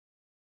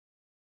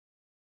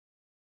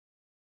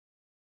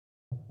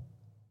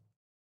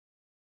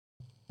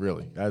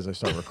really, as I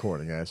start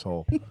recording,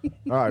 asshole.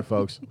 All right,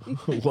 folks.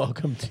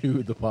 Welcome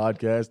to the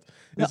podcast.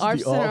 This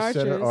is the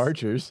Off-Center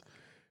Archers.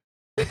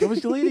 I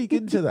was deleting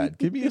into that.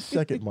 Give me a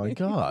second. My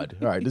God.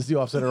 All right, this is the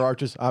Off-Center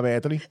Archers. I'm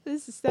Anthony.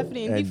 This is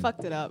Stephanie, and we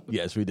fucked it up.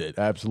 Yes, we did.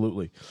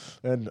 Absolutely.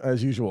 And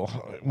as usual,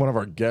 one of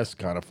our guests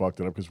kind of fucked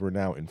it up because we're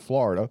now in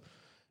Florida,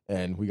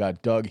 and we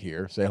got Doug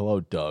here. Say hello,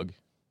 Doug.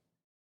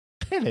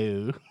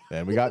 Hello.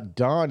 And we got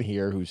Don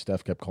here, who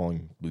Steph kept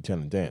calling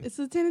Lieutenant Dan. It's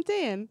Lieutenant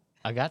Dan.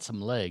 I got some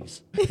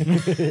legs.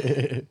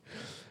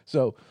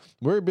 So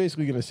we're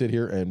basically going to sit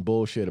here and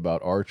bullshit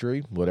about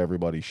archery, what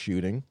everybody's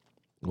shooting,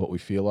 what we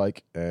feel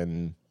like,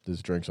 and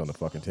there's drinks on the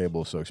fucking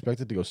table, so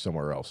expect it to go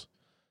somewhere else.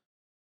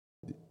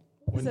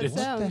 What What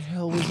the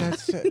hell was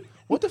that?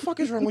 What the fuck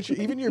is wrong with you?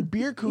 Even your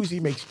beer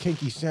koozie makes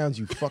kinky sounds,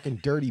 you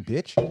fucking dirty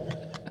bitch.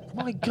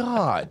 My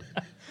God.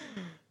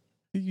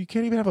 You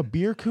can't even have a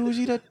beer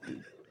koozie that...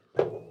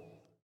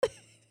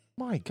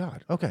 My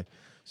God. Okay.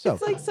 So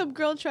It's like some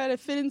girl trying to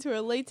fit into her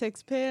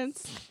latex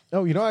pants.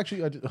 oh, you know,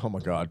 actually, oh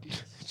my God,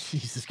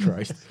 Jesus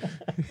Christ!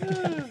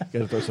 Got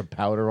to throw some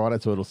powder on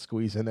it so it'll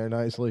squeeze in there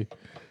nicely.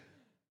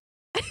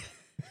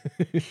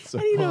 So,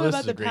 How do you know this about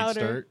is the a great powder?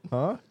 start.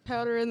 huh?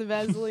 Powder and the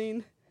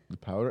Vaseline. The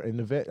powder and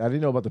the I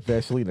didn't know about the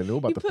Vaseline. I knew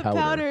about You the put powder.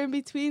 powder in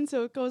between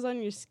so it goes on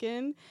your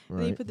skin. And then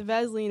you Right. put the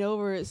Vaseline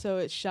over it so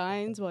it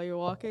shines while you're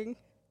walking.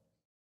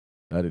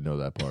 I didn't know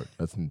that part.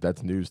 That's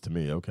news to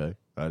me. Okay,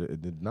 I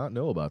did not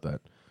know about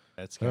that.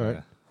 That's All kind of...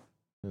 right.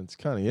 It's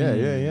kind of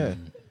yeah.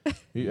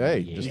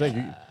 Hey, just think,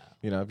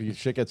 you know, if your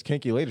shit gets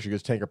kinky later, she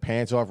just take her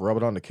pants off, rub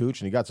it on the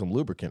cooch, and you got some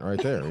lubricant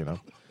right there. You know,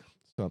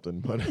 something.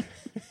 But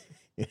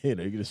you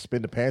know, you can just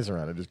spin the pants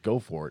around and just go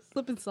for it.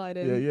 Slip and slide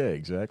in. Yeah,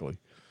 exactly.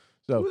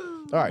 So,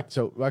 all right.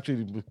 So,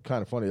 actually,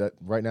 kind of funny that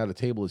right now the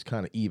table is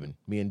kind of even.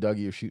 Me and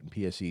Dougie are shooting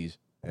PSEs,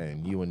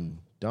 and you and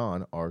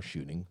Don are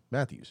shooting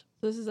Matthews.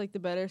 So this is like the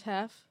better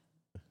half.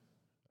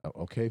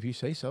 Okay, if you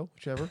say so,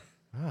 whichever.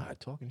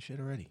 Talking shit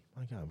already.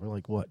 My God, we're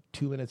like, what,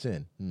 2 minutes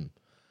in?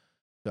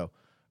 So,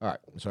 all right.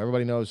 So,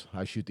 everybody knows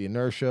I shoot the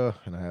inertia,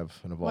 and I have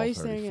an Why are you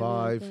Evolve saying it like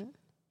 35. that?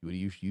 What do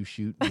you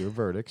shoot your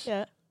verdicts?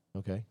 Yeah.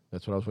 Okay.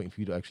 That's what I was waiting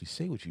for you to actually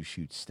say what you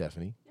shoot,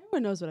 Stephanie.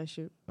 Everyone knows what I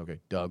shoot. Okay.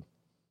 Doug.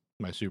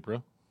 My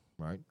Supra.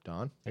 Right.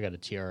 Don. I got a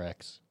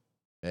TRX.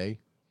 A.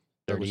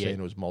 Doug was 38. saying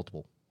it was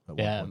multiple. At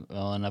one Yeah, point.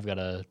 well, and I've got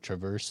a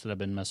Traverse that I've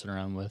been messing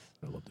around with.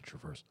 I love the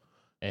Traverse.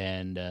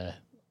 And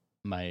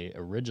my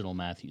original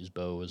Matthews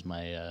bow was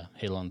my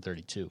Halon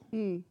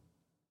 32.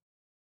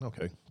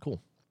 Okay,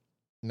 cool.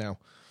 Now,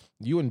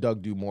 you and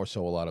Doug do more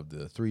so a lot of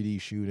the 3D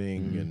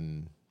shooting,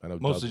 and I know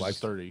Mostly Doug likes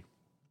just 30.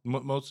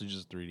 Mostly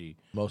just 3D.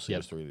 mostly Yep.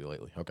 just 3D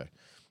lately. Okay,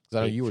 because I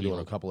know Big you were doing a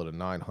field. couple of the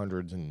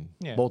 900s, and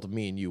Yeah. both of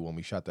me and you when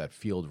we shot that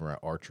field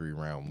archery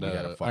round, we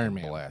had a The fucking Iron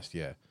Man. blast.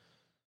 Yeah,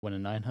 When a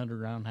 900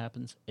 round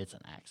happens, it's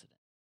an accident.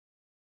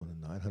 when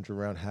a 900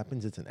 round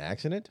happens, it's an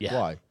accident. Yeah.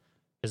 Why?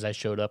 Because I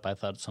showed up, I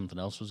thought something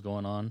else was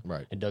going on.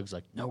 Right. And Doug's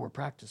like, no, we're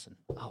practicing.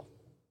 Oh.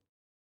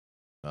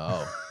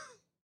 Oh.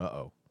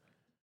 Uh-oh.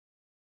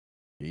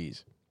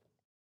 Jeez.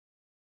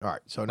 All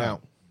right. So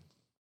now,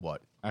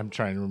 what? I'm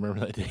trying to remember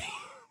that day.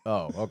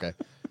 Oh, okay.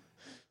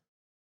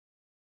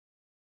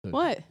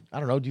 What? I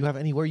don't know. Do you have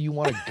anywhere you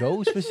want to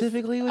go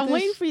specifically with I'm this?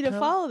 waiting for you to Cal?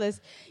 follow this.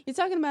 You're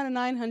talking about a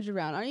 900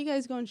 round. Aren't you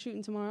guys going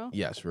shooting tomorrow?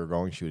 Yes, we're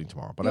going shooting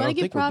tomorrow, but You I wanna don't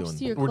give think we're props doing.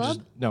 to your We're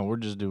club? we're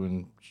just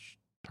doing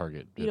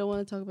target. You don't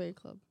want to talk about your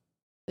club?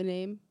 The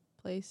name?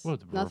 Place?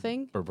 What, the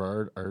Nothing?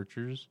 Brevard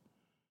Archers.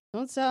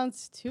 Don't sound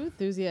too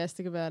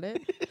enthusiastic about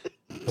it.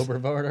 Go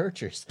Brevard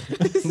Archers.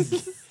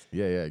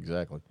 Yeah,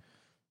 exactly.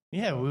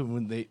 Yeah,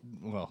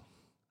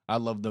 I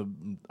love the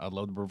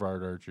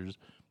Brevard Archers.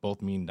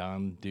 Both me and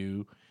Don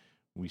do.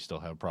 We still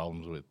have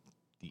problems with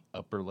the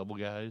upper level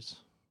guys.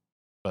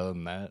 Other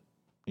than that,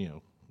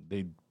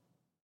 they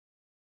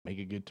make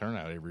a good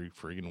turnout every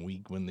friggin'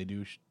 week when they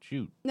do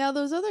shoot. Now,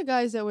 those other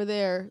guys that were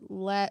there,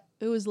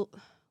 it was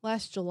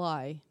last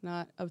July,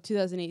 not of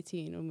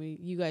 2018, when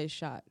you guys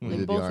shot. We Like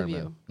did the both of Iron you.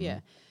 Man. Mhm.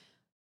 Yeah.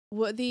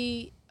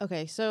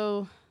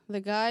 So the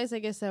guys, I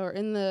guess, that were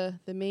in the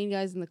main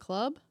guys in the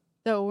club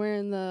that were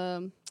wearing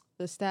the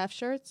staff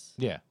shirts,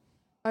 Yeah.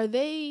 are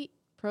they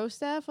pro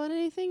staff on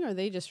anything, or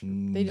they just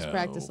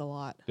practice a No.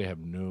 lot? They have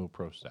no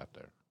pro staff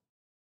there.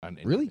 On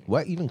Really? anything.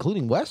 What? Even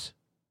including Wes?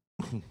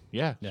 Yeah,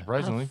 Yeah. How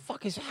surprisingly. the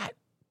fuck is that?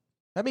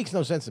 That makes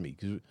no sense to me.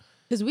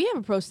 Because we have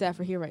a pro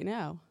staffer here right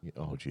now.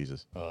 Oh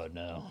Jesus! Oh,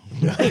 no.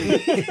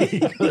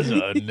 Oh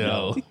no!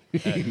 No.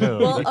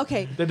 Well,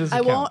 okay. That doesn't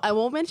I count.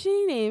 won't mention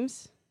any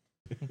names.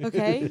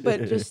 Okay,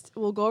 but just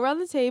we'll go around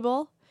the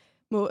table.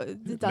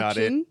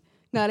 Deduction,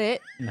 not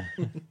it.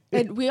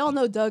 And we all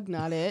know Doug,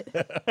 not it.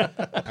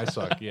 I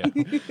suck, yeah.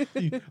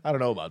 I don't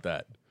know about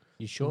that.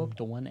 You show up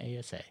to one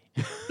ASA.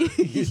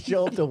 You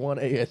show up to one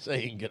ASA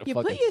and get a You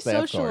fucking put your staff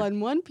social card. on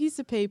one piece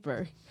of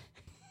paper.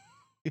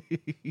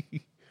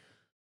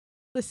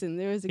 Listen,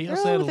 there was a He girl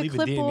also had to with a leave a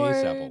DNA clipboard.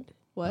 sample.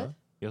 What? Huh?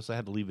 He also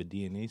had to leave a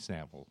DNA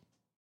sample.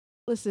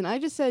 Listen, I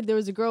just said there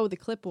was a girl with a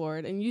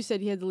clipboard, and you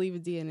said he had to leave a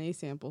DNA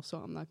sample, so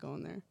I'm not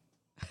going there.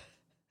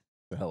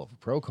 The hell of a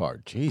pro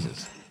card,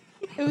 Jesus!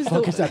 It was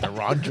Fuck, is that the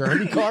Ron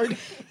Jeremy card?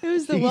 It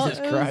was the Jesus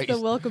Christ. the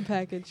welcome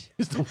package.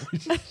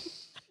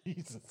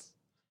 Jesus.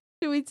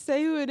 Should we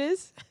say who it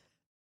is?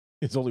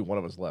 There's only one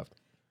of us left.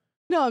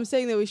 No, I'm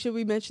saying that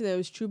we mention that it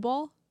was True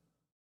Ball?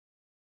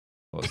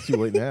 Well, it's too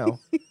late now.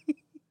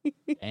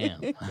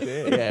 Damn.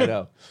 Yeah,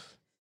 no.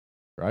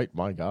 Right?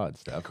 My God,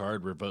 Steph.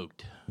 Card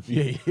revoked.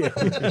 Yeah.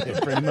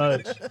 Pretty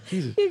much.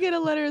 Jesus. You get a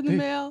letter in the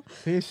mail.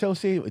 They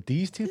associate with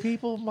these two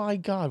people? My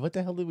God, what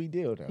the hell did we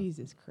do now?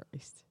 Jesus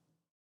Christ.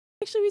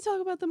 Actually, we talk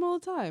about them all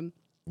the time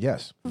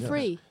Yes. for yes.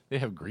 free. They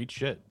have great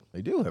shit.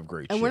 They do have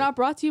great And shit. we're not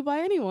brought to you by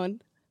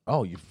anyone.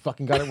 Oh, you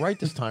fucking got it right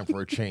this time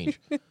for a change.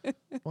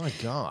 My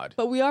God.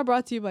 But we are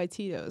brought to you by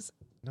Tito's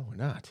No, we're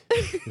not.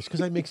 Just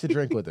because I mix the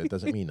drink with it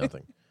doesn't mean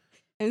nothing.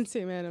 and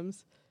Sam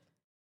Adams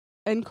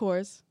and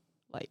Coors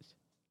Light.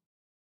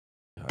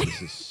 God,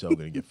 this is so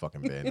going to get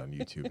fucking banned on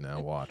YouTube now.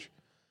 Watch.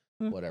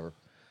 Whatever.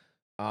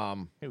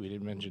 Hey, we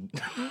didn't mention.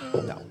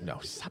 No.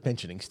 Stop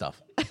mentioning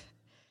stuff.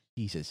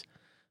 Jesus.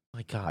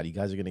 My God, you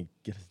guys are going to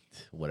get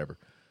whatever.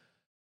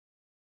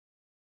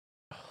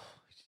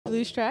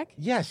 Lose track?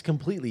 Yes,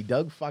 completely.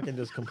 Doug fucking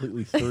just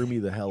completely threw me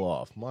the hell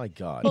off. My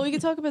God. Well, we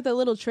can talk about that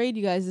little trade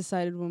you guys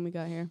decided when we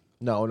got here.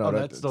 No, Oh,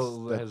 that's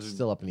that's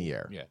still up in the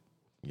air. Yeah.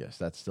 Yes,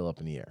 that's still up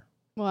in the air.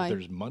 Why?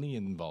 There's money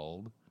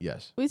involved.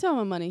 Yes. What are you talking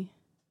about money?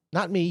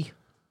 Not me.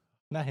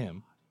 Not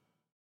him.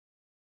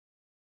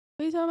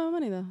 What are you talking about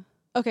money, though?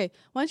 Okay,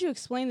 why don't you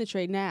explain the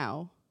trade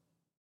now?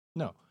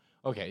 No.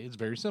 Okay, it's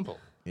very simple.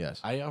 Yes.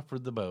 I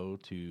offered the bow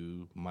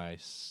to my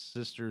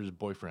sister's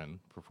boyfriend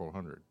for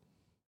 $400.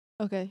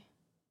 Okay.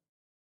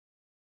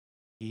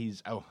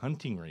 He's out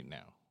hunting right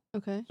now,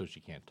 Okay. so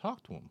she can't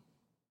talk to him.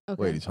 Okay.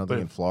 Wait, he's hunting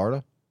But- in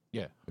Florida?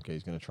 Yeah. Okay,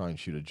 he's going to try and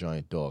shoot a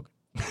giant dog.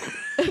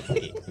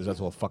 Because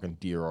that's all fucking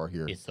deer are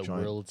here. It's the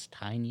Giant- world's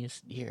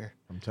tiniest deer.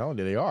 I'm telling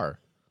you, they are.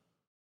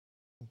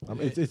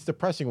 It's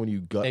depressing when you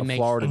gut They a make-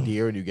 Florida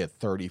deer and you get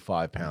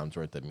 35 pounds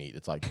worth of meat.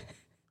 It's like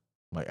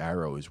my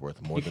arrow is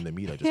worth more than the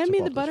meat I just Hand took me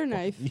off the this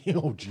butter fucking-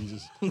 Oh,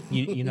 Jesus.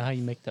 You know how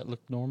you make that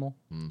look normal?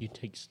 Hmm. You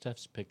take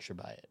Steph's picture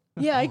by it.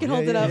 Yeah, I can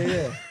hold it up.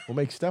 Yeah. We'll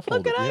make Steph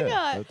Look hold it. what I Yeah,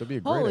 got. that'd be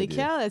a great Holy idea.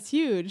 cow, that's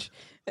huge.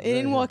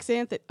 In yeah. walks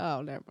Anthony.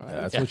 Oh, never mind.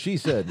 Yeah, that's what she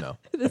said, no.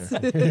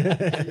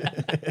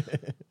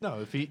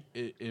 No,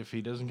 if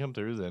he doesn't come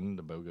through, then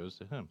the bow goes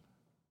to him.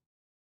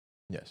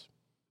 Yes.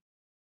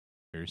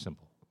 Very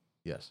simple.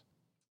 Yes.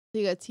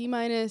 You got T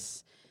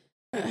minus.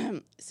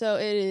 So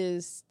it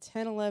is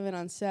 10:11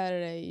 on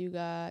Saturday. You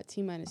got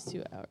T minus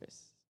 2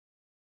 hours.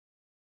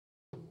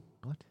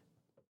 What?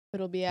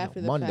 It'll be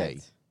after the Monday.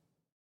 fact.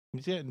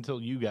 You see it until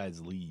you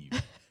guys leave.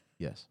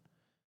 Yes.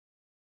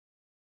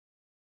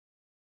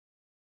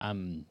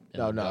 I'm in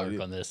No, the no, dark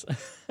you- on this.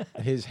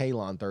 His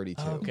Halon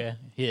 32. Okay.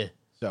 Yeah.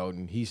 So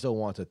and he still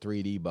wants a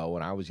 3D bow,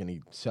 and I was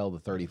going to sell the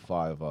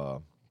 35,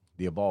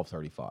 the Evolve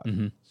 35.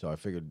 Mm-hmm. So I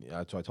figured,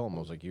 so I told him,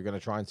 I was like, you're going to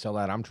try and sell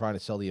that. I'm trying to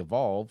sell the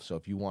Evolve. So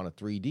if you want a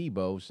 3D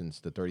bow, since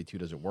the 32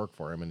 doesn't work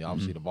for him, and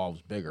obviously the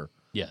Evolve's bigger,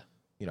 Yeah.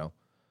 you know,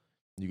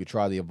 you could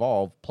try the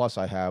Evolve. Plus,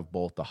 I have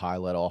both the high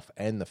let off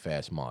and the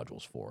fast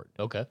modules for it.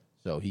 Okay.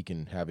 So he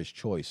can have his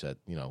choice at,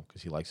 you know,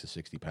 because he likes the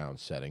 60-pound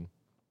setting,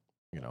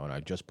 you know, and I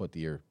just put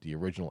the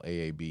original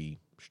AAB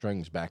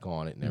strings back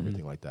on it and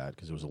everything like that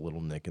because there was a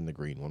little nick in the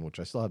green one, which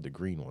I still have the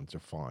green ones. They're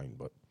fine,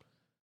 but,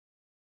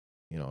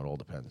 you know, it all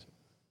depends.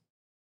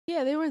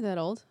 Yeah, they weren't that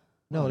old.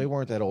 No, they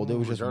weren't that old. It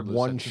was just Regardless,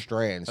 one that's-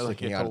 strand I like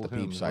sticking I out at told the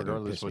him, peep side that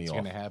regardless pissed me what's off.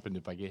 going to happen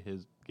if I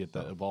get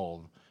the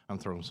Evolve, I'm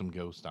throwing some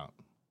Ghost on.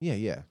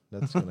 Yeah,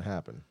 that's going to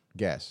happen.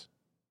 Guess.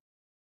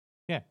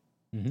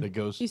 The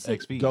Ghost You said-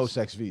 XVs. Ghost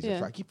XVs. Yeah.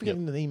 That's right. I keep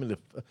forgetting the name of the.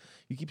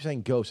 You keep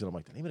saying Ghost, and I'm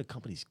like, the name of the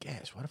company's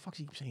Gas. Why the fuck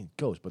do you keep saying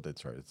Ghost? But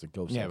that's right. It's the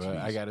Ghost Yeah, XVs. but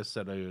I got a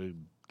set of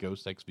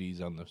Ghost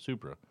XVs on the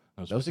Supra.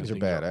 Those things are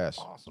badass.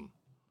 Awesome.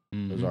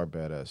 Those are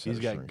badass. set He's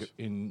of got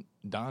strings.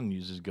 Don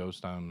uses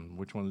Ghost on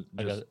which one?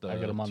 I got Just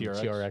them on the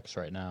TRX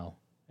right now.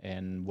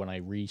 And when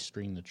I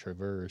restring the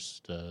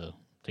Traverse to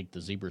take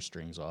the zebra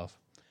strings off,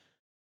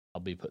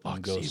 I'll be putting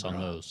Fuck ghosts on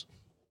zebra. those.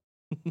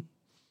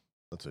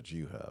 That's what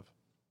you have.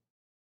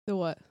 The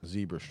what?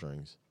 Zebra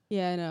strings.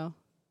 Yeah, I know.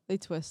 They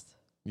twist.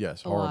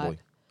 Yes, A lot. horribly.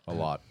 A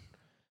lot.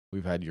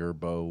 We've had your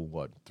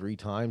bow, 3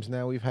 times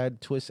now we've had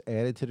twists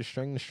added to the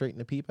string to straighten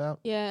the peep out?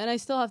 Yeah, and I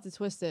still have to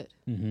twist it.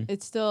 Mm-hmm.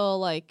 It still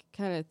like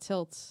kind of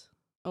tilts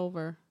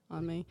over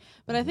on me.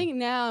 But I think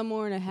now I'm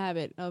more in a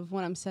habit of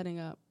when I'm setting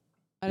up.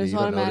 I Yeah, just you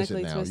don't notice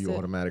automatically it now. twist You it.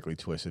 automatically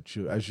twist it.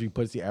 As she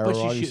puts the arrow But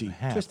she on, you see shouldn't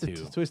have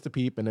to. twist the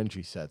peep, and then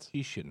she sets.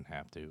 He shouldn't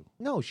have to.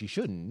 No, she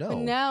shouldn't. No. But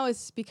now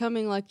it's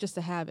becoming like just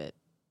a habit.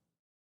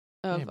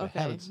 Of, Yeah, but okay,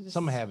 habits, just-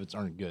 some habits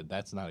aren't good.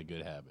 That's not a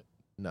good habit.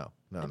 No.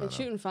 I've been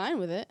shooting fine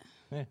with it.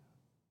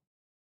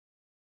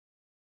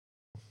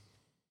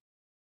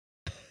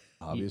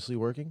 Obviously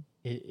working.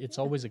 It's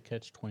always a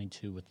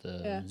catch-22 with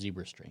the Yeah.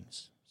 zebra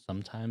strings.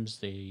 Sometimes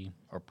they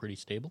are pretty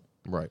stable,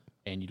 Right.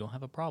 and you don't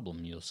have a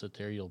problem. You'll sit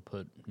there, you'll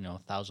put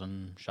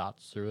 1,000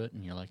 shots through it,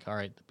 and you're like, all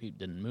right, the peep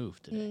didn't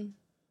move today. Mm.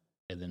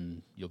 And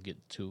then you'll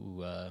get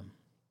to a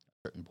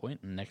certain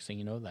point, and next thing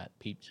you know, that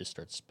peep just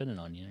starts spinning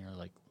on you, and you're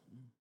like,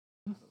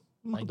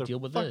 I deal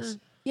with this. Motherfucker.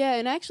 Yeah,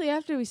 and actually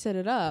after we set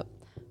it up,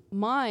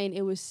 mine,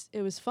 it was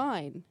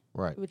fine,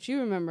 Right. which you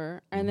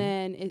remember, and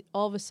then it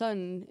all of a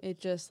sudden it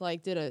just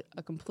like did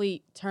a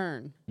complete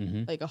turn,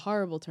 Mm-hmm. like a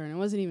horrible turn. It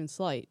wasn't even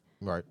slight.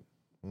 Right.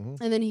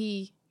 Mm-hmm. And then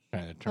he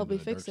Trying to turn Help to me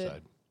the fix dark it.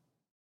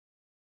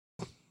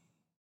 side.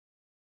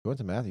 Go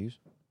into Matthews.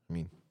 I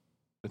mean,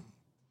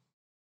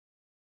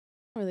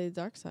 or the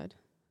dark side.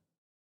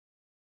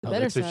 The Oh,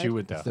 better that's what side. she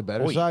went it's down. the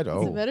better Hoyt. side. It's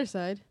Oh, the better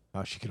side.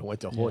 oh, she could have went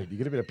to Hoyt. You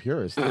could have been a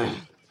purist.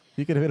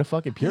 You could have been a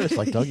fucking purist,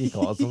 like Dougie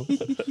calls them.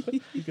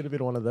 You could have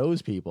been one of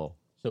those people.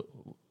 So,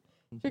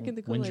 Drinking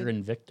the when's your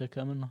Kool-Aid. Invicta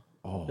coming?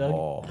 Oh,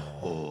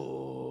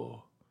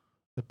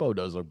 the bow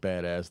does look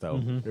badass, though.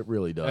 Mhm. It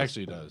really It does.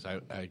 actually does.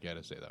 I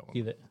gotta say that one.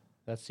 See that?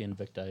 That's the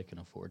Invicta I can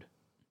afford.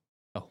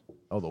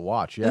 Oh, the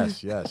watch.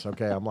 Yes, yes.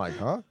 Okay, I'm like,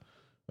 huh?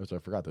 I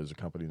forgot there's a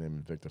company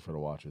named Invicta for the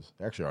watches.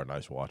 They actually are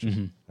nice watches.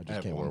 Mhm. I I just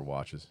have can't wear one.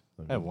 watches.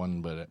 I have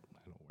one, but I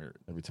don't wear it.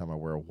 Every time I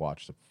wear a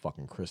watch, the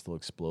fucking crystal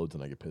explodes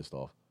and I get pissed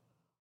off.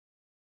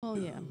 Oh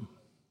yeah.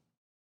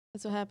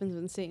 That's what happens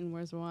when Satan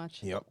wears a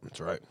watch. Yep, that's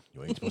right.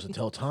 You ain't supposed to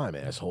tell time,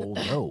 asshole.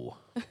 No,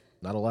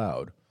 not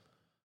allowed.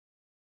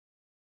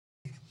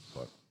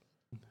 But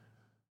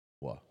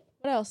what?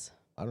 What else?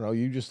 I don't know.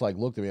 You just like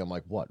looked at me. I'm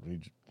like, what?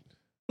 I'm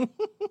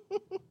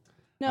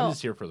No,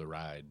 just here for the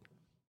ride.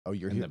 Oh,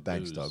 you're And here. the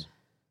Thanks, booze. Doug.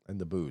 And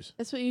the booze.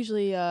 that's what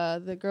usually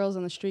the girls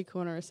on the street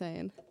corner are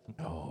saying.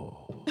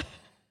 Oh,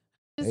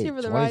 Just hey, here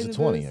for the 20's ride to and the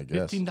 20, booze. I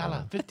guess.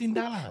 $15.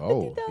 $15.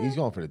 Oh, he's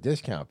going for the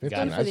discount. 15.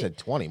 Got it. I said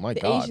 20. My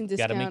The God. Asian Got to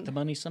discount. make the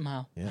money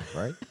somehow. Yeah,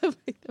 right.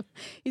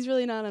 He's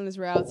really not on his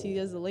routes. He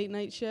does the late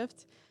night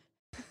shift.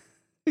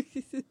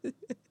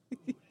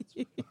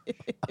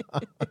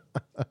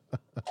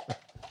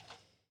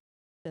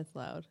 That's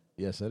loud.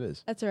 Yes, it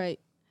is. That's all right.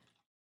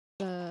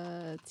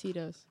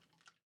 Tito's.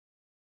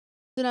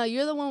 So now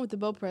you're the one with the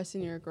bow press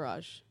in your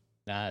garage.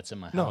 Nah, it's in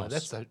my No,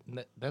 house.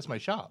 that's my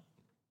shop.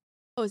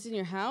 Oh, it's in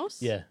your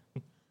house? Yeah.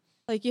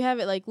 Like you have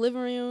it like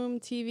living room,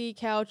 TV,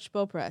 couch,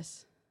 bow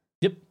press.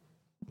 Yep.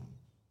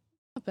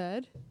 Not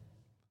bad.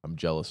 I'm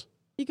jealous.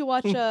 You could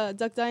watch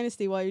Duck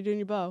Dynasty while you're doing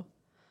your bow.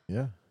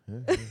 Yeah.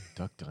 Yeah.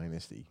 Duck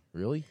Dynasty.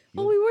 Really?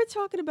 Well, we were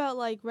talking about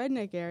like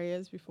redneck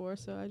areas before,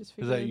 so I just Is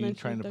figured that I'd you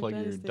mention trying to Duck plug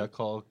your Dynasty. duck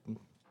call?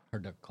 Her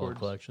duck call Cords.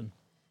 collection.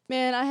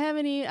 Man, I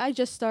haven't even. I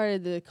just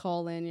started the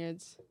call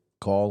lanyards.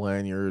 Call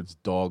lanyards,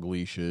 dog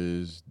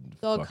leashes,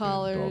 Dog fucking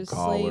collars, dog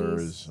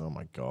collars. slings. Oh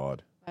my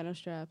God. Rhino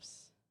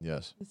straps.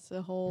 Yes. It's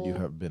a whole. You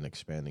have been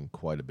expanding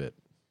quite a bit.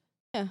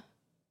 I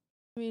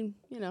mean,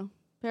 you know,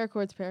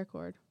 paracord's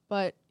paracord.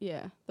 But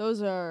yeah,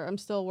 those are. I'm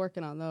still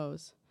working on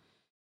those.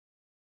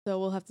 So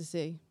we'll have to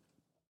see.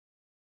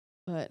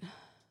 But.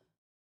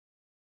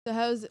 So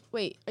how's.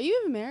 Wait, are you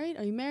even married?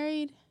 Are you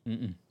married?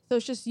 Mm-mm. So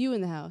it's just you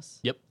in the house?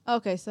 Yep.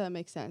 Okay, so that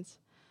makes sense.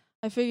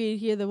 I figured you'd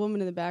hear the woman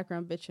in the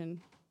background bitching.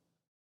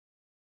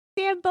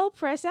 Damn bow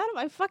press out of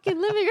my fucking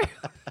living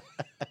room.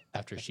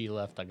 After she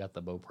left, I got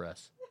the bow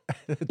press.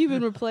 You've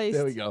been replaced.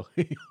 There we go.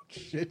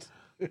 Shit.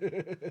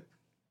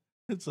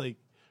 It's like,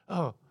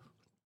 oh,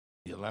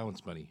 the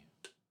allowance money.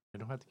 I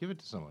don't have to give it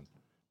to someone.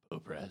 Bow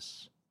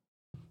press.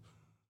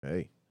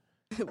 Hey,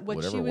 what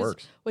whatever she was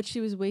works. what she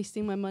was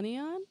wasting my money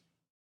on,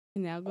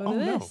 and now go Oh, to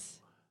no. this.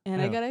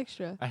 And I No. got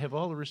extra. I have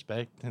all the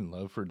respect and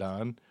love for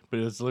Don, but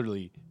it's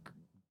literally,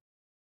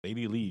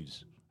 lady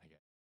leaves. I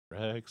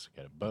got Rex,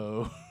 I got a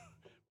bow,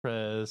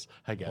 press,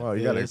 I got Well,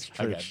 you got to this,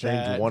 I got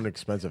exchange that. one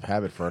expensive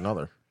habit for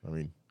another. I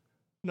mean,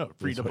 No, it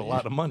freed That's up a what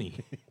lot you- of money.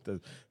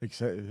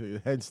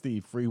 hence the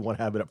free one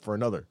habit up for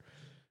another.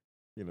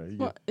 You know, you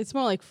Well, get it's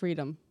more like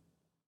freedom.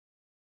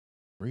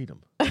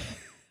 freedom.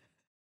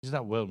 He's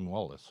not Weldon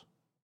Wallace.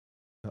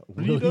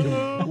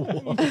 William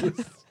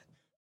Wallace.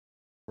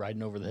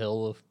 Riding over the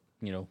hill of,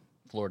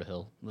 Florida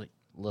Hill. Like,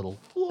 little.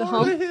 The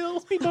hump,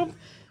 Hills.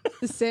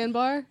 the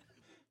sandbar.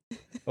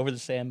 Over the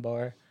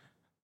sandbar.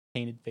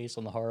 Painted face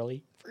on the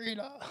Harley.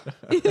 Frida.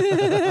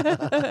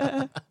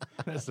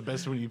 That's the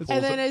best when you pull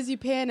And then as you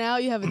pan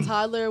out, you have a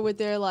toddler with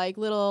their like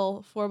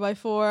little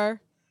 4x4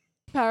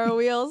 power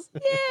wheels.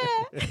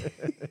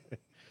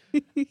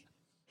 Yeah.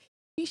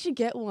 You should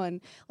get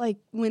one. Like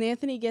when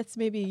Anthony gets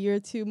maybe a year or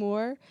two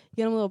more,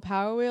 get him little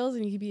power wheels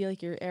and he could be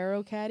like your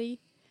arrow caddy.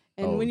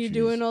 And Oh, when you're jeez.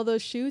 doing all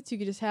those shoots, you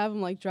could just have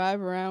him like drive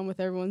around with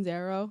everyone's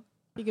arrow.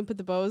 You can put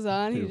the bows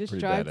on. Be You a just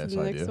pretty drive to badass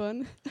the next idea.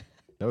 one.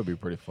 That would be a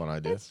pretty fun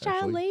idea. That's child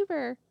actually.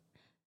 labor.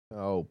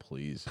 Oh,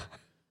 please.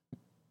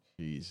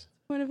 Jeez.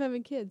 Point of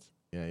having kids.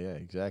 Yeah, yeah,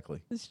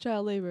 exactly. It's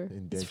child labor.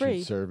 And It's then free.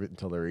 she'd serve it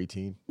until they're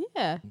 18.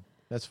 Yeah.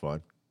 That's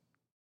fun.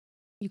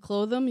 You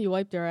clothe them. You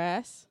wipe their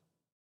ass.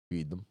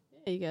 Feed them.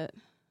 Yeah,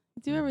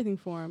 you do Mm. everything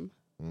for them.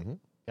 Mm-hmm.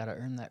 Gotta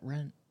earn that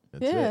rent.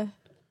 That's Yeah. it.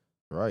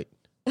 Right.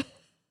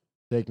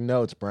 Take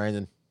notes,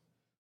 Brandon.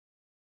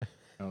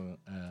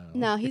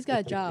 No, he's got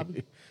a job.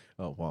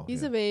 Oh, wow.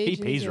 He's yeah. of age.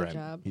 and pays he's got a rent.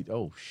 job.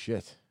 Oh,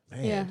 shit.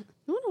 Man. Yeah.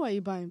 I wonder why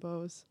you're buying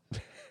bows.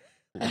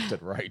 Left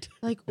and right.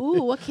 Like,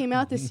 ooh, what came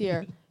out this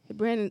year? Hey,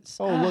 Brandon,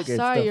 Oh, look, it's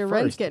sorry, the your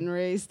rent's first. getting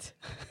raised.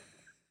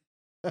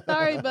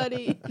 Sorry,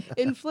 buddy.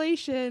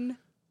 Inflation.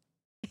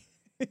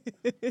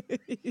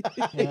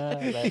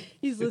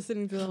 He's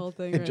listening to the whole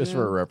thing. And Right just now.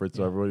 for a reference,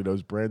 so everybody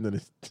knows Brandon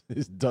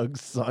is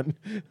Doug's son,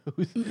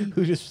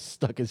 who just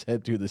stuck his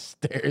head through the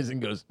stairs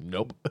and goes,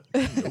 "Nope."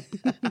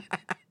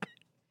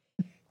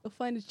 Go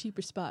find a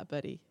cheaper spot,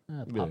 buddy.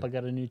 Papa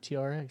got a new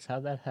TRX.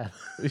 How'd that happen?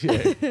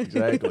 Yeah,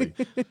 exactly.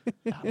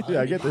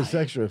 Yeah, I get this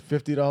extra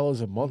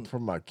 $50 a month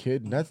from my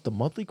kid, and that's the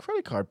monthly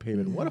credit card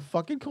payment. What a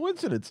fucking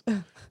coincidence!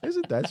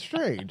 Isn't that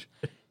strange?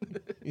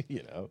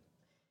 You know.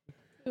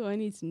 Oh, I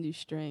need some new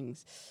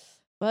strings,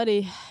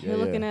 buddy. You're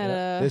looking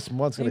at this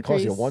month's gonna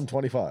cost you increase.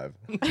 $125.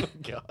 Oh,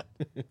 God.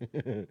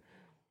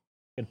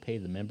 Gonna pay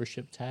the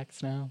membership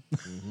tax now.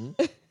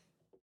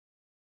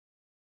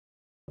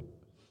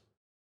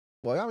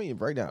 Well, I mean,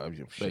 right now,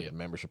 yeah.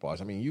 membership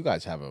wise, I mean, you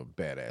guys have a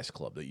badass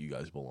club that you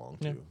guys belong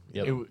to.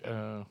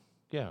 Yeah.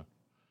 Yeah.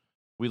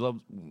 We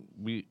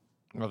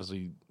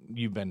obviously,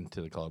 you've been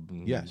to the club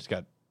and Yes. you just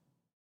got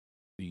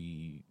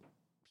the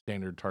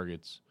standard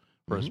targets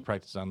for us to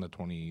practice on the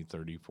 20,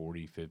 30,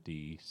 40,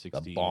 50, 60.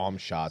 The bomb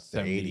shots, the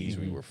 70, 80s,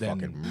 we were then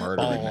fucking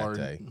murdering that baller,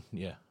 day.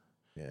 Yeah.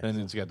 Yeah.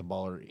 And it's got the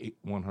baller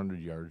 100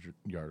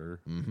 yarder.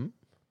 Mm-hmm.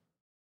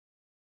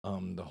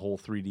 The whole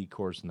 3D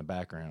course in the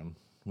background,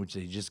 which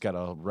they just got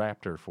a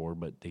Raptor for,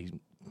 but they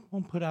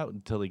won't put out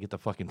until they get the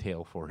fucking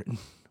tail for it. I'm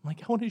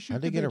like, I want to shoot.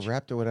 How'd they the get a bitch.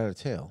 Raptor without a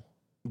tail?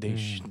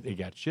 They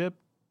got shipped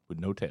with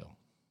no tail.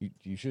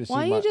 You should have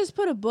Why seen don't you just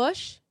put a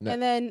bush No. and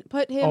then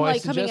put him Oh, I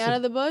like coming out suggested-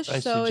 of the bush, I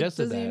so it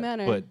suggested doesn't even that,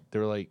 matter. but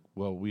they're like,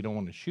 well, we don't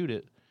want to shoot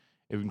it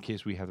in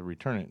case we have to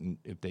return it, and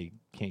if they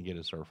can't get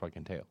us our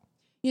fucking tail.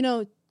 You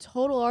know,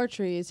 Total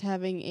Archery is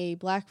having a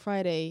Black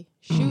Friday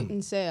shoot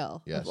and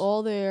sale Yes. of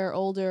all their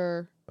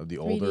older. of the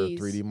older 3Ds.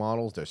 3D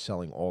models. They're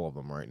selling all of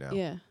them right now.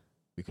 Yeah.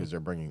 Because they're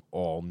bringing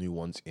all new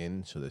ones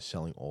in, so they're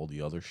selling all the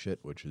other shit,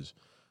 which is,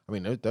 I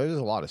mean, there's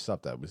a lot of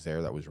stuff that was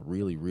there that was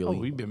really, really,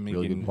 we've been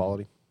really making- good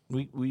quality.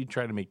 We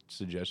try to make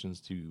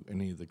suggestions to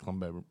any of the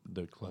club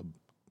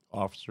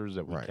officers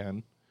that we Right.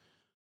 can,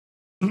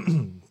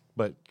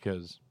 but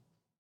because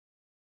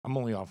I'm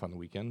only off on the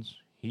weekends,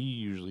 he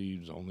usually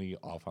is only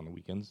off on the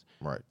weekends.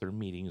 Right. Their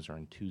meetings are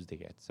on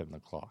Tuesday at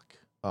 7:00.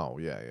 Oh,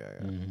 yeah.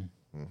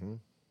 Mm-hmm. Mm-hmm.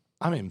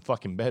 I'm in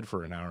fucking bed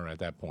for an hour at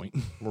that point.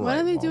 Why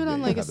don't they do it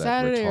on, like, a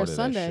Saturday or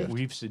Sunday?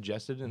 We've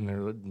suggested, and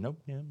they're like,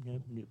 nope. Even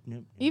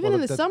Well,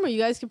 in the that's- summer, you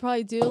guys could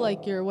probably do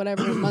like your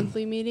whatever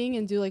monthly meeting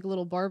and do like a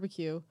little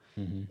barbecue.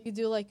 Mm-hmm. You could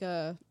do like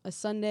a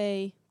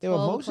Sunday. Yeah,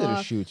 well, 12 most of the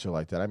o'clock. shoots are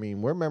like that. I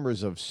mean, we're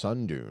members of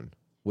Sun Dune,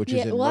 which is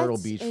Yeah, in well, Myrtle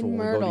that's Beach for in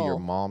when we go to your Myrtle.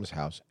 mom's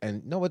house.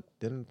 And no, what?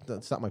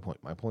 That's not my point.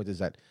 My point is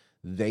that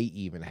they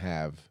even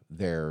have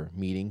their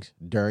meetings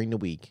during the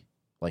week,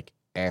 like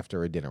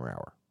after a dinner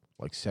hour,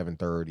 like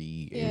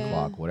 7:30, 8 Yeah.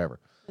 o'clock, whatever.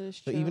 That is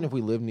So even true. if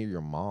we live near your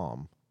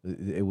mom,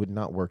 it would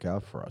not work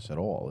out for us at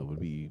all. It would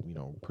be,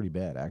 pretty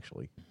bad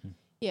actually.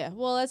 Yeah,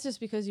 well, that's just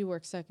because you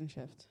work second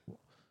shift.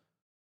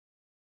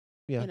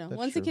 Yeah, You know, that's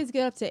once true. the kids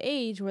get up to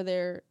age where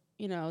they're,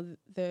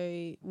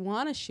 they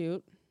want to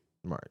shoot,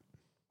 Right.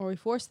 or we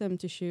force them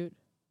to shoot,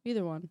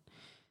 either one,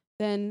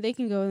 then they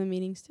can go to the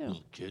meetings too.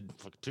 Kid,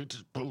 fuck, take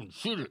this bow and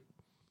shoot it.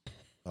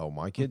 Oh,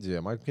 my kids, yeah,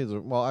 my kids are.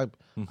 Well,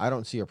 I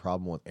don't see a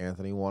problem with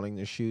Anthony wanting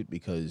to shoot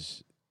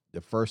because the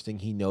first thing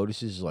he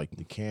notices is like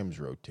the cams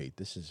rotate.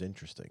 This is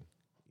interesting,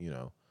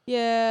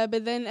 Yeah,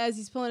 but then as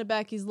he's pulling it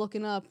back, he's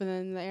looking up, and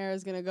then the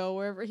arrow's gonna go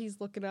wherever he's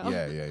looking up.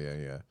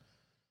 Yeah.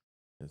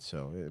 And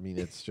so, I mean,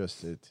 it's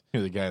just it.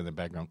 Hear the guy in the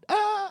background.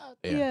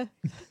 Yeah.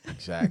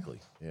 Exactly.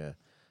 Yeah,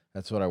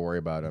 that's what I worry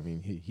about. I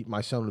mean, my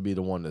son would be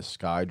the one to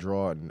sky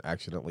draw and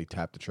accidentally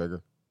tap the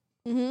trigger.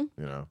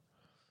 Mm-hmm.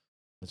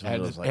 That's one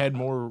of those, like, Add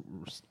more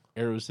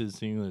arrows to the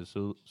thing than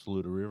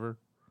Saluda River.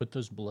 Put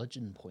those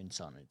bludgeon points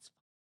on it. It's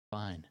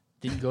fine.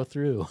 Didn't go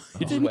through.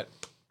 It just went.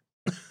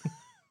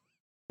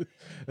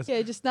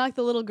 Yeah, just knock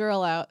the little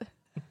girl out.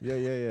 Yeah,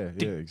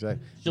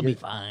 exactly. She'll You be get-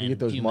 fine. You get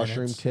those Few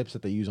mushroom minutes. tips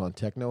that they use on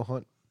Techno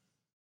Hunt.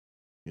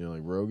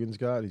 Like Rogan's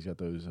got. He's got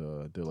those.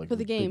 They're like For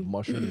the big game.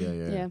 mushroom. Yeah.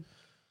 Yeah.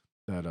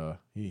 That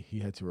he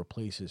had to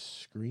replace his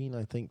screen,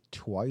 I think,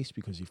 twice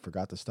because he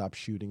forgot to stop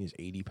shooting his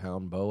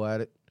 80-pound bow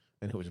at it,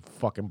 and it was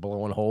fucking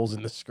blowing holes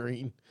in the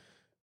screen.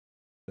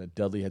 That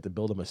Dudley had to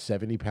build him a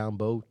 70-pound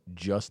bow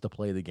just to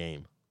play the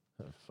game.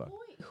 Oh, fuck.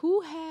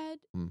 Who had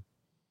Hmm.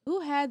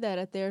 who had that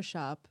at their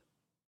shop?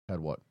 Had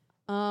what?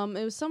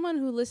 It was someone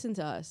who listened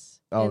to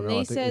us, Oh, and no, I they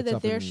think said it's that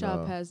up their in,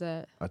 shop has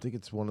that. I think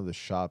it's one of the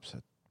shops. I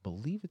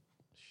believe it.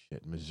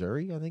 Shit,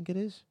 Missouri. I think it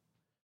is.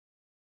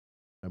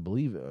 I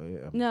believe.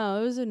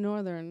 No, it was a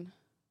northern.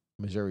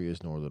 Missouri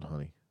is northern,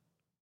 honey.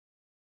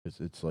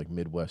 It's like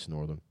Midwest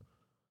northern.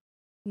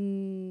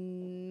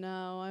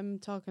 No, I'm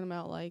talking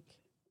about like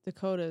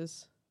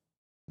Dakotas.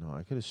 No,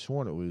 I could have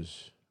sworn it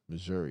was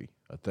Missouri.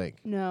 I think.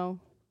 No.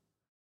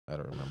 I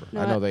don't remember.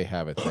 No, I know I- they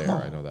have it there.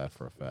 I know that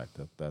for a fact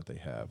that they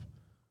have.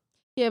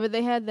 Yeah, but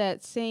they had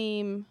that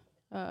same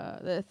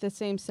the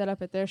same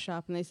setup at their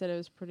shop, and they said it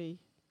was pretty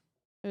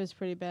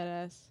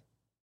badass.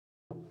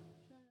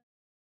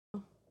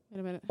 Oh, wait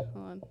a minute,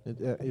 hold on.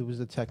 It was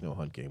the Techno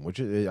Hunt game, which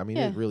I mean,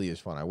 Yeah. it really is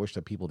fun. I wish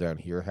that people down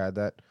here had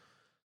that.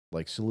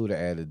 like Saluda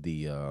added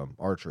the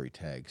archery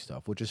tag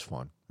stuff, which is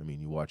fun. I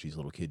mean, you watch these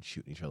little kids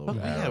shooting each other But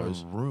with we have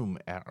arrows. room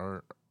at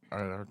our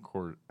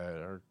court at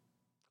our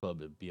club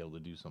to be able to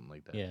do something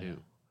like that too.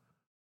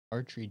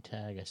 Archery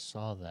tag, I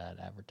saw that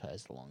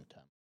advertised a long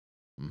time.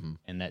 Mm-hmm.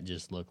 And that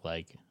just looked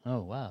like,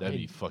 oh, wow. That'd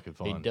be fucking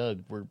fun. Hey,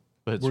 Doug, we're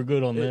But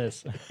good on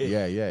this.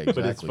 Yeah, exactly.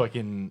 But it's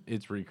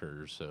it's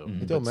recurves, so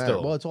Mhm. It don't but matter.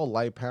 still. Well, it's all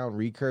light pound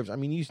recurves. I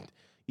mean,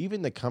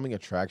 even the coming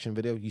attraction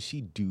video, you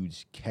see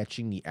dudes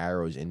catching the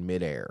arrows in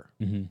midair,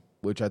 Mm-hmm.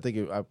 which I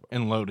think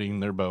and loading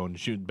their bow and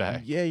shoot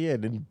back. yeah,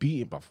 and then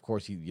beat him. Of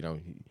course,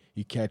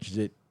 he catches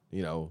it,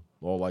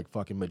 all like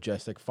fucking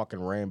majestic fucking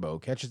Rambo.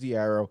 Catches the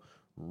arrow,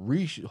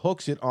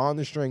 hooks it on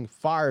the string,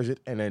 fires it,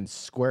 and then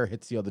square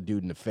hits the other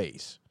dude in the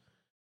face.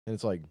 And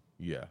it's like,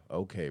 yeah,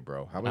 okay,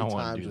 bro. How many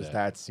wanna times do was that.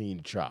 that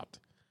scene chopped?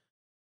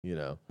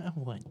 I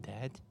want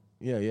that.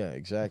 Yeah,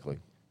 exactly.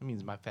 That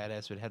means my fat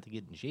ass would have to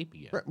get in shape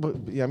again. Right, but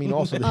yeah, I mean,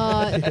 also,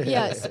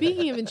 Yeah,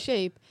 speaking of in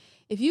shape,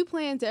 if you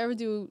plan to ever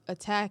do a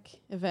tack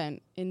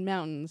event in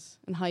mountains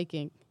and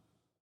hiking,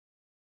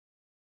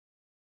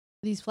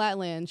 these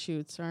flatland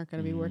shoots aren't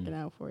going to be working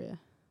out for you.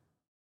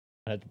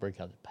 I had to break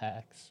out the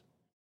packs.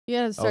 You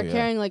got to start yeah.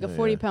 carrying like a Yeah,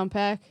 40-pound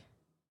pack.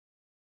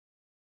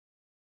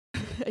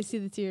 I see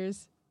the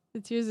tears. The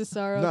tears of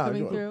sorrow No,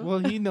 coming through. Well,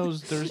 he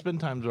knows there's been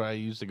times where I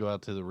used to go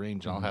out to the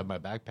range and I'll have my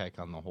backpack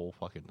on the whole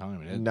fucking time.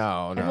 And it-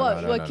 no,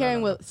 what carrying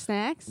no. what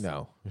snacks?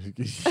 No.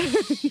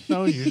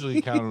 No, usually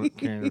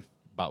carrying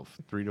about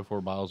 3 to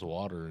 4 bottles of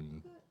water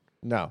and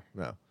No.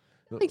 Like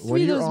When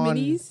 3 of you're those on,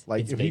 minis?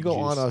 like It's if you big go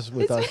juice. on us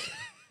with us,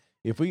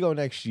 if we go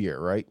next year,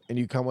 right, and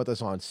you come with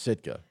us on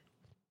Sitka,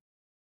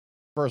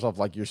 first off,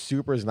 like your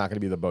super is not going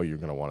to be the bow you're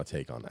going to want to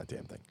take on that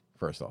damn thing.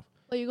 First off,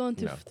 Well, you're going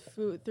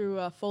You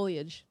through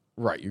foliage.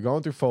 right, you're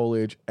going through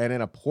foliage, and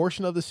in a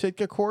portion of the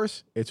Sitka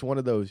course, it's one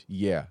of those.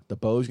 Yeah, the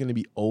bow's going to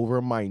be over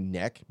my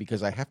neck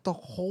because I have to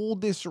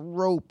hold this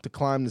rope to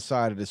climb the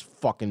side of this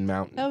fucking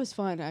mountain. That was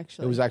fun,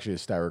 actually. It was actually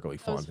hysterically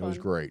fun. was It was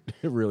fun. great.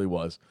 It really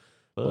was.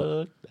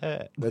 fuck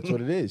that. That's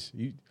what it is.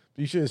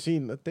 You should have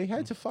seen that they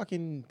had to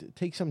fucking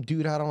take some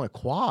dude out on a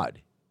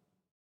quad.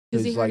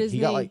 Because he hurt his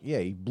knee.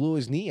 He blew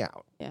his knee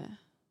out. Yeah.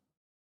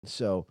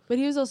 So But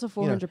he was also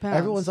 400 pounds.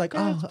 everyone's like,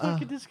 That's oh,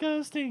 fucking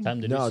disgusting.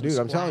 Time to do no, some dude,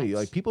 I'm telling you,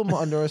 squats. like people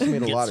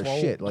underestimate a Get lot of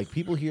swole. shit. Like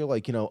people hear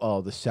like,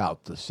 oh, the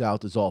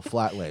South is all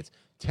flatlands.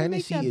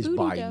 Tennessee that is booty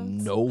by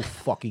bounce. no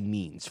fucking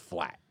means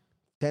flat.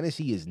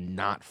 Tennessee is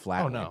not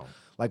flat. Oh, no.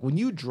 Like when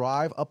you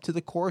drive up to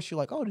the course, you're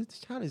like, oh, this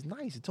town is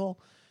nice. It's all,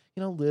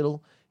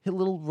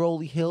 little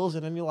rolly hills,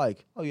 and then you're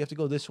like, oh, you have to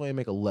go this way and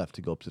make a left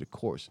to go up to the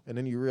course, and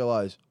then you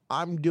realize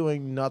I'm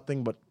doing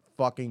nothing but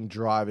fucking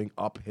driving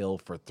uphill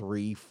for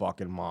 3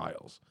 fucking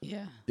miles.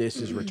 Yeah. This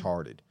is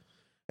retarded.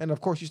 And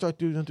of course, you start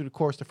doing through the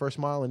course the first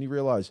mile, and you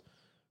realize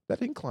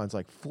that incline's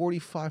like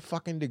 45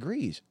 fucking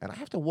degrees, and I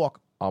have to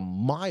walk a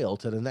mile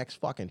to the next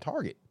fucking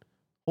target.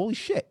 Holy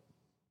shit!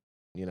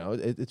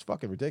 It's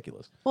fucking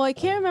ridiculous. Well, I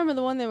can't remember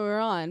the one that we were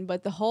on,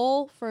 but the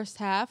whole first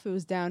half, it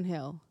was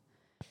downhill.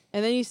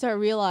 And then you start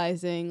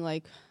realizing,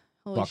 like,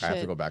 holy Fuck, shit. I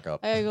have to go back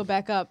up. I gotta go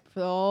back up for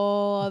the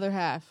whole other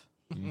half.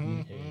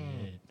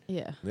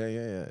 Yeah. Yeah.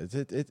 Yeah.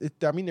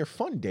 I mean, they're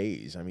fun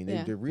days. I mean,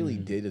 Yeah. they really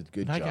did a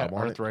good I job got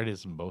on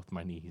arthritis in both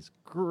my knees.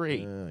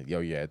 Great. it.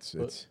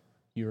 It's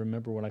You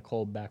remember when I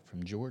called back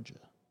from Georgia?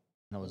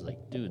 And I was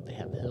like, dude, they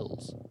have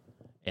hills.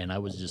 And I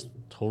was just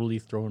totally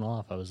thrown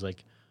off. I was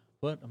like,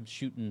 what? I'm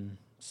shooting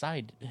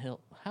side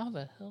hill. How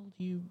the hell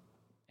do you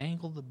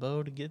angle the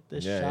bow to get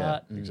this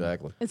shot? And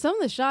exactly. And some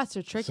of the shots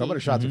are tricky. Some of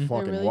the shots are Mhm. They're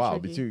fucking really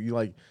wild. But tricky. you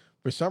like,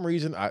 for some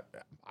reason, I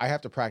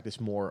have to practice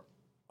more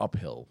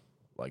uphill,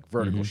 like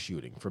vertical Mhm.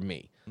 shooting for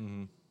me.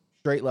 Mhm.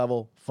 Straight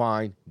level,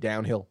 fine.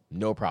 Downhill,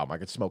 no problem. I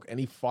could smoke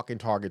any fucking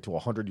target to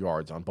 100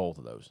 yards on both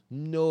of those.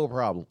 No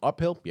problem.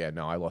 Uphill, yeah,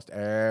 no, I lost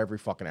every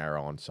fucking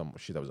arrow on some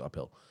shit that was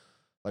uphill.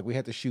 Like we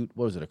had to shoot,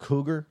 what was it, a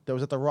cougar that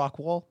was at the rock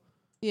wall?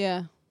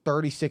 Yeah.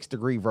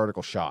 36-degree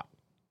vertical shot.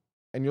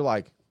 And you're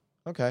like,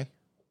 okay,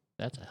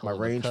 That's a hell my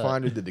of a cut.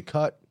 rangefinder did the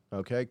cut.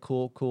 Okay,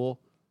 cool.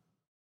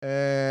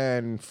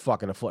 And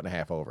fucking a foot and a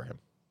half over him.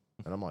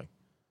 And I'm like,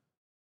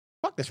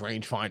 fuck this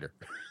rangefinder.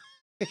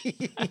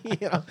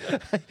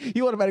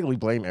 You automatically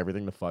blame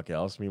everything the fuck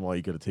else. Meanwhile,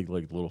 you could have taken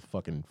like a little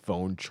fucking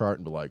phone chart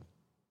and be like,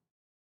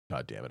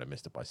 God damn it, I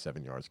missed it by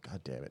 7 yards.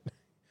 God damn it.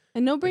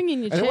 And no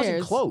bringing your And it wasn't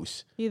chairs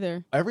close.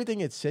 either.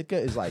 Everything at Sitka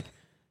is like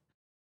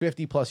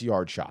 50 plus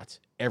yard shots.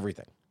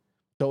 Everything.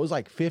 So it was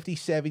like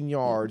 57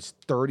 yards,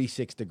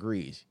 36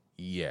 degrees.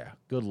 Yeah,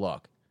 good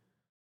luck.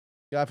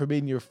 God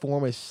forbid your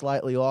form is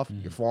slightly off.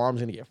 Your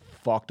forearm's going to get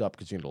fucked up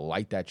because you're going to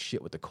light that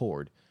shit with the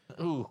cord.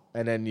 Ooh.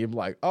 And then you're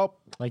like, oh,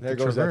 Like there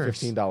the goes Traverse.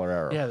 that $15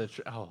 arrow. Yeah,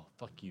 oh,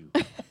 fuck you.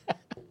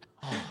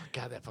 Oh,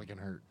 God, that fucking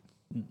hurt.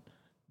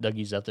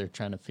 Dougie's out there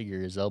trying to figure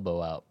his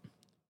elbow out.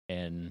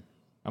 And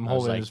I'm I was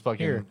holding like, this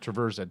fucking "Here,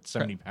 Traverse at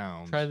 70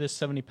 pounds. try this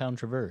 70-pound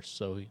Traverse.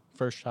 So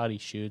first shot he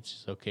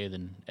shoots, he's okay.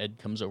 Then Ed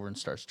comes over and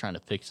starts trying to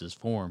fix his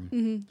form.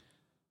 Mm-hmm.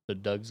 So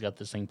Doug's got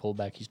this thing pulled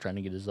back. He's trying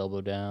to get his elbow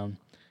down.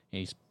 And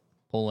he's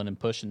pulling and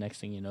pushing. Next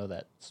thing you know,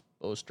 that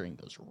bowstring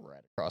goes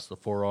right across the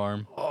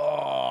forearm.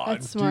 Oh, Oh,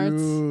 That's smart.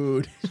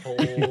 dude. His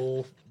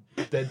whole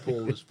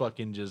Deadpool was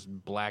fucking just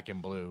black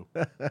and blue.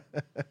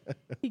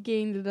 He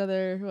gained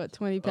another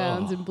 20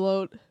 pounds in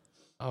bloat.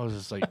 I was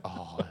just like,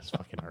 oh, this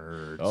fucking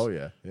hurts. Oh,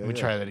 yeah. Let me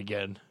try that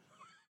again.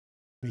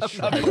 He I'm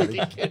tried not it.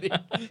 fucking kidding.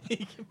 He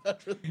came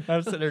out really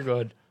I'm sitting there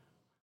going,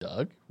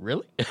 Doug,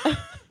 really?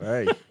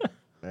 Hey.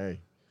 Hey.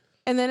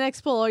 And the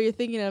next pull, all you're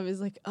thinking of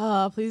is like,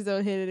 oh, please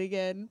don't hit it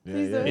again. Yeah,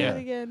 Please yeah, don't yeah. hit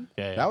it again.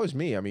 Yeah, That was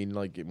me. I mean,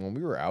 like when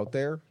we were out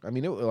there, I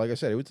mean, like I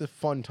said, it was a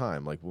fun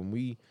time. Like when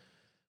we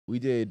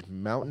did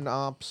mountain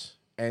ops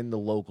and the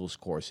locals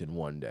course in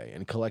one day,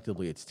 and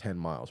collectively it's 10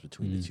 miles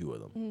between the two of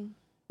them. Mm.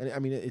 And I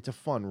mean, it's a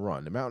fun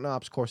run. The mountain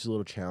ops course is a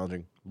little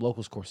challenging.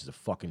 Locals course is a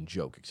fucking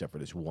joke, except for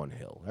this one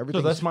hill. So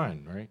Everything's that's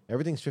mine, right?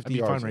 everything's 50 That'd be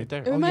yards fine right in. there.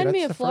 It Oh, yeah, reminded me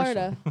that's of the first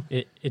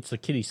Florida. It's a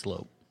kiddie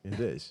slope. It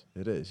is.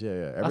 It is. Yeah,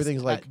 yeah.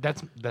 Everything's like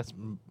that's It's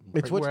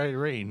right what- where I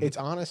rain. it's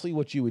honestly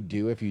what you would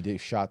do if you did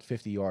shot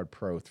 50-yard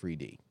pro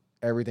 3D.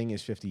 Everything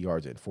is 50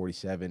 yards in,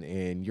 47,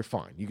 and you're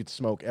fine. You could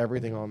smoke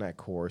everything on that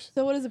course.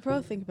 So what does the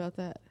pro think about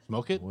that?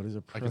 Smoke it. What is a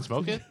I pro? can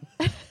smoke it.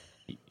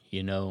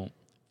 You know,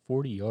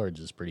 40 yards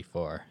is pretty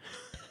far.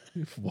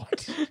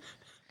 What?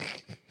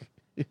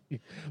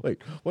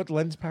 Wait, what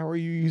lens power are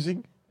you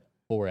using?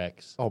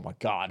 4X. Oh my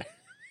god.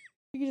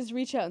 You can just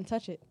reach out and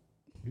touch it.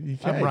 You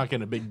I'm can.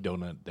 rocking a big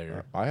donut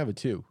there. I have a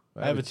 2.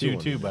 I have a two on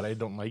too, there. but I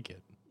don't like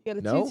it. You got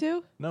a No?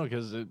 tutu? No,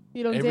 because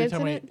You don't every dance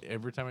time in it?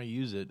 every time I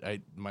use it,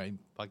 my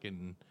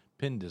fucking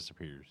pin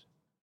disappears.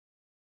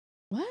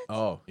 What?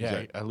 Oh, is Yeah,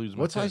 that- I lose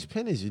my what size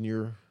pin is in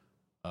your?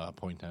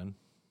 .10.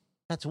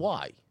 That's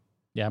why.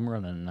 Yeah, I'm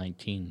running a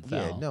 19 foul.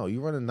 Yeah, no, you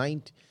run a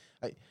 19.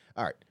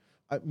 All right.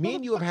 Me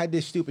and you have had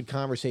this stupid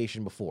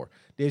conversation before.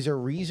 There's a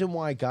reason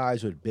why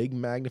guys with big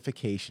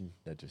magnification.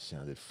 That just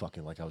sounded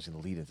fucking like I was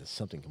going to lead into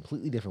something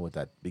completely different with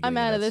that. I'm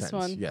out of that this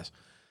sentence. one. Yes.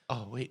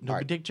 Oh wait, no All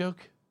right. dick joke.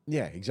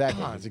 Yeah,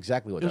 exactly. God. That's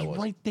exactly what It that was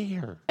was. right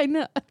there. I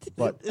know.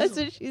 But- That's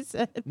what she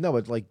said. No,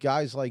 but like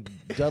guys like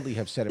Dudley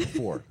have said it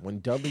before. When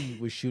Dudley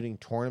was shooting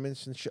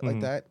tournaments and shit like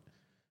Mhm. that,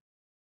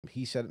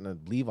 he said it,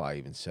 and Levi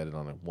even said it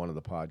on one of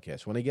the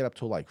podcasts. When they get up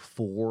to like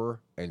 4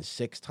 and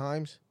 6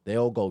 times, they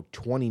all go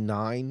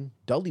 29.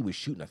 Dudley was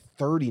shooting a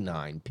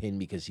 39 pin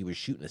because he was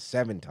shooting a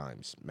 7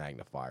 times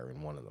magnifier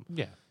in one of them.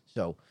 Yeah.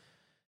 So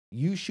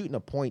you shooting a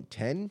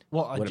 .10?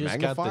 Well, I with a just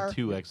got magnifier? the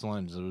 2X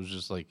lens. It was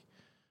just like,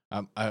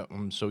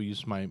 I'm so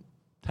used to my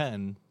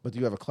 10. But do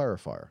you have a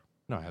clarifier?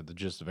 No, I had the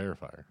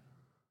verifier.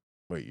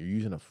 Wait, you're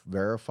using a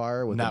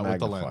verifier with Not a with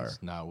the magnifier? lens.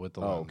 Not with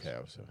the Oh, lens. okay. I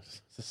was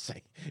just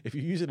saying, if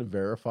you're using a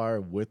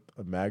verifier with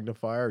a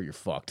magnifier, you're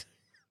fucked.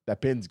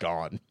 That pin's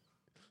gone.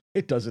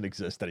 It doesn't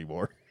exist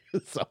anymore.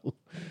 So,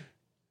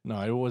 No,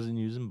 I wasn't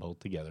using both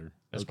together.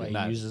 That's Okay, why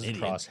not he uses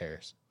idiot.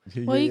 crosshairs.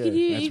 Well, you could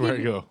use. That's You where I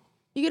could, go.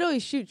 you could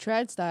always shoot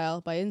trad style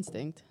by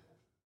instinct.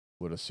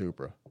 with a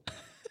Supra.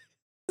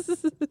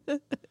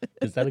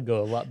 Because that'd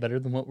go a lot better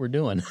than what we're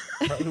doing.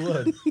 Probably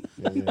would.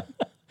 Yeah.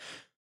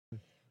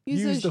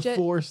 Use those the jet-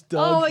 Force,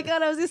 Doug. Oh my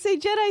god, I was gonna say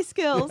Jedi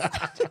skills.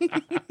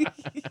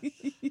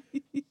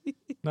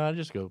 No, I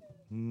just go.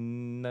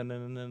 No, no,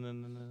 no, no, no,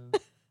 no, no.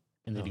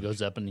 And then he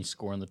goes up and he's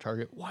scoring the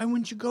target. Why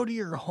wouldn't you go to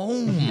your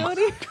home? Go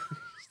to-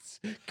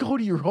 Go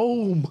to your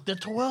home. The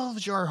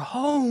 12's your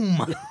home.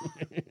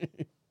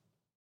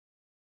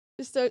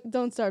 Just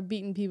don't start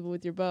beating people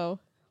with your bow.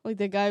 Like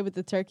the guy with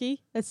the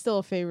turkey. That's still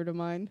a favorite of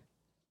mine.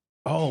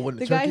 Oh, when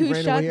The the guy turkey who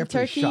ran shot away the after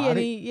turkey he shot and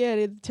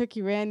it? the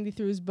turkey ran and he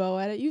threw his bow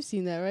at it. You've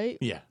seen that, right?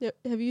 Yeah. Yep.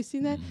 Have you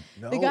seen that?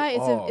 No? The guy,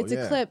 Oh, it's a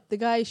yeah. clip. The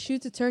guy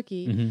shoots a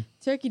turkey. Mhm.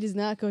 Turkey does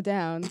not go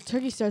down.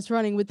 Turkey starts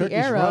running with Turkey's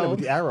the arrow. running with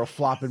the arrow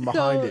flopping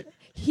behind so it,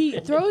 he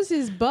throws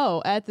his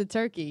bow at the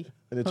turkey.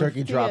 and the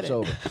turkey forget drops it.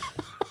 over.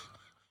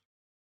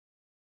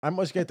 I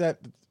must get that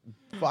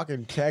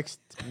fucking text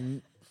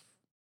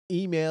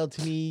emailed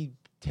to me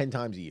 10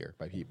 times a year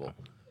by people.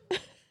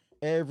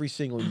 Every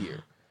single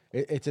year.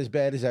 It's as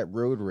bad as that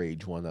road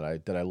rage one that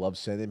I love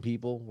sending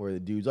people, where the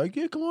dude's like,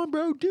 "Yeah, come on,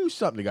 bro, do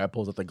something." The guy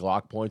pulls out the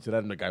Glock, points it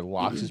at him, the guy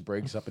locks his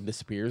brakes up and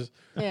disappears.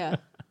 Yeah.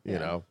 You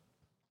know,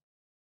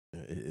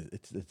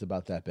 it's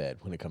about that bad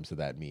when it comes to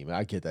that meme.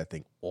 I get that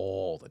thing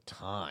all the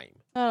time.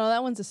 I don't know.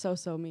 That one's a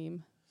so-so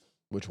meme.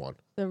 Which one?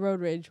 The road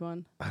rage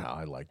one.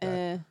 I like that.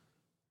 Eh.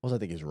 Well, I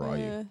think is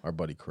Ryu, Yeah. our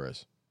buddy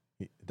Chris.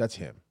 That's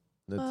him.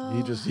 He Oh.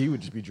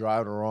 would just be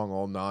driving along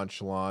all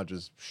nonchalant,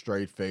 just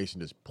straight face,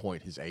 and just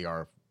point his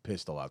AR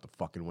pistol out the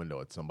fucking window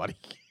at somebody.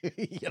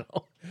 You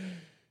know.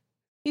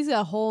 He's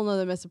got a whole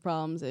nother mess of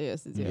problems that he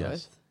has to deal Yes.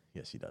 with.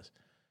 Yes, he does.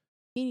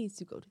 He needs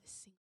to go to the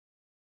sink.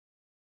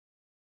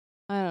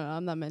 I don't know.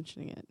 I'm not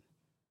mentioning it.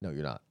 No,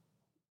 you're not.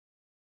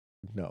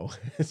 No.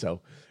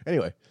 So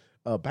anyway,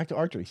 back to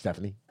archery,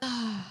 Stephanie.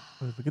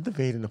 Look at the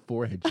vein in the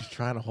forehead, just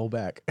trying to hold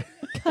back.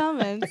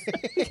 Comments.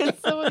 We got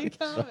so many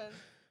comments.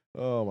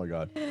 Oh my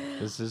God.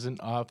 This isn't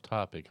off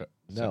topic.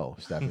 No,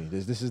 Stephanie.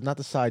 This is not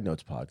the Side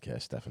Notes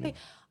podcast, Stephanie.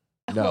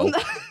 I No. will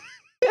not-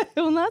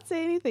 I will not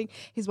say anything.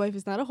 His wife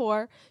is not a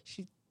whore.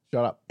 She.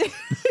 Shut up.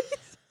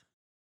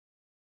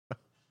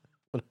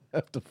 I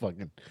have to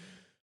fucking.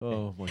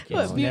 Oh my It's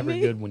god. mute never me?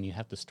 good when you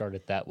have to start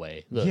it that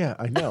way. Look, Yeah,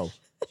 I know.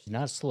 she's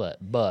not a slut,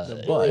 but The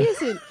No, butt. he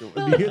isn't.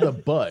 When you hear the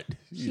butt.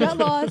 She got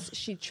lost.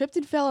 She tripped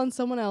and fell on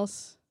someone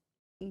else.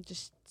 And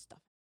just stuff.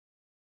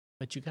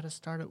 but you got to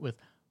start it with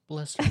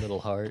bless her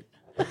little heart.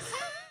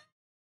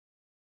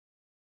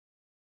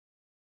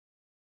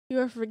 You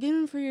are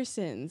forgiven for your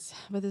sins,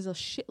 but there's a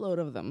shitload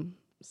of them.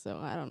 So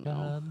I don't know.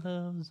 God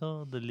loves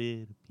all the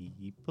little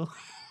people.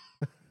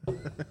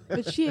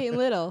 But she ain't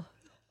little.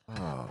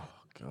 Oh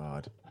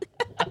God.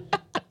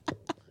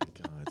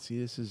 God. See,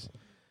 this is.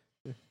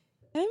 I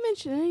didn't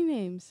mention any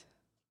names.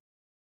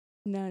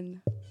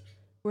 None.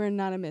 We're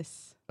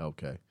anonymous.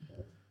 Okay.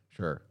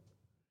 Sure.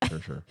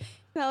 Sure.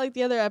 Not like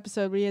the other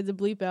episode where you had to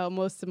bleep out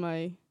most of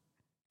my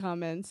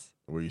comments.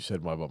 Where you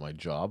said more about my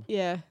job?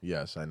 Yeah.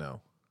 Yes, I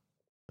know.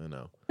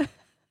 It's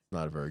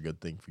not a very good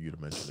thing for you to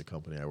mention the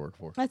company I work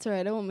for. That's all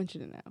right. I won't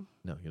mention it now.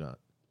 No, you're not.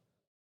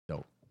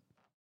 Don't.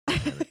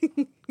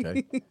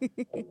 Okay.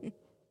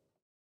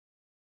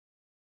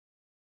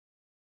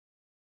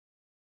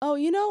 Oh,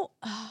 you know,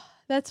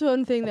 that's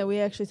one thing that we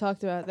actually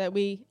talked about.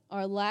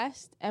 Our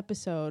last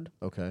episode,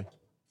 Okay.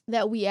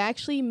 that we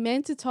actually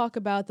meant to talk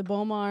about the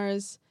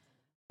Bomar's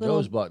little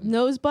Nose button.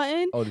 Nose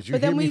button. Oh, did you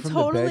But hear then me we from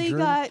totally the bedroom?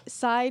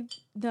 got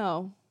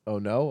No. Oh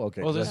no.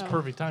 Okay. Well, 'cause this is No.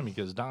 perfect timing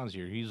because Don's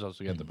here. He's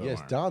also got the bow yes,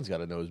 arm. Don's got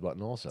a nose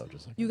button also,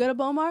 just like You got a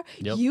Bomar?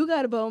 Yep. You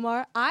got a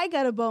Bomar. I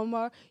got a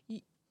Bomar.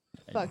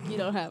 Fuck, you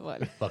don't have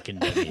one. Fucking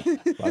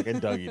Dougie.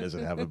 fucking Dougie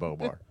doesn't have a bow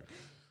bar.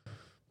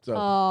 So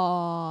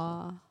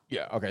Aww.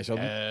 yeah. Okay. So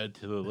Add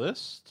to the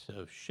list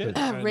of shit.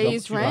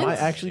 Raised am rent? I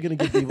actually gonna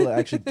get people to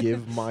actually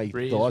give my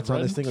Raise thoughts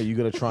on this rent? thing, or are you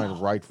gonna try and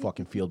right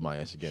fucking field my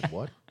ass again?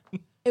 What?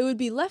 It would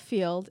be left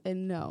field,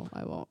 and no,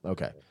 I won't.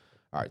 Okay.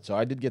 All right. So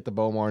I did get the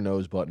Bomar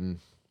nose button.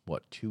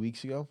 What? 2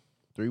 weeks ago?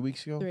 3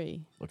 weeks ago?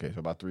 3. Okay. So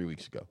about 3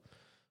 weeks ago.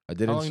 I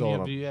did How long install it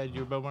have on you had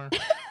your bow arm?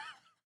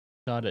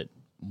 Got it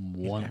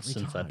once every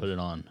since I time. put it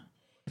on.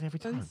 every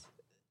time.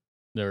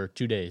 There are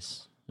 2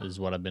 days is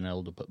what I've been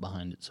able to put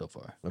behind it so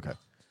far. Okay.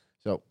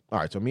 So all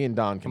right. So me and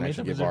Don How can many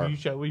actually times give have our you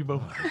shot with your bow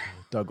arm?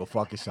 Doug. Go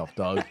fuck yourself,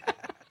 Doug.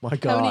 My How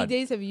God. many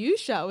days have you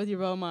shot with your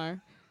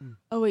Bomar?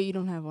 Oh, wait, you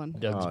don't have one.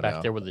 Doug's Oh, back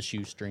no. there with a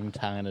shoestring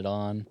tying it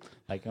on.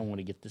 Like, I want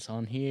to get this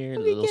on here. Let A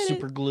me little get it.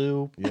 super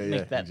glue. Yeah.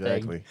 Make that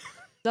Exactly. thing.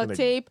 Duct Gonna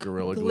tape,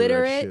 gorilla glue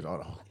glitter that it. shit on.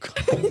 Oh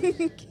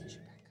God.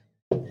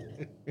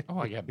 Oh,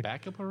 I got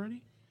backup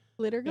already?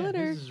 Glitter, Yeah,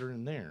 glitter. his are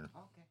in there.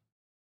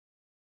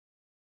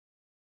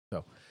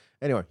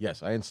 Anyway,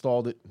 yes, I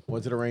installed it.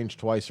 Went to the range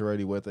twice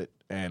already with it,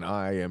 and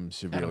I am Adam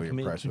severely committed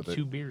impressed to with it.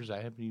 2 beers.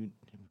 I haven't even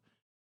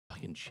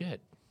fucking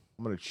shit.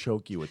 I'm gonna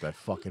choke you with that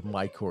fucking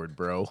mic cord,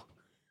 bro.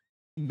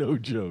 No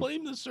joke.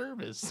 Blame the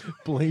service.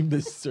 Blame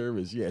this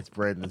service. Yeah, it's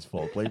Brandon's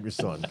fault. Blame your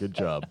son. Good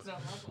job.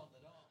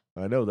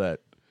 I know that.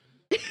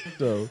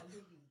 So,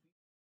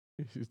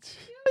 How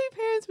many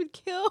parents would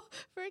kill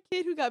for a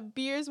kid who got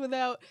beers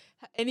without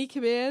any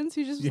commands?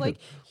 Who just was Yeah, like,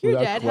 "Here,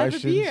 without Dad, have a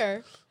questions.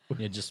 beer."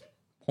 Yeah, just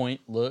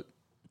point, look.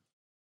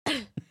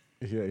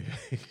 yeah,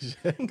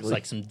 exactly. It's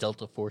like some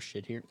Delta Force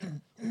shit here.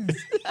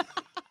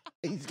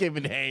 He's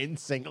giving hand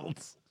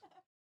signals.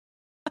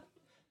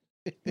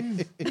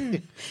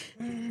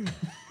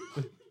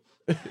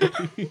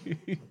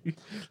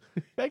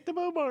 Back to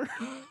Bomar.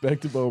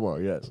 Back to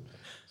Bomar, yes.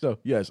 So,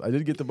 yes, I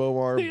did get the Stay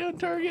Bomar. on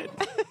target.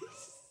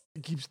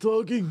 He keeps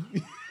talking.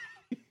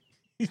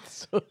 He's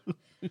so...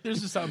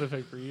 There's a sound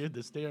effect for you.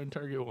 The stay on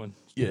target one.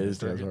 Yeah, Stay on it's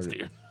stay on target,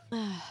 target.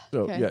 stay So,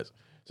 Okay. yes.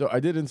 So, I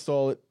did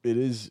install it. It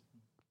is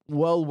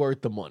well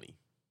worth the money.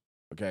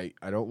 Okay?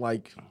 I don't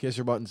like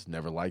kisser buttons.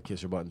 Never liked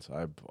kisser buttons.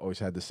 I've always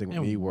had this thing with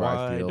on. me And where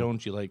why I feel...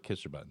 don't you like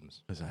kisser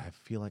buttons? Because I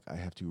feel like I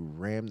have to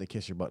ram the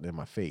kisser button in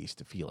my face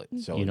to feel it.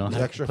 So You don't it's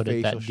have to extra put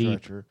it that facial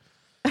deep. structure.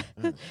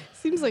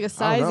 Seems like a I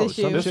size don't know.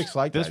 issue. Some chicks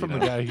like This that. from you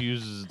the know, guy who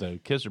uses the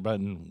kisser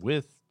button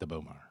with the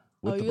Bomar.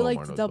 with Oh, the you like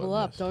Bomar to nose double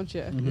button, up, yes. don't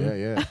you? Yeah,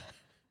 yeah.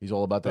 He's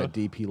all about that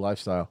DP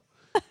lifestyle.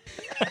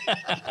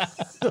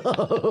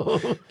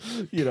 So,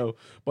 you know,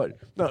 but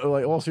no,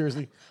 like all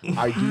seriously,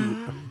 I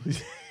do.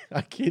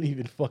 I can't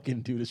even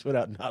fucking do this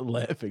without not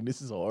laughing.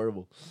 This is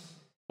horrible.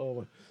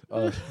 Oh,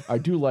 my. I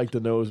do like the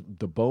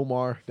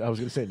Bomar. I was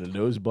gonna say the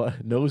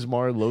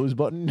Nosemar Lowe's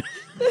button.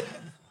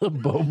 The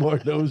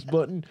Bomar nose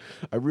button.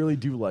 I really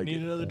do like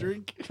Need it. another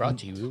drink? Brought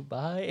to you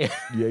by.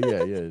 Yeah.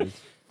 It's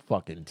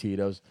fucking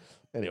Tito's.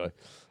 Anyway,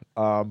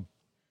 I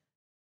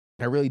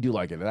really do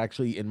like it. It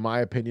actually, in my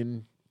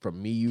opinion, from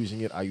me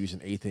using it, I use an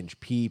 1/8 inch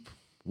peep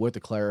with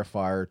a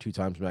clarifier, 2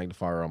 times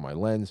magnifier on my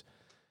lens.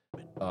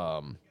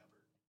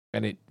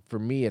 And it, for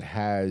me, it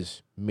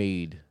has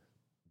made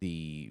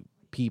the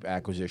peep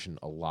acquisition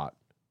a lot.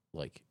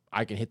 Like,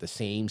 I can hit the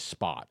same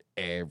spot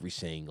every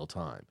single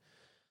time.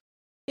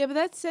 Yeah, but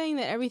that's saying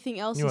that everything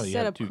else You know, is you set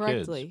have up 2 kids.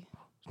 correctly.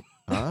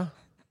 Huh?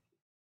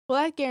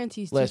 Well, that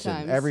guarantees 2 Listen,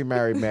 times. every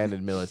married man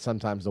admits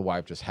sometimes the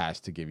wife just has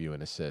to give you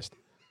an assist.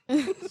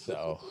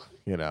 So,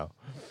 you know,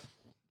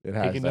 it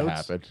has Taking to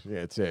notes? happen. Yeah,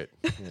 it's it.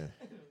 Yeah.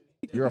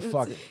 You're a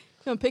fucking,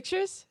 No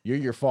pictures? you're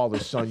your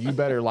father's son. You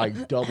better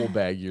like double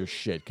bag your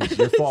shit because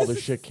your father's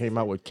shit came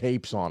out with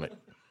capes on it.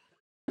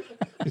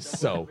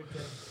 So,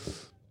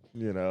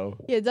 You know?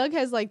 Yeah, Doug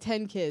has like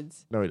 10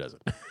 kids. No, he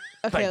doesn't.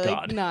 Okay, Thank like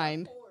God.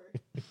 9.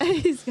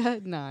 He's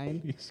got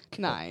 9. He's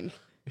 9.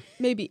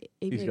 Maybe 8.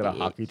 He's maybe got a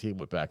 8. hockey team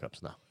with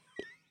backups now.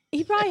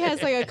 He probably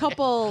has like a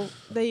couple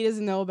that he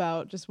doesn't know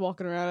about just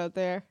walking around out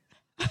there.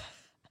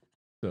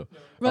 So,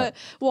 But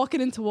walking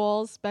into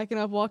walls, backing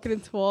up, walking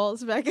into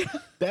walls, backing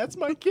up. that's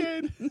my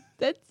kid.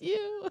 That's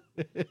you.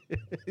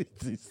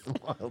 He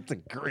smiles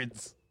and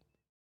grins.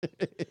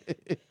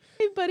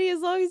 Hey, buddy, as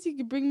long as you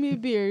can bring me a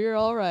beer, you're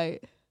all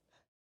right.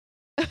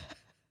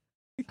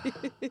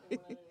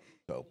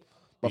 So,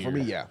 but for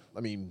me, yeah.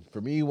 I mean,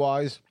 for me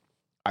wise,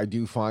 I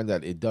do find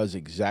that it does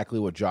exactly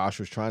what Josh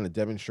was trying to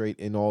demonstrate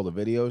in all the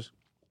videos.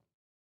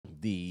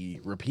 The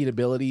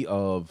repeatability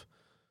of,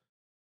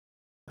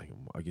 like,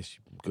 I guess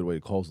a good way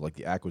to call it, like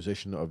the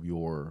acquisition of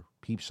your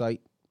peep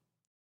site.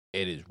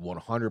 It is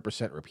 100%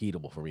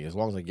 repeatable for me as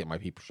long as I get my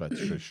peep site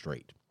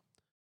straight.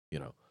 You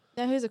know.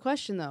 Now, here's a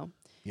question, though.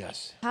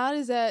 Yes. How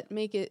does that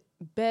make it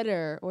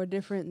better or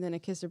different than a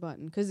kisser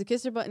button? Because the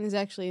kisser button is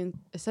actually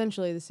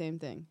essentially the same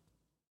thing.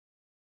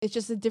 It's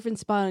just a different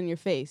spot on your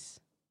face.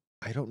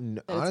 I don't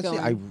know. That it's Honestly,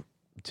 going.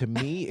 to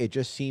me, it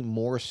just seemed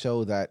more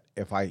so that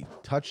if I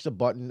touch the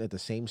button at the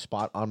same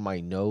spot on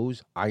my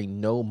nose, I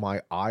know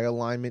my eye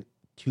alignment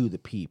to the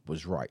peep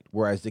was right.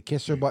 Whereas the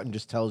kisser button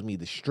just tells me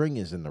the string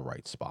is in the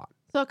right spot.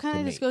 So it kind To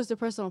of just me. goes to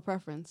personal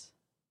preference.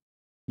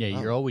 Yeah,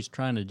 you're Oh. always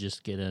trying to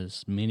just get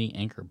as many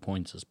anchor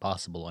points as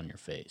possible on your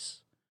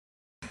face.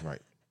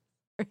 Right.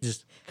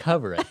 Just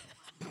cover it.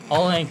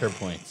 All anchor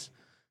points.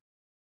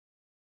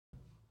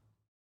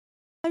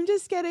 I'm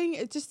just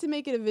getting, just to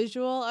make it a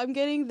visual, I'm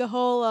getting the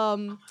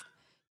whole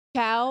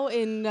cow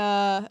in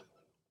The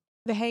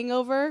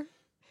Hangover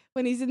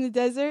when he's in the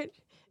desert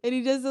and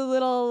he does a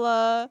little,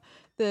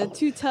 the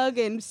two tug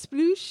and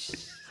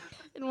sploosh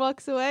and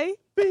walks away.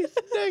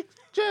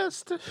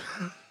 Just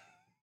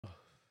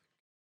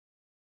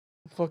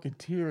fucking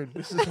tearing.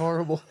 This is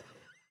horrible.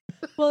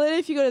 Well, then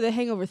if you go to The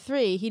Hangover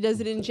 3, he does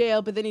it in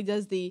jail, but then he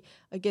does the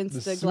against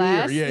The the smear,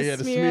 glass, yeah, the yeah,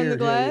 the smear on smear,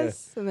 the yeah, yeah.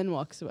 glass, and then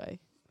walks away.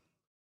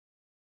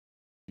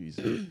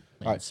 Jesus. Man,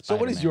 All right. So,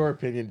 what is Spider-Man. your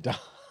opinion, Don?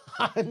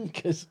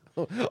 Because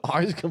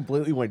ours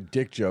completely went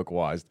dick joke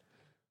wise.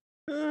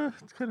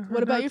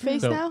 What about your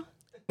face So- now?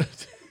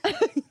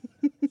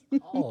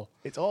 Oh,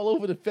 It's all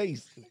over the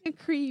face. The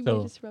cream, So-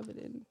 you just rub it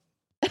in.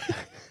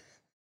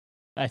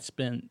 I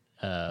spent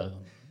a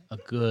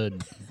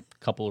good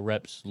couple of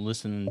reps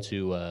listening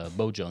to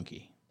Bo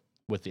Junkie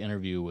with the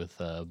interview with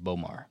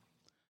Bomar.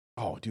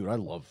 Oh, dude, I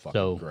love fucking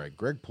So- Greg.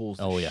 Greg pulls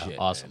the Oh, yeah, shit,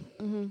 awesome.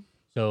 man. Mm-hmm.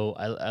 So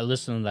I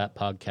listened to that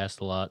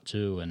podcast a lot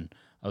too, and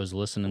I was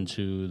listening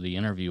to the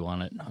interview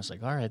on it, and I was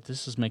like, all right,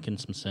 this is making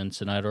some sense.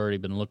 And I'd already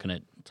been looking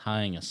at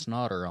tying a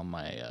snotter on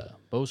my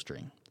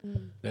bowstring.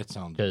 That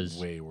sounds 'Cause-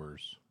 way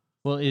worse.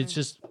 Well, it's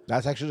just,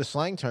 That's actually the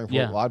slang term for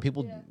Yeah. a lot of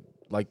people.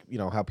 Like, you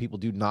know, how people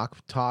do knock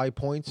tie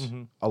points.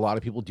 Mhm. A lot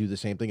of people do the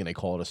same thing, and they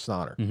call it a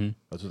snotter. mhm.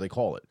 That's what they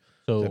call it.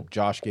 So Except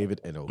Josh gave it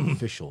an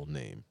official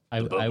name.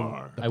 I went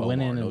Bomar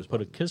in and nose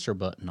put a button. kisser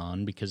button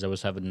on because I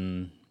was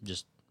having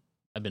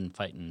I've been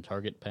fighting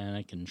target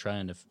panic and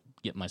trying to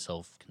get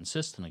myself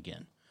consistent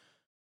again.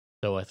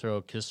 So I throw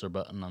a kisser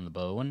button on the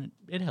bow and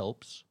it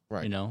helps.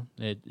 Right. You know,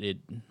 it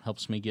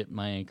helps me get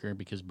my anchor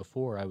because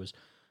before I was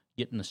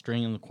getting the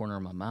string in the corner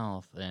of my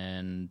mouth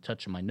and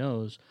touching my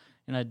nose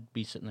and I'd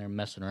be sitting there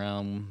messing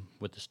around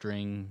with the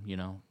string, you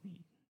know,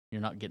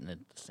 you're not getting it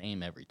the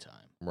same every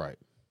time. Right.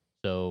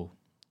 So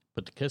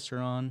put the kisser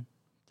on,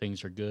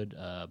 things are good.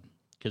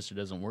 Kisser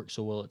doesn't work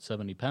so well at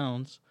 70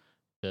 pounds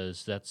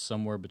because that's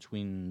somewhere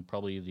between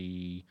probably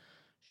the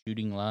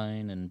shooting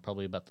line and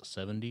probably about the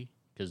 70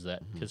 because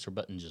that kisser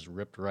button just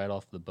ripped right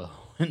off the bow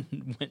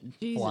and went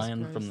Jesus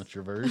flying from the Christ.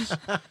 traverse.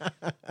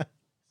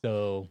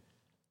 So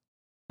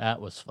that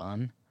was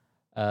fun.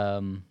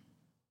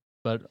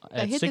 But I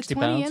at hit the 60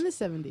 20 pounds, and the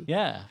 70.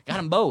 yeah, got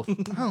them both.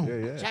 Oh,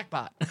 Yeah.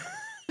 jackpot.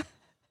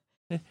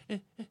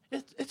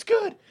 It's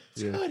good.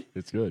 It's Yeah, good.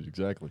 it's good.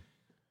 Exactly.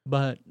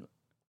 But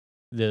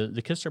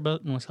the kisser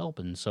button was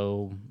helping.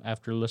 So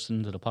after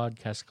listening to the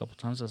podcast a couple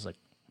times, I was like,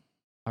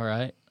 all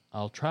right,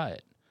 I'll try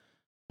it.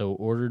 So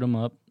ordered them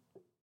up,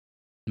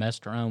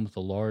 messed around with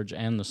the large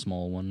and the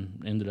small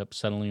one, ended up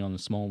settling on the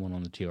small one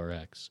on the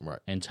TRX. Right.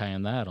 And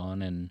tying that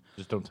on, and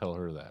Just don't tell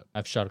her that.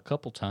 I've shot a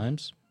couple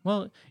times.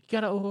 Well, you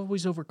got to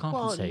always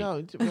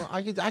overcompensate. Well,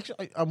 I could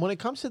actually, when it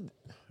comes to,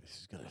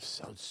 this is going to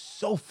sound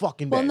so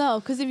fucking bad. Well, no,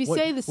 because if you What-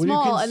 say the when you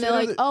small and they're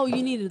consider like, the- oh,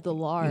 you needed the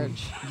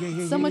large.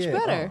 Yeah, So much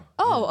better.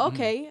 Oh,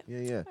 okay.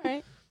 Yeah. All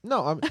right.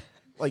 No, I'm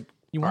like,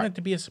 You all want right, it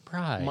to be a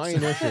surprise. my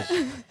initials.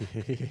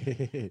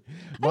 I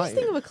just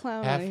think of a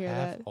clown when I hear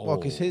that. Well,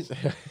 because his,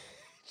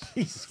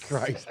 Jesus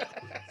Christ,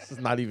 this is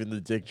not even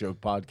the dick joke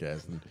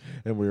podcast,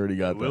 and we already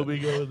got We'll that be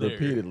going there.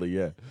 repeatedly.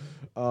 Yeah.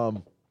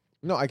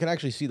 No, I can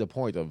actually see the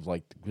point of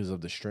like because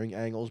of the string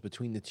angles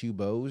between the two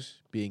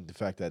bows being the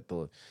fact that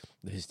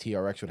his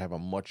TRX would have a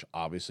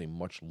obviously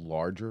much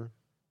larger.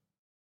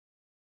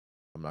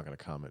 I'm not going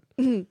to comment.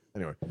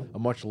 Anyway, a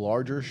much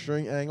larger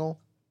string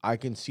angle I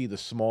can see the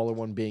smaller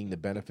one being the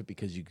benefit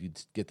because you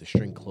could get the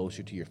string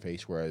closer to your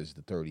face, whereas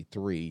the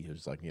 33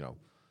 is like,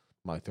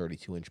 my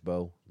 32-inch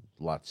bow,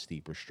 a lot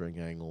steeper string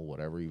angle,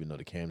 whatever, even though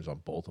the cams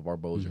on both of our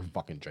bows are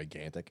fucking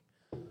gigantic.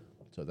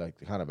 So that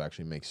kind of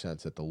actually makes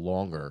sense that the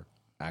longer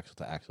axle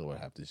to axle would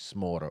have this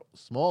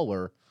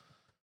smaller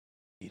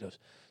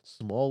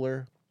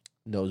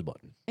nose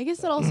button. I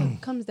guess it also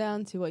comes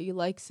down to what you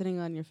like sitting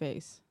on your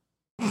face.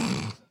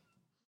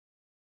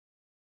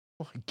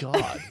 Oh my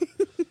God.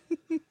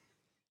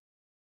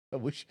 I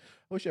wish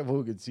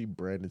everyone could see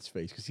Brandon's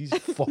face because he's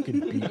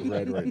fucking beat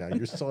red right now.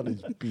 Your son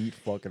is beat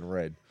fucking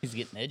red. He's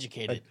getting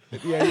educated.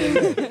 Yeah.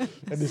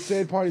 And the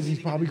sad part is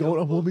he's probably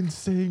going, a woman's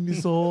saying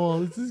this all.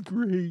 This is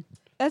great.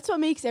 That's what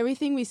makes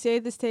everything we say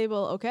at this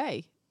table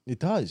okay. It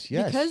does,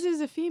 yes. Because there's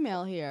a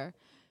female here,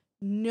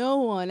 no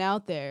one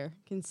out there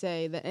can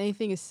say that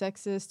anything is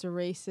sexist or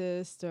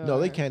racist. Or... No,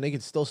 they can. They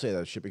can still say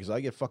that shit because I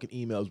get fucking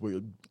emails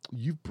where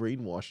you've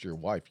brainwashed your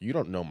wife. You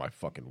don't know my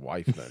fucking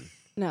wife then.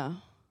 No.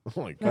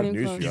 I'm like, Not got even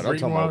news close. for you. I don't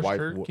tell my wife.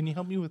 Her? Can you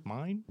help me with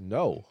mine?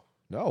 No,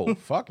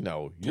 fuck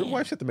no. Your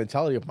wife's got the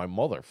mentality of my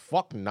mother.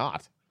 Fuck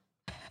not.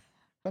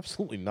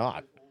 Absolutely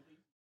not.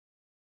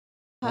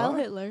 Heil Huh?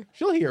 Hitler.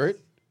 She'll hear it.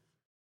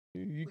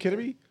 You kidding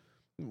me?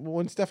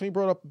 When Stephanie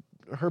brought up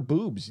her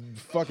boobs,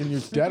 fucking your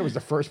dad was the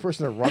first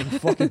person to run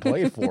and fucking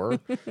play it for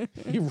her.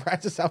 He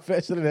rats us out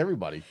faster than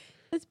everybody.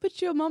 Let's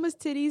put your mama's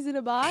titties in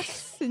a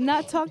box and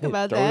not talk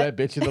about Throw that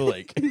bitch in the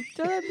lake.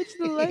 Throw that bitch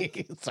in the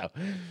lake. So,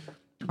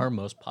 Our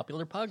most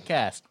popular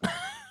podcast.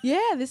 Yeah,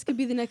 this could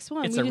be the next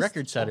one. It's We a just-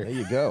 record setter. there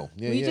you go.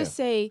 Yeah, we yeah. just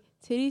say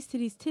titties,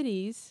 titties,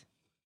 titties,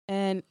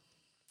 and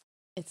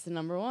it's the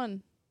number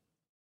one.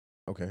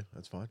 Okay,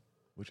 that's fine.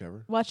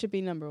 Whichever. Watch it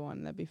be number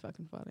one. That'd be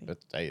fucking funny.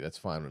 That's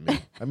fine with me.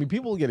 I mean,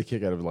 people get a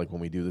kick out of it, like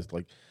when we do this.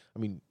 Like, I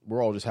mean,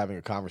 we're all just having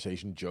a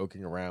conversation,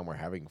 joking around. We're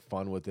having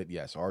fun with it.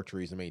 Yes,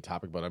 archery is the main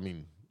topic, but I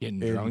mean,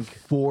 Getting in drunk.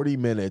 40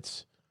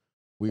 minutes,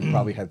 we've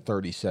probably had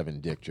 37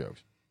 dick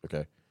jokes.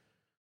 Okay,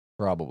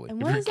 probably. And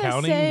If what you're does that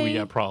counting, say? we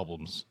got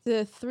problems.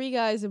 The 3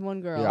 guys and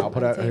 1 girl. Yeah, I'll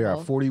put on out the here.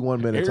 table.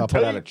 41 minutes. I'll put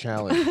out a Airtight.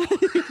 challenge.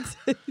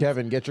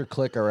 Kevin, get your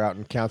clicker out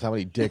and count how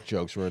many dick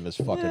jokes were in this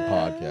fucking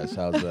podcast.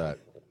 How's that?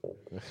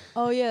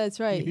 Oh yeah, that's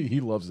right. He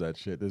loves that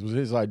shit. This was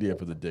his idea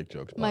for the dick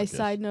jokes. My podcast.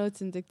 side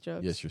notes and dick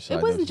jokes. Yes, your side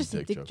It wasn't notes just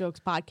and a dick jokes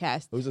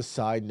podcast. Those are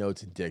side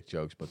notes and dick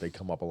jokes, but they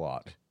come up a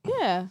lot.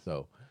 Yeah,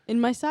 So in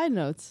my side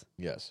notes.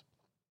 yes.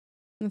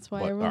 That's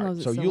why But, everyone all right, loves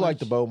it so so you like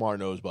the much. Bomar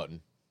nose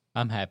button?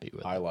 I'm happy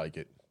with I it. like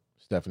it.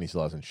 Stephanie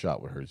still hasn't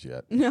shot with hers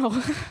yet. No,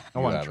 I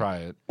want haven't. to try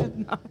it.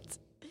 I'm not.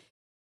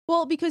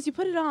 Well, because you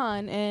put it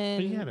on But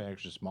and you had an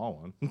extra small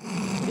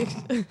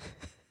one.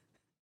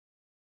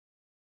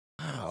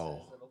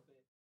 Wow.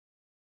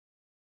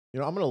 You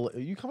know, I'm gonna.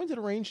 You coming to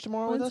the range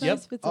tomorrow with one us?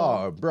 size fits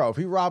all. Oh, bro, if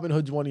he Robin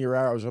Hood's one of your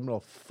arrows, I'm gonna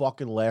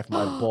fucking laugh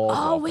my balls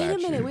Oh, off. wait a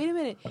minute, shit. wait a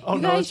minute. Oh,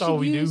 You no, guys that's all should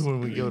we use- do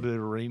when we go to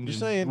the range. Just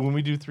and saying. When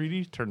we do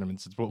 3D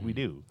tournaments, it's what we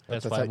do.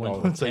 That's That's why I like- went oh,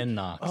 with it's like- 10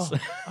 knocks.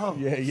 Oh,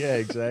 Yeah,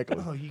 exactly.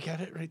 oh, you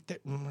got it right there.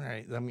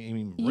 Right. I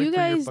mean, right You for your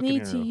guys fucking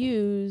need to arrow.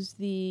 use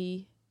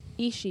the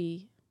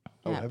Ishi.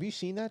 Oh, app. have you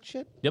seen that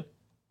shit? Yep.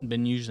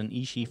 Been using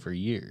Ishi for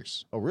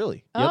years. Oh,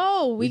 really? Yep.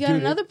 Oh, we got Dude,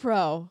 another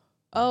pro.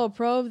 Oh, a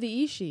pro of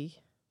the Ishi.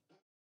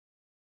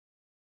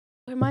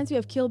 It reminds me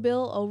of Kill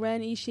Bill,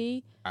 Oren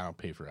Ishii. I don't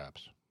pay for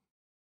apps.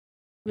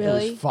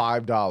 Really? It was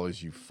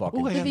 $5. You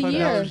fucking. Oh, I For got the $5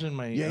 year. in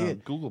my Yeah.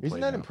 Google Play.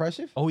 Isn't that now.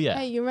 impressive? Oh, yeah.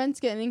 Hey, your rent's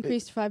getting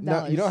increased to $5.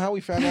 No, you know how we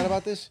found out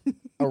about this?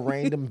 A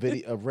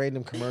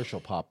random commercial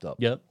popped up.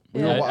 Yep.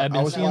 We Yeah. were wa- I've I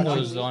been was seeing watching-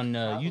 those on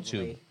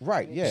YouTube.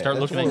 Right, yeah. Start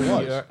that's looking what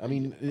at it the, was. I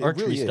mean, it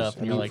archery really is. stuff, I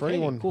and mean, you're like, for hey,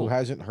 anyone cool. who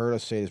hasn't heard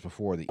us say this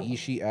before, the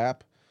Ishi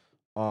app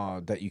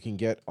that you can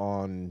get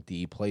on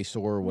the Play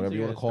Store or whatever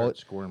you want to call it,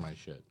 Scoring my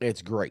shit.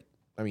 it's great.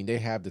 I mean, they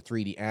have the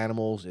 3D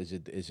animals. Is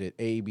it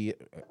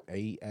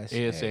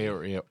ASA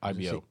or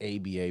IBO.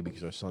 ABA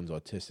because our son's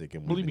autistic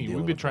and Believe me,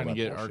 we've been trying to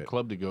get our club.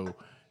 club to go.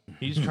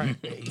 He's trying.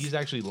 He's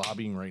actually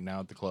lobbying right now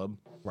at the club.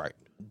 Right.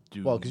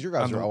 To, Well, because your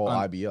guys on are the- all on-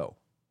 IBO.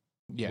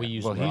 Yeah, We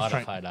use well, he's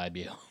trying- modified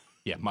IBO.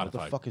 Yeah, What the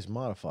modified. fuck is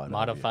modified? IBO?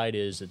 Modified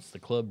is it's the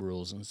club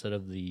rules. Instead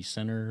of the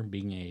center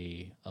being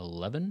a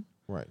 11,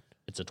 Right.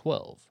 it's a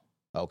 12.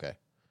 Okay.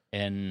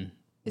 And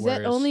Is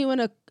that whereas- only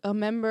when a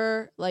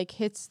member like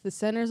hits the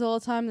centers all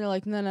the time? They're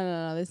like,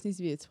 no, this needs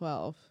to be a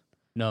 12.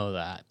 No,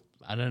 that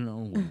I don't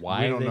know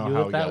why don't they know do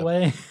how it it that got-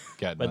 way,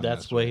 Got but done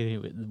that's this way.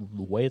 the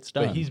way it's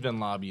done. But he's been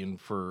lobbying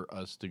for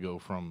us to go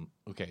from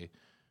okay,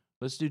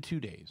 let's do 2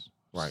 days.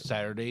 Right.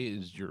 Saturday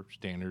is your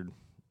standard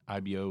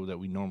IBO that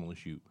we normally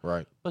shoot,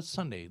 Right. but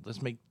Sunday let's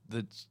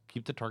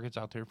keep the targets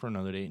out there for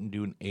another day and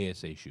do an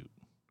ASA shoot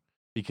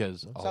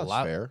because That a sounds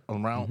lot fair.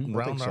 Mm-hmm. around I think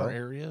around our so.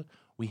 area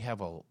we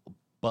have a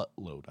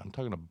buttload. I'm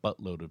talking a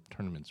buttload of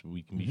tournaments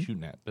we can Mm-hmm. be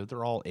shooting at, but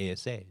they're all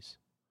ASAs.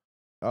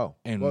 Oh.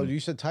 And- well, you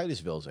said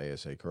Titusville's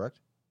ASA, correct?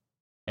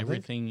 I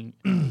think.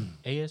 Everything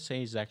ASA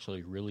is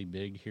actually really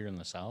big here in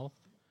the South.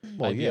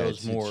 Well, yeah, IBO it's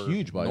is more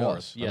huge by north,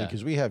 us. yeah.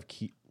 Because we have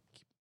Kioi.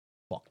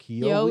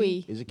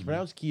 Kioi. Is it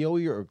pronounced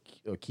Kioi or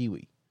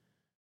Kiwi?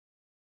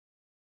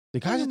 The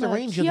guys Talking at the about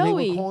range, they were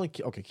Kioi. calling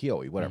okay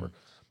Kioi, whatever.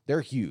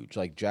 they're huge.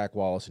 Like Jack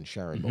Wallace and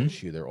Sharon both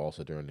shoot. They're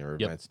also doing their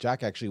Yep. events.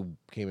 Jack actually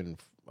came in.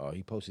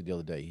 He posted the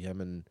other day.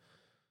 Him and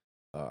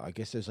I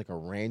guess there's like a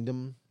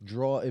random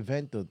draw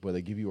event where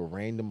they give you a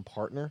random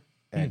partner,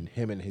 and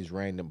him and his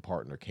random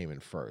partner came in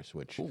first.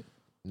 Which,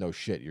 no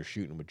shit, you're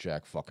shooting with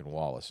Jack fucking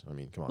Wallace. I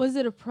mean, come on. Was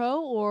it a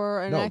pro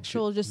or an No,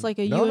 actual, just like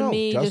a no, you and no,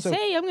 me? just Just a-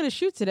 hey, I'm gonna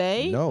shoot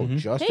today. No,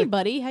 just Hey, a,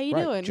 buddy, how you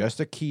right, doing? just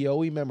a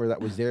Kiowa member that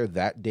was there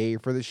that day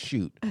for the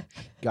shoot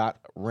got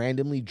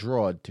randomly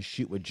drawed to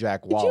shoot with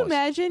Jack Could Wallace. you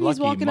imagine? He's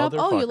Lucky walking up.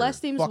 Oh, your motherfucker.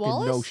 last name's Fucking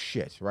Wallace. no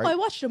shit, right? Oh, I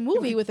watched a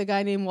movie with a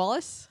guy named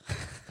Wallace.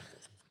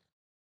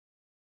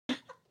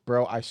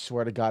 Bro, I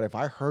swear to God, if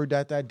I heard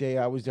that day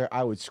I was there,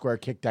 I would square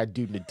kick that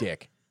dude in the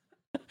dick.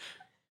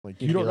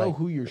 Like, you You'd don't be know like-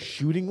 who you're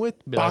shooting with?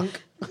 Be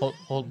like, Bonk.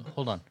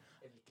 hold on.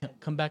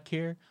 Come back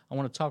here. I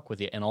want to talk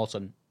with you. And all of a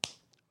sudden,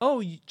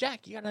 oh,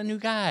 Jack, you got a new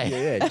guy.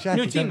 Yeah, Jack,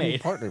 New you got a new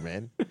teammate. partner,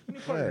 man.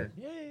 Yeah.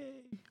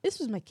 This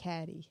was my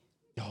caddy.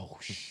 Oh,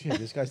 shit,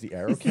 this guy's the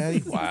arrow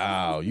caddy?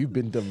 Wow, you've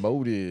been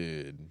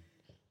demoted.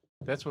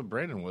 That's what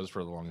Brandon was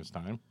for the longest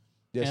time.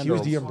 Yes, And he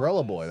was our- the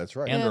umbrella boy. That's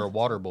right. And Yeah. our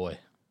water boy.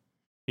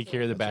 He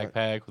carried the That's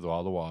backpack with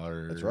all the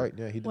water. That's right.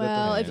 Yeah, he did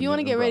Well, that. if you want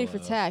to get ready for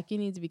umbrella. TAC, you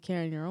need to be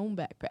carrying your own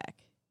backpack.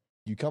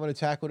 You coming to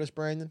attack with us,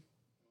 Brandon?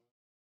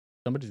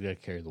 Somebody's got to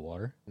carry the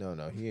water. No,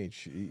 he ain't.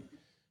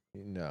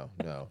 No.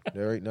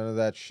 There ain't none of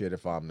that shit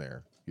if I'm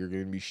there. You're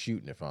going to be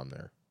shooting if I'm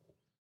there.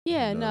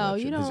 Yeah, None of no, that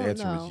you shit. don't His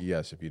answer know. was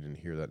yes if you didn't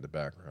hear that in the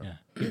background.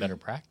 Yeah, you better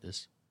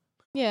practice.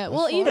 Yeah, That's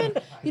well, fine. even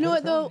you know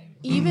what though,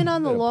 even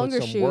on the Better longer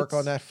put some shoots, work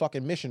on that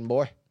fucking mission,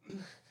 boy.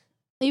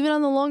 even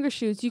on the longer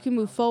shoots, you can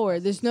move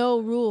forward. There's no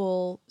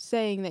rule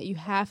saying that you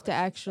have to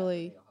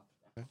actually.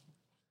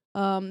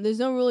 There's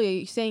no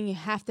rule saying you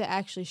have to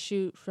actually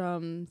shoot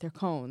from their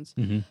cones.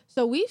 Mm-hmm.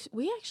 So we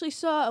actually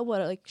saw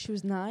what, like she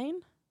was 9,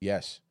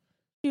 Yes.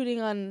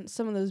 shooting on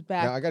some of those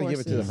back. Now I got to give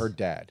it to courses. her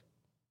dad.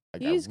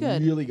 Like, He's I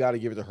good. really got to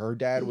give it to her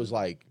dad. Was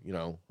like,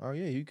 oh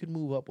yeah, you could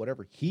move up,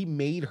 whatever. He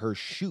made her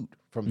shoot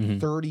from Mhm.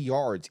 30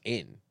 yards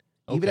in.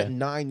 Even at Okay.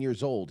 9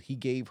 years old, he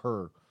gave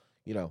her,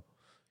 he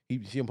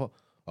see him.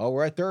 Oh,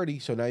 we're at 30,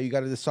 so now you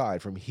got to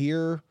decide from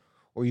here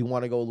or you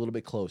want to go a little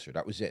bit closer.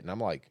 That was it. And I'm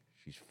like,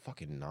 she's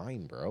fucking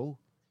 9, bro.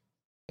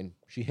 And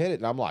she hit it,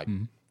 and I'm like,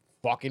 Mhm.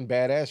 fucking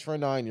badass for a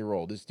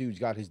 9-year-old. This dude's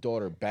got his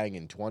daughter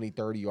banging 20,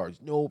 30 yards,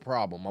 no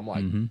problem. I'm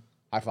like, Mhm.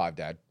 high five,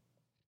 Dad.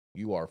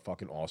 You are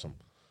fucking awesome.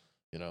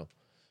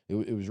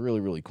 It was really,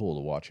 really cool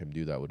to watch him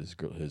do that with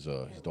his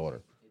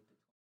daughter.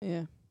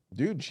 Yeah.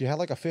 Dude, she had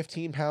like a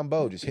 15-pound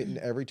bow just hitting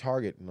every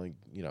target. And like,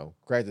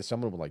 granted,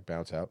 someone would like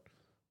bounce out.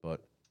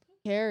 But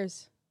Who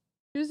cares?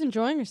 She was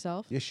enjoying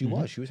herself. yeah, she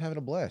was. She was having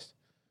a blast.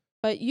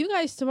 But you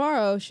guys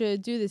tomorrow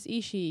should do this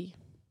Ishi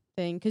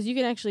thing because you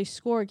can actually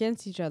score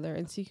against each other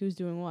and see who's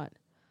doing what.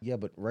 Yeah,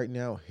 but right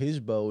now,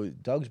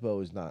 Doug's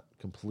bow is not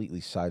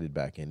completely sighted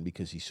back in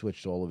because he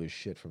switched all of his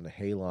shit from the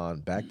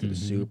Halon back to the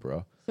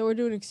Supra. So we're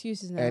doing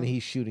excuses now. And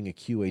he's shooting a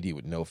QAD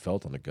with no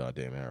felt on the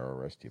goddamn arrow.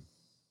 Rest you.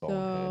 bonehead.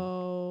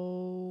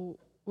 So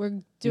we're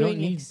You doing don't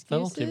need excuses.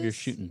 felt if you're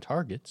shooting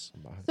targets.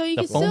 So you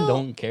The can phone still.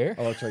 don't care.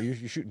 Oh, that's right. You're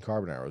shooting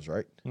carbon arrows,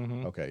 right?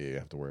 Mhm. Okay, yeah, you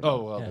have to worry about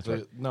Oh, well, Yeah,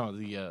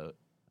 that's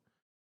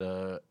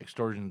the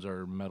extorsions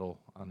are metal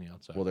on the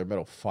outside. Well, they're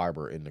metal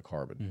fiber in the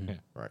carbon. Mhm. Yeah.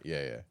 Right,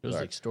 yeah. Those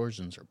Right.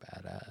 extortions are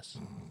badass.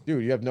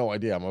 Dude, you have no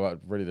idea. I'm about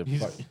ready to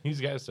he's, fuck.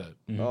 he's got a set.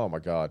 Mhm. Oh, my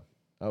God.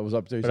 I was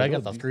up there. he's But I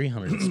like, got "Oh, the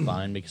 300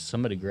 spine because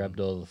somebody grabbed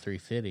all the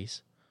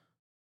 350s.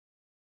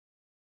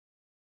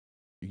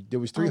 There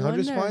was 300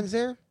 wonder. spines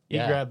there? He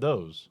Yeah. grabbed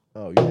those.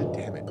 Oh, you did.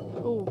 Damn it.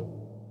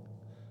 Oh,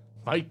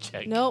 Mic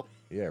check. nope.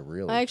 Yeah,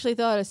 really. I actually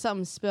thought it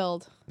something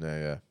spilled.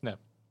 Yeah.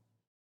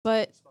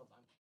 But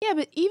yeah,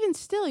 but even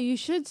still, you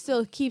should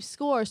still keep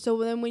score. So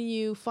then when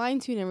you fine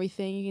tune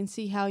everything, you can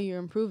see how you're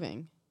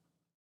improving.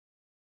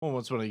 Well,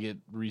 once when I get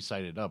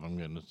recited up, I'm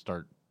going to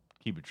start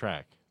keeping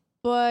track.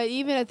 But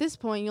even at this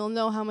point, you'll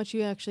know how much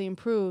you actually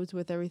improved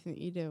with everything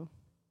that you do.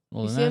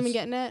 Well, You and see what I'm that's,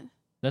 getting at?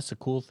 that's the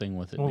cool thing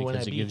with it Well, when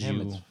because I it beat gives him,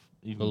 you it's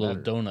even a little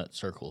better. donut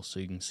circle so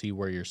you can see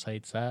where your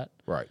sight's at.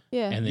 Right.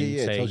 Yeah. And then Yeah, you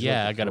it say, tells you, like,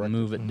 yeah, the I got to correct-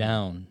 move it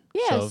down.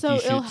 Yeah, so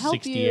if you it'll shoot help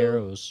 60 you-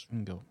 arrows, you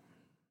can go,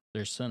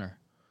 there's center.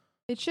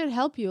 It should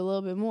help you a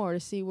little bit more to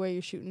see where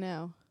you're shooting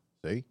now.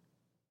 See?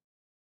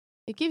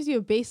 It gives you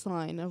a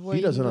baseline of where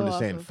He you doesn't can go off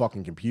understand of.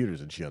 fucking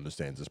computers, and she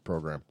understands this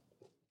program.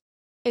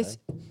 It's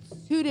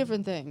two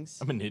different things.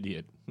 I'm an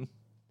idiot.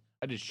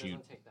 I just shoot.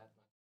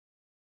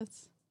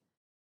 That's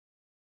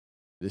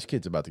This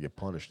kid's about to get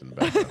punished in the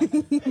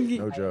background.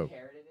 No joke.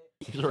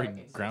 He's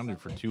already grounded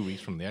for 2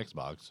 weeks from the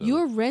Xbox. So.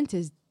 Your rent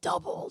is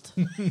doubled.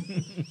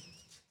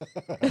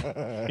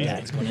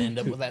 Dad's going to end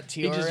up with that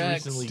He just TRX.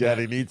 recently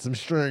Daddy needs some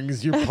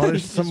strings. You're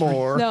punished some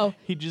more. No,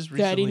 He just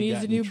recently Daddy needs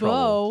got a in new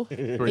trouble bow.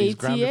 to where he's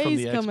grounded from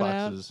the ATA's coming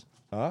out. Xboxes.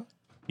 Huh?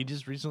 He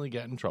just recently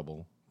got in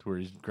trouble to where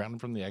he's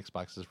grounded from the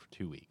Xboxes for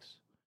 2 weeks.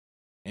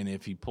 And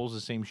if he pulls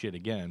the same shit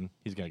again,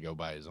 he's gonna go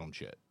buy his own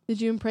shit. Did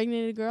you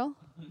impregnate a girl?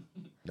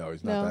 No,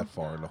 he's not No. that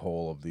far in the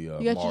hole of the You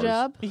got Mars. your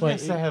job? He Wait,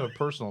 has to have a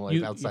personal life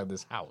you- outside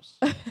this house.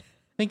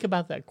 Think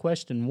about that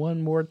question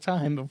one more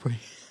time before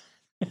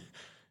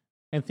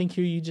And think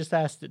who you just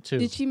asked it to.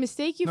 Did she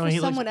mistake you No, for he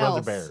someone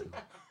likes Brother else?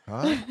 Bear.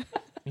 Huh?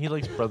 He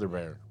likes Brother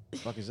Bear. The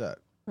fuck is that?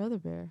 Brother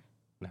Bear.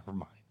 Never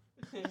mind.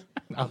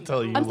 I'll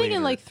tell you I'm thinking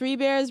later. like Three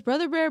Bears,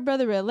 Brother Bear,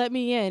 let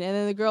me in. And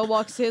then the girl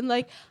walks in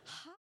like,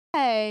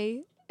 hi.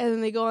 And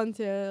then they go on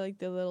to like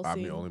the little I'm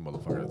scene. the only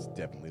motherfucker that's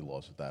definitely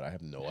lost with that. I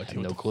have no idea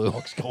no what the clue.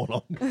 fuck's going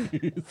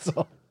on.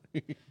 So-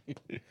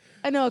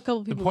 I know a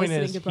couple the people point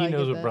listening is, could he probably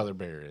knows get what that. Brother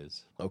Bear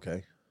is.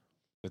 okay.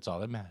 That's all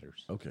that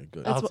matters. Okay,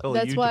 good. That's I'll wh- tell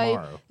that's you why-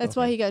 tomorrow. That's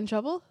why he got in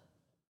trouble?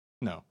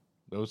 No,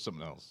 that was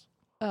something else.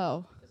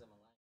 Oh.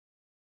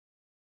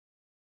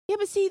 Yeah,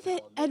 but see,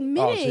 the Oh,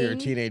 admitting... so you're a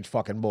teenage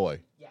fucking boy.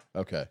 Yeah.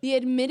 Okay. The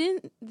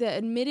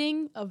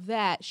admitting of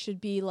that should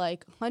be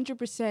like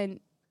 100%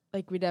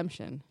 like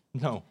redemption.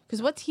 No,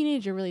 Because what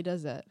teenager really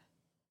does that?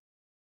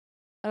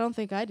 I don't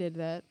think I did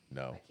that.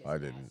 No, I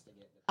didn't.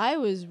 I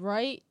was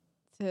right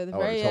to the I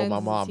would very have told end my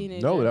as a mom,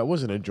 teenager. no, that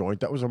wasn't a joint.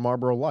 That was a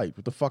Marlboro Light.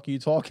 What the fuck are you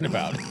talking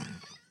about?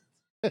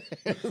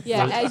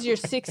 Yeah, as you're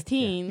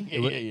 16.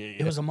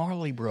 It was a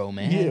Marley bro,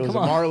 man. Yeah, it was Come a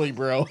on. Marley,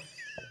 bro.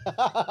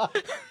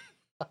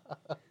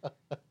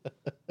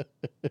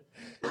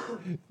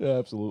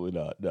 Absolutely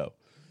not. No.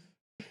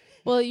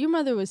 Well, your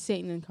mother was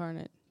Satan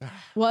incarnate.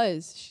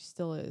 Was. She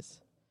still is.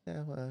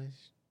 Yeah, well,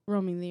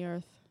 Roaming the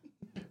earth.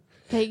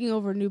 Taking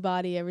over a new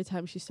body every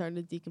time she's starting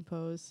to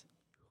decompose.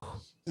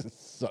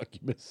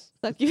 succubus.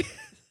 Suck you.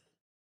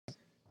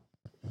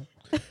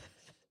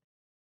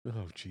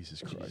 Oh,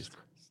 Jesus Christ.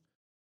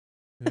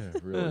 Yeah,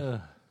 really.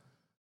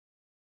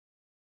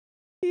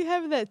 You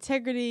have that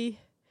the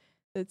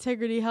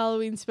Integrity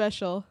Halloween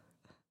special.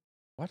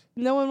 What?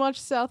 No one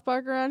watched South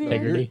Park around here?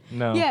 Integrity.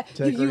 no. Yeah,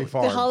 Integrity the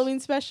Farms. Halloween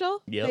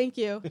special? Yep. Thank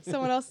you.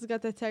 Someone else has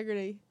got that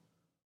integrity.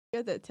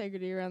 Got that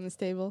integrity around this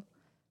table.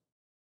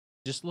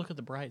 Just look at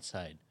the bright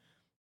side.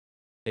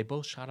 They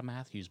both shot a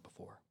Matthews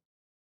before.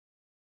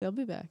 They'll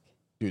be back.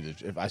 Dude,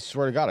 if I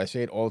swear to God, I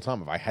say it all the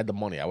time. If I had the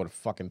money, I would have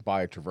fucking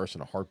buy a Traverse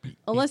in a heartbeat.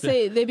 Unless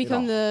been- they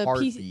become In a the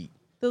heartbeat.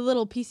 the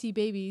little PC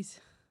babies.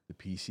 The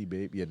PC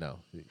baby? Yeah, no.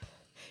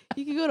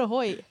 You could go to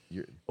Hoyt.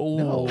 You're, Oh,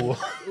 No.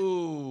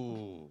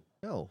 Ooh.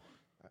 no.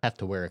 have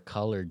to wear a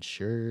collared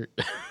shirt.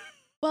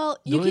 Well,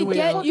 The you only can way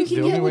get I- you can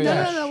the only get way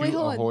I no, wait, shoot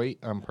hold a on. Hoyt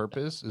on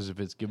purpose is if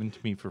it's given to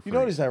me for free. You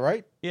notice that,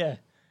 right? Yeah.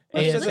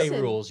 Listen, ASA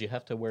listen. rules. You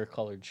have to wear a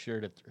colored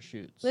shirt at their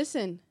shoots.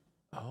 Listen,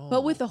 Oh.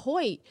 but with the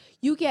Hoyt,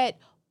 you get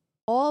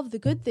all of the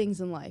good things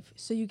in life.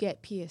 So you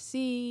get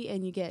PSC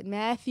and you get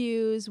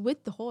Matthews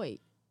with the Hoyt.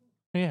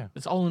 Yeah.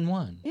 It's all in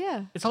one.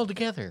 Yeah, It's all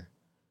together.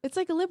 it's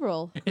like a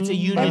liberal. It's a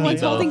unity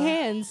Everyone's bow. holding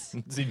hands.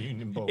 It's a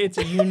union boat. It's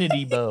a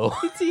unity bow.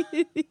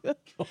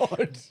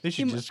 They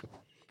should just.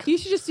 You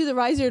should just do the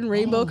riser in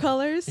rainbow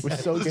colors We're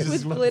so getting,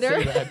 with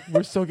glitter.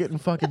 we're so getting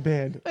fucking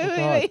banned. Wait, Oh, wait,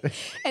 God. wait.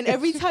 And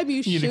every time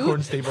you shoot,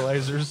 Unicorn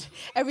stabilizers.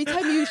 every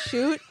time you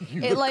shoot,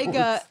 it like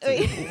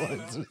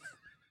Unicorn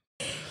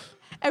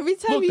every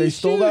time Look, you they shoot,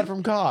 stole that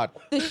from COD.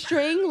 the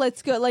string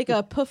lets go like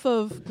a puff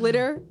of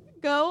glitter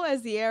go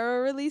as the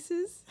arrow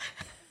releases.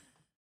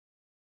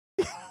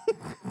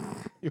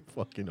 You're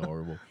fucking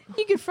horrible.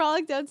 You can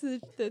frolic down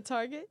to the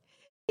target.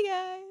 Hey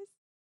guys.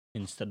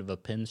 Instead of a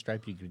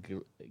pinstripe, you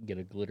could get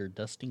a glitter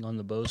dusting on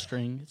the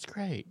bowstring. It's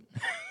great.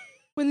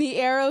 When the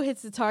arrow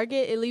hits the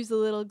target, it leaves a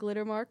little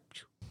glitter mark,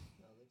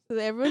 so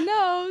that everyone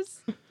knows.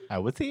 I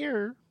was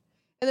here.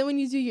 And then when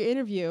you do your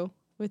interview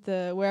with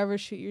the wherever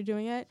shoot you're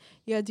doing it,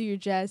 you gotta do your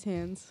jazz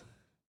hands.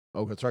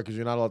 Oh, that's right, because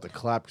you're not allowed to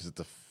clap because it's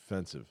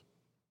offensive.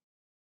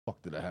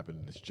 Fuck did that happen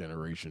in this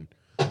generation?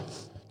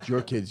 It's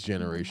your kid's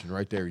generation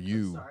right there.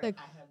 You The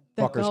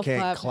fuckers golf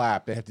can't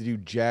clap. They have to do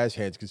jazz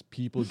hands because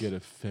people get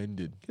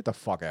offended. Get the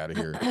fuck out of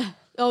here.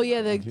 Oh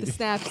yeah, the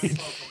snaps.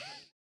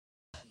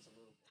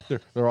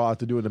 They're all out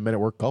to do in a minute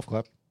work golf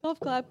clap. Golf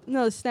clap.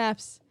 No, the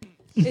snaps.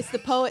 It's the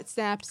poet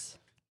snaps.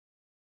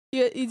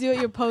 You do it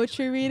your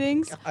poetry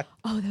readings.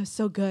 Oh, that was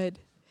so good.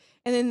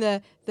 And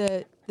then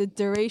the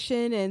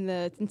duration and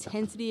the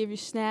intensity of your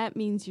snap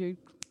means you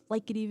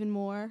like it even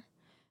more.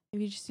 If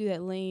you just do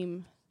that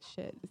lame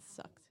shit, it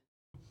sucked.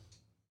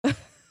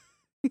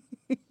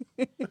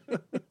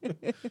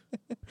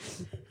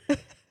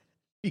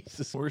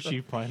 Jesus. Where's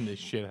she find this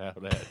shit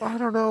out at? I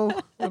don't know.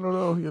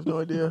 You have no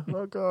idea.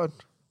 Oh, God.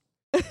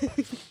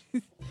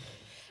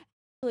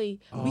 We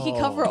could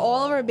cover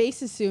all of our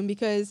bases soon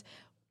because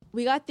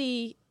we're not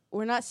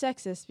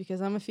sexist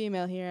because I'm a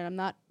female here and I'm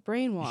not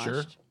brainwashed.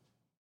 Sure.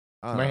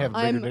 I You might have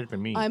don't a bigger I'm- dick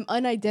than me. I'm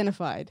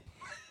unidentified.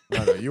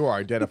 know. No, you are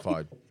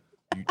identified.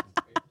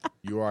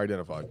 You are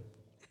identified.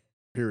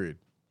 Period.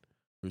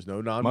 There's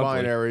no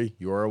non-binary.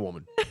 You are a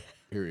woman.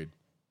 Period.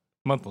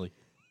 Monthly.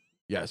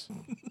 Yes.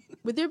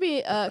 Would there be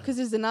because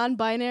there's a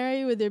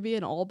non-binary? Would there be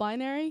an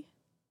all-binary?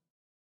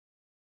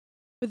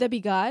 Would that be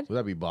God? Would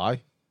that be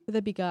bi? Would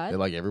that be They God?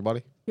 like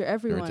everybody? You're They're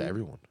everyone. into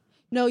everyone.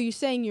 No, you're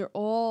saying you're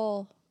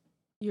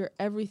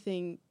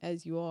everything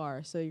as you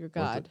are. So you're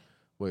God.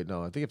 Wait,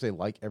 no. I think if they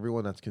like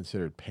everyone, that's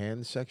considered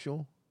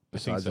pansexual.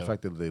 Besides the so.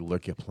 fact that they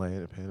lick a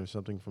pan or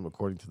something from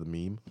according to the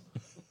meme.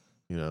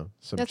 You know,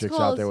 some That's chicks out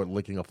called- there with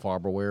licking a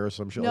Farberware or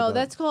some shit No, like that.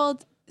 that's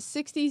called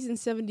 60s and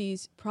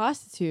 70s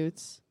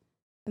prostitutes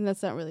And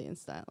that's not really in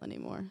style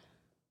anymore.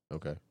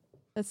 Okay.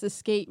 That's the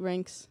skate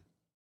rinks.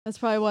 That's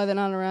probably why they're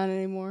not around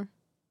anymore.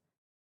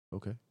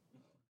 Okay.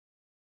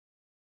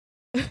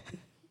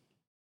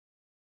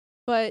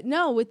 But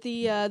no, with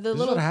the This is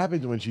little what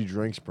happens when she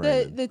drinks,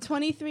 Brandon. the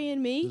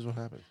 23andMe, This is what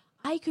happens.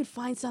 I could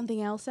find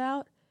something else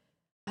out.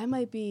 I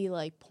might be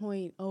like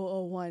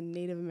 0.001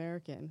 Native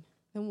American.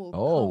 Then we'll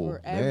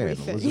cover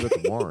everything.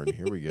 Elizabeth Warren.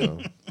 Here we go.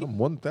 I'm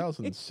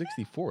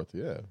 1064th.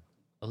 Yeah.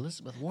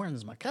 Elizabeth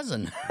Warren's my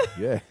cousin.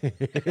 Yeah.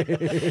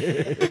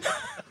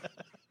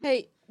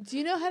 Hey, do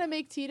you know how to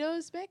make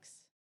Tito's mix?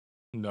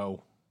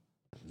 No,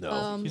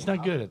 No. he's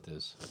not good at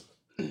this.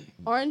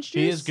 Orange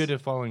juice. He is good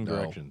at following No.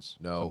 directions.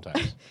 No.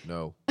 Sometimes.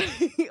 No.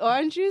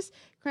 Orange juice,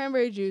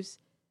 cranberry juice,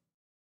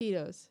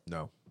 Tito's.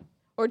 No.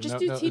 Or just No,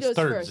 do no, it's Tito's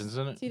thirds, first.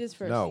 isn't it? Tito's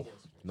first. No.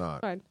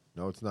 Not. Fine.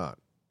 No, it's not.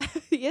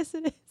 Yes,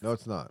 it is. No,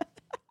 it's not.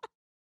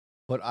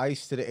 Put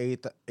ice to the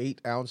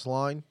 8-ounce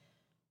line.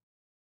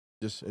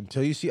 Just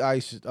until you see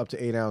ice up to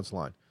 8-ounce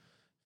line.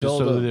 Just Fill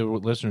so the- the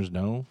listeners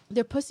know,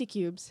 They're pussy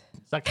cubes.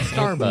 It's like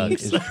Anthony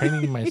Starbucks. is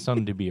training my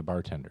son to be a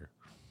bartender.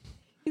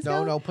 He's No,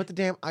 got- no, put the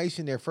damn ice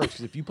in there first.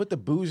 Because if you put the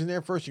booze in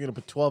there first, you're going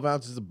to put 12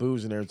 ounces of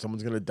booze in there and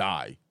someone's going to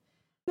die.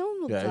 No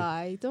one will Okay.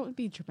 die. Don't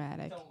be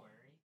dramatic.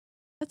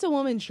 That's a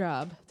woman's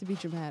job to be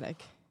dramatic.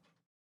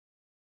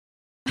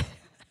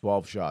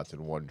 12 shots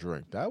in one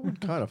drink. That would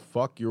kind of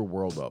fuck your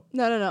world up.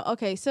 No.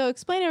 Okay, so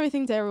explain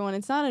everything to everyone.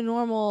 It's not a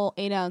normal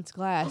 8-ounce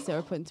glass that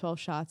we're putting 12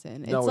 shots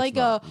in. It's No, like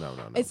not. a No.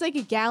 it's like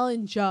a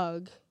gallon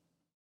jug.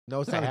 No,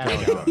 it's It's not a a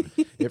half gallon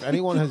jug. If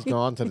anyone has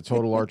gone to the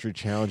Total Archery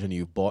Challenge and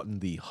you've bought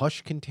the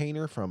Hush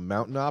container from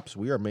Mountain Ops,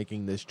 we are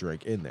making this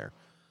drink in there.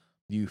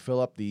 You fill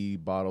up the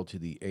bottle to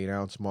the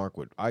 8-ounce mark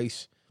with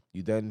ice.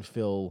 You then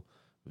fill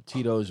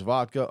Tito's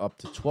vodka up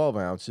to 12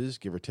 ounces,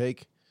 give or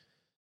take.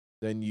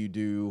 Then you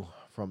do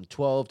from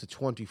 12 to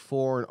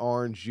 24 in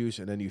orange juice,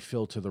 and then you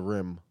fill to the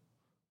rim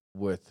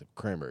with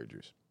cranberry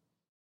juice.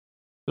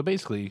 So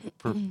basically,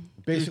 for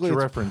Basically, to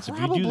it's reference, if you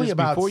probably do this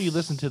about before you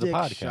listen to the 6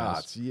 podcast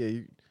shots.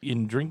 Yeah,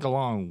 and drink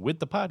along with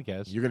the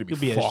podcast, You're gonna be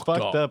you'll be as fucked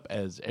fucked up. up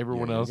as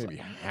everyone you're else. gonna be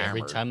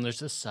Every hammered. time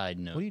there's a side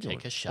note, What are you take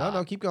doing? a shot.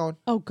 No, keep going.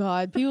 Oh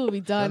God, people will be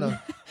done. No.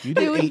 You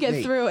They did wouldn't 8 get and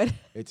 8. through it.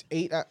 It's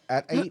 8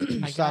 at 8.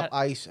 You stop got-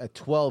 ice. At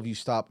 12, you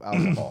stop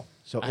alcohol.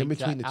 So I in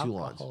between the got two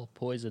lines. alcohol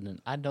poisoning.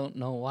 I don't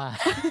know why.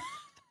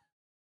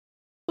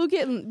 We'll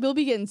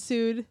be getting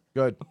sued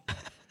Good.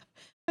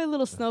 by a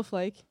little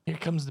snowflake. Here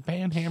comes the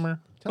panhammer.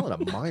 Telling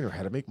a minor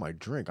how to make my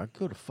drink. I'd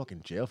go to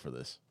fucking jail for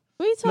this.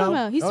 What are you talking No.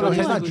 about? He's No, talking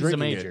he's about not He's a drinking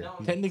major.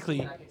 it.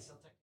 Technically,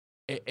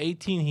 at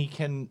 18, he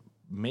can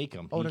make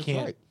them. Oh, he that's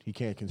can't right. He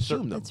can't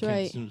consume them. That's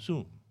right.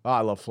 consume. Oh,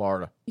 I love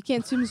Florida. You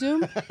can't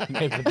zoom. I've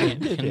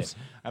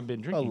been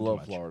I drinking too love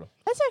much. Florida.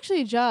 That's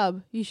actually a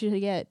job you should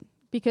get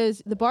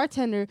because the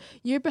bartender,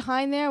 you're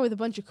behind there with a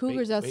bunch of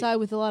cougars wait. outside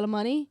with a lot of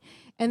money,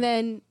 and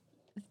then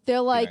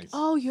they're like, nice.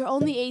 "Oh, you're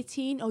only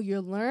 18. Oh,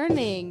 you're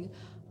learning.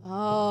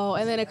 Oh,"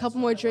 and then a couple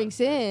more drinks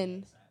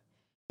in,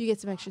 you get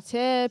some extra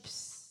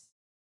tips,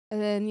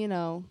 and then you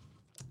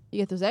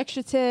get those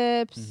extra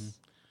tips.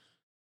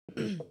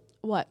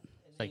 What?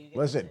 Like,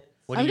 Listen,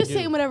 what do I'm you just do?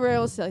 saying whatever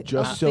else.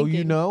 just so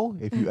you know,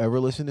 if you ever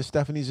listen to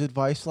Stephanie's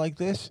advice like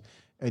this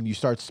and you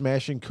start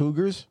smashing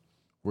cougars,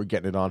 we're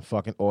getting it on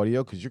fucking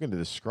audio because you're going to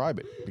describe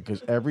it.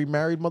 Because every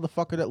married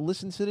motherfucker that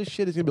listens to this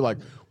shit is going to be like,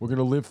 we're going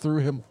to live through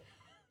him.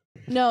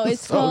 No,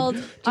 it's So, called. I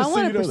just so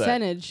want you a know that.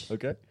 percentage.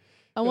 Okay?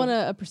 I want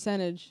a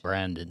percentage.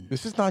 Brandon.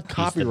 This is not the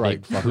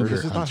copyright, big fucker. cougar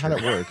This is not how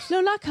that hunter. works.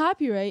 No, not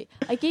copyright.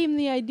 I gave him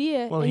the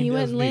idea, Well, and he he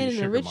went does and need a landed a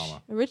sugar rich,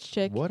 mama. a rich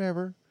chick,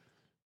 Whatever.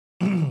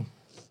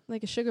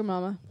 like a sugar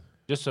mama.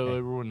 Just so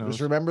everyone knows. Just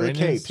remember the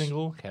Brandon is capes.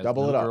 single, has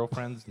Double no it up.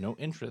 girlfriends, no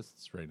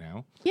interests right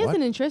now. He has What?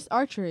 an interest,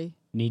 archery.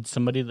 Need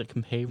somebody that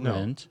can pay No.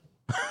 rent.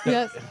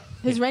 Yes,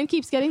 his rent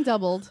keeps getting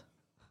doubled.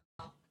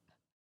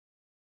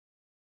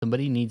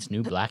 Somebody needs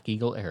new Black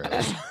Eagle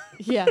arrows.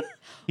 Yeah,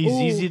 He's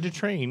Ooh. easy to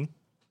train.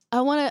 I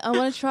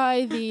wanna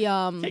try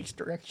the Takes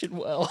direction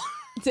well.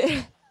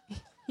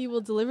 he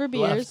will deliver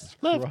beers.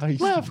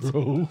 Christ,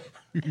 bro.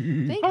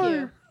 Thank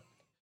you.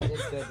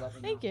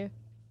 Thank you.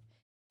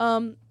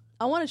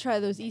 I want to try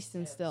those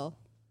Eastons still.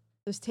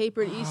 Those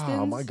tapered Eastons.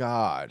 Oh, my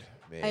God,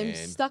 man. I'm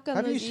stuck on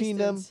Have those you seen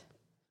them? Eastons.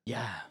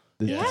 Yeah.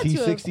 The You had to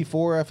have.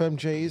 T64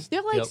 FMJs?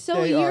 They're like Yep.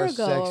 so They a year are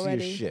ago sexy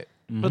already. as shit.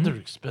 But they're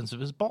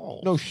expensive as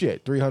balls. No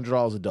shit.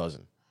 $300 a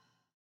dozen.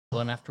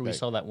 Well, and after we Okay.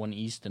 saw that one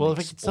Easton Well, if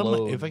I could sell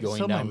explode my, if I could going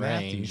sell my down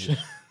range,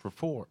 Matthews for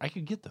 4, I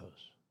could get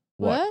those.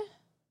 What?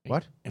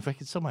 What? If I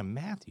could sell my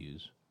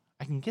Matthews,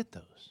 I can get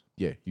those.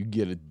 Yeah, you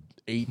get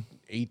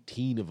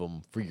 18 of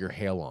them for your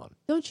hail on.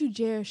 Don't you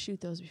dare shoot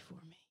those before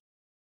me.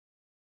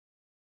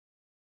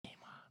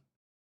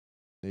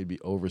 They'd be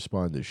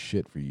overspawned as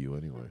shit for you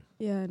anyway.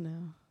 Yeah, I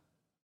know.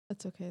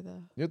 That's okay though.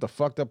 You know what the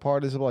fucked up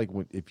part is? Like,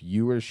 if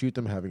you were to shoot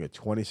them having a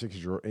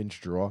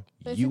 26-inch draw,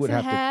 But you 6 would and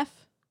have a to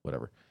half.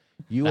 whatever.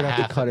 You The would have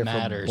half to cut it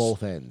matters. from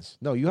both ends.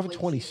 No, you have a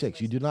 26.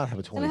 You do not have a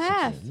And 26. a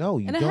half. inch. No,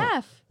 you and don't. a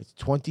half. It's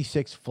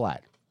 26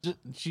 flat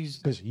She's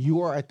because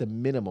you are at the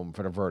minimum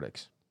for the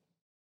verdicts.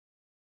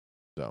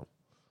 So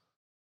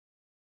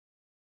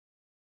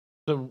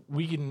So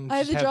we can. I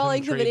have just the draw him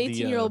length of an trade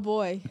 18-year-old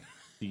boy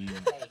The,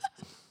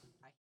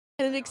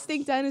 and an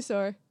extinct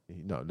dinosaur.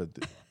 No,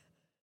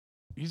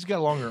 he's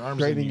got longer arms.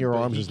 than trading you, your but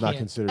arms he is not can't-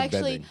 considered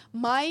Actually, bending.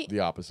 my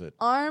The opposite.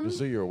 arm, Just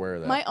so you're aware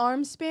of that. my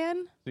arm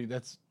span. See,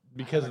 that's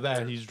because of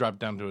that. He's dropped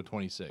down to a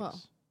 26. Well.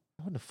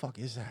 What the fuck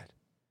is that?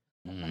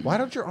 Mm. Why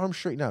don't your arms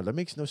straighten out? That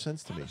makes no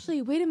sense to me.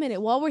 Actually, wait a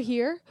minute. While we're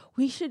here,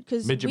 we should,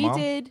 because Midget we mom?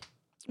 did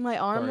my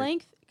arm Sorry.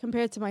 length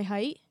compared to my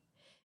height,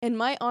 and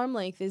my arm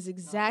length is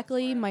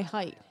exactly my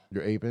height.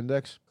 Your ape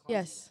index?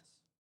 Yes.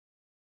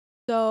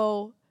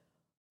 So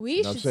we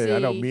I'm should saying, see. I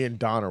know me and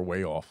Don are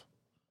way off.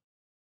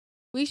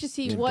 We should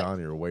see Me and what.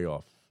 Donnie are way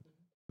off.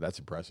 That's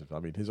impressive. I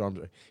mean, his arms.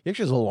 He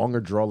actually has a longer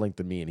draw length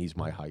than me, and he's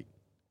my height.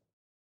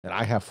 And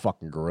I have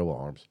fucking gorilla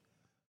arms.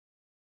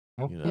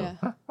 You know,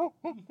 Yeah.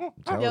 I'm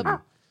telling Yep. you.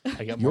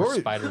 I got more You're-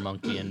 spider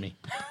monkey in me.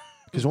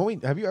 Because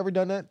when have you ever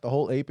done that? The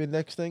whole ape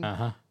index thing?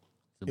 Uh-huh.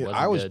 It Yeah,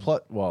 wasn't I was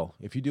good. well.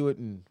 If you do it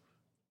in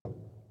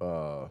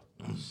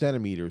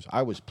centimeters,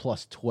 I was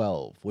plus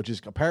 12, which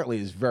is apparently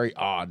is very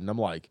odd. And I'm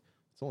like,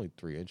 it's only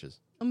 3 inches.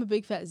 I'm a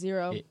big fat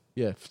zero. It-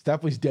 Yeah,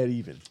 Steph was dead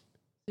even.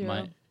 Zero.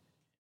 My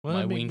What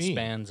my did it make me?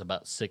 wingspan's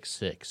about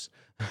 6'6".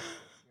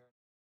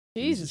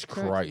 Jesus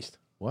Christ.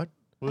 What?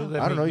 What did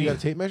that I don't know. make You got me?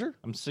 a tape measure?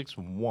 I'm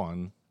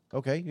 6'1".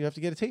 Okay, you have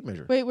to get a tape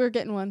measure. Wait, we're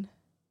getting one.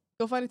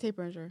 Go find a tape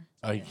measure.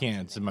 Oh, you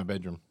can't. It's in my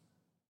bedroom.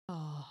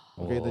 Oh.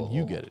 Okay, then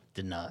you get it.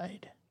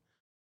 Denied.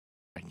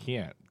 I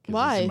can't. 'Cause It's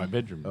Why? in my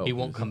bedroom. Oh. He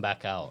won't come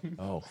back out.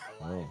 Oh,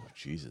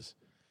 Jesus.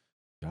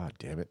 God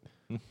damn it.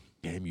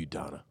 Damn you,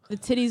 Donna. The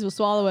titties will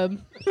swallow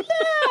him.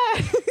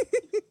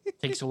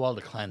 Takes a while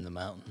to climb the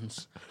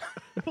mountains.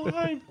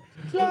 Climb.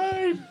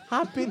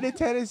 I've been to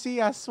Tennessee,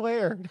 I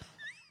swear.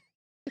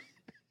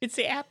 It's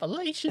the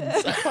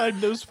Appalachians. Climb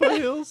those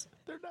foothills.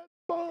 They're not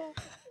small.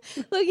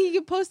 Look, he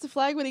can post a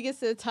flag when he gets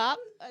to the top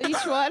on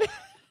each one.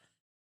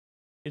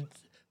 It's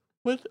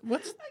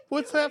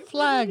what's that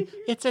flag?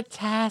 It's a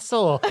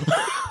tassel.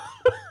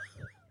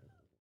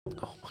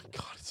 Oh, my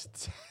God. It's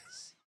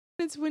intense.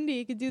 It's windy.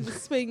 He can do the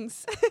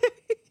swings.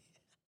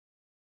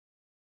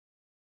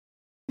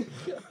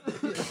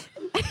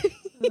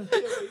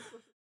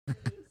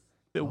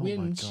 The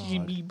wind God.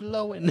 should be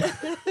blowing.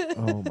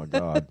 Oh, my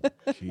God.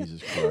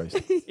 Jesus Christ.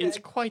 It's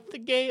quite the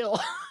gale.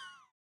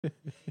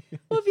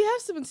 Well, if you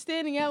have someone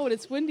standing out when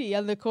it's windy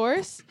on the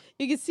course,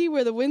 you can see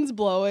where the wind's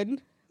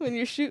blowing when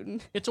you're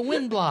shooting. It's a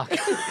wind block.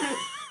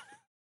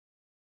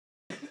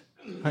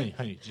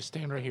 Honey, just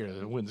stand right here.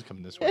 The wind's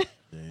coming this way.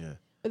 Yeah.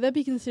 Would that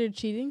be considered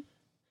cheating?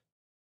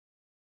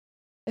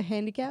 A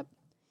handicap?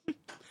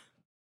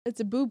 It's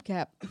a boob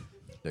cap.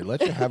 They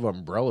let you have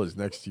umbrellas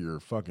next to your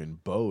fucking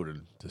boat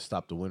and to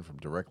stop the wind from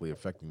directly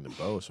affecting the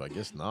bow, so I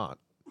guess not.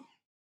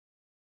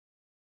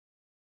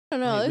 I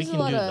don't know. Wait, we There's a can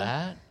lot do of.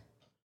 that.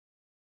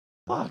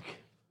 Fuck.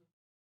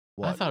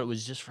 What? I thought it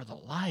was just for the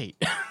light.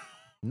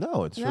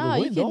 No, it's for No, the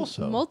you wind can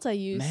also.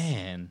 multi-use.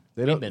 Man,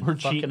 They don't- we've been we're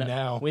fucking cheating up.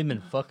 now. We've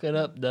been fucking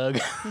up, Doug.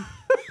 I'm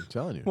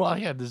telling you. Well, I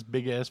had this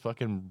big ass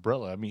fucking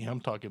umbrella. I mean, I'm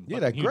talking. Yeah,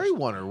 fucking that gray huge.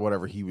 one or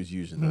whatever he was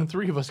using. And the That.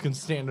 three of us can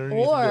stand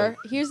underneath. Or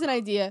here's an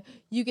idea: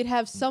 you could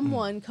have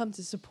someone come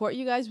to support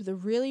you guys with a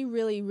really,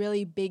 really,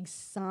 really big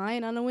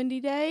sign on a windy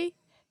day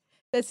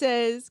that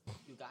says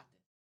You got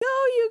 "Go,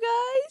 you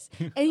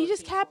guys," and he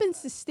just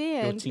happens to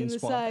stand Team in the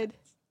Swamp. side.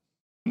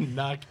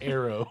 knock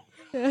arrow.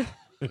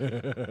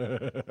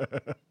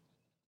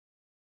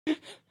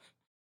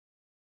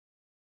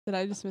 Did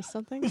I just miss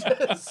something?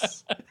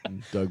 Yes.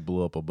 Doug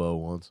blew up a bow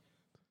once.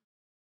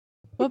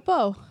 What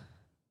bow?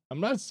 I'm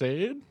not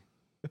saying.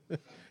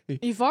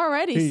 You've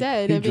already He,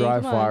 said. he I mean, dry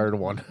come on. fired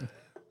one.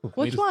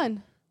 Which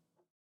one?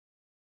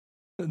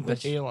 The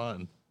Which-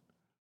 Alon.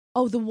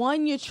 Oh, the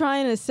one you're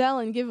trying to sell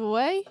and give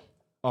away?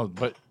 Oh,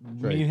 but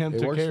Right. me and him It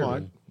took works care fine.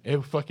 of it.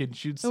 It fucking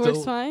shoots It still.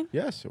 works fine.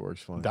 Yes, it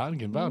works fine. Don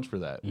can vouch for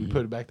that. We Mhm.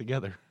 put it back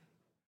together.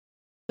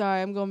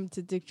 Sorry, I'm going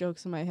to dick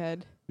jokes in my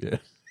head. Yeah.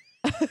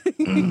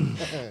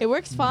 It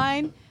works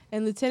fine,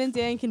 and Lieutenant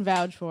Dan can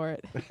vouch for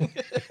it.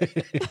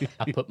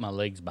 I put my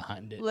legs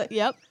behind it.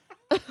 Yep.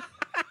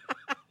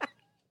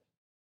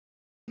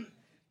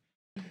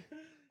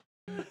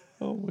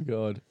 Oh my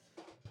God.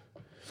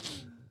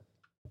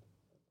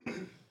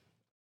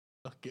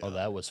 Oh,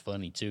 that was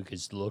funny too,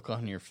 because the look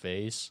on your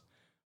face.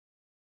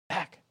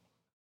 Back.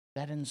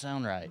 That didn't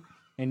sound right.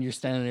 And you're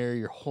standing there,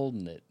 you're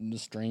holding it, and the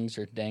strings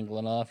are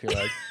dangling off. You're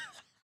like,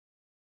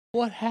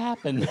 what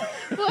happened?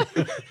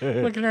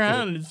 Looking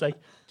around, and it's like,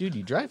 dude,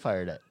 you dry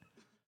fired it.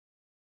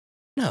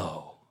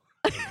 No.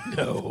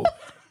 No.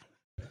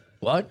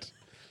 What?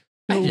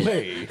 No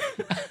way.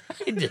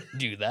 I didn't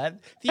do that.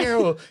 The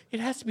arrow, it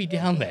has to be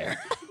down there.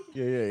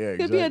 Yeah.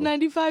 Could be at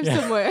 95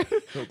 somewhere.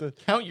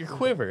 Count your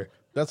quiver.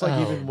 That's like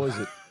Oh. even was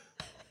it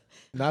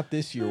not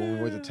this year when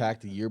we went to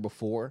TAC the year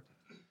before?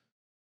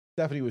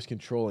 Stephanie was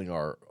controlling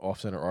our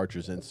off-center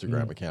archers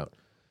Instagram account,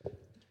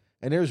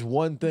 and there's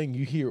one thing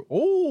you hear.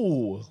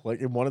 Oh, like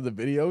in one of the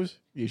videos,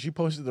 yeah, she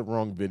posted the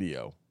wrong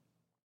video.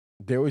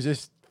 There was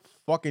this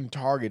fucking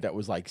target that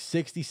was like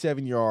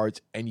 67 yards,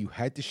 and you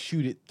had to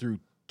shoot it through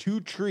 2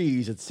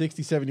 trees at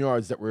 67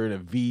 yards that were in a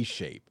V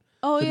shape.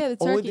 Oh yeah, the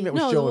only turkey. thing that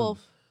was No, showing the wolf.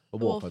 a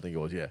The wolf, wolf. I think it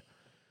was, yeah.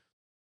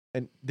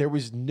 And there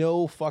was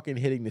no fucking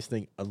hitting this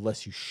thing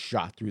unless you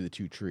shot through the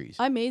 2 trees.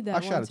 I made that I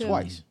one shot it too.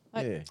 twice.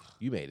 I- Yeah,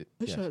 you made it.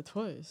 I Yes. shot it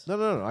twice.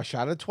 No. I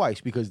shot it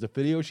twice because the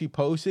video she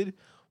posted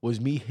was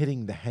me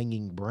hitting the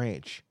hanging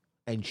branch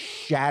and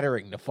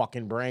shattering the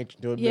fucking branch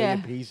into a million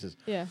Yeah. pieces.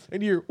 Yeah.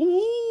 And you're,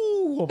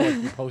 ooh, I'm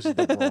like, you posted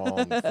the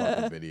wrong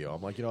fucking video.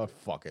 I'm like, you know what,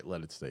 fuck it,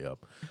 let it stay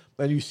up.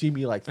 Then you see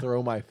me like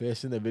throw my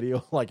fist in the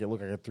video, like it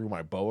looked like I threw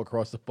my bow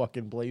across the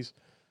fucking place.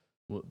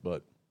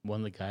 But one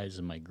of the guys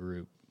in my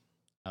group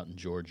out in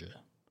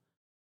Georgia,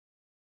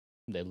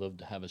 they love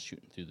to have us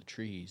shooting through the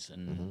trees,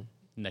 and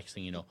next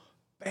thing you know,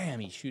 bam,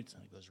 he shoots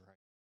and it goes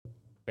right,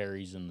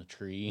 buries in the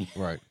tree,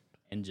 right.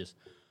 and just,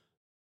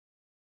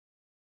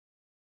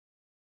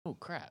 oh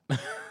crap.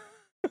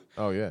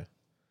 Oh yeah.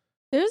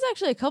 There was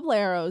actually a couple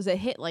arrows that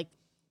hit like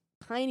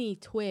tiny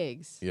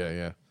twigs.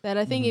 Yeah. That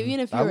I think even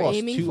if you I were lost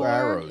aiming 2 for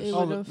arrows. it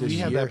Oh, would have. This we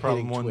had year that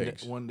problem hitting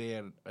one twigs. day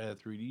at a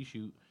 3D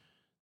shoot.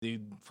 They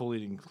fully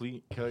didn't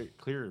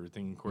clear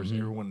everything. Of course,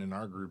 everyone in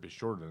our group is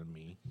shorter than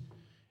me,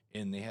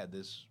 and they had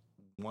this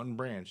one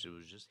branch that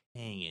was just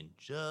hanging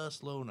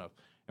just low enough,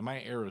 and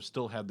my arrow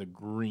still had the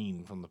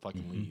green from the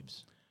fucking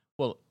leaves.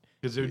 Well,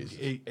 Because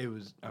it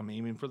was, I'm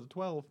aiming for the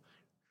 12.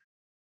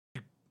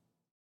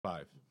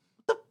 5.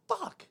 What the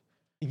fuck?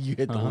 You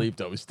hit the leaf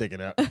that was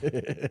sticking out.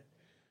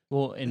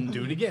 well, and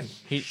Do it again.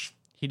 He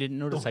didn't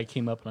notice I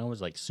came up and I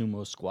was like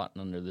sumo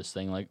squatting under this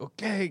thing, like,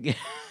 okay,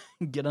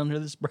 get under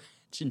this branch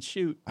and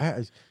shoot.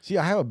 I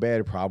have a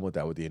bad problem with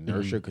that with the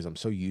inertia because I'm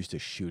so used to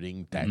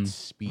shooting that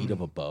speed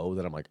of a bow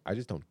that I'm like, I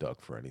just don't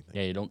duck for anything.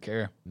 Yeah, you don't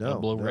care. No,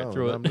 blow right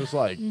through I'm it. just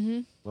like,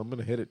 I'm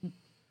gonna hit it.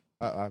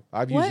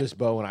 I've used What? this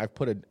bow and I've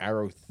put an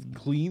arrow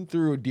clean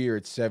through a deer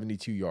at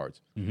 72 yards.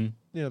 Yeah,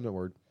 I'm not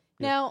worried.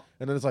 Yeah. Now,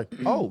 And then it's like,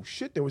 oh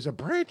shit, there was a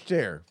branch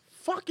there.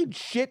 Fucking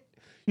shit.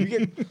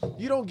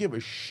 You don't give a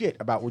shit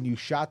about when you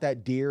shot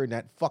that deer and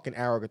that fucking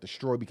arrow got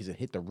destroyed because it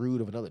hit the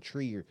root of another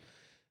tree. Or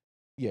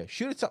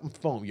shoot at something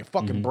foam. Your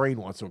fucking brain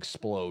wants to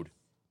explode.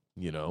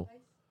 You know.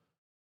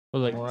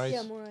 Well, like More ice?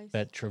 yeah, more ice.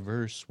 that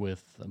traverse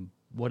with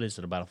what is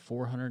it, about a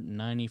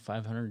 490,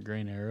 500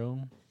 grain arrow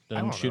that I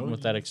I'm don't shooting know.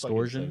 with that You fucking set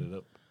extortion? it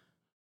up.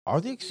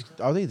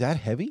 Are they that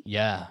heavy?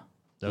 Yeah,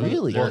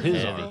 Really? They're Well,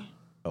 his heavy. are.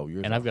 Oh,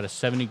 yours. And I've got a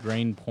 70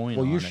 grain point.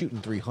 well, on you're it. shooting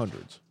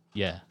 300s.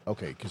 Yeah.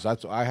 Okay, because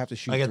I have to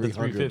shoot I got the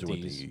 300s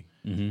with 350s.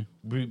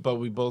 the. But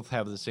we both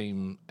have the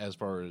same as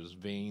far as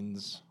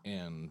veins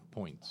and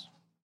points.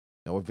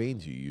 Now, what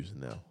veins are you using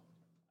now?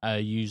 I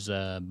use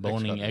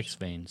boning cutters. X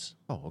veins.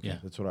 Oh, okay. Yeah.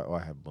 That's what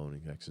I have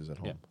boning X's at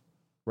home. Yeah.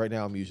 Right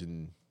now, I'm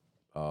using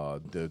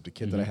the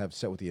kit that I have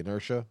set with the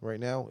inertia. Right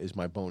now is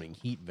my boning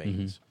heat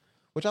veins,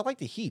 which I like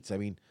the heats. I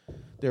mean,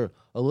 they're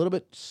a little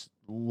bit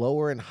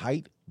lower in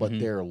height, but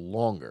they're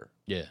longer,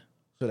 Yeah.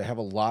 so they have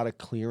a lot of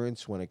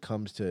clearance when it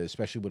comes to,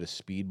 especially with a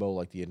speed bow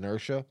like the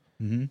inertia.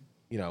 Mm-hmm.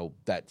 You know,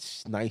 that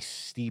nice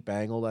steep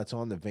angle that's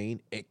on the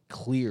vein, it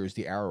clears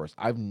the arrows.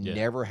 I've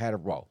never had a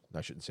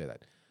I shouldn't say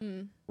that.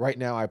 Right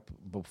now,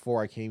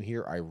 before I came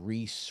here, I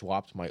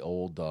re-swapped my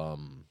old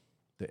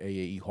the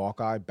AAE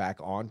Hawkeye back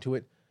onto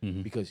it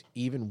because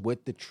even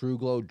with the True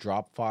Glow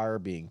drop fire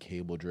being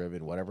cable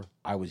driven, whatever,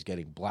 I was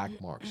getting black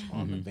marks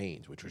on the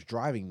veins, which was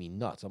driving me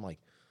nuts. I'm like,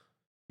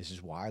 this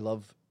is why I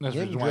love. That's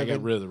the reason why I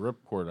got rid of the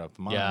ripcord off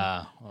mine.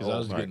 Yeah. Because I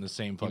was right. getting the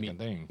same fucking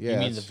thing. Yeah, You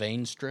mean the it's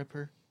vein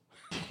stripper?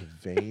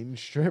 vein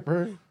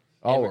stripper.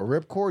 Oh, a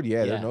ripcord.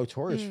 Yeah, they're Yeah.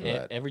 notorious for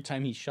that. Every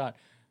time he shot,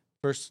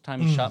 first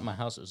time he shot in my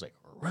house, it was like,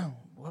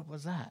 what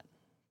was that?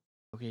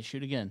 Okay,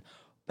 shoot again.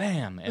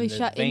 Bam. And He the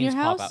shot in veins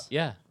your pop house? out.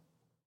 Yeah.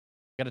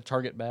 Got a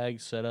target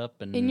bag set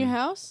up. And in your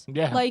house?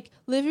 Yeah. Like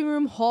living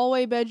room,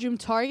 hallway, bedroom,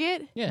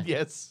 target? Yeah.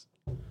 Yes.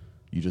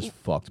 You just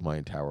fucked my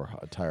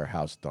entire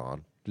house,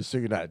 Don. Just so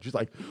you're not just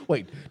like,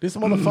 wait, this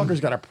motherfucker's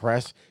got a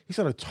press. He's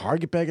got a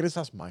target bag in his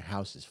house. My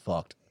house is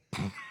fucked.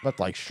 But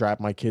like strap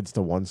my kids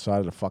to one side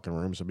of the fucking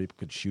room so people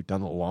could shoot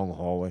down the long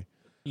hallway.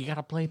 You got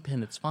a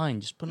playpen. It's fine.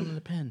 Just put them in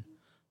the pen.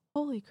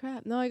 Holy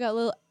crap. No, I got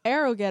little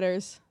arrow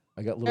getters.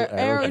 I got little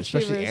Arrow arrows,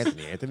 especially retrievers.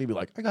 Anthony. Anthony be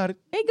like, I got it.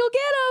 Hey, go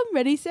get them.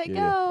 Ready, set, Yeah, go.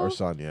 yeah. Our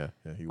son, yeah.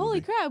 He would Holy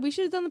be. crap. We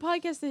should have done the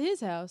podcast at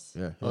his house.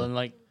 Yeah. Well, and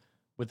like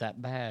with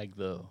that bag,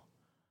 though,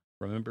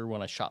 remember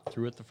when I shot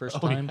through it the first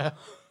Oh, time? yeah.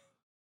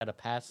 Had to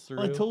pass through.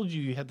 Well, I told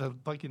you had to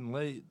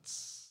fucking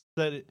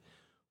set it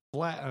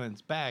flat on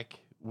its back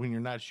when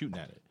you're not shooting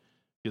at it.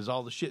 Because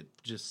all the shit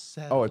just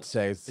settles. Oh, it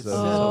says. It's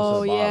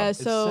Oh, yeah. It's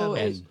So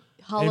seven. it And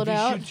hollowed if you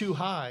out. shoot too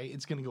high,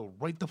 it's going to go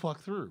right the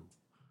fuck through.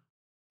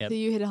 Yep. So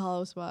you hit a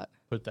hollow spot.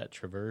 Put that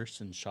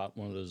traverse and shot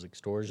one of those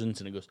extorsions,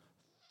 and it goes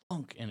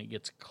funk, and it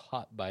gets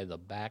caught by the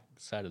back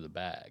side of the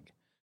bag.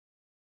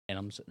 And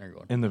I'm sitting there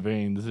going, In the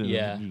veins. And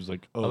Yeah. He was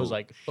like, I was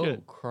like, shit.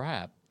 oh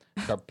crap.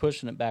 Start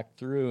pushing it back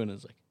through, and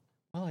it's like,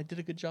 well, I did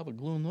a good job of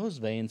gluing those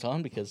veins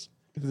on because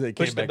They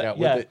Pushed came it back back- out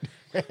yeah.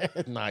 with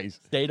it. Nice.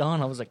 stayed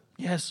on. I was like,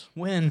 yes,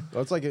 win.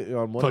 Well, it's like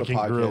on one Fucking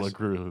of the Gorilla podcasts.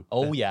 Glue.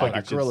 Oh, yeah. But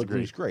Fucking that Gorilla shit's great.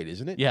 Glue's great,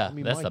 isn't it? Yeah,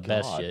 my that's the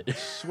best God. shit. I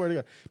swear to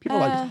God. People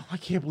are like, I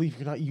can't believe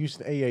you're not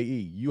using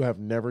AAE. You have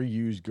never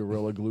used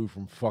Gorilla Glue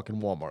from fucking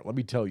Walmart. Let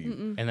me tell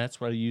you. And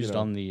that's what I used know.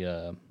 on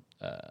the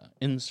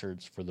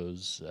inserts for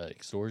those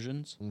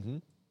extorsions, Mm-hmm.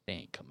 they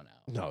ain't coming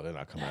out. No, they're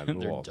not coming out at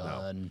They're all. No.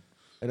 done.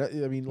 And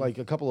I mean, like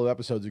a couple of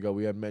episodes ago,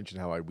 we had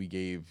mentioned how we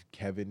gave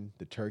Kevin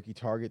the turkey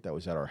target that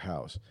was at our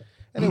house,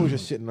 and it was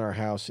just sitting in our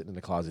house, sitting in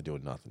the closet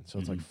doing nothing. So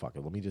it's like, fuck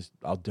it,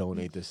 I'll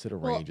donate this to the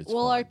range. It's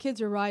well, fine. our kids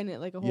are riding it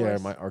like a Yeah,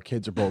 horse. our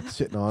kids are both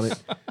sitting on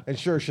it. And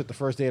sure as shit, the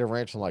first day at the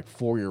ranch, I'm like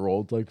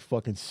 4-year-old, like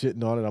fucking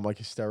sitting on it. I'm like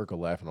hysterical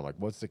laughing. I'm like,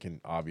 what's the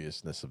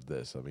obviousness of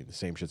this? I mean, the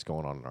same shit's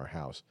going on in our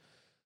house.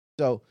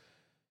 So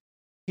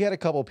he had a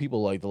couple of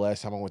people like the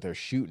last time I went there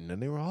shooting,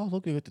 and they were all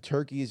looking at the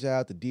turkey is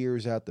out, the deer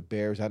is out, the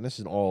bear is out. And this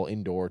is all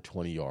indoor,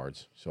 20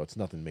 yards. So it's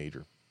nothing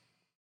major.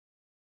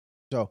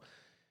 So,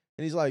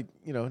 and he's like,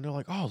 and they're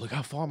like, oh, look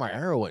how far my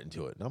arrow went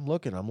into it. And I'm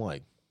looking, I'm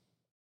like,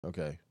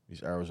 okay,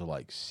 these arrows are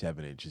like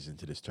 7 inches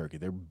into this turkey.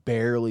 They're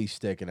barely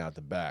sticking out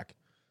the back.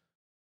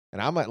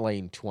 And I'm at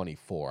lane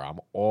 24. I'm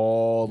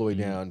all the way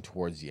down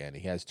towards the end.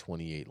 He has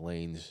 28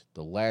 lanes.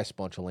 The last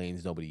bunch of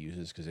lanes nobody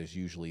uses because there's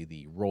usually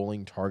the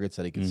rolling targets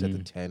that he can set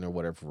to 10 or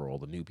whatever for all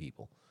the new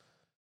people.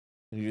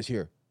 And you just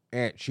hear,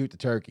 shoot the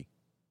turkey.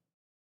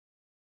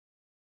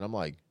 And I'm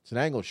like, it's an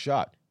angled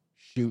shot.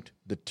 Shoot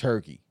the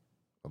turkey.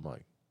 I'm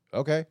like,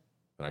 okay.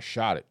 And I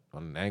shot it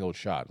on an angled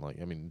shot.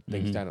 Like, I mean,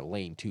 things down at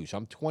lane 2. So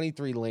I'm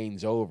 23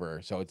 lanes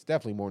over. So it's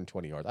definitely more than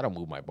 20 yards. I don't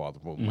move my ball to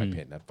move my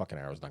pin. That fucking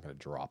arrow's not going to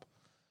drop.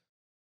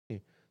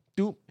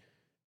 Doop.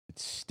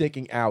 It's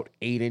sticking out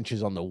 8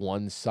 inches on the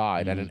one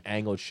side at an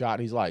angled shot.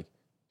 And he's like,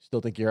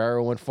 still think your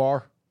arrow went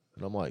far?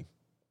 And I'm like,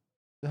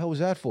 the hell was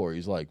that for?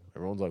 He's like,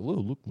 everyone's like,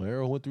 look, my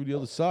arrow went through the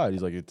other side.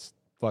 He's like, it's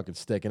fucking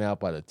sticking out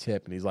by the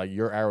tip. And he's like,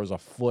 your arrow's a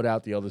foot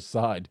out the other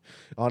side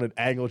on an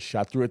angled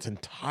shot through its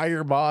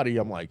entire body.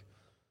 I'm like,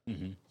 so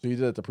you did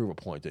that to prove a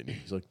point, didn't you?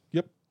 He's like,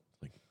 yep.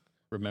 Like,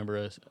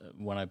 Remember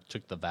when I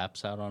took the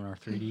VAPs out on our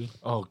 3D?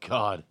 Oh,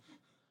 God.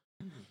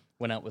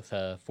 Went out with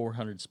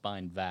 400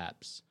 spine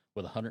VAPs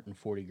with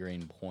 140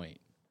 grain point.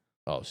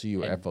 oh, so you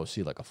were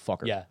FOC like a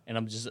fucker. Yeah, and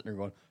I'm just sitting there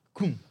going,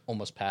 "Coom,"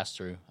 almost passed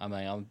through. I'm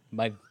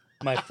like,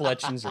 my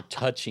fletchings are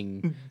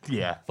touching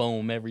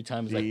foam every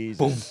time. It's like,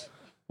 boom.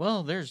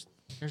 Well, there's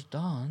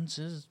Don's.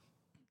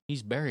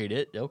 He's buried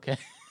it. Okay.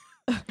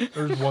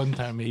 There's one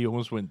time he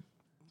almost went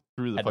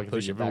through the Had to fucking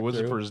push thing. it If it back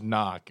wasn't through. for his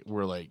knock,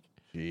 we're like,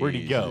 where'd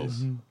he go?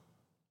 Jesus.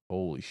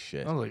 Holy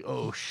shit. I was like,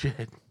 oh,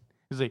 shit.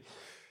 He's like,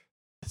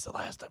 it's the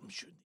last time I'm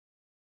shooting.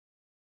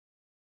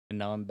 And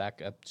now I'm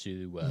back up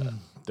to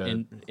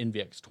The-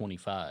 NVX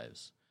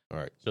 25s. All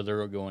right. So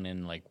they're going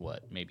in like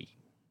what, maybe.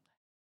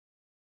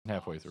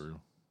 halfway through.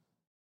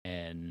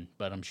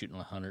 But I'm shooting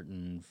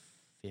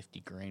 150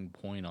 grain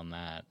point on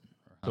that.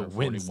 The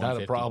 140, wind's not a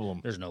 150. problem.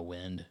 There's no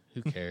wind.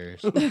 Who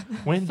cares?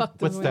 Wind? Fuck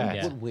the What's wind. that?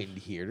 Yeah. What wind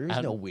here? There's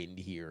Out- no wind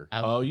here.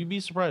 Oh, you'd be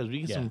surprised.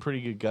 We get Yeah. some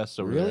pretty good gusts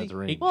over Really? there at the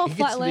range. Well, it gets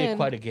flat to be land.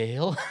 quite a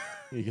gale.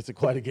 He gets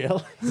quite a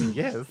gale.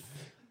 Yes.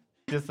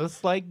 Just a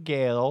slight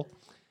gale.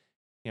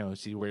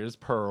 She wears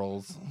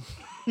pearls.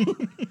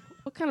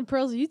 What kind of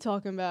pearls are you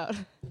talking about?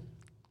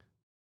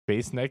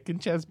 Face, neck, and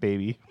chest,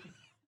 baby.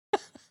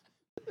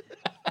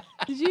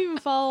 Did you even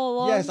follow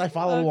along? Yes, I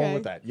follow along Okay.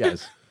 with that.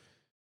 Yes.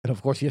 And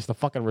of course, he has to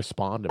fucking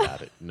respond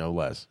about it, no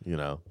less,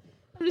 I'm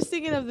just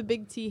thinking of the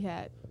big T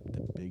hat.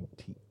 The big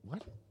T.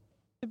 What?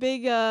 The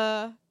big,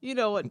 you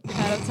know what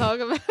hat I'm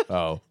talking about.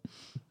 Oh.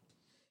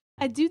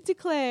 I do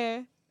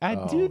declare. I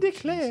Oh, do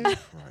declare,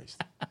 Jesus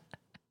Christ.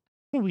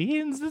 we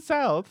in the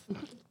South.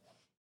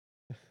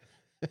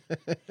 You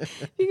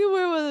can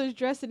wear one of those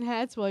dressing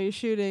hats while you're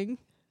shooting.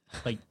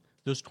 Like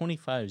those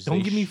 25s. Don't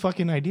they give me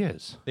fucking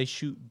ideas. They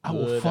shoot. I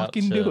will good out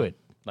fucking to, do it.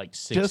 Like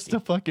 60. Just to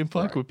fucking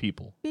fuck Right. with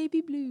people.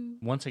 Baby blue.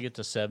 Once I get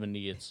to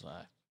 70, it's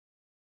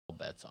all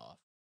bets off.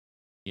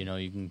 You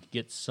can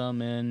get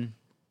some in,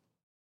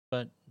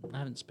 but I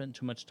haven't spent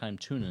too much time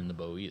tuning the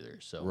bow either.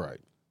 So Right.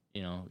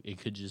 it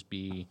could just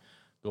be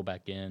go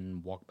back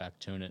in, walk back,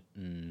 tune it,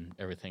 and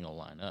everything will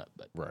line up.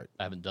 But Right.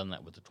 I haven't done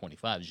that with the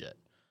 25s yet.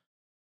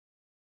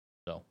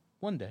 So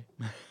one day.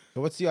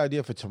 So what's the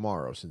idea for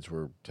tomorrow, since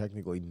we're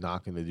technically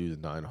not going to do the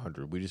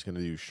 900? We're just going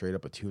to do straight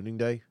up a tuning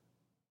day?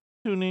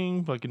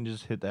 Tuning, fucking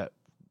just hit that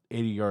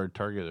 80-yard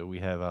target that we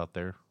have out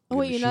there. Oh,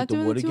 wait, gonna you're not shoot the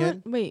doing wood the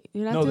again? Wait,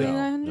 you're not No, doing they-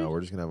 900? No, we're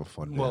just going to have a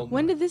fun day. Well,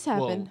 When did this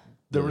happen?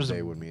 There The was other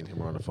day when me and him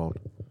were on the phone.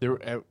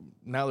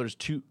 now there's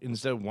two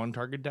instead of one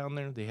target down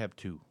there. They have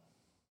two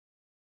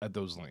at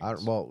those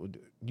lanes.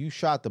 You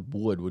shot the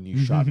wood when you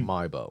shot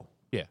my bow.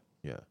 Yeah.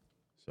 Yeah.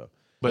 So,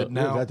 But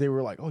now that they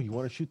were like, oh, you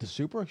want to shoot the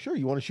super? Sure.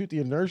 You want to shoot the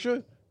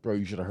inertia? Bro,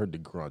 you should have heard the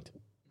grunt.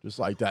 Just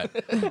like that.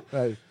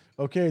 Like,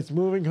 okay, it's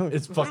moving.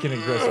 it's fucking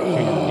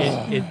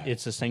aggressive.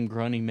 It's the same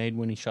grunt he made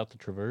when he shot the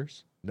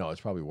Traverse. No,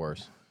 it's probably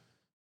worse.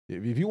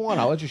 If you want,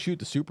 I'll let you shoot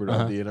the super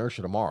the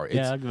inertia tomorrow. It's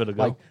Yeah, I'll give it a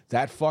go. like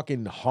that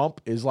fucking hump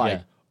is like,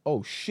 Yeah.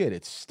 oh shit,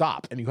 it's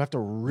stopped, and you have to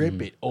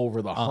rip it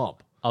over the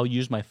hump. I'll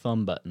use my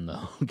thumb button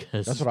though,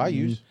 because That's what I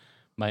use.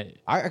 My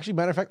I actually,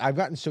 matter of fact, I've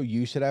gotten so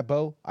used to that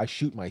bow, I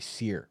shoot my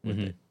sear with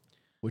it,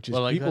 which is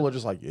Well, like people that- are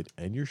just like,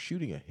 and you're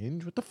shooting a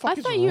hinge. What the fuck I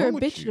is thought wrong you were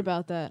with bitching you?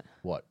 about that.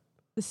 What?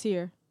 The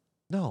sear.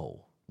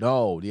 No,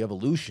 the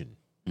evolution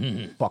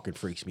fucking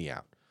freaks me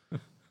out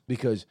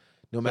because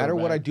No matter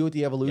what I back. do with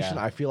the evolution,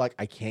 Yeah. I feel like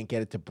I can't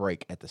get it to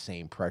break at the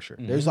same pressure.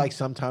 There's like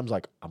sometimes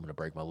like I'm gonna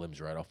break my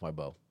limbs right off my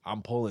bow.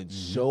 I'm pulling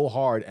so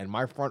hard, and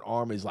my front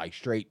arm is like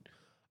straight.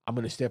 I'm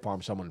gonna stiff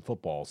arm someone in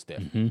football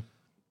stiff, and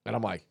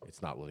I'm like,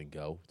 it's not letting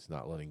go. It's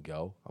not letting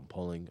go. I'm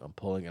pulling,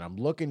 and I'm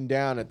looking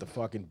down at the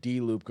fucking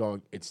D loop,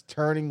 going, it's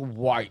turning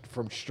white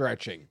from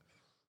stretching.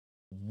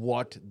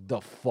 What the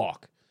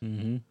fuck?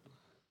 Mm-hmm.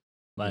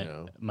 My You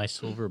know? my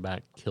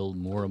silverback killed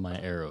more of my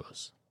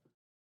arrows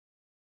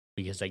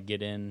because I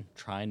get in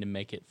trying to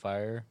make it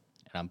fire,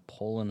 and I'm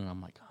pulling, and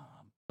I'm like, oh,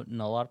 I'm putting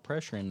a lot of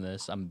pressure in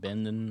this. I'm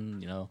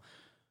bending,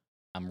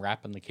 I'm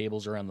wrapping the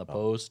cables around the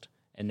post,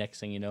 and next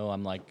thing you know,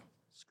 I'm like,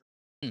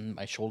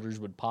 my shoulders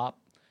would pop,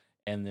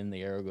 and then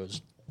the arrow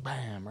goes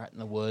bam right in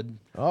the wood.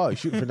 Oh, you're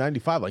shooting for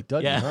 95 like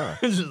Dougie, Yeah, huh?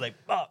 it's just like,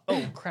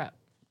 oh crap,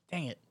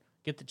 dang it,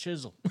 get the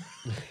chisel.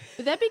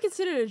 Would that be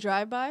considered a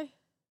drive-by?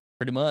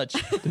 Pretty much.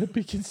 That'd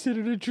be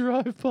considered a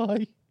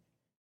drive-by.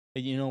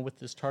 With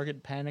this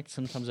target panic,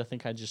 sometimes I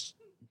think I just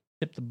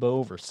tip the bow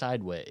over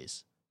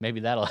sideways.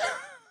 Maybe that'll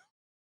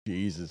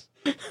Jesus.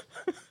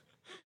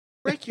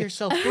 break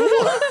yourself. Fool.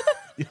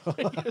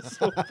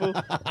 Well,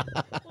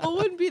 it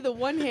wouldn't be the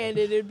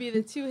one-handed; it'd be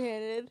the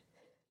two-handed.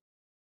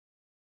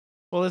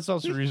 Well, that's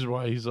also the reason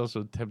why he's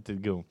also tempted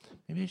to go,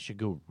 maybe I should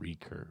go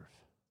recurve.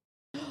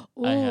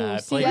 Ooh, I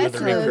see, played that's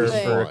with a another recurve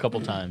thing. for a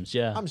couple times.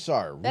 Yeah. I'm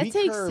sorry. That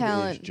takes recurve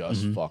talent. is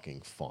just Mhm.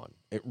 fucking fun.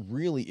 It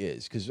really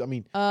is. Because, I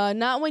mean,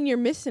 Not when you're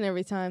missing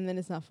every time, then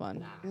it's not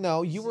fun.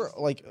 no, you were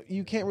like,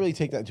 you can't really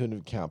take that into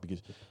account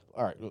because,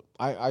 all right,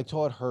 I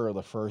taught her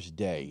the first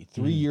day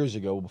 3 years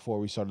ago before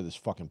we started this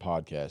fucking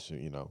podcast.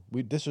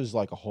 This was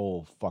like a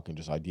whole fucking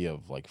just idea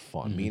of like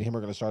fun. Me and him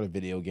are going to start a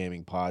video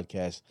gaming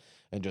podcast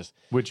and just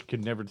Which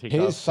could never take his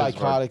off 'cause of our-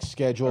 psychotic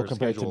schedule our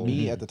compared schedule. to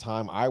me at the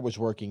time. I was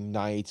working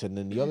nights, and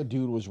then the other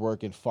dude was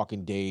working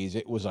fucking days.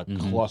 It was a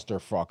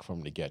clusterfuck from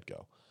the get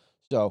go.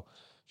 So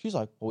she's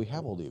like, "Well, we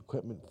have all the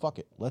equipment. Fuck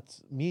it.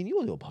 Me and you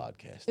will do a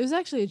podcast." It was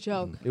actually a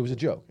joke. It was a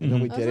joke, and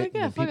then we I was did like, it,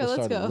 yeah, and fuck then it, people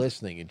let's started go.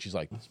 listening, and she's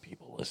like, "There's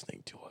people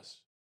listening to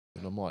us,"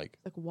 and I'm like,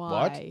 Like, "What? why?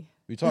 What are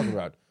you talking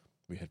about?"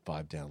 We had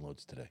 5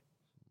 downloads today.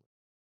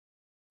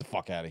 Get the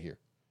fuck out of here.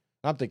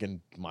 I'm thinking,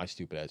 my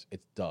stupid ass.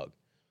 It's Doug.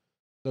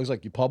 Doug's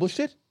like, "You published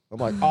it?" I'm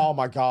like, "Oh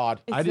my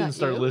god." It's I didn't not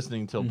start you?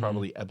 listening until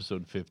probably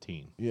episode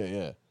 15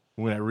 Yeah.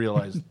 when I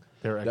realized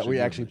they're actually That we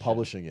doing actually this shit.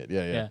 publishing it.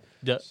 Yeah. Yeah.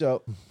 Du-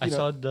 So I you know,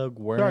 saw Doug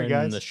wearing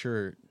guys. the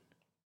shirt.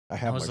 I I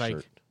have was my like,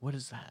 shirt. what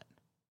is that?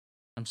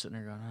 I'm sitting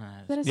there going,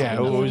 that a Yeah, I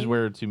Okay. always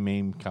wear it to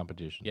main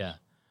competition. yeah.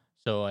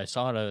 So I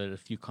saw it at a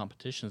few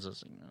competitions. I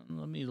was like,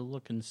 let me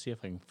look and see if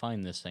I can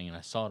find this thing. And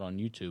I saw it on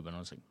YouTube, and I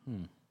was like,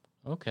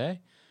 okay.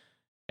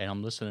 And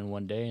I'm listening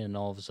one day, and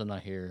all of a sudden I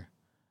hear,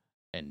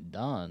 and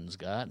Don's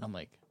got, and I'm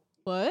like,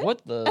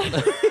 What? the?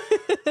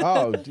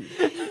 Oh, dude.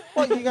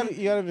 Well, you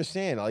gotta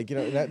understand. Like,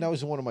 that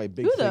was one of my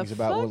big Who the things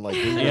about when fuck? like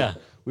Yeah.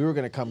 we were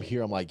gonna come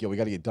here. I'm like, yo, we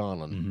gotta get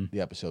Don on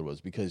the episode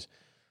was because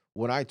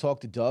when I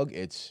talk to Doug,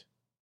 it's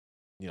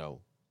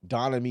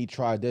Don and me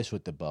tried this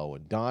with the bow,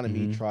 and Don and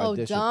me tried Oh,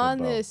 this Don with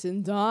the bow. this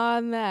and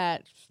Don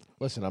that.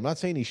 Listen, I'm not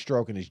saying he's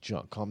stroking his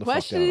junk. Calm the fuck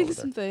down Questioning over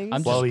some there. things.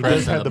 I'm Well, just he does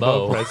pressing have the the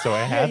bow bow. press, so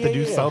I had to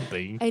do yeah.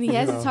 something. and he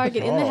has a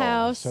target in the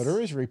house. So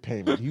there is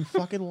repayment. You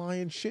fucking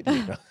lying shit.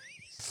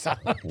 So,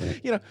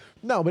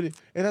 no, but and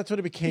that's what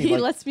it became. He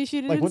like, lets me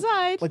shoot it like when-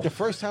 inside. Like the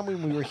first time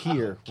when we were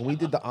here, when we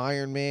did the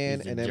Iron Man,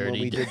 He's a and then when dirty,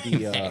 we did dirty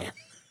the man.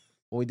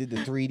 when we did the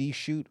 3D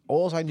shoot,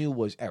 all I knew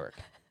was Eric.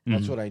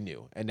 That's what I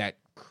knew, and that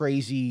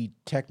crazy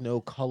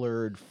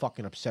techno-colored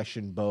fucking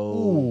obsession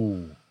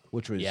bow,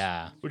 which was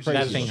Yeah. Which That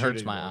doesn't thing shoot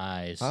hurts my anymore.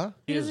 eyes. huh?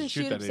 he doesn't doesn't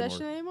shoot shoot that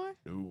Obsession anymore?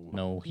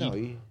 No, he, No,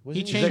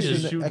 he changes-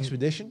 shooting shooting-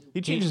 Expedition.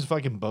 He changes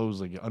fucking bows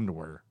like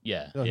underwear.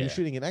 yeah. No, he yeah. was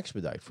shooting an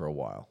Expedite for a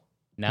while.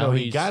 Now No,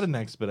 he's he got an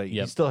expedite.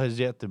 Yep. He still has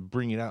yet to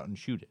bring it out and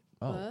shoot it.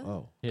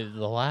 Oh. The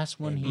last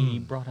one he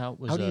brought out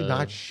was How do you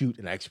not shoot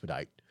an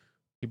Expedite?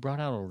 he brought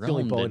out a The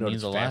only realm, bow I didn't know he,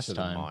 that's the faster last than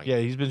time? mine. Yeah,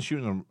 he's been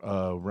shooting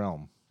a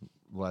realm.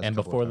 Last And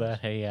couple before of times.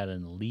 that, he had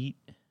an elite.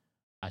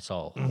 I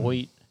saw a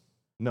Hoyt.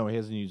 No, he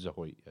hasn't used a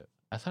Hoyt yet.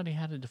 I thought he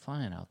had a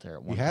Defiant out there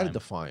at one He had a time.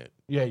 Defiant.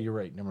 Yeah, you're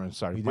right. Never mind.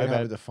 Sorry. He My did have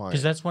a bad. Defiant.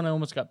 Because that's when I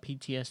almost got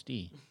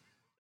PTSD.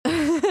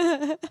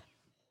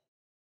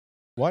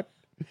 What?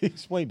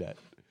 Explain that.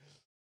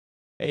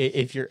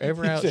 If you're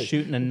ever He out said,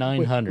 shooting a Wait,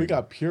 900, we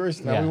got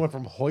purists. Now Yeah. we went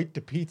from Hoyt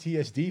to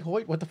PTSD.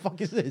 Hoyt? What the fuck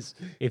is this?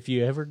 if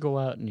you ever go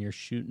out and you're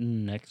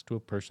shooting next to a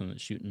person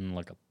that's shooting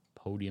like a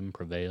Podium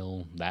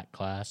Prevail, that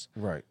class,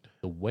 Right.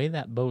 the way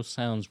that bow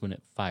sounds when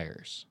it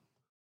fires,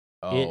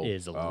 Oh, it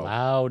is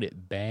loud,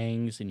 it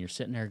bangs, and you're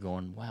sitting there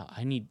going, wow,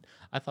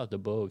 I thought the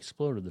bow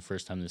exploded the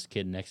first time this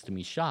kid next to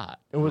me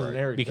shot. It wasn't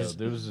Eric, Because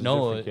though. There was a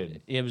no,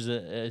 different kid.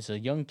 it's a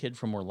young kid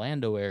from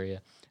Orlando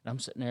area, and I'm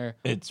sitting there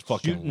It's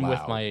fucking shooting with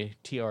loud. my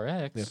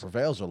TRX, Yeah,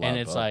 Prevails are loud. and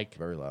it's though. like,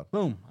 very loud.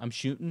 boom, I'm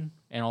shooting,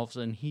 and all of a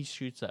sudden he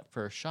shoots that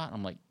first shot, and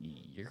I'm like,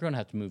 you're going to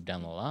have to move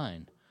down the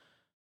line.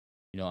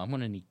 I'm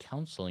going to need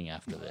counseling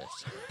after this.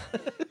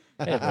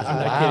 It was I'm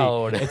not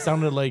loud. kidding. It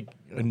sounded like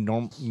a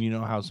normal. You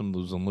know how some of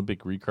those Olympic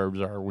recurves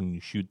are when you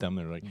shoot them?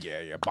 They're like,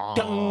 Yeah, bomb.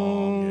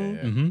 Dong.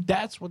 Yeah. Mhm.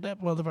 That's what that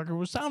motherfucker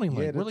was sounding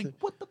like. Yeah, We're that's like,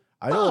 what the?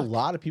 I know a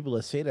lot of people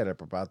that say that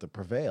about the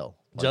Prevail.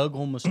 Like, Doug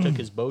almost took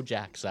his bow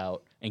jacks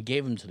out and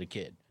gave them to the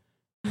kid.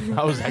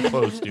 I was that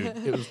close, dude.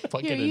 It was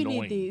fucking Here, you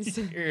annoying. need these.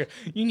 Here,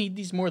 you need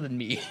these more than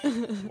me.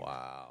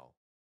 wow.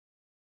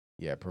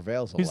 Yeah,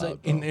 Prevail's a He's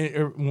loud like,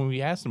 bow. when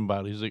we asked him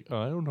about it, he's like, "Oh,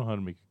 I don't know how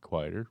to make it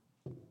quieter."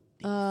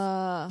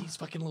 These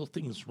fucking little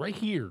things right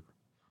here.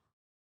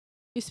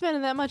 You're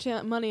spending that much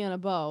money on a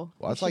bow.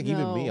 Well, that's You like should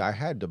even me. know. I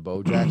had the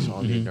Bojacks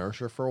on the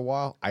inertia for a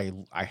while.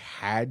 I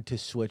had to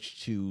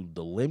switch to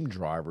the limb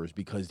drivers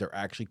because they're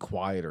actually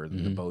quieter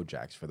than the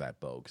Bojacks for that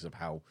bow because of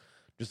how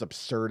just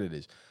absurd it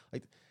is.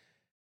 Like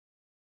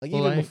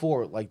Well, even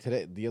before, like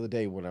today, the other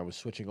day when I was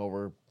switching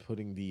over,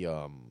 putting the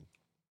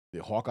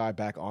Hawkeye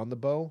back on the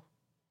bow,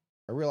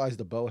 I realized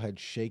the bow had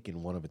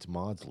shaken one of its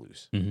mods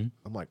loose. Mm-hmm.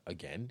 I'm like,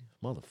 again,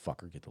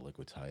 motherfucker, get the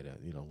liquid tight out,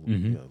 you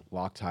Mhm. know,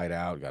 Loctite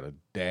out, got to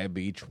dab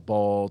each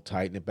ball,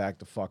 tighten it back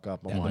the fuck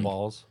up. I'm And the like,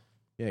 balls.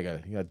 yeah, you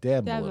got to dab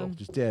 'em Dab a little. 'em.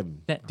 Just dab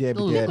 'em. Dab- Dab,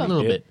 little- dab.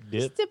 little bit.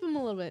 Just dip them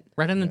a little bit.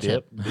 Right on the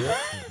tip.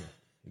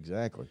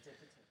 Exactly.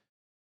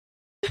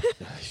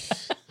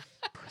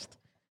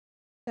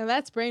 Now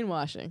that's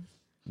brainwashing.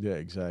 Yeah,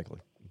 exactly.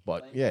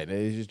 But yeah,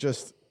 it's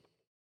just,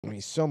 I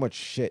mean, so much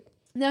shit.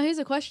 Now here's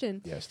a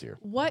question. Yes, dear.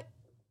 What,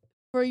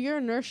 for your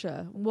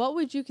inertia, what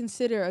would you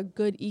consider a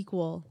good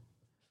equal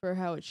for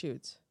how it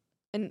shoots?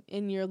 And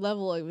in your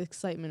level of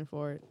excitement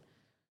for it?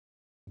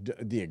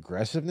 The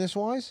aggressiveness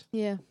wise,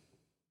 Yeah.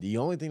 the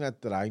only thing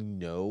that I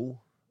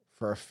know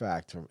for a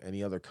fact from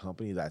any other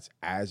company that's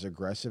as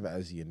aggressive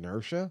as the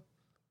inertia,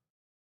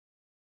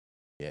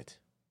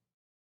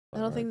 I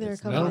don't think they're a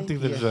It's company. I don't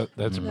think there's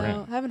that's a No,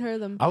 brand. haven't heard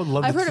of them. I would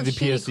love I've to heard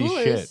see of the shitty PSC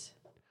coolers. shit.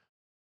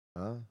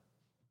 Huh?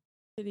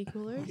 Shitty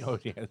coolers? Oh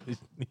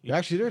yeah.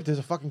 Actually, there's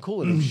a fucking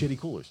cooler named Shitty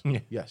Coolers. Yeah.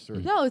 Yes, there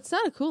is. No, it's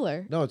not a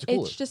cooler. No, it's a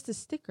cooler. It's just a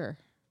sticker.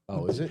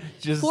 Oh, is it?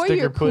 Just For a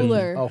sticker your put in-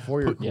 cooler. Oh,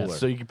 for your put- yeah, cooler.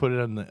 so you can put it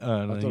on the I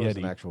thought it was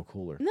an Yeti. actual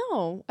cooler.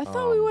 No, I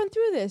thought we went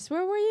through this.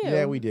 Where were you?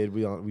 Yeah, we did.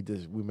 We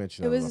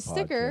mentioned It that was on a the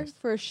sticker podcast.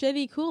 for a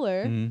shitty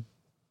cooler Mhm.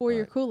 for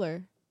your Right.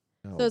 cooler.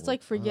 No, So it's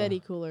like for uh,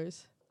 Yeti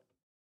coolers.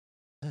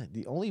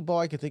 The only ball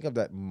I could think of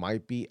that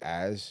might be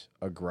as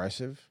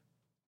aggressive,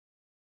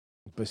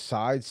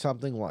 besides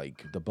something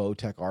like the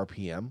Bowtech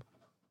RPM,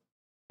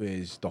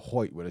 is the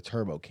Hoyt with a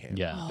turbo cam.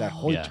 Yeah. That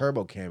Hoyt Yeah.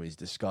 turbo cam is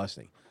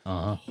disgusting.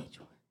 Uh huh.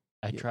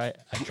 I Yeah. tried.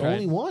 The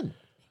only one.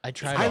 I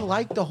tried. I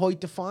like the Hoyt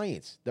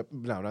Defiance.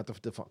 No, not the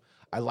Defiant.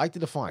 I like the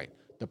Defiant.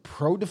 The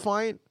Pro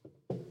Defiant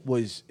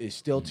is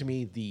still to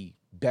me the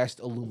best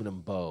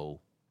aluminum bow.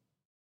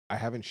 I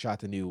haven't shot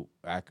the new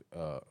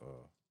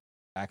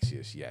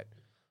Axios yet,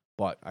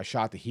 but I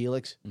shot the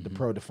Helix. The Mhm.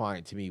 Pro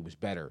Defiant to me was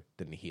better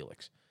than the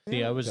Helix.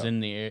 See, I was So,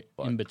 in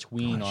but-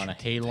 between God, on a you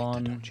do think that,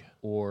 Halon don't you?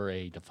 or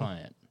a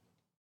Defiant.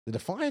 The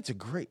Defiant's a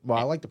great. Well,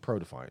 I like the Pro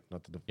Defiant,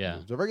 not the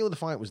Yeah. The regular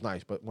Defiant was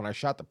nice, but when I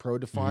shot the Pro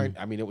Defiant,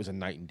 I mean, it was a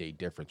night and day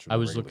difference. From I the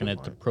was regular looking at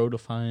the Defiant. Pro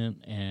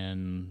Defiant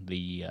and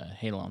the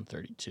Halon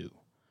 32,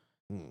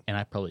 Mm. and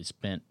I probably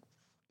spent,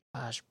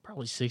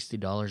 probably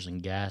 $60 in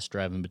gas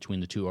driving between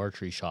the two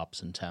archery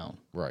shops in town.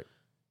 Right.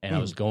 And I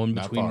was going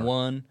Not between far.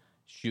 one,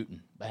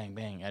 shooting, bang,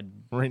 bang. I'd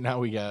Right now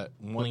we got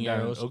one Pulling down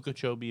in arrows.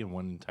 Okeechobee and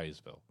one in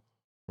Titusville,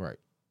 Right.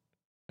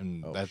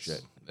 and Oh, that's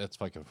shit. that's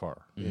fucking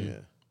far. Mhm. Yeah.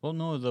 Well,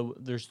 no,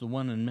 there's the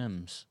one in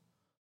Mims.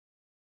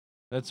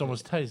 That's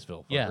almost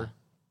Titusville. Yeah, fucker.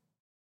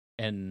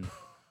 and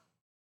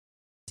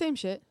Same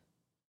shit.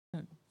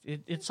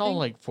 it's all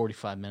like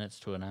 45 minutes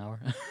to an hour.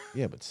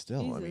 Yeah, but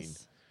still, I mean,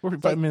 Jesus.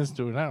 45 minutes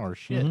to an hour.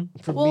 Shit.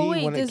 Mhm. for Well, me,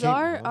 wait, when it does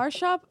came, our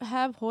shop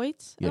have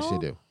Hoyts? at yes, they all?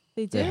 do.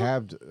 They do? They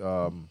have.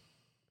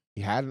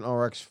 He had an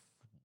RX.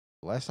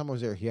 Last time I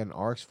was there, he had an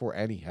RX4,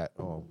 and he had.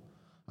 Oh,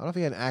 I don't know if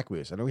he had an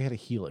Aqueous. I know he had a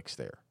Helix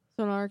there.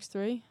 So an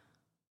RX-3?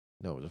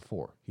 No, it was a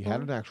 4. He had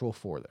Oh. an actual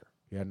 4 there.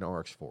 He had an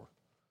RX4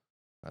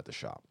 at the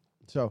shop.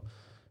 So,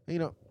 you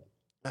know,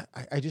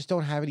 I just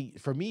don't have any.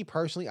 For me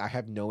personally, I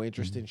have no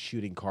interest in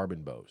shooting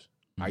carbon bows.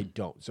 I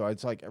don't. So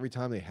it's like every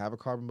time they have a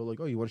carbon bow, like,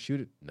 oh, you want to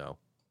shoot it? No.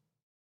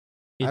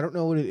 I don't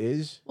know what it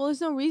is. Well, there's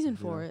no reason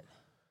for it.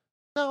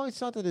 No, it's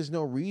not that there's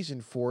no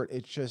reason for it.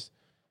 It's just,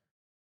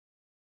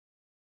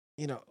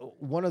 you know,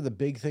 one of the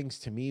big things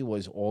to me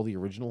was all the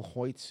original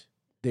Hoyts,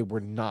 they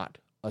were not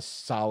a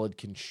solid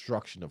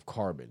construction of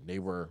carbon. They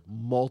were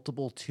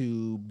multiple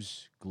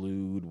tubes,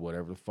 glued,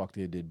 whatever the fuck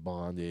they did,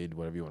 bonded,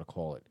 whatever you want to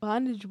call it.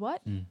 Bondage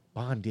what?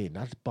 Bonded,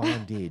 not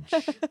bondage.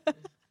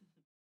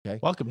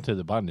 Welcome to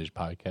the Bondage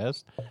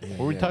Podcast, Yeah,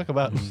 where we yeah. talk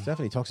about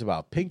Stephanie talks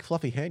about pink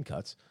fluffy hand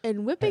cuts.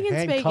 And whipping and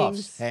Handcuffs.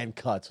 spankings. Hand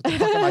cuts. What the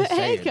fuck am I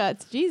saying? Hand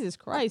cuts. Jesus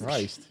Christ.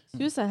 Christ.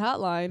 Suicide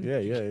hotline. Yeah,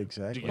 yeah, what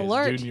exactly. you guys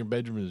Alert. do in your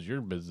bedroom is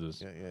your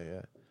business. Yeah, yeah,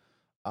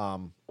 yeah.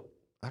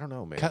 I don't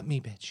know, man. Cut me,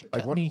 bitch.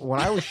 Like Cut me. when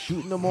I was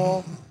shooting them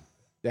all,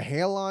 the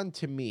Halon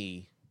to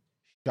me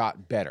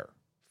shot better,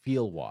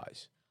 feel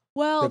wise.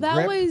 Well, the that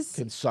grip was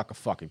can suck a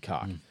fucking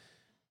cock.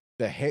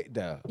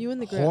 The You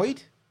and the grip.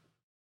 Hoyt,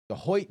 the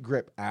Hoyt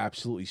grip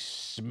absolutely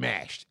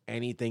smashed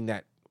anything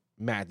that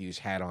Matthews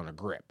had on a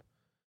grip.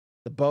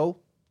 The bow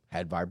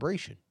had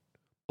vibration,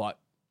 but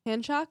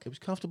hand shock. it was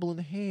comfortable in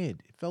the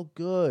hand. It felt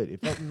good.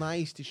 It felt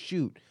nice to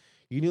shoot.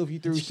 You knew if you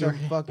threw some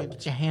fucking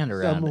Put your hand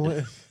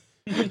around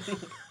it.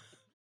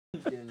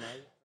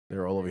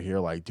 They're all over here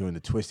like doing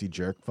the twisty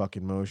jerk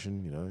fucking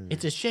motion, you know.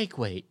 It's a shake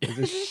weight.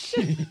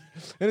 And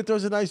it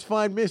throws a nice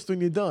fine mist when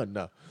you're done.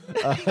 No,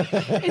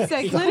 It's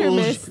that glitter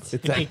mist.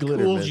 it's that It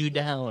glitter cools mist. you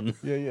down.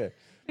 Yeah, yeah.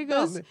 It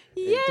goes, man,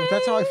 yeah.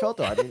 That's how I felt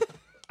though. I mean,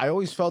 I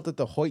always felt that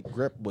the Hoyt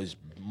grip was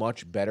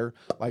much better.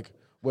 Like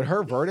with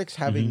her verdicts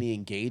having the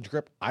engage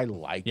grip, I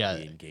like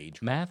the engage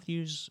grip.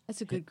 Matthews That's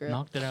a good grip.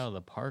 knocked it out of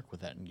the park with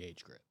that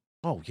engage grip.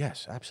 Oh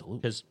yes, absolutely.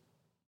 Because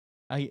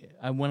I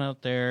went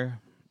out there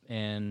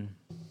and,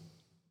 of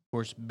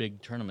course,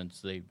 big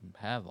tournaments, they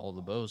have all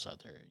the bows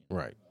out there.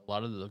 Right. A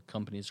lot of the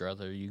companies are out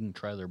there. You can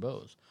try their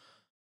bows.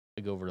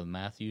 I go over to the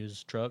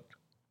Matthews truck,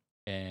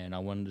 and I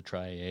wanted to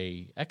try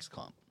a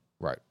X-Comp.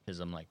 Right. Because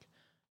I'm like,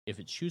 if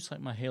it shoots like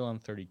my Halon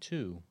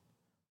 32,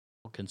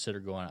 I'll consider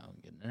going out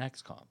and getting an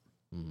X-Comp.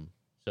 Mm-hmm.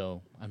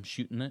 So I'm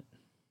shooting it,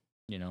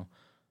 you know.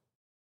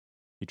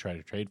 He tried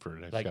to trade for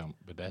an X-Comp,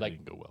 but that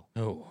didn't go well.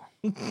 Oh.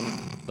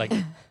 Like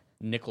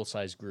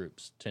nickel-sized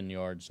groups, 10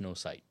 yards, no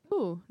sight.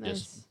 Ooh, nice.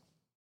 Just,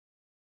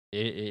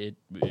 it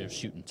was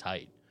shooting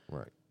tight.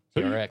 Right.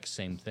 TRX,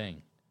 same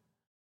thing.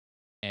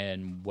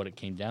 And what it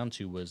came down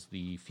to was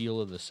the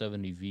feel of the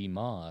 70V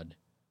mod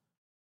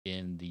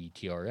in the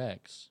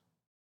TRX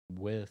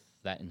with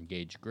that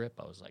engaged grip.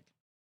 I was like,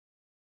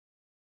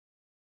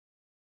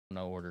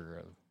 no order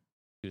of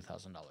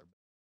 $2,000.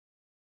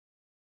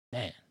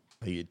 Man.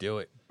 How you do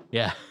it?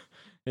 Yeah.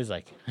 It's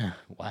like,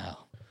 wow.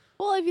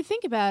 Well, if you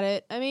think about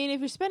it, I mean, if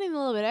you're spending a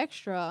little bit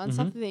extra on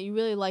something that you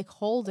really like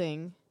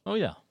holding, Oh,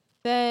 yeah.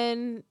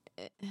 then,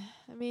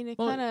 I mean, it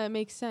Well, kind of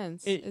makes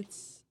sense.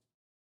 It's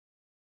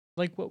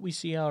like what we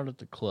see out at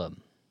the club.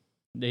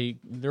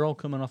 They're all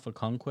coming off of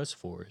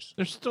Conquest 4s.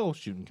 They're still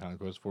shooting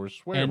Conquest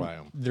 4s. Swear And by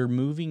them. they're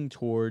moving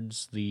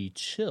towards the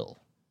chill.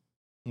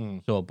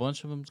 Mm. So a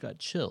bunch of them's got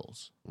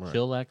chills. Right.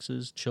 Chill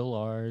X's, chill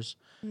R's.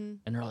 Mm.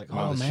 And they're like, Oh,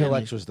 oh, the man. Chill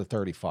X was the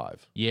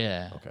 35.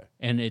 Yeah. Okay.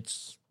 And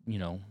it's,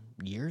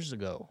 years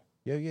ago.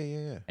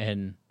 Yeah.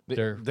 And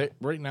They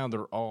right now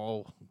they're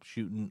all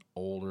shooting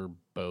older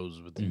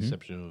bows with the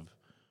exception of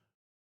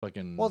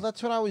fucking. Well,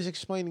 that's what I was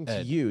explaining to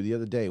Ed. you the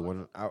other day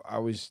when I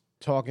was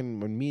talking,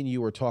 when me and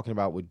you were talking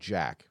about with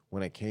Jack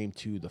when it came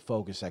to the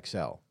Focus XL.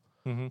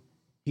 Mm-hmm.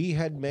 He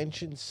had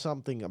mentioned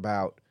something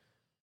about,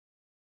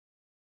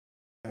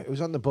 it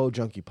was on the Bow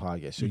Junkie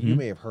podcast, so you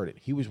may have heard it.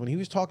 When he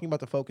was talking about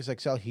the Focus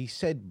XL, he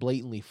said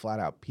blatantly, flat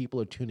out, people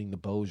are tuning the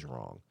bows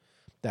wrong.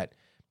 That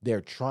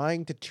they're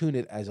trying to tune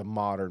it as a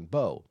modern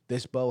bow.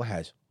 This bow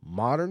has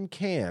modern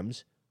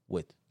cams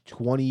with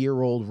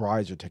 20-year-old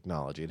riser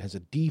technology. It has a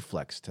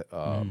D-flex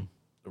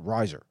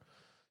riser.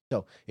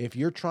 So if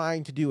you're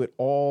trying to do it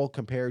all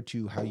compared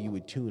to how you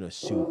would tune a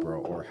Supra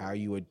or how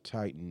you would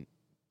tune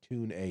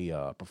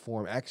a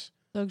Perform X,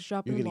 Doug's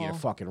dropping you're the going to ball. get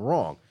it fucking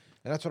wrong.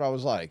 And that's what I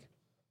was like,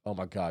 oh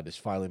my God, this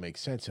finally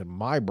makes sense. In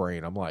my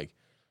brain, I'm like,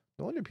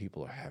 no wonder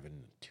people are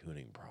having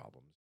tuning problems.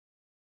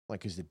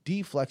 Like, because the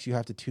D-flex, you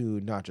have to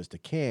tune not just the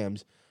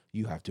cams,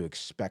 you have to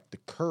expect the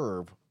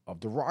curve of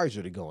the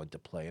riser to go into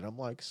play. And I'm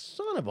like,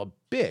 son of a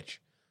bitch.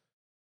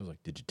 I was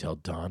like, did you tell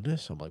Don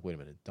this? I'm like, wait a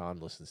minute. Don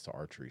listens to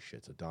archery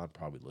shit, so Don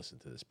probably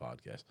listened to this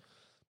podcast.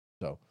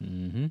 So,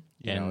 and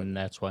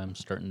that's why I'm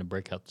starting to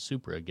break out the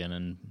Supra again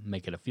and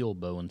make it a field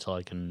bow until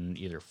I can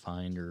either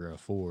find or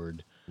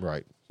afford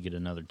right. to get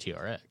another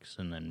TRX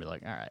and then be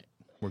like, all right,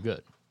 we're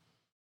good.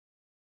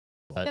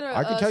 But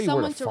I can tell you where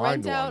someone to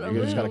find rent out one. a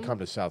You just got to room. come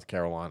to South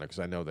Carolina because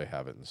I know they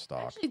have it in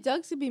stock. Actually,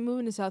 Doug's gonna be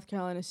moving to South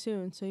Carolina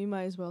soon, so you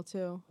might as well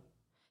too.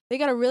 They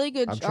got a really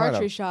good I'm trying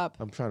archery to- shop.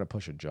 I'm trying to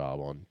push a job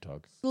on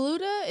Doug.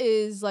 Saluda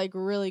is like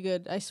really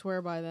good. I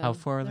swear by them. how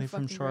far are They're they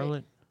from fucking great.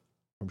 Charlotte?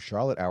 From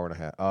Charlotte,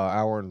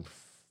 hour and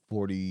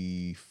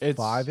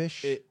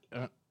 45-ish.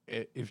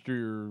 If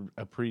you're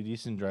a pretty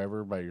decent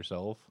driver by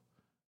yourself,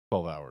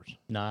 12 hours.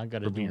 No, I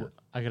gotta do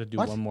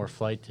What? one more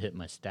flight to hit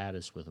my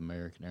status with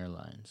American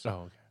Airlines.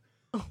 Oh,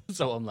 okay.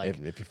 So I'm like,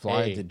 if you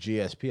fly hey, into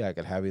GSP, I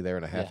could have you there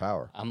in a half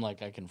hour. I'm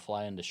like, I can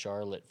fly into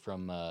Charlotte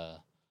from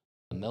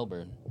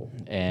Melbourne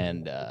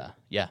and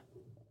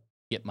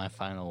get my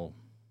final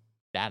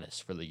status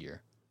for the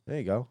year. There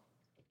you go.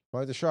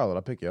 Fly to Charlotte.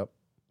 I'll pick you up.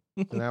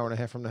 It's an hour and a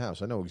half from the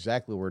house. I know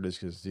exactly where it is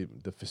because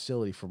the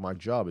facility for my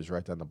job is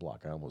right down the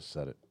block. I almost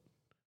said it.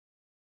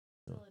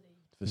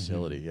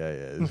 Facility.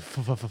 Yeah.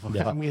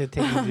 I'm going to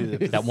take you to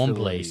the That one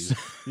facilities.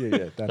 place,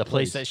 Yeah. the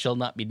place that shall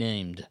not be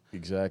named.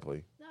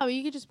 Exactly. No,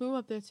 you could just move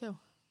up there too.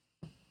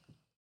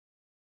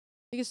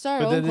 You could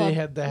start But our own then club. they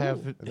had to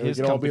have And then we his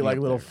could all be company like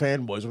up little there.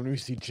 fanboys when we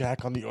see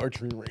Jack on the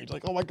archery range.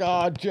 Like, oh my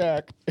God,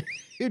 Jack.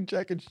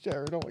 Jack and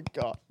Sharon. Oh my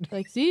God.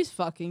 Like these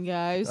fucking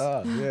guys.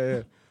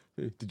 Yeah.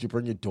 Did you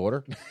bring your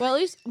daughter? Well, at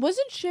least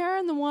wasn't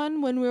Sharon the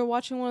one when we were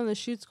watching one of the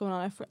shoots going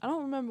on? I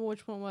don't remember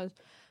which one it was,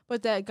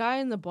 but that guy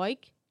in the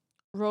bike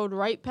rode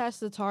right past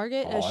the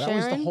target as that Sharon.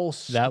 was the whole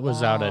That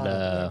was out at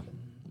squad.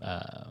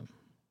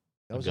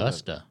 That was in a-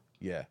 Augusta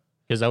Yeah.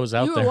 because I was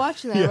out you there. were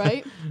watching that,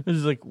 right? It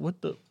was like,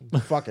 what the?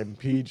 Fucking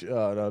Peach,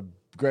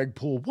 Greg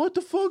Poole. What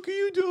the fuck are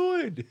you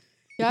doing?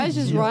 Guy's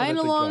just Yelling riding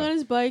at the along guy. on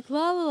his bike,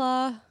 la la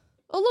la.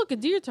 Oh, look, a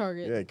deer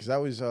target. Yeah, because that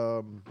was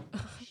Sharon,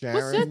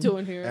 What's that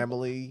doing here?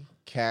 Emily,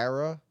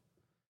 Kara,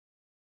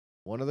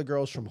 one of the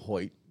girls from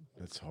Hoyt.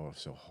 That's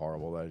so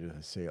horrible that I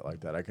just say it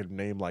like that. I could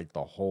name like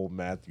the whole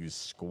Matthews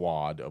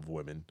squad of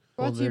women.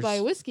 Brought to you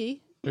by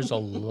whiskey. There's a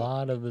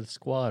lot of the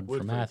squad for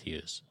Woodford.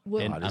 Matthews.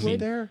 Wood- And, God, I is mean, it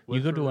there? you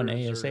go to an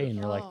Woodford ASA and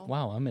you're like, Oh.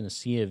 wow, I'm in a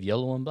sea of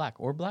yellow and black,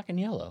 or black and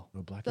yellow.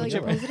 No black Like and the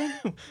yellow.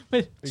 president?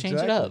 But change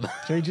it up.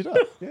 Change it up.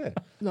 Yeah.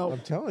 No. I'm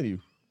telling you.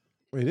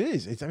 It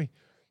is. It's I mean,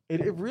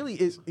 it really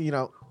is,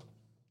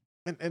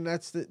 and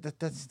that's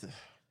the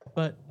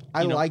But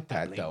I you know, like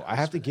that though. I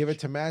have to give it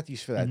to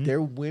Matthews for that. Mhm.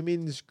 Their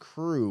women's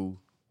crew,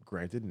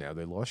 granted now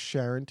they lost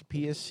Sharon to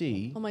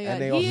PSC. Oh my and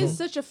god, they he also, is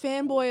such a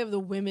fanboy of the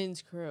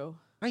women's crew.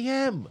 I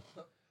am.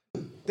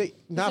 They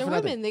not they're for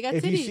nothing. women, they got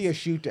if you see a titties.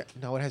 shoot down,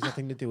 no, it has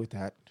nothing to do with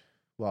that.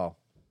 Well,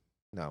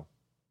 no.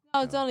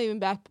 No, don't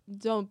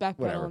backpedal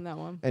Whatever. on that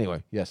one.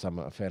 Anyway, yes, I'm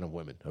a fan of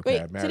women. Okay,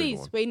 I Wait, married titties.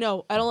 one. Wait,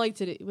 no, I don't like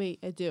titties. Wait,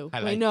 I do. I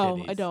Wait, like no,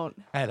 titties. I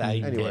don't. I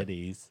like Anyway.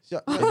 titties.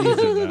 So,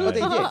 Titties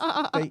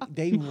are what nice.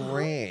 they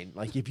ran.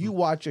 Like if you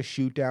watch a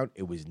shoot down,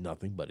 it was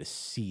nothing but a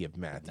sea of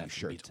Matthews Nothing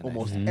shirts. beats an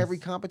Almost Mhm. every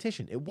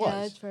competition, it was.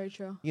 Yeah, that's very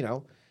true.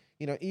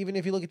 Even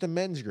if you look at the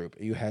men's group,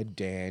 you had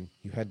Dan,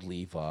 you had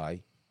Levi,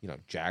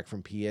 Jack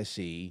from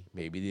PSE,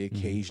 maybe the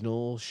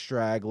occasional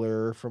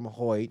straggler from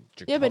Hoyt.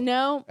 Yeah, but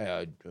now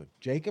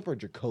Jacob or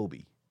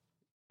Jacoby?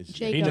 Is it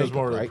Jacob. He knows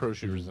more of the right? pro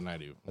shooters than I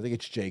do. I think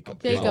it's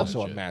Jacob. Jacob. He's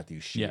also a Shit.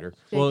 Matthews Yeah. shooter.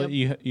 Well,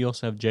 Jacob. you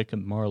also have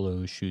Jacob Marlowe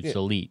who shoots Yeah.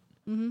 elite,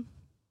 hmm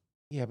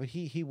Yeah, but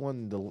he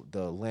won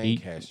the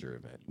Lancaster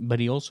event. but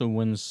he also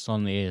wins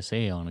on the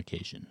ASA on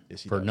occasion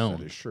Yes, he for does. known.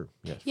 That is true.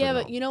 Yes, for Yeah,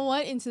 but known. you know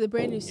what? Into the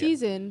brand new Yeah.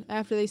 season,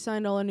 after they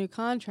signed all our new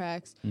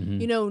contracts,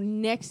 Mhm.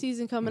 next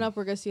season coming up,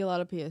 we're gonna see a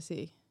lot of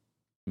PSE.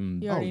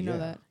 Mm. You already yeah. know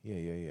that.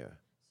 Yeah.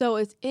 So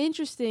it's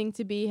interesting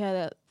to be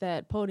how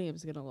that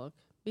podium's gonna look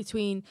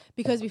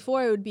because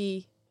before it would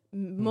be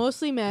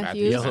mostly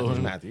Matthews.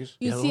 Matthews.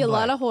 You'd Yellow see a and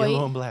lot black, of Hoyt,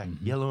 Yellow and black. Mhm.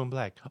 Yellow and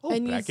black. Oh,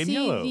 and black you'd and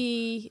yellow.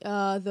 see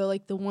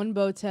the one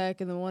Bowtech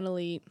and the one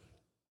Elite,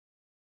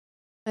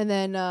 and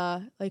then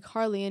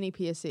hardly any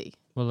PSE.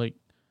 Well, like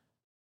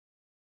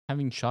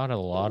having shot at a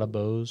lot of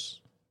bows,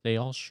 they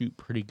all shoot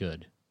pretty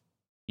good.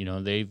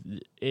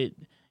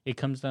 It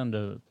comes down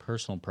to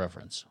personal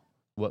preference.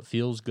 What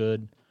feels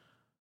good,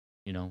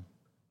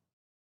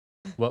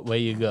 what way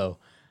you go,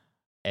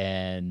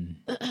 and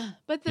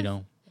But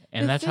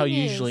and the that's how you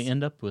thing usually is-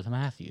 end up with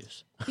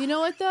Matthews. you know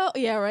what though?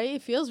 Yeah, right.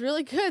 It feels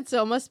really good,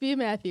 so it must be a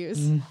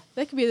Matthews.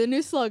 That could be the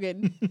new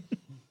slogan.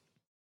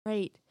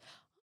 Right.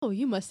 Oh,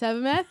 you must have a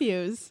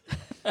Matthews.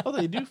 Oh,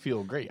 they do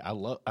feel great. I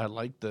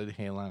like the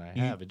handline I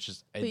have. It's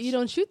just But you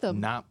don't shoot them.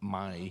 not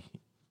my.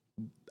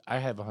 I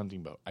have a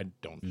hunting bow. I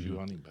don't shoot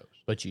hunting bows.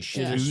 But you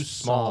should Yeah. have Too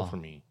small saw. for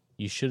me.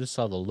 You should have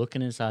saw the look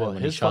in his eye Well, when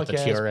he his shot fuck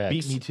the ass TRX.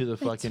 beat me to the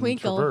fucking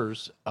twinkle.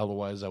 Traverse.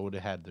 Otherwise, I would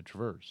have had the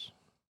Traverse.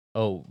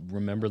 Oh,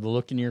 remember the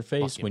look in your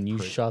face Fucking when you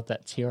prick. shot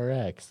that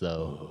TRX,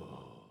 though.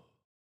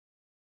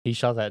 He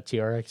shot that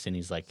TRX and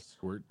he's like,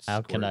 Squirt.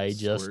 "How can I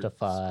squirt,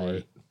 justify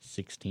squirt.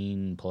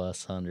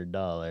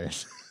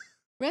 $16,000+?"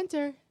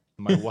 Renter.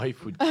 My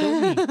wife would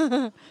kill me.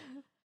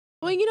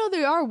 Well,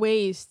 there are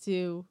ways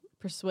to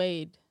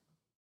persuade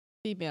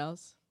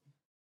females.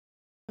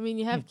 I mean,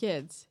 you have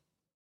kids.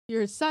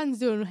 Your son's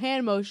doing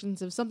hand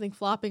motions of something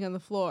flopping on the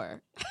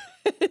floor.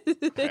 I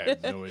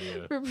have no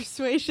idea. For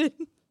persuasion.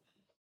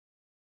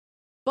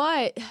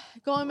 But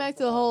going back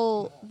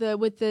to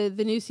with the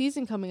new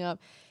season coming up,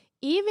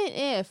 even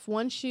if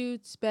one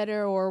shoots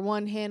better or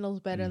one handles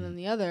better than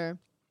the other,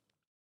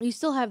 you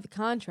still have the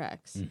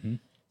contracts. Mhm.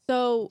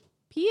 So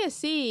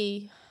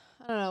PSE,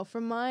 I don't know,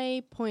 from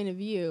my point of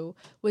view,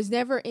 was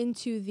never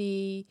into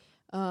the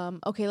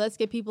okay, let's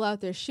get people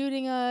out there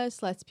shooting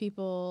us. Let's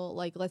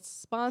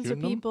sponsor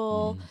Shooting 'em?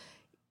 people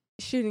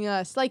shooting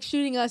us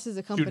as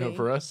a company. Shooting up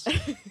for us.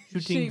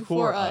 Shooting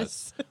for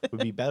us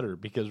would be better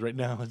because right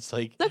now it's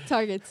like Duck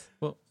targets.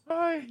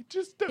 I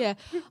just Yeah.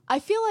 I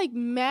feel like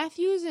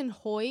Matthews and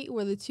Hoyt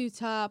were the two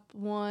top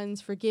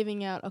ones for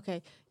giving out,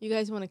 okay, you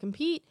guys want to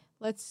compete?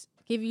 Let's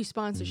give you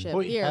sponsorship.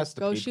 Hoyt Here, has to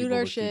go pay shoot people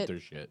our to shoot shit. their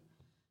shit.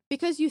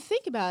 Because you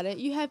think about it,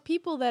 you have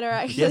people that are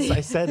actually. Yes,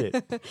 I said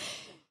it.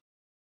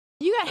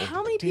 You got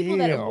how many people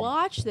that damn.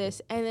 watch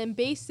this and then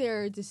base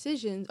their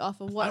decisions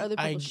off of what other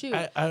people shoot?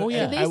 Oh,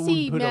 yeah. They I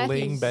see would put a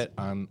laying Matthews- bet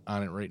on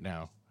it right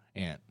now,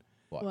 Ant.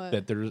 What?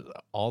 That there's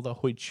all the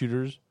Hoyt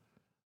shooters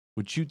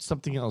would shoot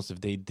something else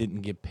if they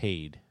didn't get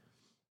paid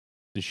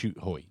to shoot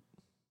Hoyt.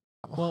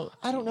 Well,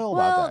 I don't know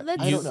Well, about that.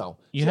 I that's- don't know.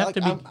 You have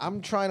to be-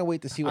 I'm trying to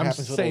wait to see what I'm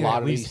happens with a saying lot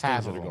at of least these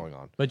half things that of are them. going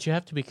on. but you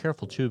have to be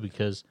careful too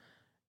because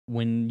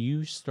when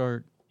you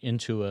start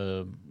into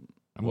a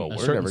Well, a we're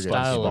certain never getting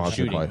style of sponsored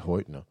shooting, by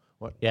Hoyt. No.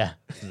 What? yeah,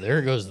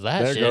 there goes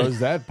that. There shit. goes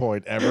that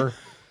point ever.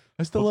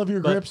 I still love your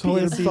But grips,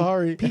 Hoyt. I'm PSC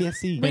sorry.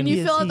 PSC. when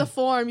you fill out the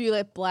form, you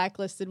get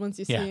blacklisted once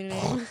you see Yeah. your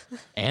name.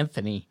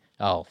 Anthony.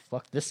 Oh,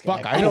 fuck this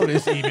guy. Fuck, I know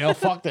this email.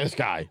 Fuck this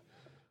guy.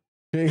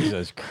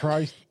 Jesus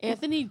Christ.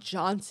 Anthony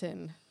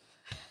Johnson.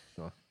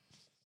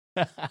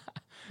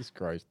 Jesus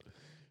Christ.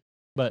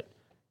 But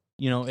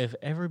if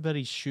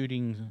everybody's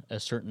shooting a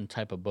certain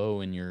type of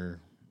bow in your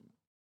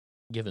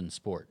given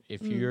sport.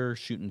 If you're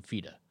shooting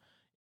FIDA,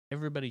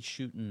 everybody's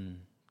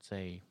shooting,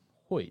 say,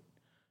 Hoyt.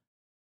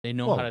 They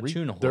know how to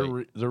tune a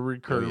Hoyt. They're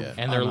recurve.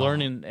 And they're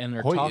learning and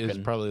they're Hoyt talking. is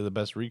probably the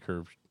best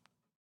recurve.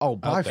 Oh,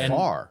 by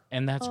far.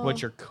 And that's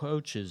what your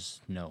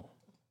coaches know.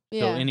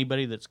 Yeah. So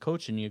anybody that's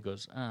coaching you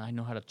goes, I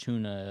know how to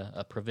tune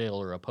a Prevail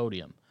or a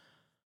Podium.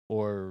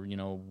 Or,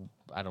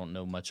 I don't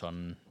know much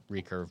on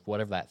recurve,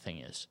 whatever that thing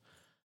is.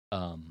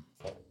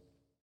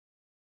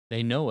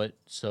 They know it,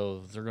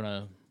 so they're going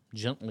to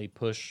gently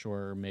push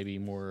or maybe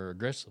more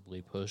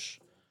aggressively push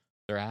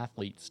their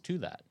athletes to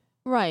that.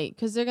 Right,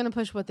 because they're going to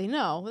push what they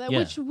know,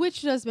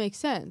 which does make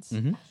sense.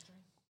 Mm-hmm.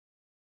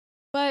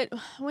 But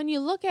when you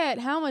look at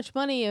how much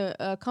money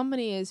a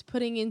company is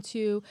putting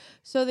into,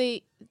 so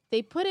they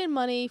put in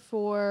money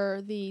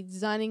for the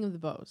designing of the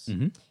bows.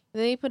 Mm-hmm.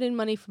 They put in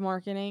money for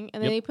marketing,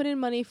 and then they put in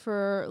money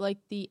for like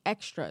the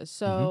extras,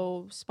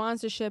 so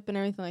sponsorship and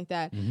everything like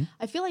that. Mm-hmm.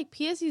 I feel like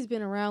PSE's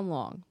been around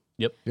long.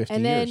 Yep. 50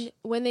 and years. then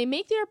when they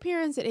make their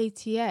appearance at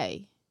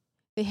ATA,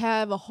 they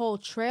have a whole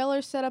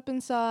trailer set up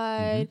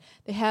inside.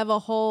 They have a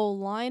whole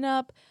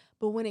lineup.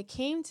 But when it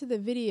came to the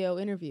video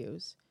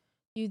interviews,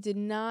 you did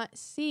not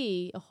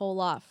see a whole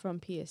lot from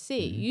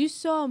PSC. You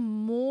saw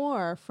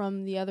more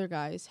from the other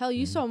guys. Hell,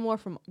 you saw more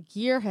from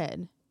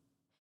Gearhead.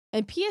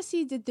 And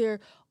PSC did their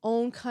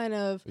own kind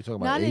of... You're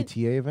talking about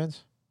ATA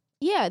events?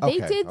 Yeah, they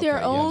did their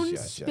own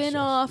yes,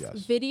 spin-off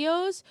yes.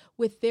 videos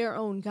with their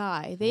own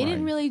guy. They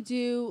didn't really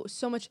do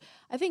so much.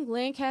 I think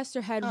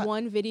Lancaster had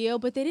one video,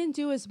 but they didn't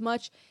do as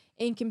much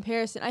in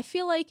comparison. I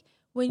feel like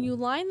when you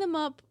line them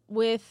up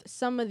with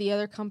some of the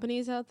other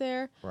companies out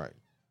there,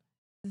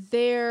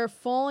 they're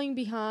falling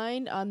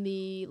behind on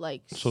the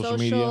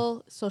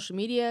social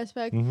media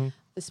aspect,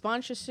 the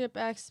sponsorship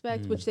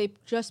aspect, which they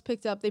just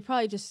picked up. They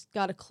probably just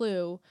got a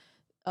clue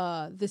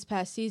this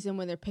past season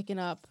when they're picking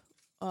up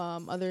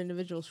other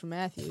individuals from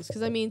Matthews.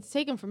 Because, I mean, to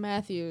take them from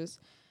Matthews,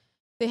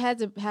 they had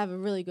to have a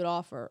really good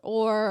offer.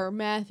 Or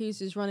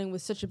Matthews is running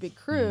with such a big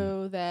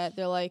crew that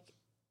they're like...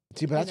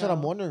 See, but that's what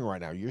I'm wondering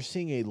right now. You're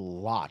seeing a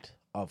lot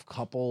of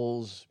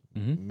couples,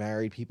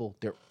 married people.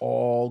 They're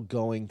all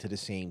going to the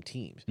same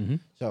teams.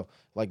 So,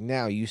 like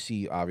now, you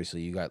see,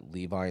 obviously, you got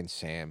Levi and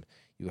Sam.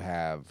 You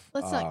have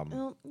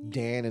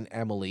Dan and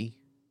Emily.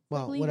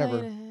 Well,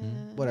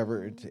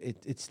 whatever.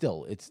 It's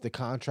still, the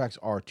contracts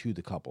are to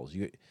the couples.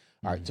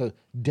 All right, so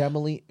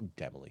Demily.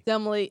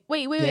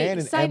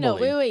 Wait. Side note.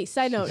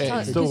 Side note.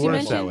 It still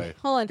works that way.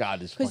 Hold on. God,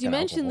 this Because you fucking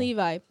mentioned alcohol.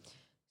 Levi.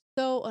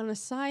 So, on a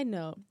side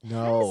note,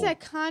 how No. does that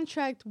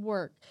contract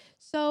work?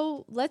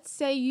 So, let's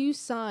say you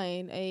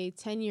sign a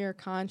 10-year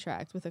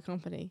contract with a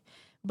company,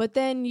 but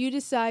then you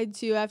decide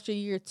to, after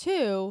year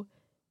 2,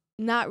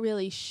 not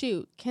really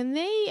shoot. Can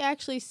they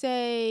actually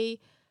say,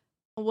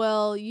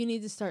 well, you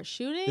need to start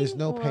shooting? There's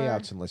no or-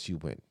 payouts unless you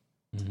win.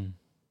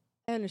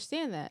 I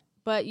understand that.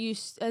 But you,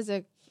 as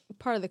a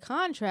part of the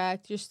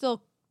contract, you're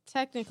still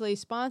technically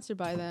sponsored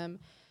by them.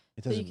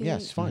 It So doesn't. you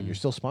Yes, can- fine. You're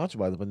still sponsored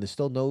by them, but there's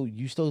still no.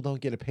 You still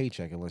don't get a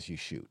paycheck unless you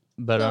shoot.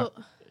 But So,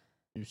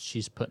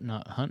 she's putting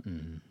out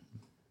hunting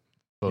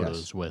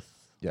photos with...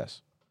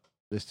 Yes,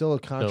 there's still a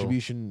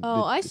contribution.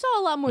 I saw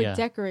a lot more Yeah.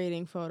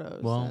 decorating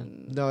photos. Well,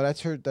 than- No,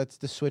 that's her. That's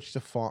the switch to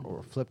farm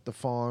or flip the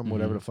farm,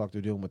 whatever Mhm. the fuck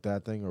they're doing with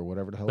that thing or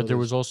whatever the hell. But it there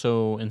is. was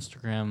also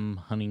Instagram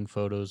hunting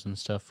photos and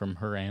stuff from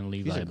her and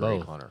Levi He's a great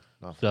both. hunter.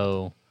 Not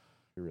So,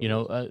 he really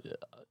is.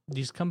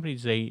 these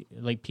companies, they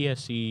like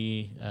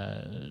PSC,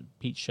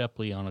 Pete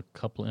Shepley on a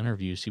couple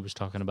interviews, he was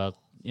talking about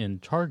in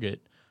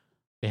Target,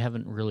 they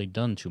haven't really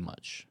done too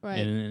much. Right.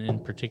 And in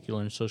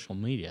particular in social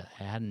media,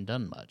 they hadn't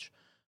done much.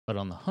 But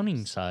on the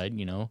hunting side,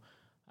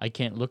 I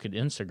can't look at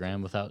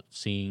Instagram without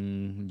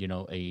seeing,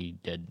 a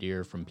dead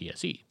deer from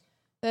PSE,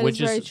 that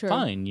which is very is true.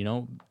 fine, You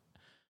know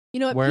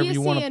what? wherever PSC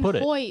you wanna and put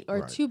it. Hoyt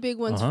are Right. two big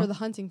ones Uh-huh. for the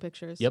hunting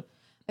pictures. Yep.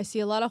 I see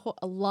a lot of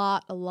a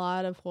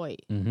lot of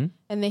Hoyt, Mm-hmm.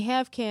 and they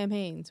have Cam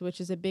Haynes,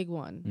 which is a big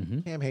one. Mm-hmm.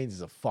 Cam Haynes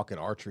is a fucking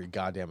archery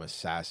goddamn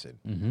assassin.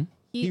 Mm-hmm.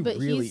 He but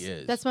really he's-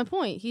 is. That's my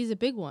point. He's a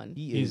big one,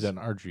 He's is. an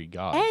archery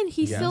god. and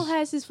he Yes. still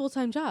has his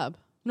full-time job,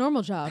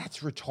 normal job, That's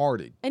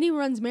retarded. and he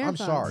runs marathons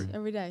sorry.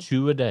 every day.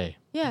 2 a day.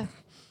 Yeah,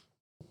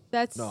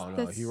 that's No,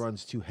 he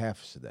runs 2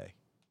 halves a day.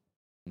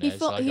 He It's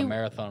fil- like he- a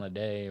marathon a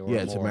day or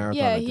Yeah, it's a more. marathon.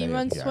 Yeah, a he day,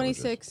 runs the averages.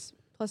 26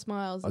 plus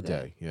miles a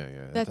day.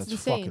 Yeah. That's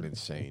fucking insane.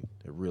 insane.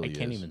 It really I is.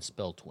 can't even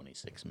spell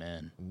 26,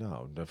 man.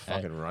 No, the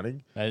fucking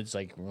running. It's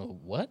like, well,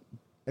 what?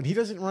 And he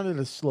doesn't run at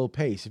a slow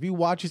pace. If you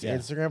watch his Yeah.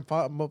 Instagram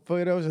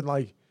photos and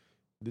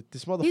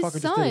this motherfucker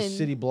just did a son-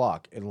 city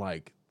block in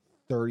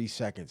 30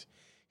 seconds.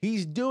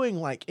 He's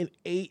doing an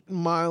 8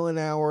 mile an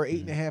hour,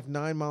 8.5,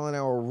 9 mile an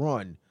hour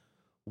run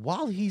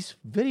while he's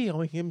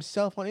videoing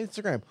himself on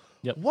Instagram.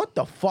 Yep. What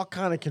the fuck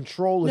kind of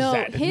control is No,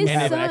 that? his you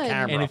have in a son-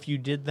 camera? And if you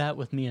did that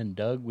with me and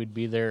Doug, we'd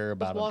be there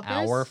about an walkers?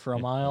 hour for a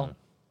mile.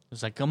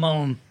 It's like, come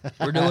on,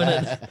 we're doing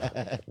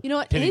it. You know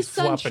what? Titties His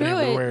son flopping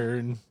Truett. everywhere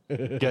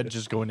and gut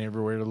just going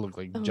everywhere to look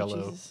like Oh,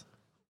 jello. Jesus.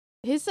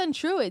 His son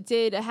Truett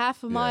did a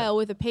half a Yeah. mile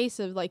with a pace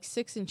of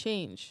 6 and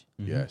change.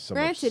 yeah, some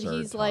Granted, absurd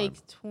he's time.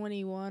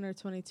 21 or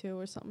 22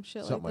 or something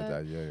something like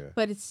that. Yeah.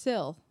 But it's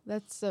still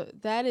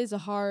that is a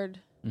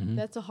hard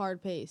That's a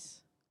hard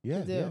pace Yeah,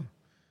 to do. yeah.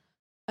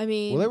 I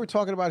mean, Well, they were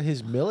talking about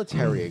his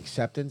military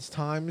acceptance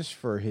times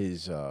for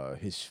his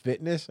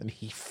fitness, and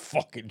he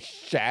fucking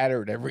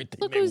shattered everything.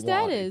 look they whose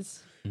dad wanted.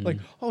 is. Like,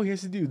 oh, he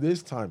has to do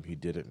this time. He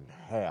did it in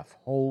half.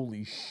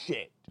 Holy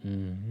shit!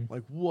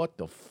 Like, what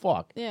the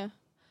fuck? Yeah.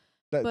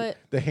 That, But-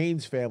 the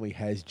Haynes family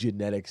has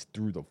genetics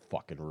through the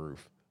fucking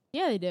roof.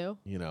 Yeah, they do.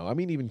 You know, I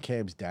mean, even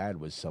Cam's dad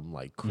was some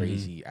like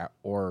crazy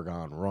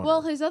Oregon runner.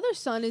 Well, his other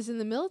son is in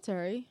the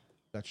military.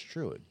 That's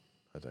Truett,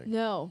 I think.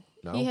 No.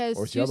 No? He has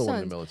or is two the other sons.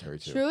 one in the military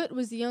too? Truett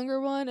was the younger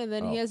one, and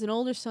then he Oh. has an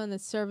older son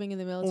that's serving in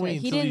the military. wait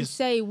He until didn't these-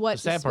 say what The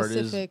sad part is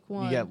specific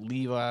one. you got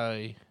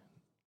Levi,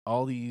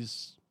 all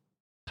these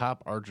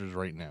top archers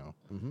right now.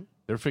 Mhm.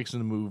 They're fixing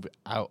to move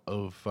out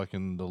of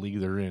fucking the league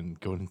they're in,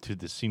 going into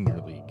the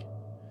senior league.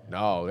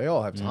 No, they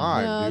all have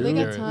time, No, dude. they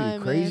got Are you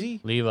time, crazy?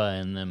 Levi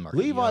and them are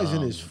Levi's in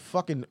young. his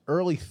fucking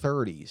early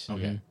 30s.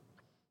 Okay.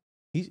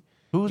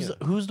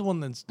 Who's the one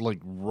that's like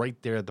right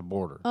there at the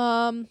border?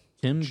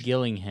 Tim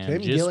Gillingham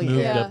Tim just Gillingham.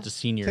 moved Yeah. up to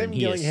senior, Tim and he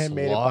Gillingham is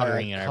made it by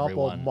slaughtering a at couple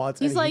everyone. months.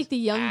 He's and like the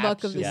young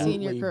buck of the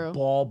senior absolutely crew.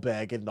 ball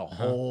bagging the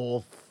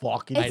whole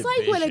fucking. It's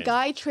like when a vision.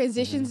 guy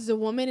transitions as a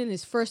woman in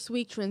his first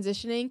week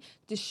transitioning,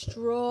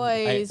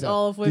 destroys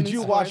all of women's Did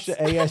you watch sports.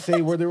 the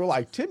ASA where they were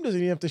like, Tim doesn't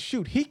even have to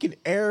shoot. He can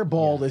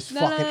airball this No,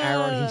 fucking no, no, arrow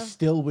no, and no. he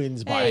still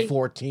wins by Hey.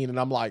 14. And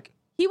I'm like,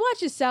 He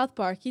watches South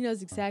Park. He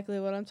knows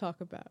exactly what I'm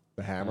talking about.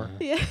 the hammer.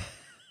 Yeah.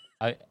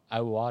 I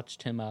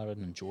watched him out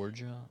in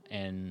Georgia,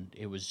 and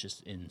it was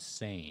just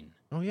insane.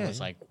 Oh, yeah, I was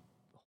yeah. like,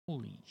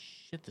 holy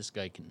shit, this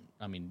guy can.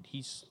 I mean,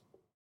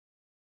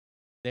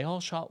 they all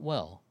shot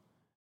well,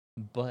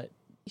 but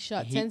He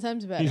shot He- 10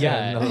 times better. He's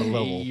at another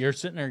level. you're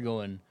sitting there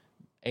going,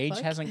 age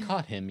Fuck. hasn't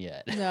caught him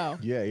yet, No.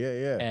 Yeah, yeah,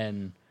 yeah.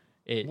 and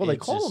it. Well, they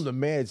it's call just- him the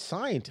mad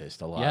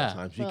scientist a lot Yeah. of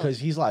times Well- because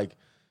he's like,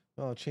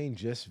 "Oh, I'll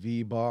change this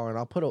V bar and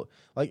I'll put a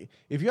like."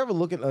 If you ever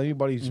look at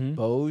anybody's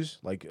bows,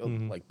 like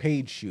like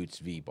Paige shoots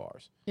V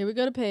bars, Here we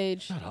go to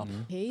Paige. Shut up.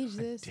 Page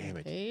this. damn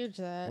it. Page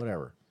that.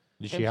 whatever.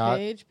 Is And she hot?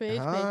 Page.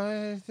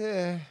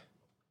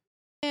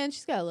 And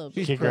she's got a little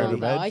She's bit. Kick her out going, of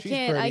though. bed? I She's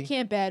can't. I pretty.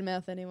 can't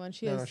badmouth anyone.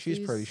 She No, has. no, she's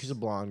pretty. She's a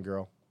blonde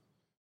girl.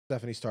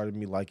 Stephanie started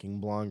me liking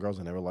blonde girls.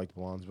 I never liked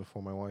blondes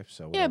before my wife.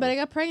 So Yeah, but I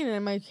whatever. got pregnant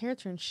and my hair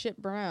turned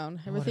shit brown.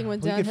 Everything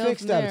went we can downhill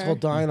fix from that. there. It's called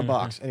die in a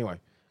box. Anyway,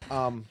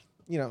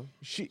 you know,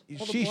 she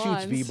the shoots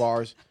blondes. V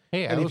bars.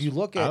 Hey, And if you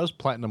look I at- was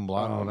platinum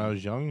blonde when I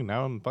was young, and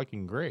now I'm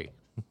fucking gray.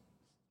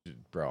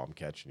 Bro, I'm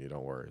catching you.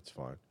 Don't worry, it's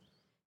fine.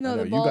 No, I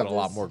know the you got a bald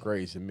lot is- more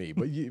grays than me,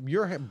 but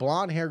your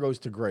blonde hair goes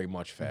to gray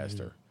much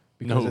faster.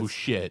 No it's,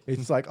 shit.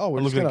 It's like, oh,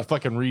 we're I just look gonna like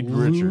fucking Reed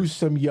lose Richards.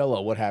 some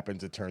yellow. What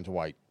happens? It turns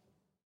white.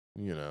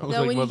 You I know, look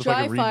No, when you motherfucking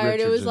dry Reed fired,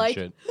 it Richards was and like-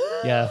 shit.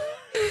 Yeah,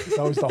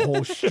 that was the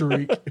whole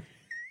streak.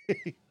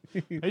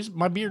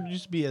 My beard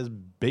used to be as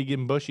big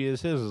and bushy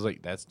as his. I was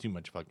like, that's too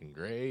much fucking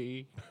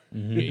gray.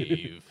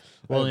 Wave.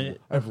 well,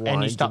 I've and lines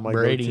you in stopped my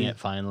braiding goatee. it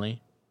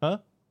finally, Huh?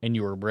 and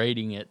you were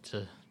braiding it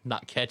to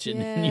not catch it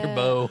in your Yeah.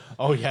 bow.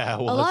 Oh yeah,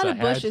 A lot of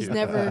bush is to.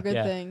 never a good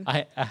yeah, thing.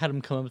 I had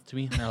them come up to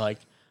me and they're like,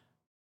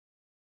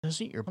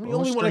 "Doesn't your I'm the bow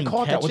only one that string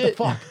caught that. catch What it?"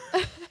 the fuck?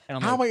 And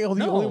I'm How am I like,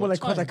 the "No, only one that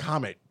it's caught that fine."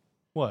 comment?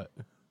 What?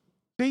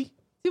 See?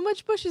 Too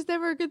much bush is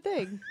never a good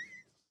thing.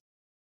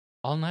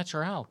 All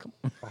natural. Come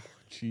on.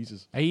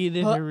 Jesus. I eat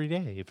it Huh? every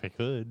day if I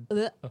could.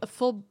 A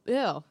full.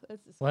 Ew.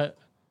 That's What?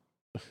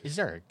 Is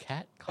there a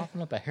cat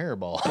coughing up a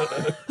hairball?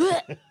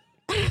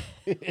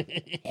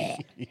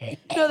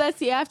 No, that's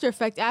the after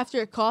effect.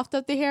 After it coughed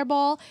up the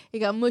hairball, it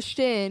got mushed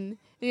in.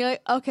 And you're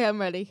like, okay, I'm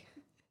ready.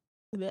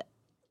 Blech.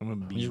 I'm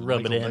gonna be Just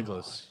rub it Michael in.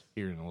 Douglas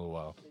here in a little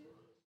while.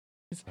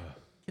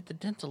 Get the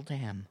dental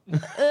dam.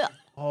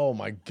 Oh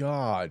my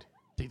God.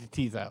 Take the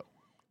teeth out.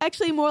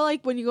 Actually, more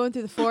like when you're going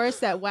through the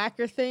forest, that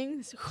whacker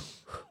thing.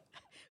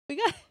 We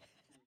got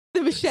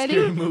the machete.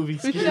 Scary movie.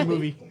 Scary Machete.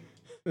 movie.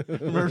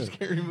 Remember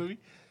Scary Movie?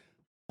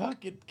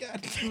 Fucking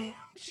goddamn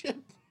shit.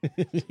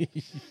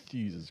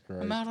 Jesus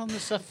Christ. I'm out on the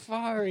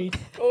safari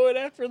going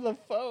after the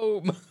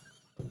foam.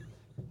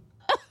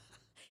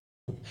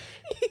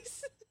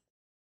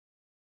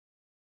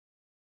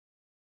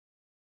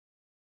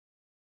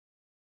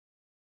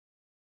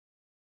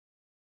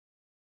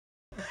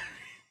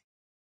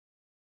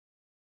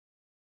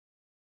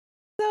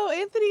 So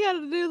Anthony got a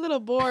new little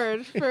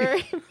board for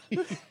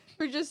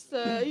for just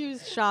he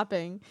was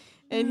shopping,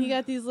 and he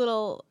got these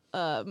little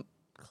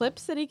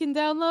clips that he can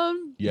download.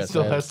 Yes,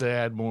 Still I have- has to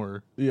add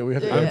more. Yeah, we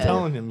have to. Yeah. I'm Yeah.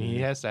 telling him he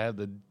has to add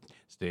the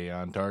stay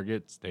on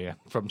target, stay on,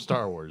 from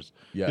Star Wars.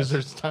 Yes. Because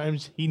there's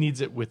times he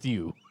needs it with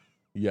you.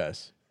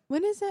 Yes.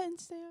 When is that in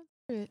Stay on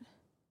Target?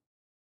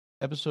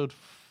 Episode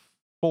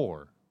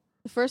 4.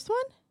 The first one?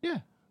 Yeah.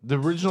 The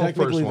original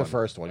Technically first one. the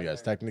first one.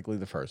 Yes, technically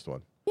the first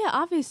one. Yeah,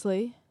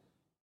 obviously.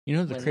 You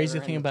know the When they crazy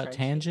were in thing the about trench-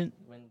 tangent?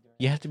 when they were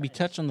You in have the to be trench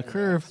touched on the and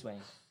curve.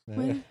 X-wing,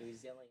 When- he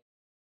was yelling,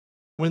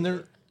 When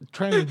they're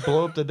trying to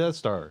blow up the Death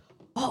Star.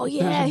 Oh There's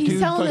yeah, a he's dude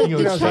telling fucking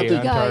the goes, chunky "Stay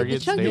on guy, the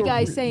target, chunky stay-"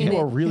 guy saying You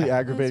are it. really Yeah,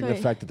 aggravating that's the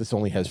right. fact that this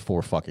only has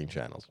 4 fucking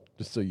channels.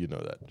 Just so you know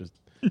that. Just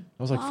I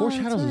was like, Oh, 4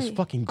 that's channels is right.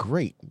 fucking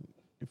great.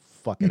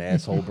 fucking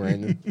asshole,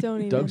 Brandon. Don't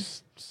even.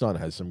 Doug's son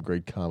has some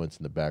great comments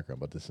in the background,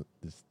 but this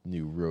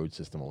new road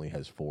system only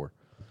has 4.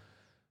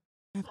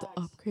 I have to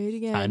upgrade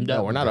again. Time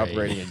No, we're not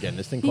Upgrade. upgrading again.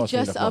 This thing He costs me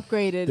just enough.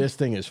 upgraded. This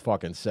thing is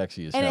fucking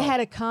sexy as and hell. it had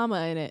a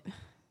comma in it.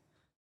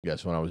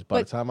 Yes,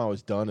 by the time I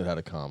was done, it had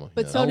a comma.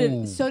 But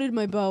yeah. so did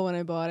my bow when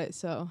I bought it.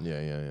 So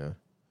Yeah.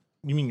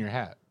 You mean your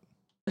hat?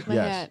 my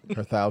Yes, hat.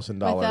 her $1,000,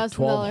 My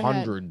 $1,000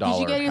 hat. $1,200 Did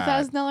you get your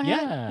hat. $1,000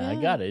 hat? Yeah,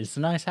 I got it. It's a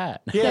nice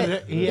hat. Yeah,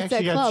 he it's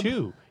actually that got club.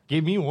 2.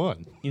 Gave me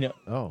 1. You know,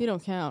 Oh, You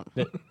don't count.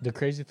 the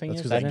crazy thing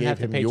that's is because I I didn't gave have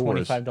to him pay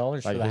yours.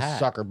 $25 for Like the his hat.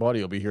 sucker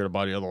buddy will be here to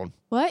buy the other one.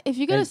 What? If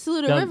you go to And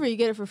Saluda Doug- River, you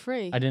get it for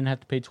free. I didn't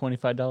have to pay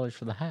 $25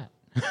 for the hat.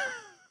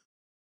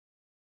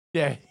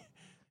 Yeah,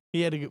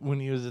 he had to get, when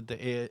he was at the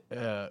it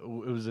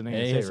was an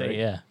ASA, ASA, right?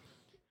 yeah.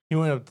 He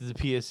went up to the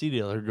PSC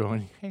dealer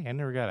going, "Hey, I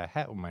never got a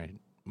hat with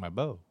my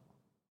bow.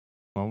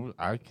 Well,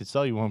 I could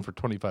sell you one for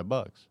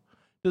 $25.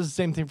 Does the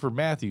same thing for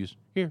Matthews.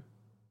 Here,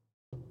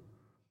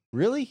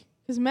 Really?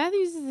 Because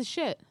Matthews is the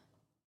shit.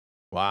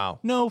 Wow.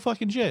 no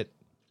fucking shit.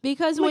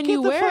 Because Like, when get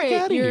you the wear fuck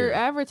it, outta you're here.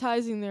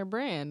 advertising their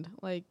brand.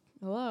 Like,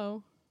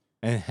 hello.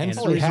 And hence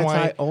the Only reason hats why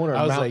I own are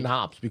I was Mountain like,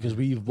 Hops because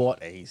we've bought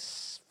a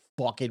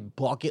fucking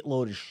bucket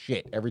load of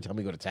shit every time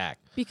we go to TAC.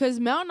 Because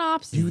Mountain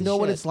Ops Do is you the know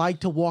what shit. it's like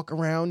to walk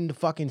around the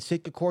fucking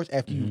Sitka course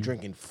after you've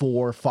drinking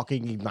 4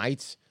 fucking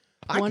Ignites?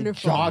 I can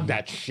Wonderful. jog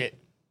that shit.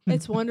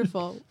 It's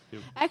wonderful.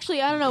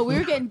 Actually, I don't know. We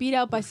were getting beat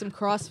out by some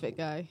CrossFit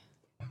guy.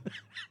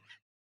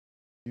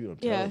 Dude, I'm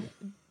Yeah. telling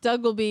you.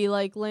 Doug will be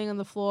like laying on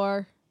the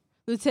floor.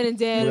 Lieutenant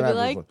Dan We're will be gonna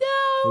like, have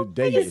no,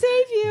 They I can get-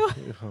 save you.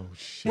 Oh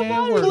shit! Come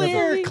on, We're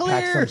gonna clear,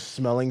 pack some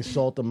smelling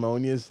salt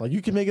ammonias. Like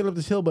you can make it up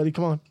this hill, buddy.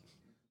 Come on.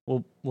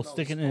 We'll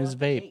stick it in his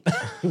vape.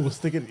 We'll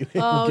stick it.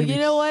 Oh, we'll give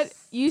you know what?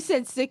 You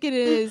said stick it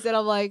in his, and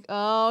I'm like,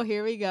 oh,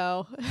 here we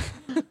go.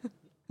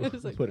 It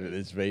was like, Put it in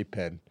his vape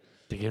pen.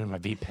 to get in my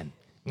vape pen.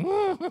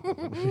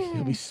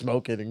 He'll be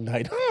smoking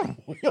Ignite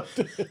way up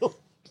the hill.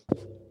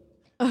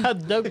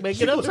 How'd Doug make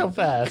it up so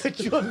fast? Could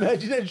you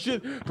imagine that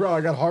shit, bro?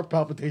 I got heart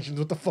palpitations.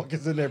 What the fuck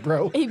is in there,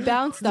 bro? he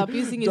bounced up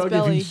using his Doug, if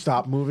belly. you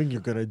stop moving,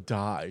 you're gonna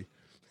die.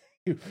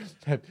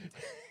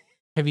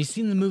 Have you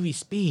seen the movie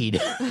Speed?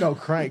 No,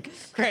 Crank.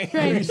 Have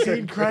you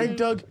seen Crank,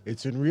 Doug?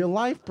 It's in real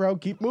life, bro.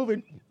 Keep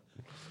moving.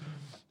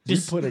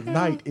 Just- You put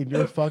Ignite in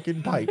your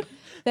fucking pipe.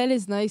 That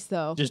is nice,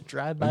 though. Just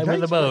drive by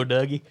with a bow,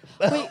 Dougie.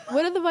 Wait,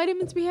 what are the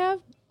vitamins we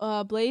have?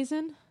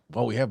 Blazing?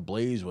 Oh, we have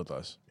Blaze with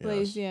us.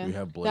 Blaze, Yes, yeah. we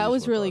have Blaze. That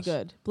was with really us.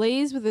 good.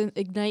 Blaze with an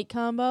Ignite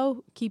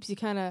combo keeps you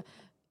kind of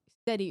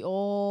steady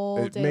all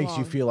It day makes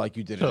you long. feel like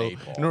you did So an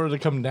 8-ball. in order to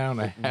come down,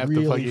 I have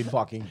really to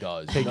fucking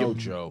does. take No a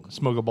joke.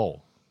 smoke a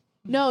bowl.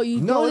 No, you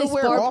No, go to it'll this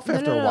wear off no,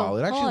 after no, a no, while.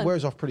 It hold actually on.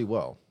 wears off pretty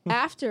well.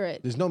 After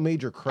it. There's no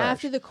major crash.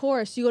 After the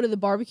course, you go to the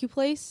barbecue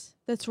place.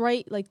 That's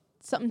right, like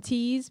something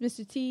T's,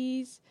 Mr.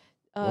 T's,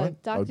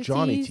 What? Dr. Oh,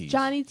 Johnny T's, T's.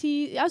 Johnny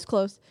T's. I was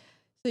close.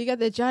 So you got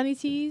the Johnny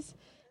T's.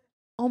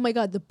 Oh my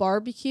God, the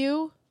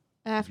barbecue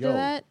after Yo.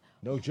 that.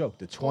 No joke.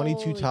 The Holy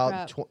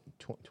crap.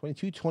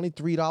 $22,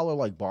 $23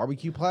 like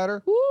barbecue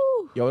platter.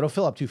 Woo! Yo, it'll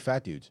fill up 2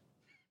 fat dudes.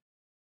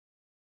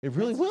 It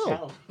really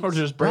will. Or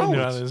just Bro,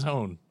 Brandon on it's- his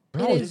own.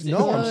 Bro, It is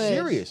no, I'm good.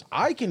 serious.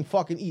 I can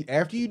fucking eat.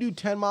 After you do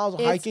 10 miles of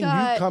It's hiking, you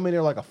got- come in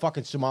there like a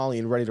fucking Somali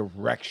and ready to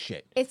wreck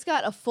shit. It's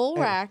got a full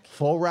rack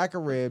Full rack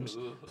of ribs.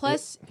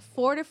 plus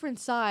 4 different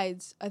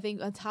sides. I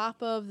think on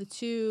top of the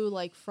 2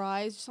 like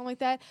fries or something like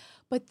that.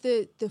 But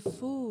the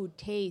food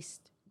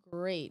tastes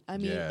great. I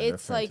mean, Yeah, they're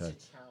it's like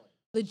fantastic.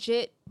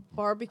 legit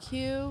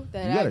barbecue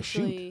that You gotta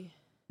shoot. actually.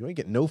 You ain't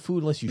get no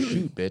food unless you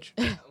shoot, bitch.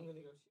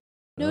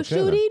 No Okay,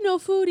 then. shooty, no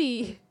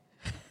foodie.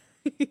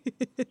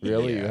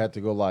 Really? You had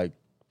to go like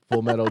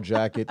Full Metal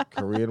Jacket,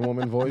 Korean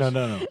woman voice?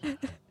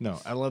 No.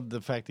 I love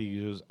the fact that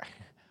he goes,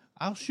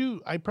 I'll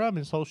shoot. I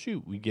promise I'll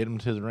shoot. We get him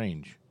to the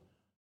range.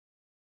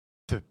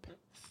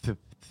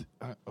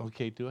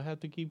 Okay, do I have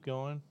to keep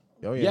going?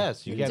 Oh, yeah.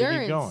 Yes, you got to keep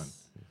going.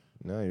 Endurance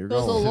No, you're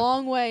goes a going.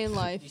 long way in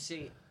life. You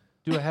see,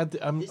 Do I have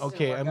to? I'm This doesn't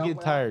okay. work I'm out getting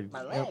well. tired.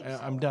 My legs.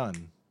 I'm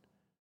done.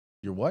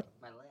 You're what?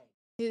 my leg.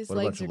 His What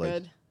about legs are your legs?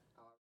 good.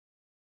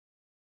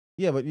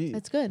 Yeah, but you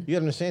That's good. gotta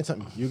understand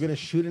something. You're gonna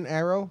shoot an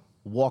arrow,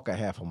 walk a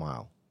half a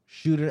mile.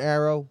 Shoot an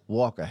arrow,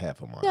 walk a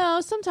half a mile. No,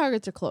 some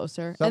targets are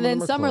closer, Some and of then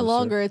them are some are closer.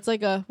 longer. It's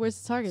like a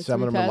where's the target? Some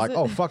Can of we them are pass like, it?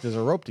 oh fuck, there's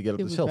a rope to get up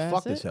Can this we hill. pass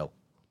Fuck it? this hill.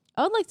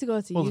 I would like to go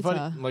to Well,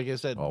 Utah. like I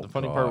said, Oh, the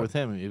funny part God. with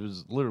him, it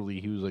was literally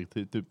he was like,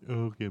 oh,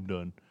 "Okay, I'm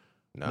done."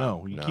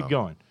 No, you no. keep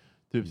going.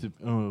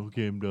 Oh,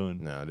 okay, I'm done.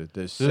 No,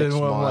 there's So 6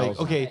 then when I'm miles. like,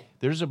 okay,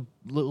 there's a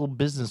little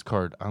business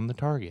card on the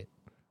target.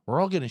 We're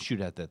all gonna shoot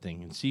at that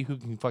thing and see who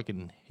can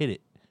fucking hit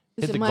it.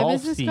 Is Hit it the my golf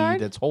business tee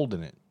card? that's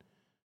holding it.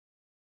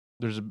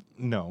 There's a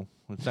no.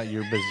 It's not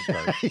your business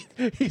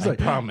card. He's I like,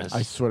 promise.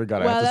 I swear to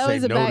God, Wow, I that have to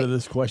was say a no back- to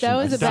this question. That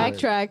was I a swear.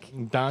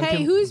 backtrack. Don Hey,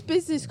 can- whose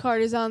business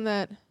card is on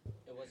that?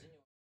 It wasn't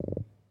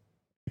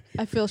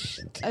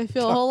I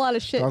feel a whole lot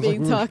of shit Sounds like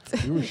being we were-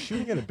 talked. You were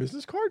shooting at a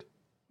business card?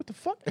 What the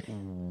fuck?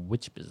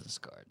 Which business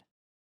card?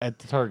 at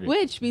the target.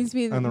 Which means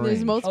me On the there's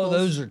range. multiple. Oh,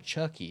 those are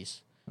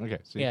Chucky's. Okay,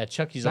 so Yeah,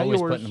 Chucky's Not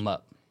always yours. putting them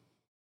up.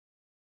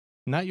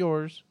 not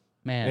yours.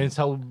 Man, And it's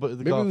how the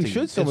Maybe golf we team.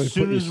 should As somebody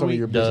soon put you as some of we-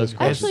 your Doug, business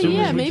cards. As Actually, soon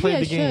yeah, as we maybe play I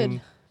the game,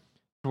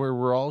 should. where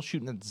we're all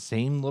shooting at the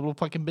same little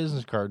fucking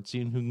business card,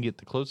 seeing who can get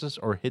the closest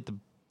or hit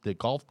the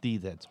golf tee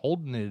that's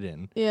holding it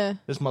in. Yeah.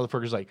 This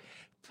motherfucker's like,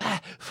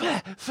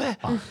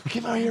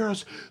 get my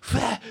heroes,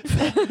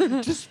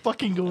 just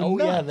fucking going oh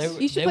yeah, nuts.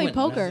 You should they play went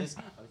poker.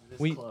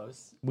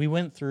 nuts. We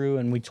went through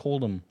and we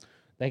told them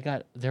they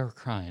were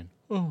crying.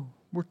 Oh,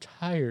 we're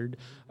tired.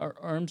 Our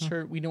arms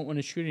hurt. We don't want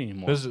to shoot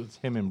anymore. This is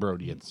him and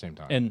Brody at the same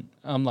time. And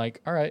I'm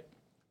like, all right,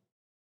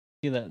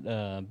 see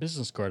that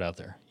business card out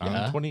there? I'm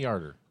Yeah, 20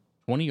 yarder.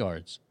 20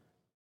 yards.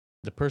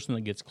 The person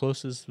that gets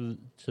closest to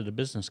the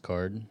business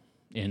card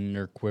in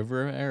their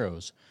quiver of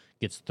arrows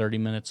gets 30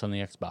 minutes on the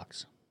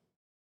Xbox.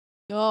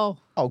 Oh.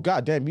 Oh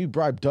goddamn! You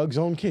bribed Doug's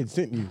own kids,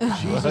 didn't you?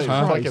 Jesus It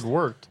Christ! fucking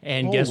worked.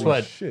 And guess Holy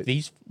what? shit.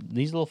 These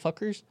little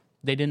fuckers,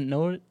 they didn't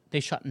know it.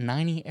 They shot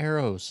 90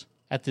 arrows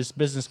at this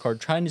business card,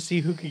 trying to see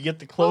who could get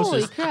the Holy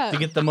closest crap. to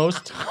get the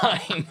most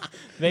time.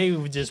 They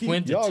just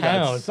went to Y'all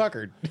town. got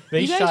suckered.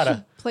 They You guys shot should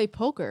a play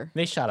poker.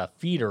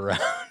 feed around.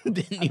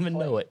 Didn't even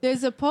know it.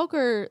 There's a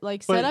poker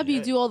like But setup.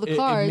 You do all the it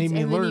cards made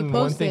me and then learn you one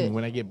post thing. it.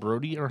 When I get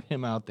Brody or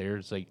him out there,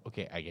 it's like,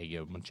 okay, I gotta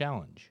give him a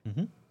challenge.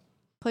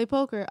 Play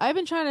poker. I've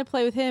been trying to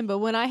play with him, but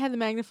when I had the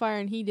magnifier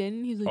and he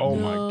didn't, he's like, Oh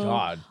no, my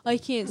god! I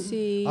can't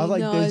see. I was like,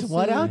 No, "There's I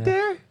what see." out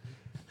there?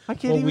 I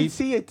can't Well, even we-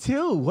 see it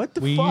too. What the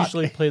We fuck?"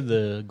 usually play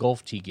the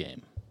golf tee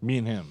game. Me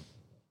and him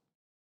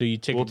So you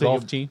take We'll a take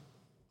golf a- tee.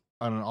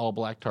 on an all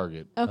black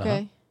target.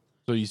 Okay.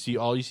 So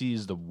all you see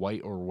is the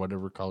white or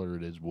whatever color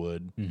it is,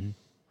 wood, Mhm.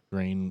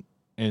 grain,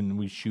 and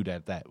we shoot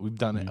at that. We've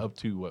done it up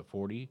to what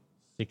 40?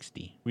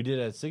 60. We did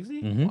it at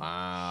 60. Mhm.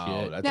 Wow,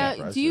 Shit. that's Now,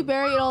 impressive. do you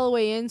bury it all the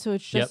way in so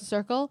it's just Yep. a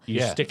circle? You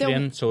Yeah. stick Then it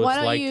in, so why it's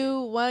don't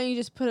like why don't you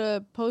just put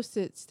a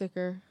post-it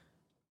sticker?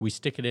 we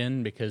stick it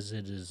in because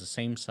it is the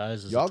same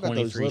size as Y'all a got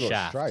those 23 little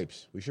shaft.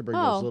 stripes. We should bring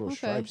Oh, those little okay.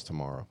 stripes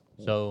tomorrow.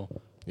 So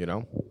You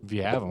know, If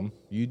you have them,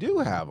 you do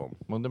have them.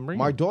 well then bring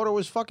My 'em. daughter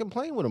was fucking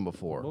playing with them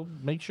before. Well,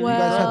 make sure Well-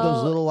 You guys have Well-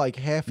 those little like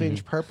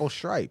half-inch purple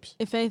stripes.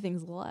 If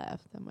anything's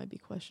left, that might be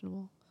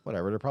questionable.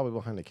 Whatever, they're probably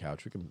behind the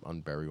couch. We can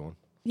unbury one.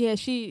 Yeah,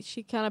 she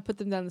kind of put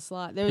them down the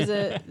slot. There was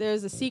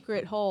a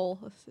secret hole.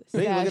 See,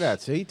 look stash. at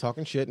that. See,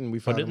 talking shit, and we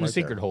put found it in them the right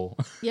secret there. hole.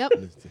 Yep.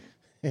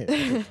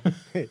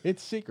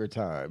 It's secret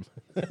time.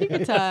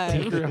 Secret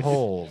time. secret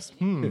holes.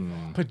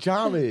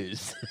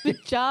 Pajamas.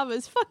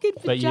 Pajamas. Fucking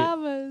But you-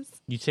 pajamas.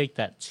 You take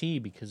that tee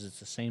because it's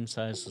the same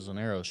size as an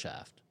arrow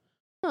shaft.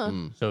 Huh.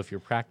 Mm. So if you're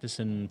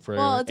practicing for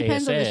Well, it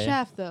depends on the ASA,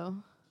 shaft, though.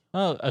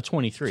 Oh, a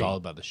 23. It's all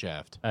about the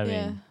shaft. I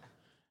Yeah.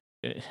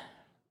 mean,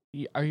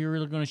 are you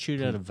really going to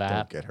shoot at a Don't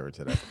VAP? get her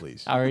to that,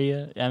 please. Are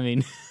you? I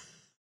mean,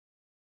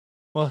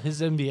 Well,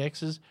 his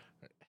MVXs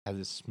have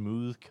this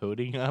smooth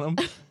coating on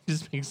them.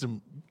 Just makes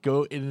them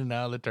go in and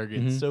out of the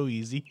target Mhm. so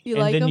easy. You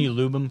and like then them? you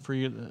lube them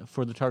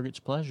for the target's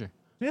pleasure.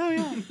 Yeah,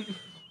 yeah.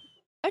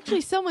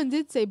 Actually, someone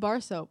did say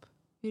bar soap.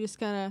 You just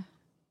kind of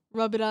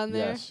rub it on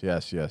there. Yes.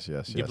 Give Yes,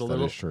 it a that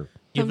little- is true.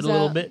 Give Comes it a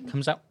little out. bit,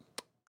 comes out.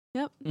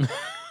 Yep.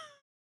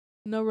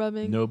 No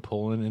rubbing. No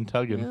pulling and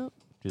tugging. Yep.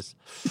 Just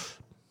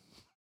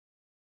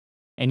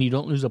And you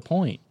don't lose a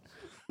point.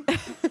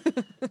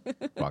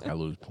 Fuck, I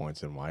lose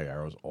points in my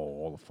arrows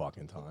all the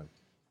fucking time.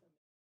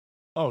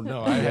 oh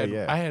no, I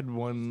Yeah. had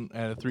one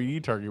at a 3D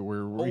target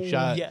where we Oh,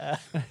 shot. yeah.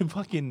 I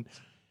fucking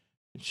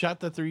shot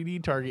the 3D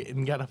target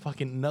and got a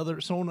fucking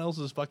someone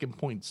else's fucking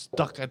point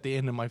stuck at the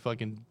end of my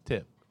fucking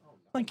tip.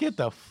 Like, get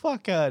the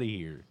fuck out of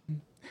here!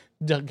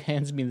 Doug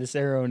hands me this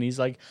arrow and he's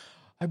like,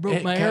 I broke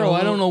It my got a arrow. I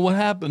little- don't know what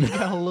happened. It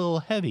got a little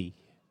heavy.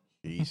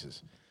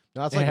 Jesus.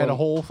 No, it's It like had when, a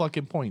whole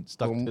fucking point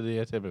stuck when- to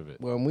the tip of it.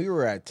 when we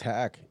were at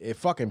TAC, it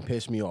fucking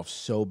pissed me off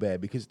so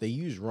bad because they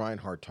use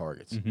Reinhardt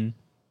targets. Mhm.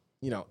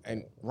 You know,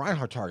 and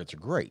Reinhardt targets are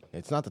great.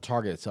 It's not the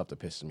target itself that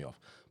pisses me off.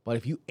 But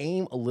if you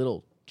aim a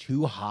little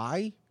too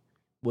high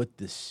with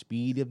the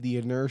speed of the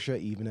inertia,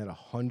 even at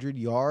 100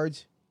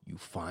 yards, you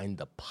find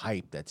the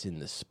pipe that's in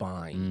the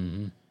spine.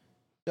 Mhm.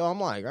 So I'm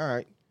like, all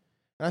right.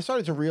 And I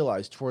started to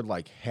realize toward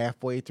like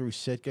halfway through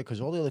Sitka, because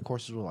all the other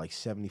courses were like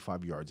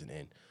 75 yards and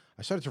in.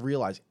 I started to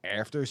realize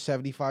after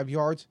 75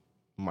 yards,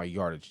 my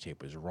yardage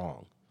tape was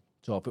wrong.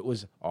 So if it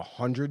was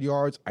 100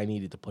 yards, I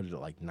needed to put it at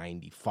like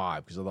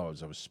 95, because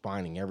otherwise I was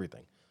spining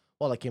everything.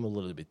 Well, that came a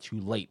little bit too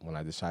late when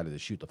I decided to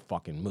shoot the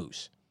fucking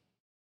moose.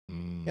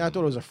 Yeah, I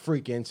thought it was a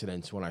freak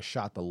incident when I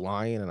shot the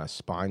lion and I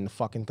spined the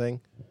fucking thing.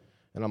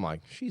 And I'm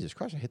like, Jesus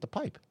Christ, I hit the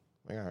pipe.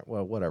 Like, all right,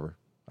 well, whatever.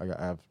 I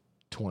have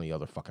 20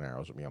 other fucking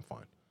arrows with me. I'm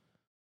fine.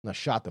 And I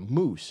shot the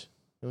moose.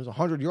 It was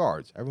 100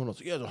 yards. Everyone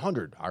else, yeah, it's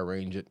 100. I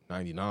range it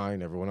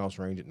 99. Everyone else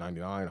range it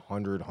 99,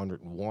 100,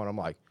 101. I'm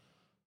like,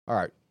 all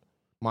right.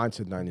 Mine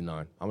said 99.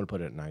 I'm going to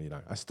put it at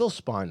 99. I still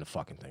spined the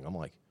fucking thing. I'm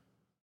like,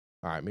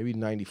 all right, maybe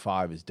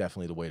 95 is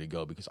definitely the way to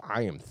go because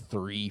I am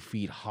 3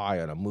 feet high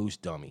on a moose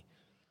dummy.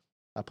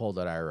 I pulled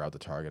that arrow out the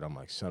target. I'm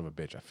like, son of a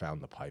bitch, I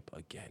found the pipe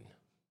again.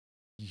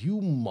 You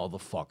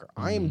motherfucker.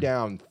 I am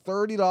down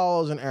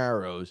 $30 in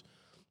arrows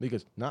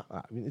because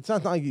it's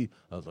not like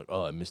I was like,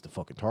 oh, I missed the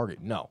fucking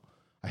target. No.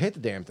 I hit the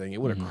damn thing.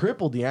 It would have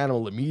crippled the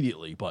animal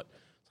immediately, but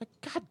it's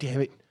like, God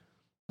damn it.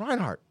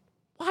 Reinhardt,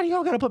 Why do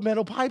y'all gotta put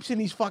metal pipes in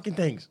these fucking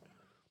things?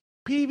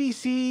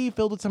 PVC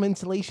filled with some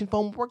insulation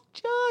foam work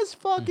just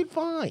fucking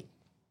fine.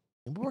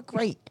 It work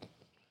great.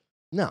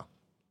 No.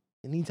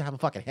 It needs to have a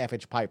fucking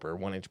half-inch pipe or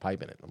 1-inch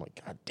pipe in it. I'm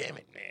like, God damn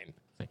it,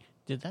 man.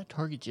 Did that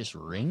target just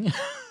ring?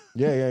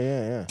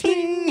 Yeah.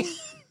 Ting!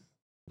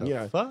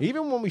 Yeah. fuck?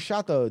 Even when we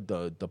shot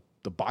the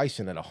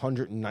bison at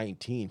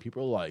 119,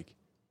 people are like,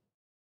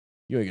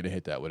 you ain't gonna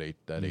hit that with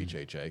that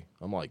HHA.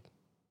 I'm like,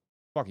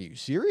 fuck, are you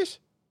serious?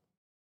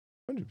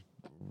 I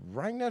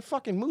rang that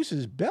fucking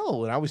moose's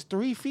bell and I was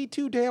 3 feet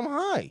too damn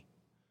high.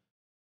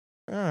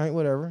 All right,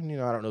 whatever. You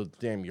know, I don't know the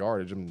damn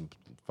yardage. I'm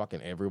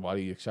fucking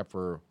everybody except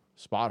for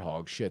Spot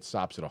Hog shit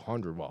stops at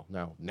 100. Well,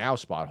 now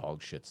Spot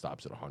Hog shit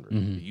stops at 100.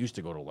 Mhm. It used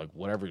to go to like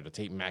whatever the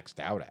tape maxed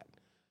out at.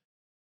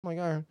 I'm like,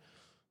 all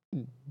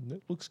right,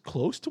 that looks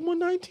close to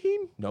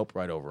 119. Nope,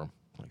 right over him.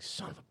 I'm like,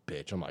 son of a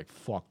bitch. I'm like,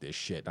 fuck this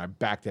shit. And I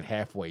backed it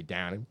halfway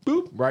down and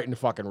boop, right in the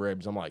fucking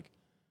ribs. I'm like,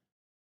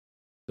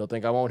 still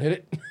think I won't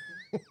hit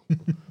it?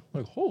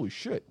 Like, holy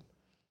shit.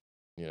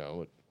 You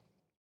know,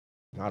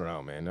 I don't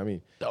know, man. I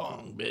mean,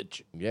 Dong,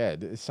 bitch. yeah,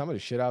 some of the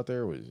shit out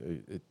there was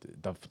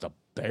the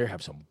bear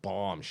have some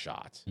bomb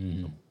shots,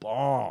 some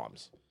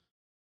bombs.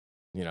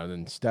 You know,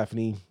 then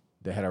Stephanie,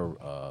 they had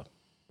a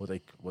what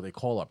they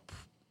call a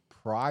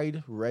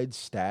pride red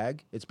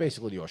stag. It's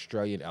basically the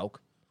Australian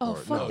elk. Oh,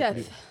 fuck that.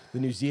 The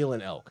New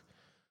Zealand elk.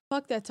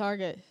 Fuck that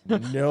target.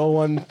 No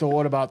one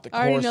thought about the I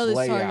already course know this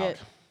layout. target.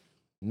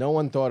 No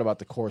one thought about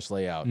the course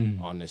layout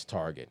on this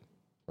target,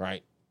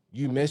 right?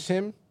 You miss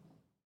him,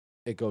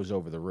 it goes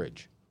over the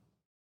ridge.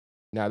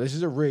 Now, this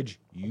is a ridge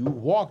you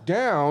walk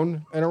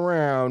down and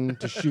around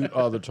to shoot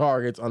other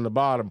targets on the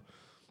bottom.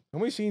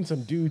 And we seen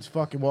some dudes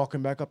fucking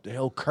walking back up the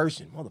hill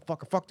cursing.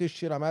 Motherfucker, fuck this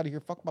shit. I'm out of here.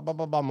 Fuck, blah, blah,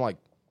 blah, blah. I'm like,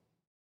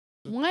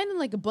 Whining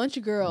like a bunch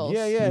of girls.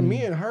 yeah. And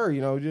me and her, you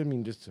know, I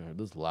mean, just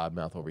this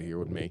loudmouth over here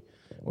with me.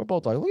 We're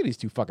both like, look at these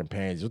two fucking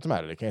pansies. What's the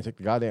matter? They can't take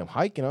the goddamn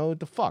hike, you know? What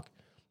the fuck?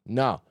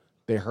 No.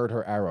 They heard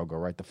her arrow go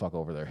right the fuck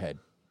over their head.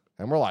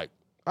 And we're like,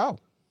 oh.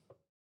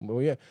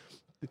 Well, yeah.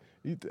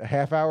 A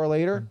half hour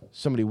later,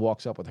 somebody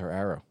walks up with her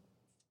arrow.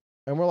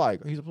 And we're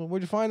like,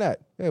 where'd you find that?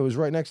 Yeah, it was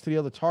right next to the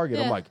other target.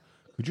 Yeah. I'm like,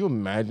 could you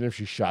imagine if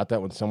she shot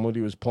that when somebody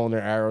was pulling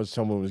their arrows,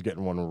 someone was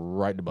getting one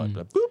right in the butt?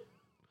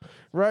 Boop,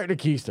 right in the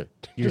keister.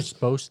 You're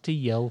supposed to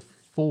yell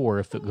 4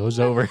 if it goes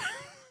over.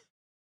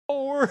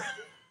 4.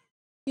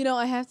 You know,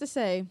 I have to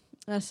say,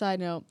 on a side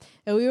note,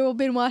 and we've all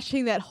been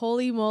watching that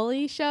Holy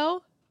Moly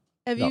show.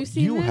 Have you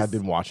seen You this? have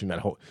been watching that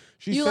whole.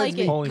 She You sends like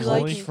me it. Holy You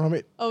Moly? like it. from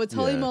it. Oh, it's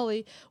Holy Yeah.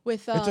 Moly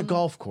with It's a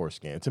golf course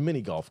game. It's a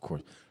mini golf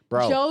course,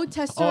 bro. Joe Oh,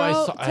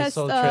 Testero. I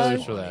saw the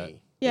trailers for that.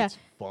 Funny. Yeah. It's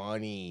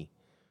funny.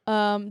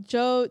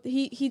 Joe,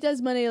 he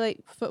does Monday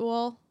Night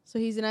Football, so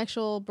he's an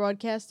actual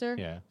broadcaster.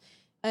 Yeah.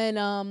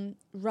 And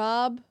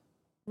Rob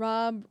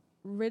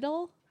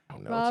Riddle. I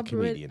don't know. It's a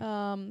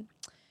comedian.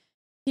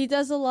 He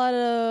does a lot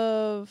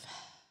of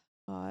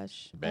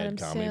Bad Adam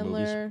comedy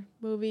Sandler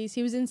movies.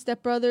 He was in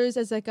Step Brothers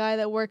as that guy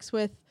that works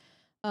with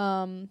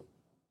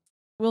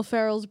Will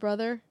Ferrell's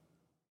brother.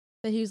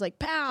 That he was like,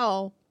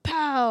 pow,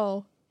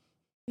 pow.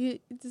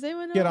 Does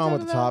anyone know Get what I'm on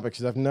with talking the about? topic,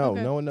 because no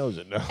Okay. one knows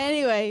it. No.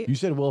 Anyway, You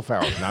said Will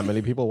Ferrell. Not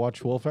many people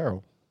watch Will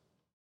Ferrell.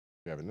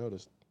 You haven't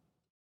noticed.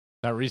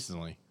 Not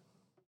recently.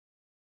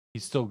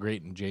 He's still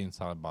great in Jay and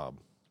Silent Bob.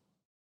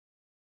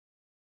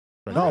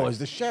 No, as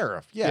the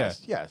sheriff.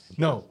 Yes.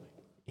 No,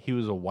 he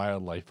was a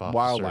wildlife officer.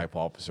 Wildlife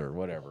officer,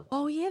 whatever.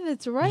 oh yeah,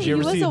 that's right. Did you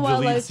He ever was see a the lead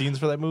wildlife. scenes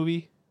for that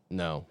movie?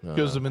 No.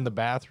 Shows him in the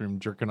bathroom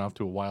jerking off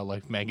to a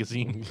wildlife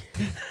magazine.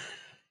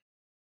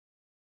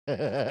 I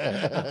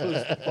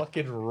was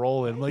fucking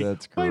rolling. Like,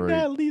 That's why great.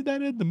 not leave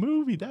that in the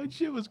movie? That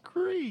shit was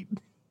great.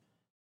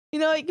 You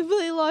know, I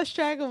completely lost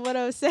track of what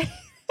I was saying.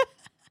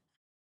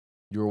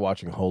 You were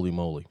watching Holy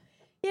Moly.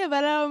 Yeah,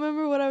 but I don't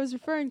remember what I was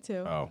referring to.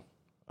 Oh,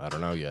 I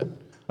don't know yet.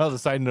 Oh, the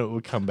side note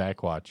would come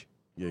back watch.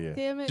 Yeah.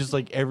 Damn it. Just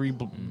like every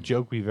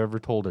joke we've ever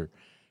told her.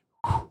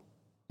 Oh,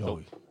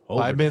 Over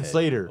 5 minutes head.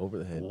 later. Over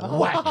the head.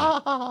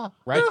 Whack.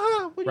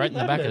 Right in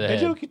the back of the The head.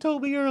 joke you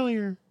told me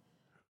earlier.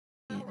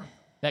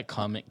 That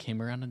comment came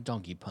around and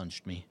donkey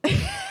punched me.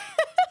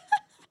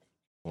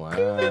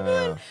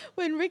 Wow.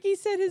 when Ricky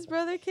said his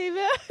brother came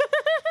out.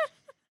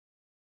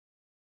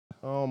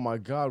 Oh my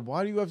God.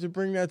 Why do you have to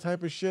bring that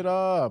type of shit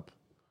up?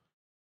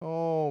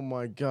 Oh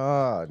my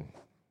God.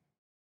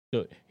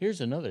 So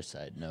here's another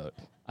side note.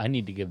 I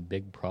need to give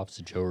big props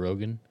to Joe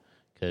Rogan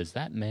because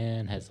that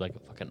man has like a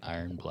fucking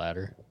iron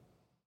bladder.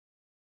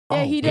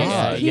 Yeah, he does.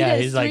 God. He Yeah,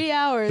 does he's like 3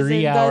 hours.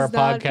 3 and hour does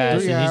not podcast,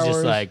 pee. 3 and he's just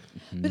hours. like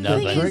the nothing.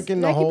 thing is,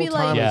 Drinking that the could whole be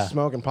like- time Yeah. and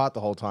smoking pot the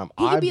whole time.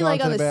 He could I've be gone like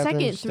to on the the bathroom,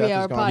 second Steph has 3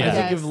 hour gone to the Yeah, I podcast.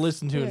 think bathroom. I've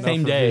listened to Yeah. enough Same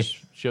of day. his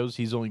shows.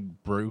 He's only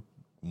broke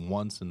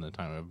once in the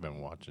time I've been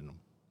watching them.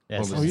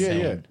 That's Oh, yeah,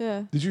 insane.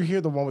 Yeah. Did you hear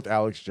the one with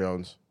Alex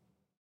Jones?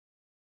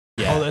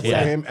 Yeah. Oh, that's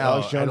yeah. Him,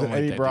 Alex I Jones, don't and like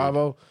Eddie that dude.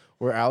 Bravo,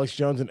 where Alex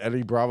Jones and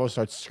Eddie Bravo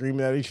start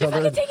screaming at each They're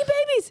other. fucking taking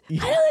babies.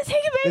 Yeah. I know they're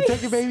taking They're babies.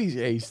 taking babies.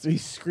 Yeah,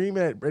 he's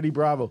screaming at Eddie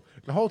Bravo.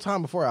 The whole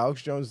time before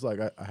Alex Jones is like,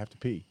 I have to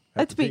pee. I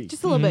have Let's to be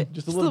just a little bit.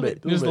 Just a little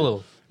bit. Just a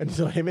little. And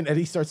so him and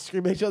Eddie start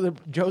screaming at each other.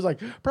 Joe's like,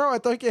 bro, I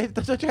thought you had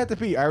to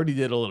pee. I already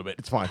did a little bit.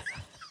 It's fine.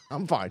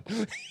 I'm fine.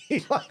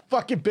 He like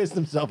fucking pissed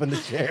himself in the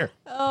chair.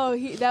 Oh,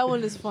 that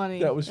one is funny.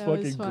 That was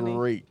fucking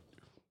great.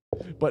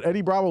 But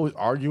Eddie Bravo was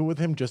arguing with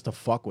him just to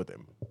fuck with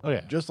him. Oh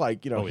yeah. Just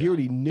like, he yeah.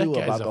 already knew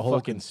That guy's about a the whole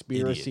fucking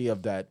conspiracy idiot.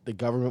 of that the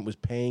government was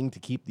paying to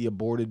keep the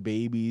aborted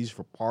babies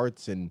for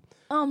parts and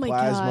Oh my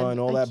plasma God, and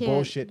all I that can't.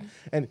 bullshit.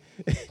 And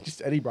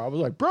just Eddie Bravo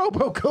was like, bro,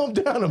 calm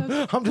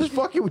down. I'm just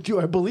fucking with you.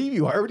 I believe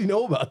you. I already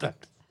know about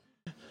that.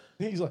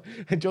 He's like,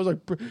 and Joe's like,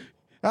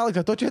 Alex,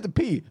 I thought you had to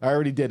pee. I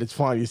already did. It's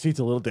fine. Your seat's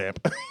a little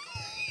damp.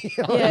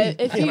 Yeah,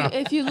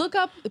 if you look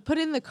up, put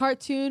in the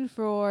cartoon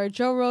for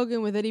Joe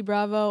Rogan with Eddie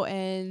Bravo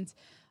and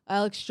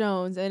Alex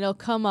Jones, and it'll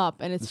come up,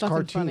 and it's There's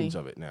fucking funny. cartoons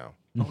of it now.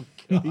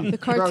 The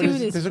cartoon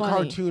is There's a funny.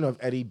 cartoon of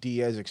Eddie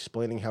Diaz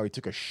explaining how he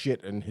took a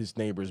shit in his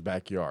neighbor's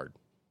backyard,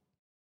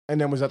 and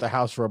then was at the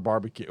house for a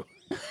barbecue.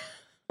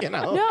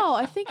 No,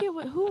 I think it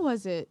was, who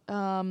was it?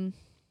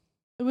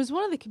 It was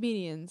one of the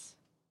comedians.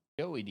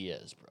 Joey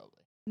Diaz, probably.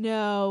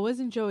 No, it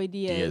wasn't Joey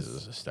Diaz. Diaz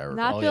is hysterical.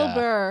 Not Bill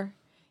Burr.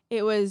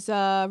 It was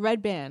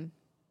Red Band.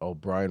 Oh,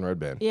 Brian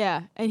Redband.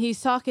 Yeah, and he's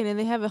talking, and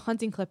they have a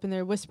hunting clip, and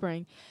they're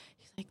whispering.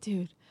 He's like,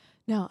 dude,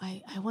 no,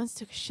 I once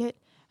took a shit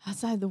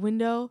outside the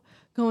window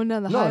going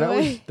down the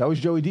highway. that was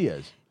Joey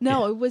Diaz.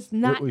 No, it was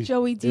not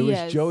Joey Diaz.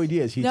 It was Joey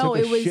Diaz. He took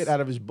a shit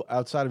out of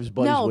outside of his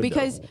buddy's window. No,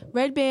 because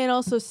Red Band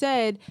also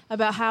said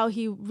about how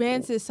he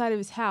ran to the side of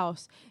his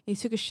house and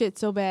he took a shit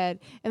so bad,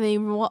 and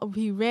then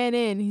he ran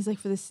in. He's like,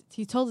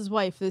 he told his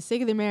wife, for the sake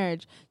of their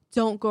marriage,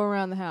 don't go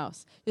around the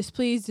house. Just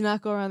please do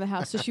not go around the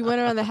house. So she went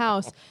around the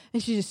house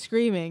and she's just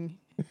screaming.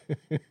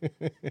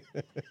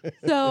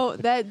 So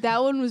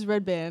that one was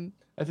Red Band.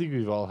 I think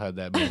we've all had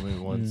that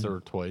moment once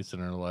or twice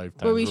in our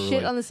lifetime. Where we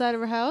shit on the side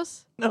of our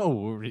house? No,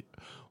 well,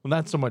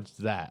 not so much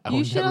that.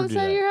 You shit on the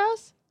side of your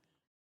house?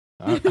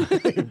 But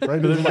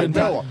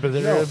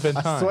there have been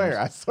times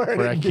I swear,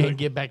 where I can't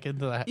get back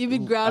into that. You've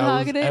been I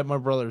was groundhogging it? at my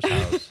brother's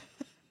house.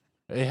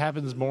 It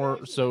happens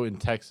more so in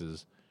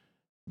Texas.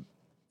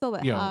 Still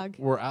that You know, hog.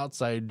 we're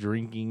outside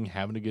drinking,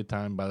 having a good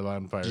time by the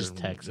bonfire. Just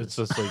Texas. It's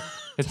just like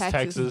it's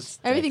Texas.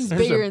 Everything's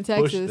There's bigger a in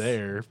bush Texas.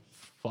 there.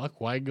 Fuck,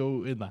 why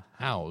go in the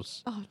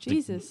house? Oh,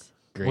 Jesus.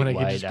 Great When I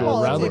could wide just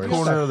go around the outdoors.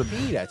 corner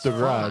of that's the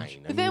garage.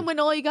 fine. But then when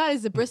all you got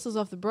is the bristles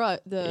off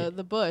the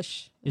the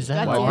bush. Is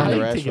that God an damn Why it.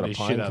 your I'm ass taking with a a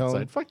pine shit cone?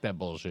 outside. Fuck that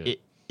bullshit.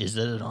 Is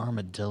it an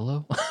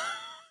armadillo?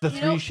 The You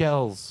three know-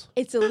 shells.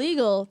 It's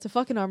illegal to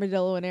fuck an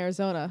armadillo in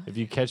Arizona. If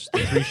you catch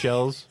the three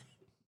shells,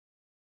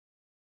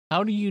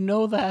 How do you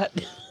know that?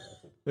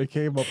 They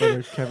came up in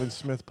a Kevin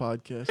Smith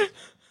podcast.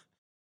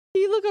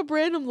 You look up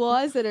random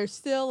laws that are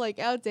still like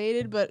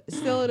outdated but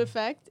still in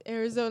effect.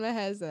 Arizona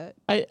has that.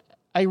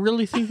 I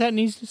really think that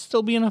needs to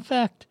still be in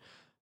effect.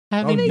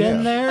 Having Oh, been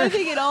yeah. there, I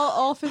think in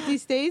all 50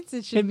 states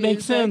it should it be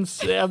makes in effect.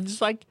 sense. I'm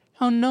just like,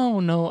 oh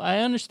no, I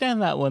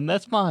understand that one.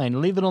 That's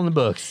fine. Leave it on the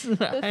books. I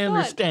thought-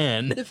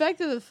 understand. The fact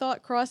that the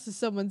thought crosses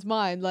someone's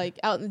mind, like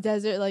out in the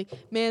desert, like,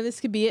 man, this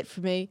could be it for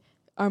me.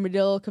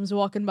 Armadillo comes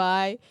walking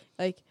by,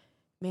 like,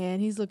 man,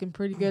 he's looking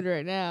pretty good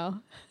right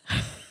now.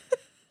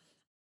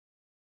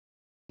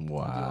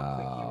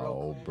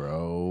 Wow,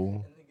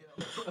 bro.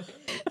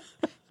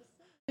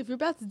 If you're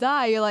about to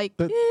die, you're like,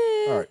 But-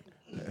 eh. All right.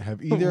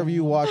 Have either of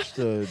you watched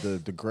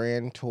the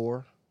Grand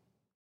Tour?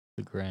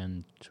 The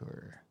Grand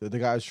Tour. The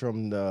guys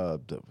from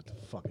the what the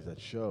fuck is that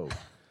show?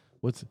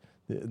 What's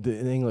the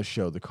English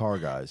show? The car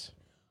guys.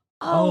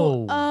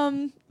 Oh,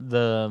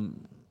 The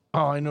oh,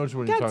 I know what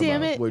you're God talking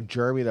damn about. it. With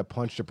Jeremy that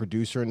punched a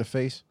producer in the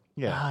face.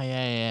 Yeah,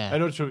 yeah. I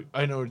know what you're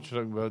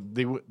talking about.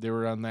 They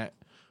were on that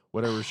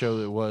whatever show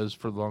that was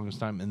for the longest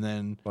time, and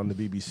then On the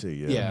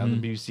BBC, on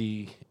the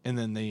BBC, and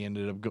then they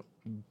ended up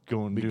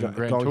going to do a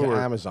grand going tour.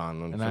 to Amazon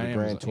for And the Grand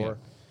Amazon, Tour.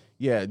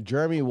 Yeah,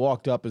 Jeremy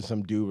walked up and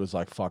some dude was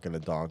like fucking a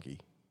donkey,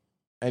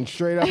 and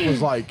straight up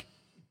was like,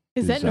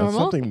 is that normal?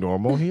 Something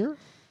normal here?"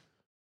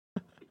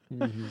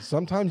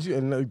 Sometimes you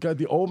and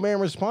the old man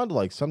responded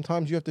like,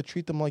 "Sometimes you have to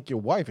treat them like your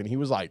wife," and he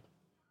was like,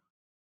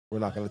 "We're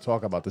not going to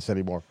talk about this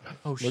anymore.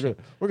 Oh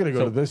We're gonna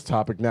go to this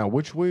topic now.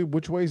 Which way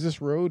is this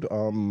road?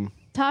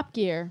 Top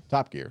Gear.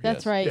 Top Gear.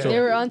 That's yes. right. Yeah. They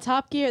were on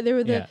Top Gear. They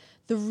were Yeah.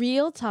 the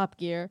real Top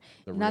Gear,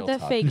 The not real that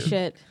Top fake Gear.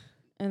 shit.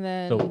 And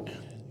then So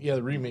Yeah,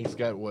 the remake's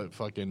got what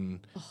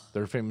fucking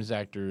their famous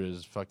actor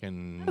is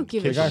fucking I don't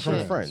give The a guy shit.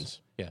 from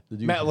Friends. Yeah, The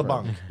dude Matt from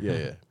LeBlanc. Friends. Yeah,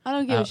 yeah. I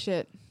don't give a Out.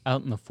 shit.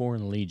 out in the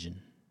Foreign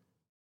Legion.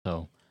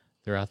 So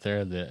they're out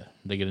there.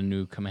 They get a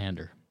new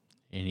commander,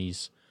 and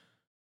he's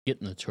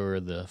getting the tour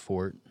of the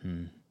fort.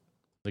 And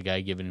the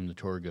guy giving him the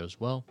tour goes,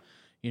 "Well,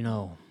 you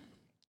know,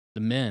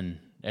 the men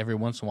every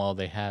once in a while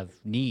they have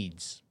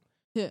needs,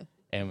 Yeah.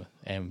 and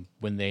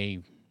when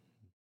they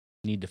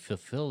need to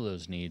fulfill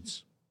those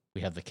needs,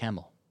 we have the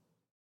camel."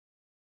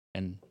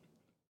 And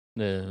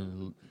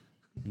the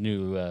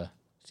new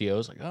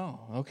CEO's like, "Oh,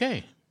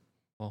 okay.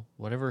 Well,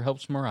 whatever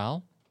helps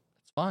morale,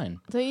 it's fine."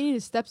 Don't you need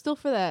a step stool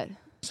for that?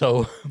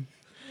 So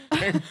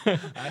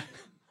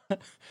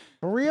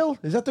For real?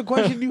 Is that the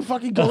question you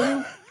fucking go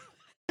to?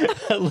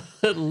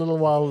 a little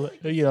while,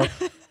 a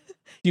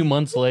few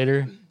months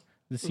later,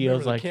 the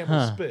CEO's like,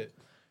 "Huh, Spit.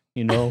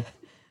 you know,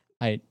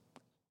 I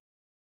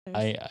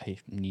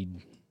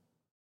need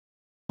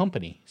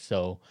company.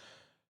 So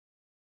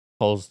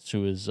calls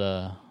to his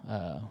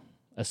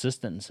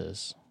assistant and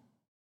says,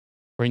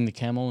 "Bring the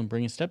camel and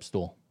bring a step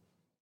stool."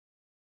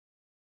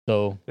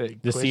 So Hey,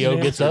 the question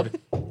CO gets up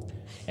answered.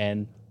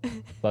 and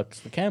bucks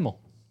the camel.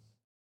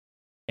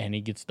 And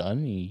he gets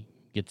done. He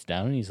gets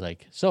down and he's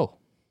like, "So,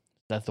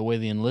 is that the way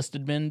the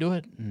enlisted men do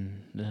it?"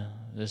 And the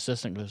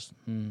assistant goes,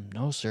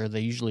 "No, sir. They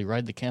usually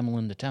ride the camel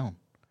into town."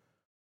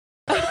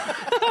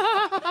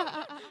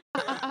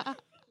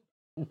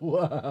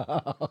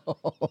 Wow.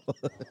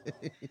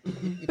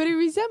 But he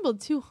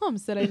resembled two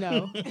humps that I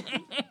know.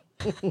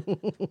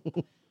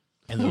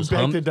 And those,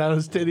 Back to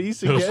Donna's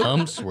titties those again.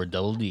 humps were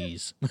double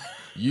D's.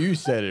 You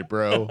said it,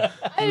 bro. I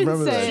didn't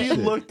Remember that say She it. shit.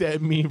 looked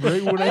at me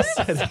right when I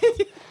said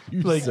it.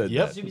 You Like, said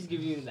yep. that. She was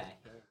giving you that.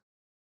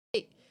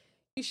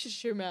 You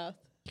shush your mouth.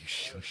 You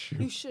shush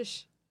You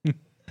shush.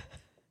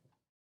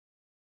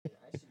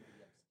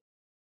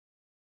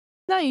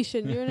 No, you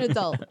shouldn't. You're an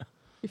adult.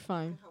 You're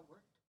fine.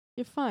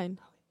 You're fine.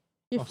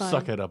 You're Oh, fine.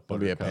 suck it up, Don't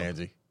be a Buttercup.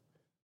 pansy.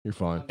 You're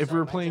fine. If we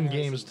were playing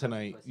games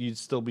tonight, you'd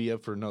still be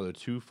up for another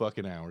 2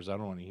 fucking hours. I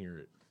don't want to hear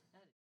it.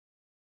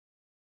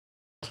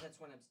 That's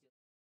when I'm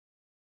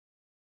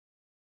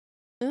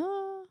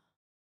still.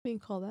 Being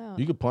called out.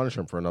 You could punish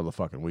him for another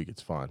fucking week.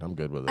 It's fine. I'm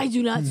good with I it.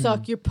 do not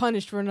suck. You're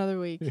punished for another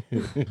week.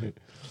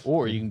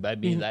 Or you can buy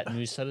me that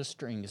new set of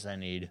strings I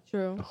need.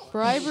 True.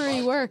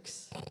 Bribery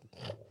works.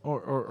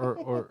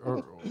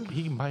 Or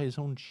he can buy his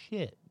own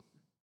shit.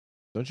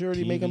 Don't you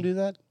already make him TV. do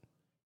that?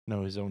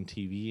 No, his own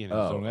TV and his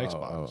own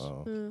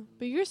Xbox.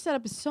 But your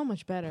setup is so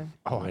much better.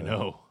 Oh, I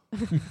know.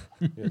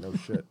 Yeah, no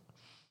shit.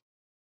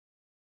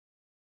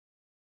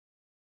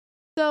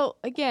 So,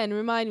 again,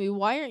 remind me,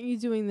 why aren't you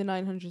doing the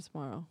 900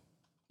 tomorrow?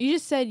 You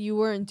just said you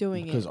weren't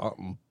doing Because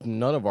it.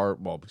 none of our,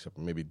 well, except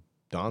for maybe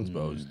Don's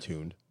bow is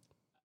tuned.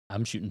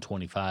 I'm shooting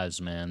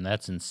 25s, man.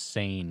 That's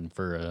insane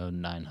for a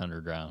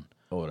 900 round.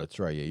 Oh, that's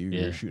right. Yeah,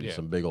 Yeah. you're shooting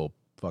some big old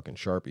fucking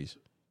Sharpies.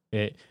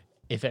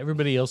 If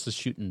everybody else is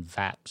shooting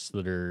VAPs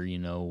that are, you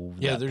know,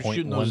 Yeah, that they're point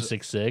shooting those-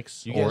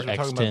 166 You or guys were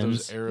talking about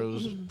those X10s.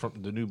 arrows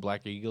from the new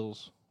Black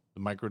Eagles,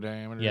 the micro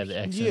diameters. Yeah, the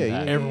X10 Yeah,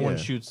 VAP. Everyone yeah.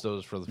 shoots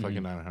those for the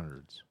fucking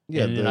 900s.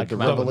 Yeah, And then I the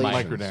come out with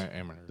Micro revelations.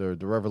 diameter.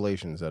 The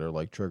revelations that are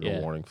like trigger Yeah.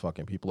 warning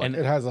fucking people. And-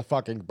 Like, it has a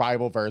fucking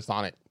Bible verse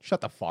on it.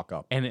 Shut the fuck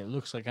up. And it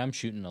looks like I'm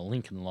shooting a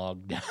Lincoln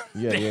log down.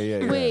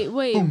 Yeah.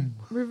 Wait,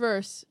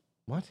 reverse.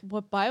 What?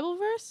 What Bible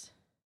verse?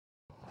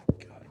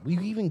 We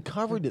even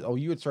covered it. Oh,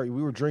 you sorry.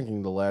 We were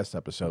drinking the last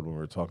episode when we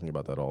were talking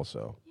about that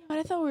also. Yeah, but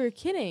I thought we were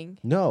kidding.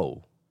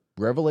 No.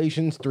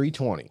 Revelations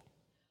 3:20.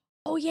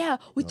 Oh, yeah,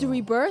 with the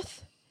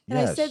rebirth? And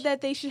I Yes. said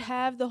that they should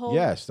have the whole...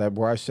 Yes, that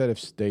where I said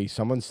if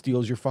someone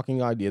steals your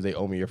fucking idea, they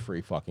owe me a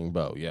free fucking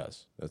bow.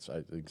 Yes, that's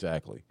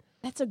exactly.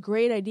 That's a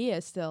great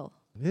idea still.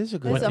 It is a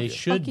good What That's a they idea.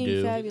 should fucking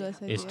do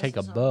fabulous idea. is take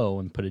a bow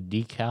and put a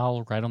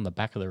decal right on the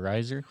back of the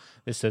riser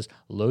that says,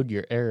 "Load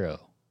your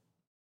arrow."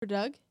 For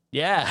Doug?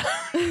 Yeah.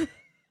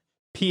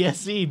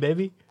 PSE,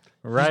 baby.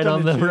 Right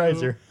done on it the too.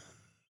 riser.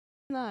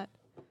 Not.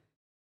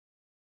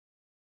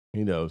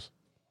 He knows.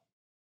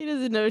 He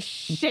doesn't know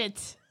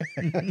shit.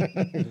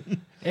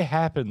 It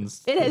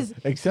happens. It is.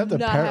 Except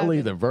not apparently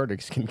happening. the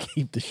verdicts can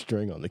keep the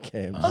string on the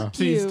cam. Fuck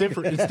See, it's you.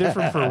 different. It's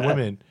different for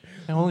women.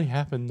 It only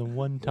happened the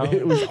one time.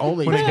 It was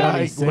only when a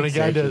guy 26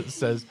 inches.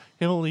 says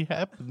it only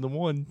happened the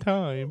one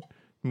time,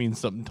 it means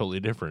something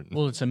totally different.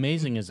 Well, it's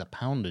amazing as the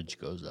poundage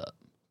goes up.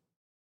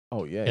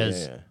 Oh yeah,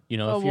 Because, yeah. you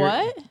know, A if you're,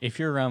 what? if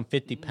you're around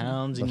 50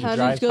 pounds and you Poundage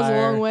drive goes higher,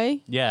 a long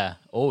way. Yeah.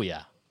 Oh,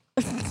 yeah.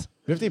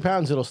 50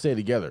 pounds, it'll stay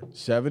together.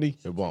 70,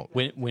 it won't.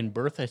 When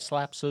Bertha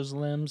slaps those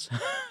limbs,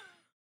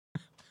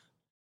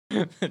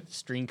 the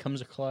string comes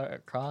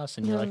across,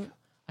 and you're like,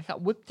 I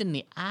got whipped in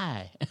the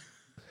eye.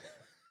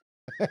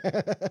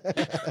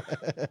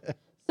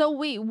 So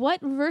wait,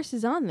 what verse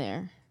is on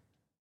there?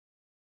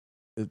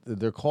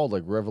 They're called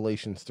like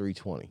Revelations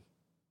 3:20.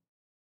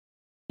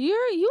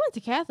 You went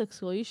to Catholic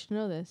school. You should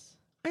know this.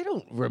 I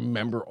don't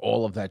remember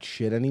all of that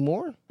shit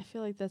anymore. I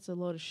feel like that's a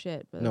load of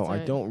shit. But No, that's I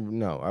alright. don't.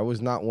 No, I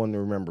was not one to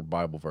remember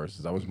Bible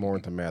verses. I was more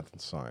into math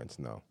and science.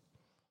 No.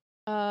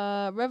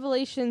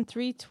 Revelation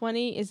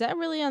 3:20. Is that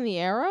really on the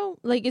arrow?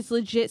 Like it's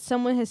legit.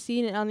 Someone has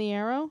seen it on the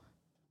arrow.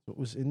 It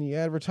was in the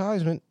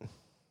advertisement.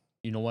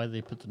 You know why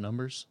they put the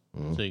numbers?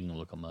 Mm. So you can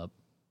look them up.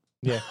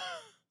 Yeah,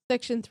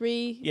 Section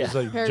 3. Yeah. it's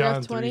like Paragraph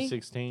John 20.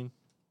 3:16.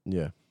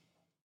 Yeah.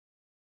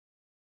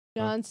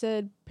 John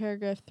said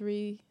paragraph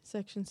 3,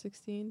 section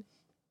 16.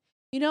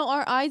 You know,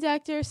 our eye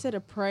doctor said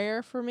a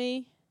prayer for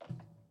me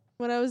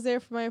when I was there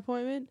for my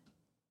appointment.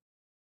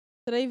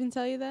 Did I even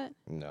tell you that?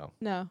 No.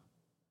 No.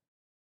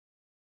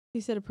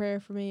 He said a prayer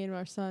for me and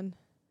our son.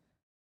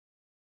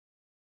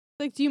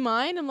 Like, do you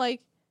mind? I'm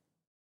like,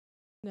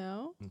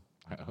 no.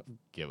 I don't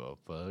give a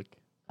fuck.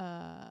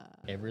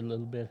 Every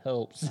little bit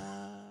helps.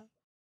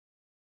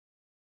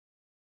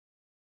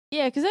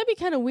 Yeah, because that'd be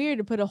kind of weird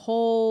to put a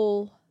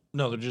whole...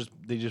 No,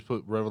 they just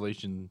put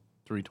Revelation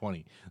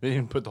 3:20. They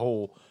didn't put the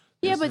whole.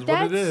 Yeah, "This but is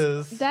what it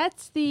is."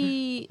 that's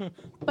the...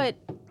 But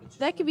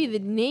that could be the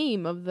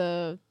name of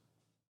the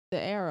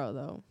arrow,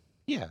 though.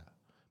 Yeah,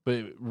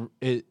 but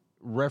it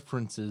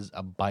references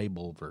a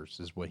Bible verse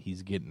is what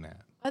he's getting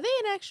at. Are they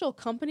an actual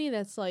company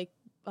that's like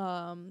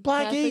Black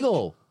Catholic?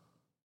 Eagle.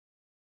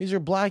 These are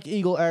Black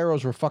Eagle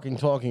arrows we're fucking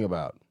talking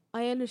about.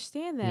 I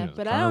understand that, Yeah,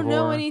 but I don't know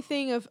carnivore.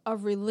 anything of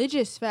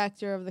religious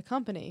factor of the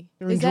company.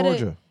 They're in that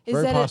Georgia. is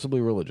Very that possibly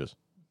religious.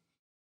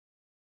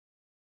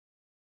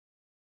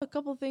 a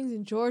couple things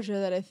in Georgia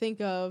that I think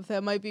of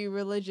that might be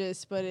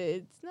religious, but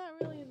it's not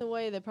really in the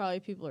way that probably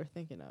people are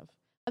thinking of.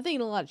 I'm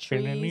thinking a lot of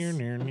trees,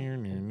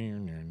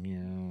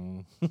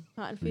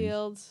 cotton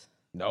fields,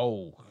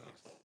 No.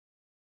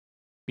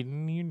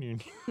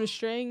 a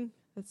string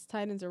that's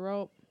tied into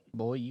rope.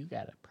 Boy, you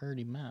got a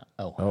pretty mouth.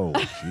 Oh, Oh,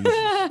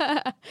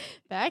 Jesus.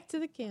 Back to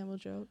the camel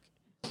joke.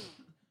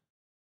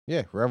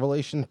 Yeah,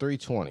 Revelation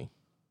 3:20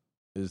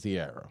 is the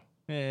arrow.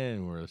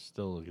 And we're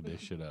still looking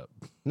this shit up.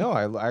 No,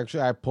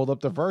 I pulled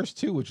up the verse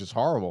too, which is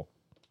horrible.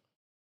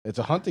 It's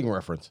a hunting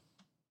reference.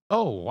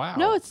 Oh, wow.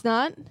 No, it's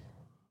not.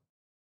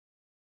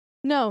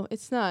 No,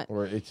 it's not.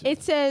 Or it's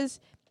It says,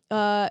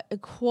 a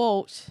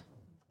quote,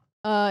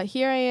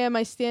 here I am,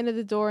 I stand at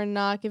the door and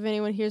knock. If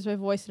anyone hears my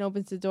voice and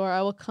opens the door,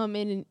 I will come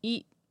in and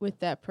eat with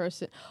that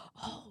person.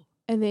 Oh,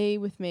 and they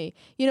with me.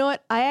 You know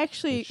what? I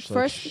actually it's like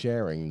first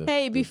sharing the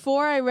Hey,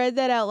 before I read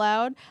that out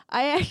loud,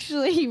 I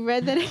actually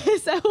read that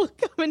as I will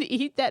come and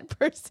eat that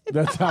person.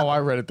 That's how I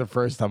read it the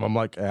first time. I'm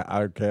like,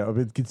 okay, I've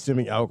been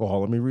consuming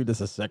alcohol. Let me read this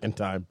a second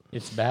time.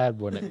 it's bad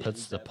when it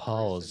puts the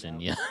pause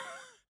in you.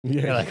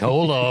 Yeah. You're like,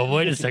 hold on,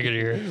 wait a second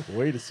here.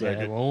 Wait a I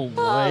second. won't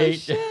Oh, wait.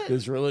 shit.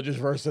 This religious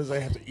verse says I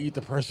have to eat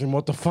the person.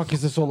 What the fuck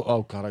is this all?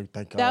 Oh, God, I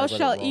thank God. I Thou read it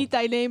shalt wrong. eat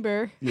thy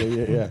neighbor.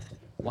 Yeah.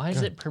 Why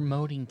is it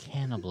promoting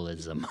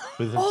cannibalism?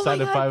 With Oh a side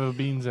my of God. 5 of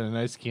beans and a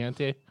nice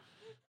Chianti.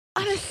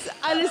 On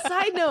a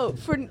side note,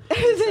 for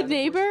the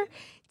neighbor,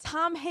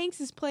 Tom Hanks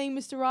is playing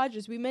Mr.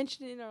 Rogers. We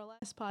mentioned it in our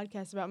last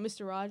podcast about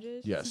Mr. Rogers.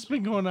 It's Yes.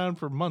 been going on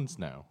for months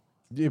now.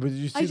 Yeah, but did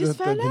you see I just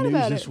found out news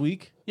about this it.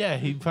 week? Yeah,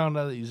 he found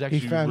out that he's actually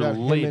He found out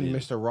related. him and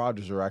Mr.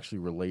 Rogers are actually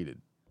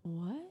related.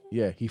 What?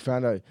 Yeah, he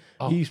found out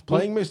Oh, he's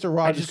playing Mr.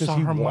 Rogers just because saw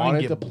he her mind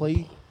wanted get- to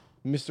play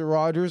Mr.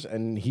 Rogers,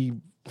 and he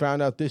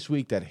found out this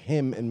week that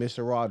him and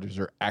Mr. Rogers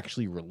are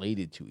actually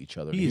related to each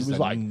other. He is was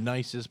the like,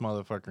 nicest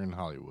motherfucker in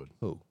Hollywood.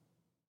 who?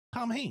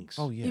 Tom Hanks.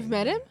 Oh, yeah. You've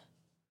met him?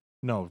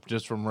 No,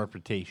 just from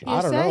reputation. You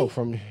I don't say? know.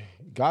 From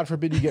God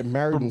forbid you get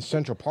married in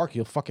Central Park,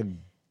 he'll fucking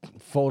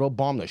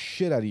photobomb the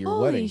shit out of your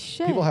Holy wedding.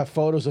 shit. People have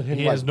photos of him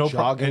He like has no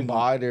jogging problem-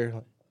 by there.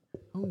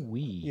 Oh,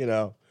 we. You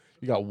know,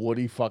 you got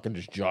Woody fucking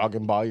just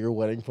jogging by your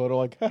wedding photo,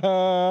 like,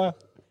 ha.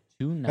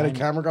 And the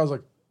camera guy's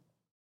like,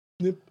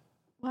 nip.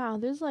 Wow,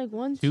 there's like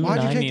one. Two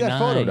Why'd you take that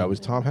photo? $2.99. That was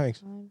Tom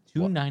Hanks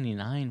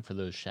 $2.99 for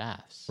those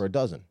shafts. for a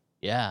dozen.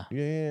 Yeah.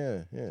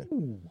 Yeah.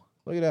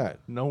 Look at that.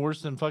 No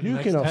worse than fucking You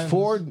can X10s.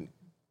 afford.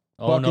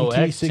 Oh no,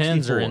 Fucking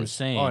X10s are T64s.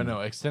 insane. Oh, I know.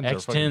 X10s are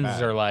fucking X10s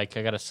bad. are like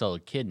I gotta sell a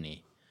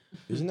kidney.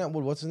 Isn't that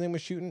what's his name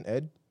was shooting?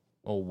 Ed?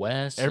 Oh,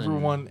 Wes.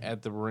 Everyone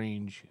at the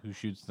range who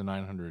shoots the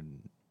 900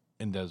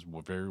 and does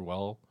very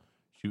well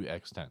shoot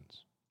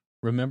X10s.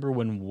 Remember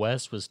when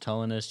Wes was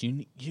telling us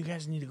you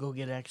guys need to go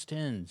get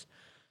X10s,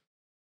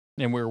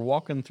 and we were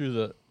walking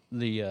through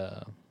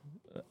the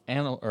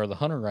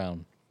hunter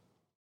ground.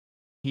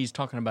 He's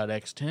talking about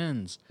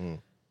X10s,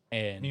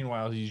 and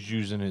Meanwhile, he's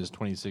using his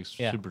 26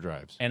 Yeah. super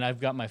drives. And I've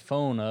got my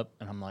phone up,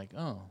 and I'm like,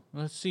 oh,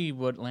 let's see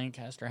what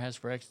Lancaster has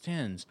for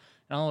X10s.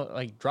 And I'll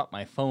like drop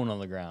my phone on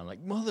the ground,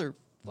 like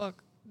motherfuck,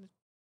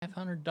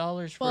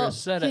 $500 for a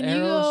set of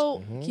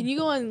arrows. Can you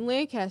go on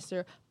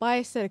Lancaster, buy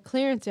a set of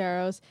clearance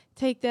arrows,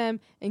 take them,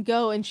 and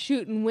go and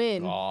shoot and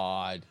win?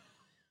 God.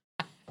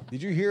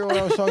 Did you hear what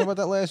I was talking about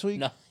that last week?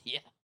 No, yeah.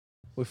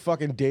 With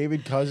fucking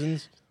David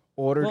Cousins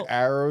ordered Well-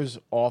 arrows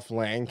off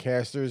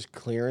Lancaster's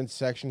clearance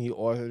section. He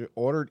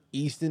ordered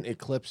Easton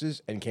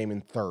Eclipses and came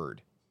in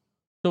third.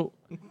 So,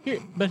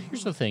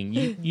 here's the thing: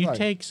 you Right.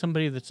 take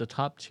somebody that's a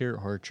top tier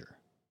archer,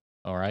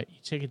 all right. You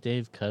take a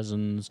Dave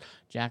Cousins,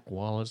 Jack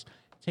Wallace.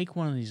 Take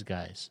one of these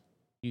guys.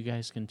 You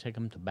guys can take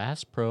them to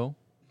Bass Pro,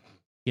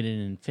 get an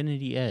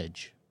Infinity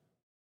Edge,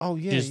 Oh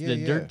yeah, just the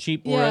dirt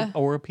cheap, Yeah.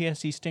 or a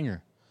PSE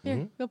Stinger.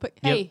 Here, go put.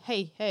 Yep.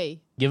 Hey.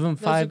 Give them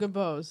Those are five. good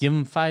bows. Give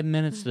them 5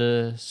 minutes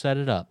to set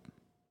it up.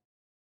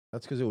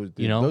 That's because it was.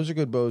 You know? those are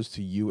good bows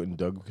to you and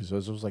Doug because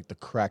those was like the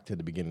crack to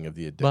the beginning of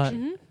the But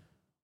addiction. Mhm.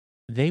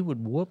 they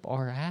would whoop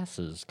our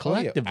asses Oh, yeah,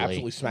 collectively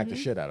absolutely smack the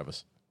shit out of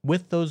us.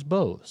 with those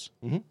bows.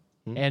 Mhm.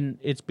 Mhm. And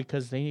it's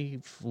because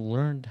they've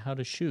learned how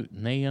to shoot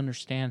and they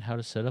understand how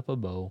to set up a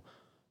bow,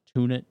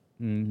 tune it,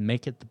 and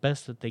make it the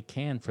best that they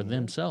can for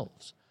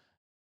themselves.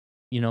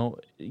 You know,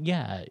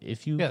 yeah,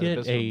 if you Yeah, the get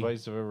best a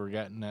advice I've ever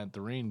gotten at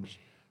the range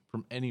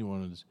from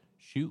anyone is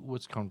shoot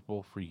what's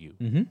comfortable for you.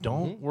 Mhm.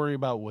 Don't worry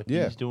about what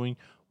Yeah. he's doing,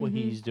 what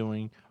he's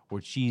doing,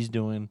 what she's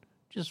doing.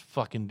 Just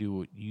fucking do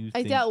what you I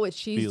think. doubt what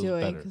she's feels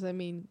doing better. because I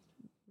mean,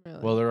 really.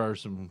 Well, there are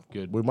some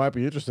good. We might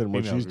be interested in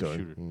what Female she's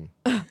good doing.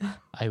 shooter.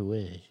 I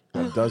wish.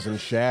 A dozen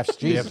shafts.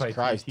 The Jesus FIT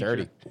Christ, teacher.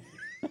 dirty.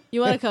 you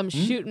want to come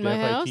shoot in the my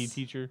FIT house?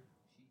 teacher,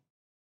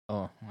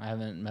 Oh, I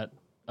haven't met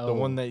the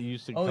one that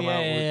used to Oh come yeah, out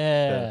with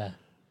yeah.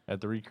 at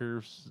the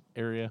recurves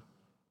area.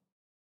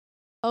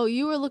 Oh,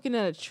 you were looking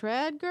at a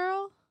trad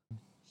girl?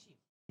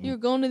 You're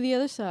going to the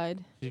other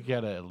side. You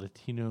got a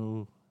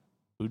Latino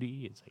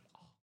booty. It's like,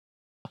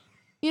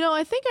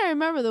 I think I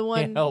remember the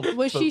one. help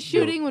Was but she go.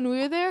 shooting when we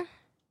were there?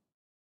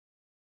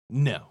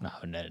 no. No.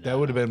 That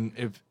would have been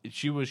if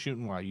she was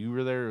shooting while you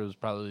were there. It was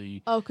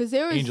probably Oh, because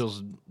there was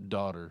Angel's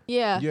daughter.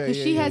 Yeah, Yeah, because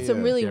yeah, she yeah, had some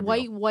yeah. really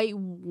Gabrielle.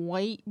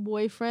 white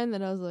boyfriend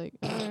that I was like,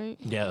 all right.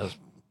 Yeah, that was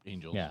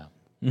Angel. Yeah.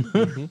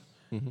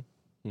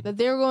 That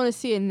they were going to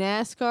see a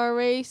NASCAR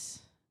race,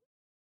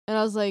 and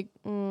I was like,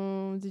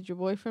 did your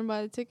boyfriend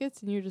buy the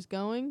tickets and you're just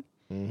going?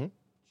 Mm-hmm.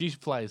 She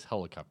flies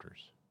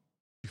helicopters.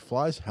 She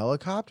flies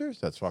helicopters?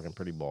 That's fucking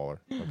pretty baller.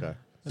 Okay.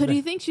 So do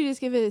you think she just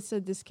give us a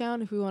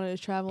discount if we wanted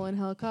to travel in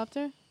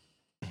helicopter?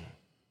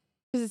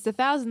 Because it's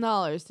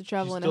 $1,000 to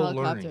travel She's in a still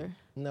helicopter. learning.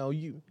 No,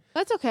 you.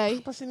 That's okay.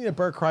 Plus, I need a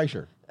Bert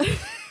Kreischer.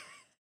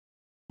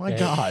 My Yeah.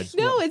 God.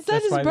 No, it's not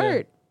That's just why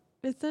Bert.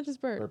 It's not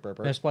just Bert. Bert, Bert,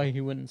 Bert. That's why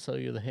he wouldn't sell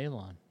you the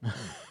Halon.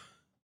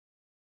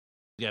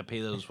 You gotta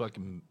pay those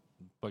fucking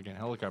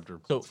helicopter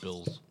So-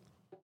 bills.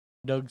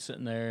 Doug's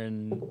sitting there,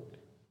 and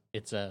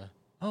it's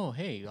oh,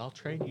 hey, I'll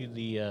trade you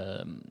the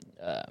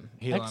Halon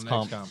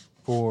XComp XComp.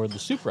 for the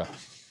Supra.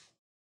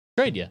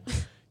 Trade you.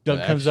 Doug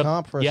The comes XComp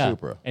up for a yeah,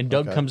 Supra. and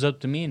Doug Okay. comes up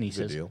to me and he Good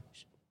says, deal.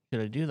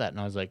 "Should I do that?" And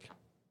I was like,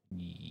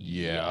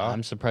 Yeah.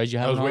 I'm surprised you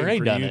I was haven't already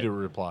waiting for done you it." to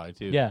reply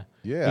too. Yeah,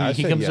 Yeah. I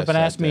he said comes yes up and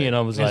that asked me, day. and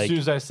I was As like, soon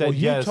as I said Well,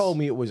 you yes, told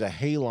me it was a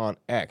Halon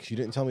X. You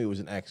didn't tell me it was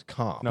an X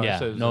comp. No. I "Yeah,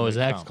 said it was no, it was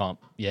an XComp."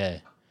 Yeah,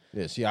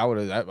 Yeah, see, I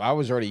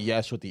was already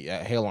yes with the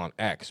Halon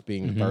X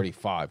being the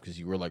 35 because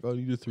you were like, oh,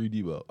 you need a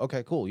 3D bow.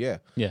 Okay, cool, yeah.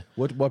 yeah.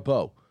 What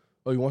bow?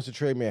 Oh, he wants to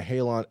trade me a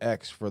Halon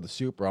X for the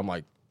Supra. I'm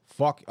like,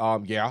 fuck,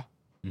 yeah,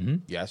 Mm-hmm.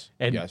 yes,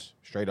 And- yes,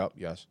 straight up,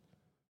 yes.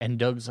 And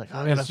Doug's like, "I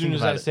and gotta as soon think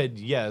as about I it." said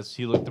yes,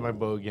 he looked at my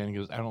bow again and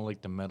goes, "I don't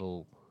like the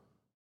metal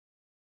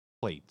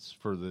plates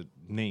for the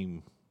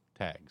name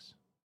tags."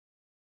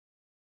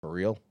 For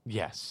real?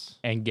 Yes.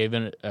 and gave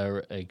it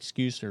a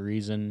excuse, a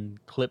reason,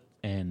 clip,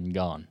 and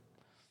gone.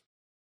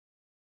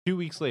 2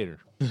 weeks later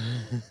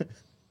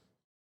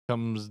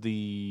comes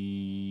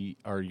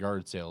our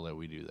yard sale that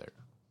we do there.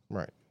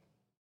 Right.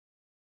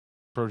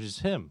 Approaches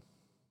him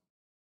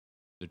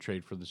to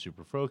trade for the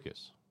Super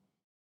Focus.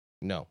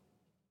 No.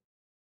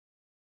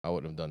 I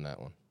wouldn't have done that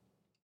one.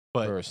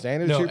 But For a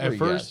standard no,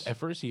 Supra, at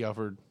first he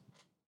offered,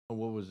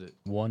 what was it?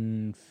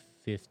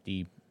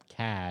 $150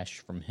 cash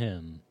from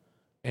him,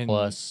 And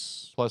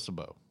plus plus a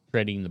bow.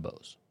 trading the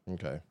bows. yes.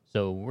 Okay.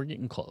 So we're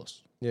getting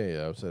close.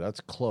 Yeah, I would say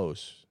that's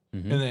close.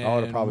 Mhm. And then I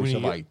would have probably when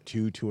said he- like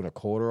two and a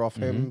quarter off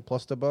him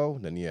plus the bow.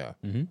 Then yeah.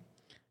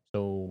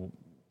 So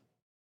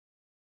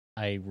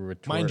I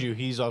retort. mind you,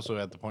 he's also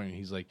at the point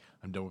he's like,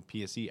 I'm done with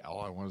PSE.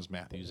 All I want is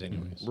Matthews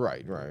anyways.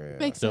 Right. Yeah.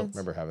 Makes So- sense.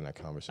 Remember having that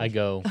conversation. I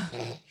go,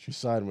 She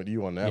sided with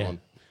you on that Yeah.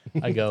 one.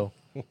 I go,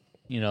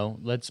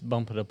 let's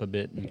bump it up a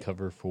bit and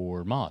cover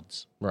for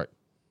mods. Right.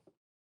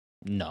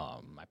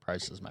 No, my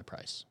price is my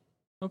price.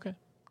 Okay,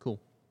 cool.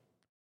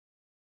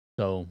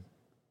 So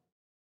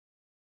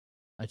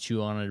I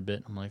chew on it a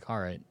bit. I'm like, all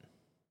right,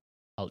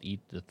 I'll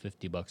eat the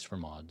 $50 for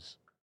mods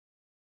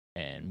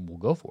and we'll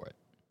go for it.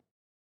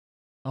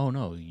 Oh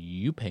no,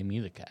 you pay me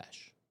the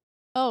cash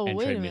Oh, and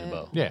wait trade a me the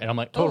minute. bow. Yeah, And I'm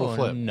like, total oh,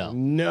 flip. No.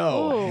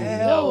 No. Oh,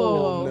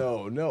 Hell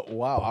no. no.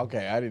 Wow.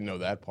 Okay. I didn't know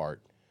that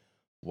part.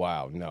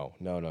 Wow. No.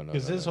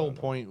 Because his whole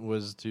point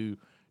was to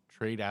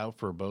trade out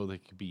for a bow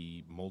that could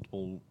be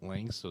multiple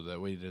lengths, so that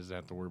way he doesn't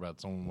have to worry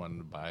about someone wanting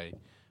to buy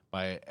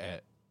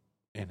it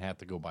and have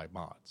to go buy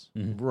mods.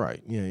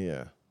 Right.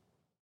 Yeah.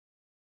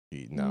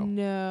 No.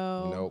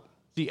 No. Nope.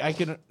 See, I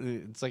can.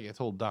 It's like I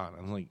told Don.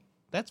 I'm like,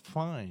 that's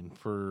fine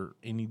for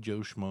any Joe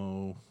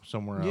Schmo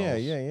somewhere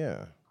else.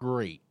 Yeah.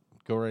 Great,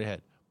 go right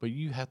ahead. But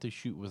you have to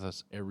shoot with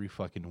us every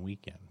fucking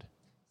weekend.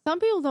 Some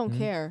people don't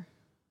care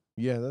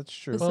Yeah, that's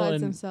true. besides Well,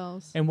 and-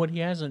 themselves. And what he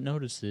hasn't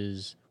noticed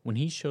is when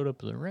he showed up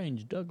at the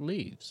range, Doug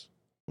leaves.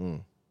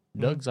 Mm.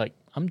 Doug's like,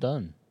 I'm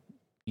done.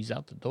 He's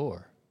out the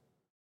door.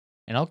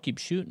 And I'll keep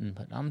shooting,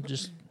 but I'm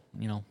just,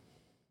 it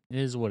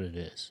is what it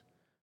is.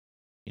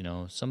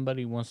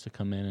 Somebody wants to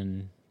come in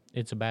and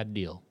it's a bad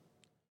deal.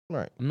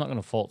 Right. I'm not going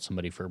to fault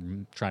somebody for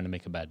trying to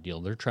make a bad deal.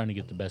 They're trying to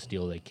get the best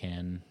deal they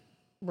can.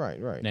 Right.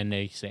 And then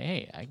they say,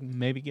 hey, I can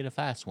maybe get a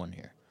fast one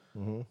here.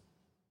 Mm-hmm.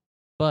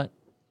 But,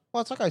 Well,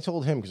 it's like I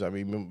told him because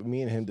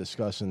me and him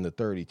discussing the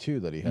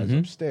 32 that he has Mhm.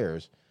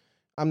 upstairs.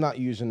 I'm not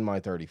using my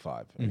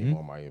 35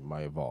 anymore.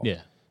 My Evolve.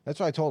 yeah. That's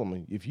why I told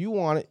him, if you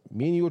want it,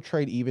 me and you will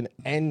trade even,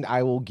 and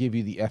I will give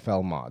you the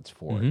FL mods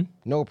for it.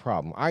 No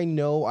problem. I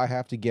know I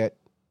have to get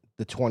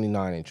the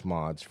 29-inch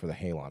mods for the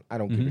Halon. I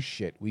don't give a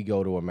shit. We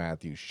go to a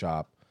Matthews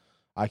shop.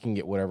 I can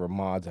get whatever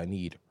mods I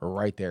need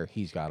right there.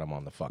 He's got them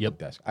on the fucking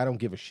desk. I don't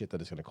give a shit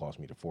that it's going to cost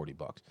me the $40.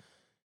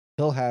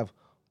 He'll have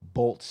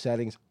bolt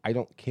settings. I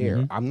don't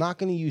care. I'm not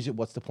going to use it.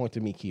 What's the point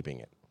of me keeping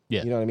it?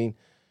 Yeah. You know what I mean?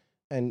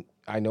 And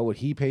I know what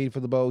he paid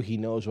for the bow. He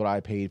knows what I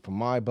paid for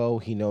my bow.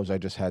 He knows I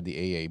just had the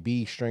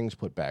AAB strings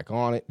put back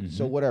on it.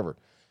 So whatever.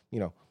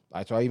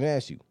 That's why I even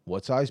asked you,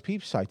 what size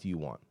peep sight do you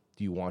want?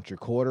 Do you want your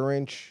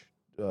 1/4-inch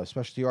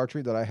specialty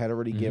archery that I had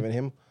already given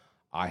him?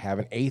 I have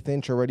an 1/8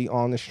 inch already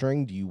on the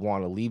string. Do you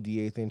want to leave the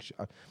 1/8 inch?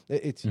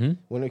 It's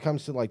when it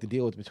comes to like the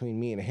deal with between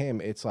me and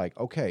him, it's like,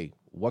 okay,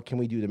 what can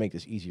we do to make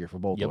this easier for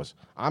both of us?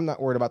 I'm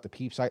not worried about the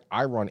peep sight.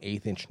 I run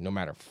 1/8 inch no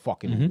matter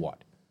fucking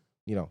what.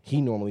 You know, he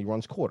normally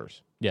runs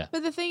quarters. Yeah.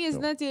 But the thing is,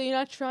 in that deal, you're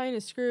not trying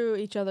to screw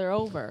each other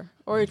over,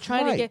 or you're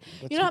trying to get.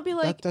 You're not be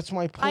like, that's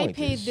my point. I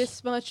paid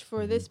this much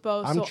for this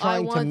bow, I'm so I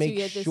trying want to make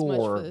get this much for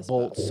sure this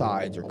both bow.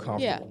 sides are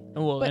comfortable. Yeah.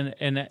 Well, But-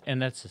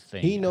 and that's the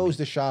thing. He knows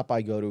the shop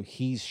I go to.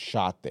 He's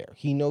shot there.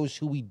 He knows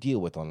who we deal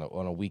with on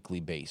a weekly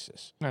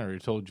basis. I already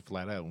told you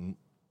flat out.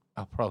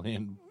 I'll probably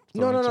end.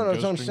 No, throwing some that's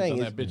what I'm ghost saying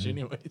strings on is- that bitch,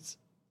 anyways.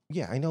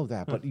 Yeah, I know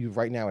that, but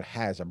right now it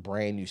has a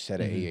brand new set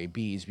of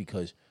AABs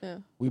because Yeah.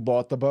 we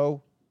bought the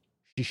bow.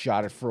 She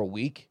shot it for a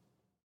week.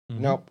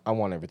 Nope, I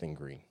want everything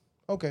green.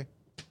 Okay.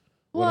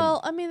 Well,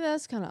 I mean,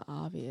 that's kind of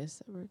obvious.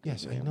 That we're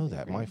Yes, I gonna know be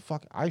that. green.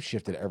 I've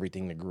shifted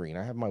everything to green.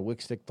 I have my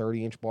wick stick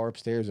 30-inch bar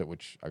upstairs, at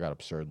which I got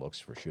absurd looks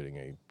for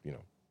shooting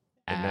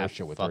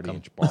inertia with fuck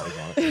 30-inch bars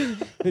on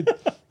it.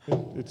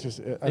 It's just,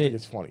 I think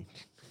it's funny.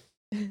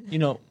 You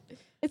know,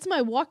 It's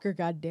my walker,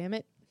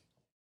 goddammit.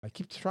 I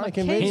keep trying to My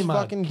convince K-mod,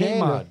 fucking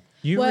Daniel.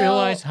 you Well-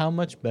 realize how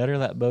much better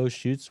that bow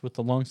shoots with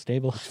the long It's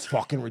stabilizer.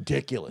 fucking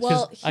ridiculous.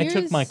 Well, I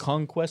took my here's-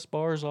 Conquest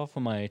bars off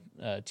of my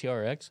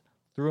TRX,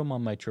 threw them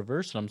on my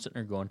Traverse, and I'm sitting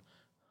there going,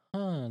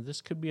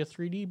 this could be a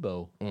 3D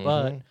bow.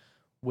 But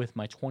with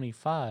my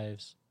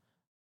 25s,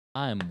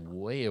 I'm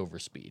way over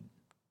speed.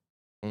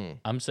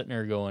 I'm sitting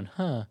there going,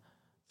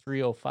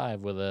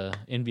 305 with a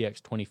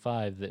NVX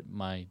 25 that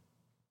my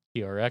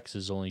TRX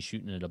is only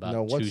shooting at about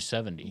Now, what's-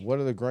 270. What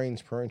are the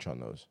grains per inch on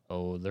those?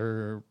 Oh,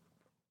 they're.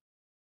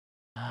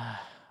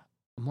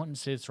 I'm wanting to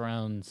say it's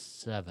around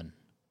 7.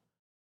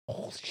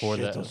 Oh, For shit,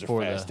 the- those are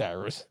for fast the-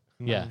 arrows.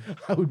 Yeah.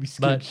 I would be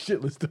scared But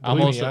shitless to I'm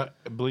believe also-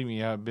 Believe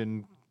me, I've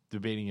been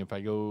debating if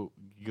I go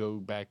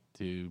back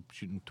to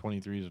shooting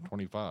 23s or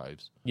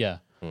 25s Yeah.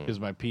 because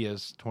my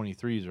PS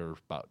 23s are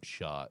about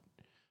shot.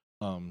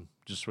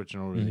 Just switching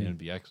over to the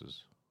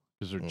NVXs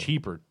because they're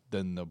cheaper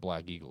than the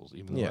Black Eagles.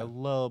 Even though Yeah. I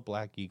love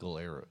Black Eagle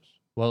arrows.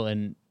 Well,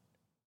 and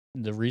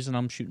the reason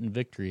I'm shooting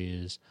Victory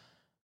is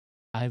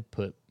I've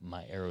put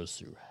my arrows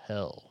through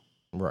hell.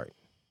 Right.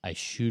 I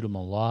shoot them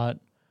a lot.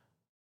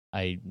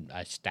 I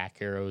stack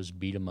arrows,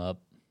 beat them up.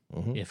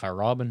 Mhm. If I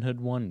Robin Hood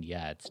one,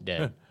 yeah, it's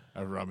dead.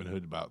 I Robin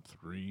Hood about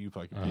 3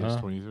 fucking Uh-huh.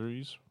 PS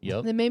 23s.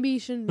 Yep. Then maybe you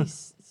shouldn't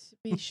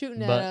be shooting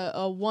But- at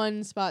a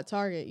one spot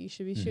target. You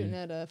should be shooting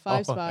at a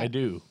 5 spot. I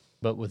do.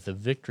 But with the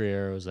Victory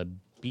arrows, I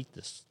beat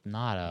the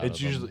snot out It's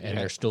of them, usually and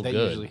they're still they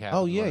good. usually happen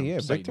Oh yeah, when I'm yeah.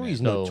 sighting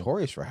Victory's it. So-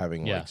 notorious for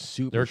having Yeah, like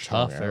super they're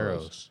strong tough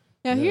arrows.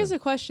 Now, Yeah. here's a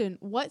question: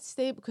 what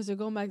because they're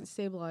going back to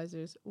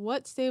stabilizers.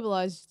 What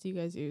stabilizers do you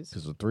guys use?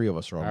 Because the three of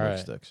us are on All rig right.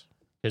 sticks.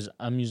 Because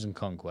I'm using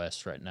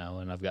Conquest right now,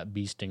 and I've got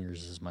Bee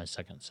Stingers as my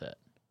second set.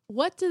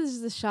 What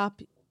does the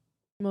shop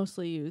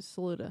mostly use?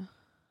 Saluda.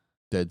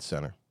 Dead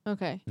center.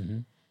 Okay, Mm-hmm.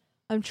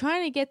 I'm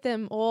trying to get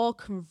them all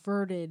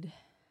converted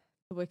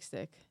to wick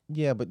stick,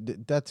 Yeah,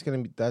 but that's gonna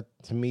be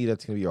to me.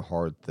 That's gonna be a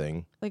hard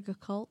thing. like a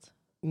cult.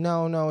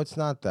 No, it's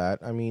not that.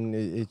 I mean,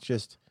 it's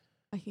just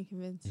I can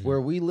convince. Mhm. where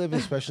we live,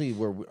 especially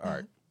where we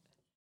are.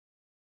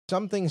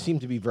 Some things seem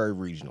to be very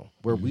regional.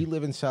 Where we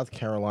live in South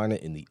Carolina,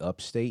 in the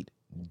upstate,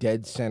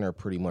 dead center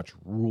pretty much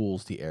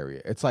rules the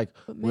area. It's like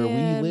But where we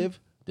man, live.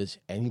 Does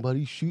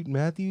anybody shoot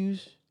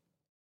Matthews?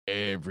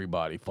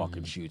 Everybody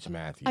fucking shoots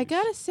Matthews. I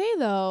gotta say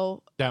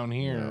though, Down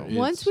here, No. it's-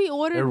 once we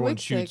ordered everyone wick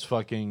shoots stick,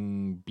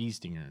 fucking bee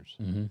stingers.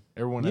 Mm-hmm.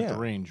 Everyone at Yeah. the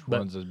range But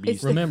runs a bee it's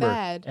stinger. the Remember,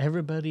 fad.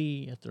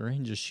 everybody at the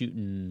range is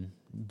shooting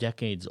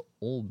decades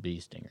old Bee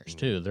Stingers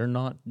too. They're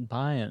not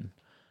buying.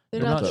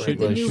 They're they're not not shooting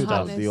shooting the new shoot those-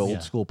 hotness. the old Yeah.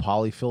 school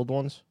poly filled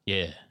ones.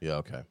 Yeah, Yeah,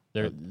 okay.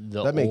 they're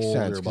the That makes sense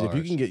older because if you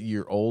bars. can get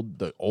your old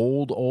bee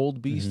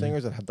Mhm.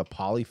 stingers that have the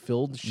poly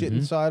filled shit Mhm.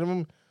 inside of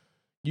them,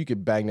 you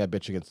could bang that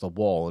bitch against the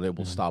wall and it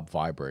will stop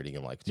vibrating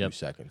in like 2 Yep.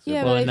 seconds.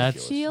 Yeah, Well, but and I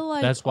that's- feel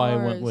like that's why I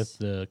went with ours-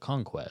 the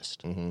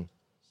Conquest. Mm-hmm.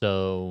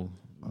 So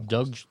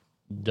Doug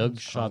Who's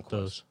shot Conquest?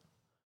 those.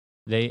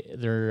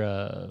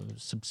 They're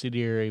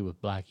subsidiary with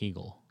Black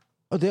Eagle.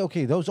 Oh,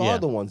 those Yeah. are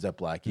the ones that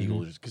Black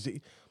Eagle is because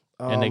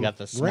And they got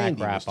the smack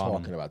Randy wrap was on 'em.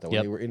 talking about that when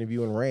Yep. they were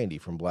interviewing Randy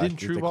from Black. Didn't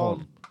they call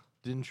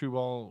True him-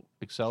 Ball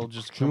Excel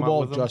just True come out Ball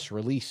with them? just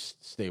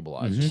released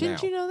stabilizers.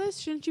 Shouldn't now. you know this?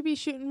 Shouldn't you be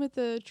shooting with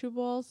the True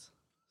Balls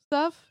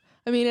stuff?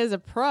 I mean, as a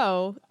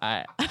pro,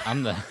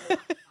 I'm the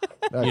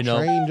That you know-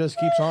 train just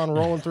keeps on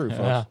rolling through,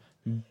 folks.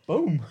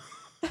 boom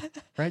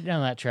right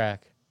down that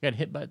track. Got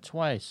hit by it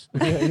twice.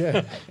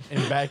 yeah.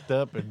 and backed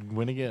up and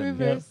went again.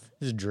 reverse.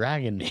 It's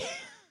dragging me.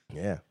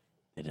 Yeah.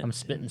 I'm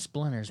spitting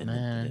splinters,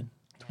 man.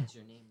 That's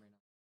your name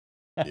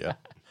right Yeah.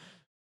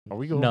 Are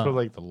we going No. for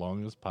like the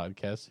longest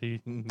podcast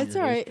in It's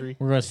your all right. history?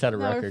 We're gonna set a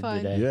No, we're record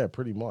fine. today. Yeah,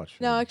 pretty much.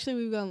 No, actually,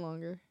 we've gone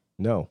longer.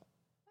 No.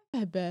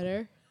 I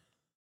better.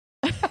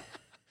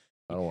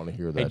 I don't want to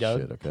hear Hey, that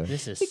Doug, shit, okay?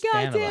 this is The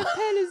goddamn Stanova.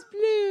 pen is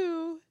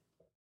blue.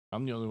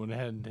 I'm the only one that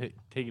hadn't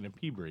taken a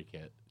pee break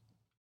yet.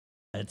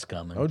 It's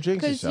coming. Oh,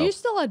 jinx Because yourself. you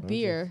still had Okay.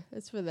 beer.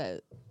 That's for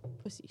that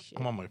pussy shit.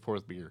 I'm on my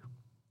 4th beer.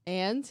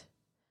 And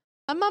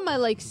I'm on my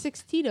like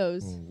 6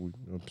 Tito's.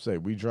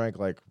 We drank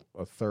like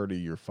a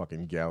 30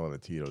 fucking gallon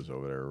of Tito's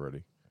over there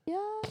already. Yeah.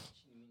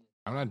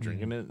 I'm not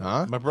drinking it.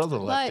 Huh? My brother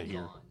left But- it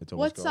here. It's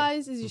almost What gone.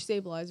 size is your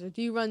stabilizer?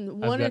 Do you run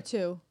one or got-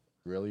 2?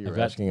 Really? You're I've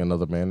got- asking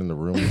another man in the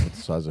room what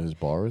the size of his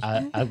bar is?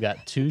 I've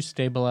got 2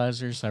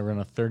 stabilizers. I run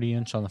a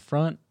 30-inch on the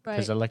front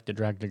because Right. I like to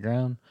drag the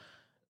ground,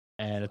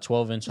 and a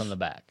 12-inch on the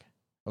back.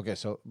 Okay,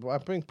 so I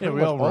think Yeah, pretty we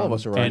much all all run of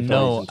us are running And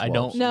no, 30s and I 12s.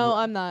 don't. No,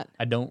 I'm not.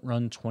 I don't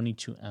run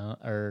 22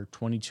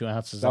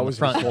 ounces That on the was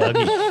front, his fault.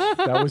 Dougie.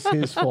 That was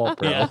his fault,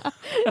 bro. Yeah.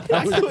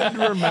 I couldn't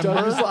remember.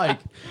 Doug was like,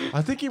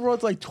 I think he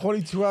runs like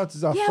 22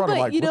 ounces out Yeah, front. I'm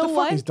but like, you what know the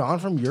what? fuck? Is Don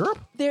from Europe?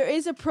 There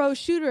is a pro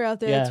shooter out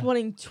there that's Yeah.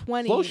 running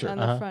 20 Slosher. on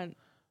the front.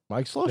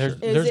 Mike There's, Slosher. Is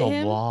there's it a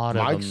him? lot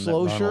of Mike them that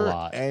run a Slosher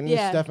lot. and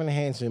Yeah. Stephen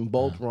Hansen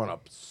both run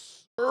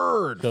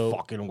absurd So-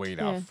 fucking weight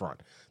Yeah. out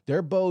front.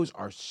 Their bows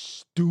are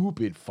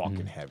stupid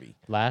fucking heavy.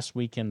 Last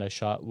weekend I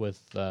shot with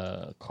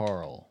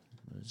Carl.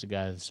 There's a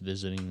guy that's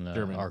visiting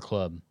German. our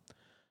club,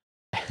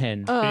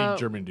 and Uh, Big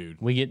German dude.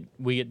 we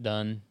get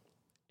done,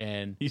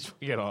 and He's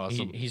fucking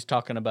awesome. he's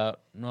talking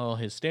about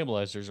his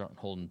stabilizers aren't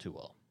holding too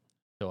well,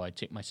 so I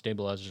take my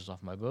stabilizers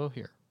off my bow.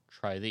 Here,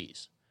 try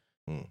these,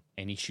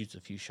 and he shoots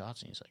a few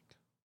shots, and he's like,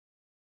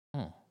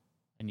 "Oh,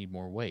 I need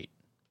more weight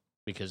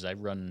because I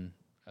run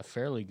a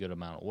fairly good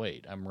amount of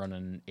weight. I'm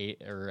running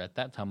 8, or at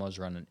that time I was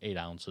running 8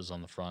 ounces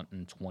on the front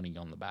and 20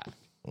 on the back."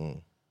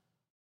 Mm.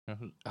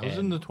 I was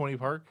in the 20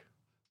 park.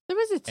 there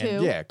was a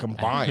 2. Yeah,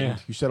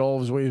 combined. You said all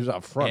of his weight was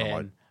out front. I'm like,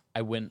 And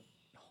I went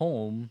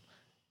home,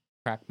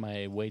 cracked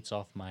my weights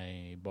off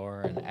my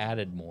bar, and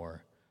added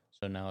more.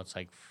 So now it's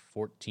like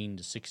 14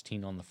 to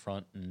 16 on the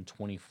front and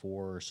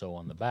 24 or so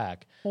on the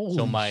back. holy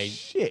so my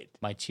shit.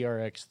 my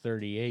TRX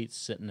 38's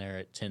sitting there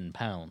at 10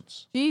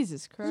 pounds.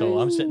 Jesus Christ. So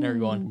I'm sitting there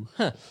going,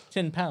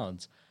 10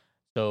 pounds.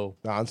 So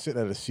Nah, I'm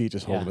sitting at a seat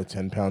just holding Yeah. a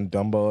 10-pound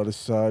dumbbell at his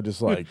side,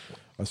 just like,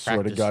 I swear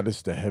to Practice. God, this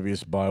is the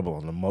heaviest Bible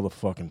on the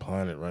motherfucking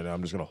planet right now.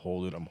 I'm just going to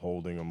hold it. I'm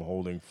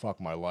holding. Fuck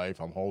my life.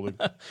 I'm holding.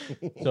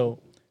 So,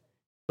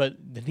 but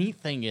the neat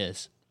thing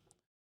is,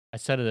 I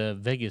set a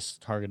Vegas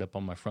target up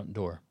on my front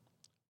door.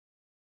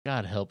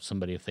 God help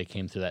somebody if they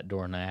came through that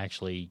door and I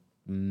actually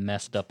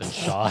messed up and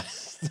shot.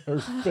 Her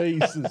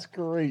face is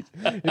great.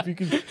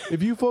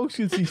 If you folks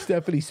could see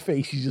Stephanie's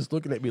face, she's just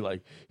looking at me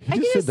like, he I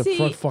just can said the see-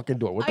 front fucking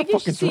door. What I the can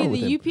fuck is see wrong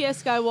with him? the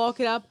UPS guy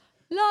walking up,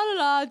 la la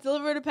la,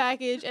 delivering a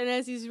package, and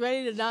as he's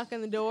ready to knock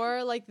on the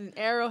door, like an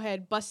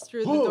arrowhead busts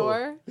through the Whoa.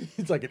 door,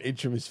 It's like an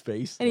inch from his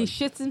face. and he like,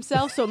 shits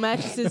himself so it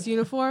matches his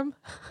uniform.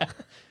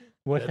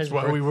 What That's has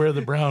why we wear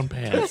the brown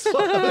pants.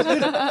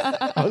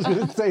 I was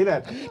going to say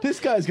that. This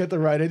guy's got the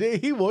right idea.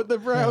 He wore the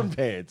brown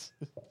pants.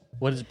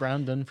 what has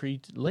Brown done for you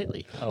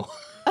lately? Oh,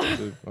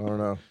 I don't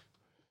know.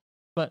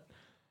 but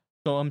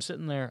so I'm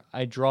sitting there.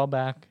 I draw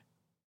back,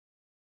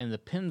 and the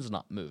pin's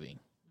not moving.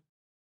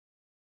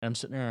 And I'm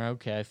sitting there.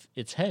 Okay,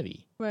 it's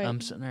heavy. Right.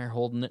 I'm sitting there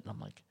holding it, and I'm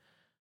like,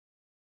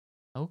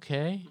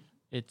 okay,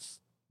 it's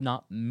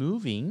not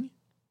moving.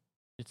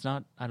 It's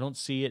not. I don't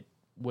see it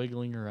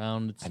wiggling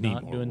around. It's I need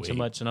not more doing too weight.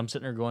 much. And I'm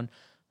sitting there going,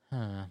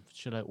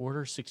 should I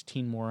order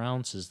 16 more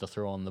ounces to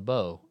throw on the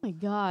bow? Oh my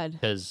God.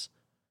 Because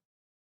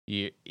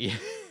you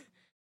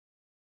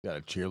Got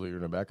a cheerleader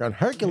in the background.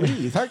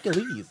 Hercules.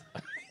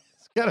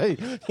 It's got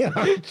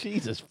a,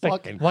 Jesus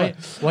fucking why'd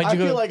Christ. you I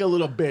go? feel like a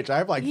little bitch. I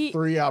have like He-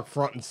 3 out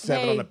front and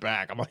 7 on Hey. the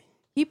back. I'm like,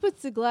 He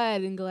puts the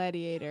glad in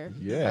Gladiator.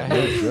 yeah.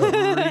 no joke.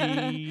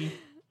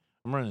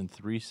 I'm running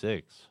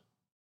 3.6.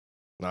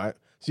 All right.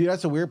 See,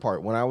 that's the weird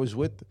part. When I was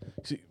with,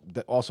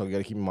 also you got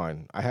to keep in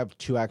mind, I have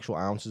 2 actual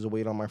ounces of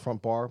weight on my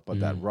front bar, but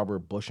that rubber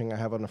bushing I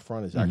have on the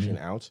front is actually an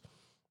ounce.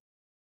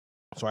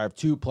 So I have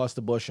 2 plus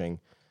the bushing.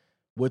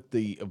 With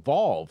the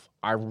Evolve,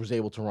 I was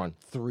able to run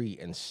 3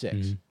 and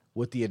 6.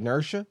 With the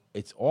inertia,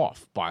 it's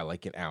off by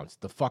like an ounce.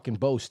 The fucking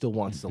bow still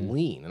wants to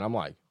lean, and I'm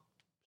like,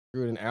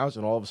 screw it, an ounce,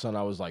 and all of a sudden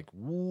I was like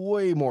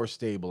way more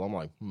stable. I'm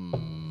like,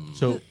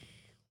 So,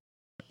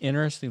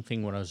 interesting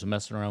thing when I was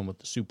messing around with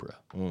the Supra,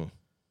 Mm.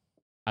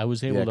 I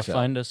was able to XL.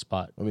 find a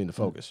spot. I mean the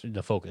Focus.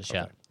 The Focus,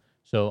 yeah. Okay.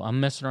 So I'm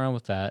messing around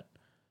with that,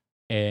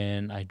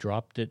 and I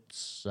dropped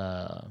its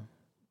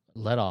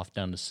let off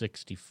down to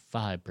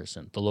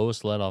 65%, the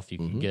lowest let off you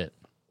can get.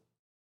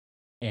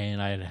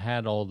 And I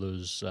had all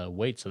those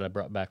weights that I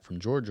brought back from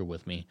Georgia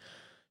with me.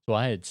 So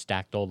I had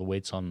stacked all the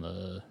weights on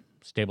the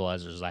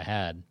stabilizers I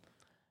had.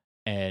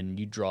 And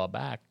you draw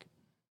back,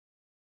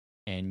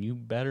 and you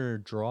better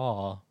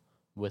draw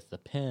with the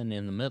pin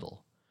in the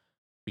middle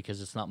because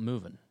it's not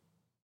moving.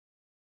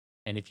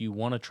 And if you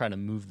want to try to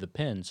move the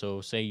pin, so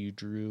say you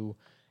drew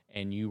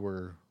and you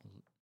were,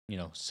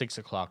 6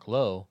 o'clock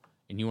low,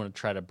 and you want to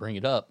try to bring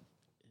it up,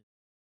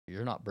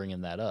 you're not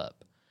bringing that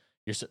up.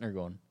 You're sitting there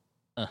going,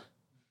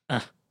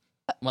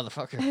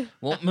 motherfucker,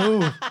 won't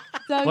move.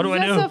 Doug, What do does I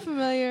that do? sound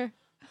familiar?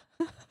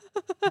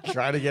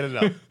 Try to get it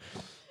up.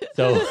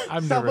 So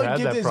I've never had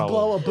that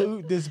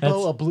problem. This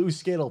bow a blue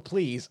skittle,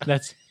 please.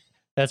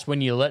 that's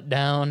when you let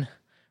down,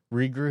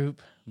 regroup,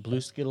 blue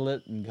skittle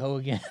it, and go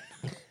again.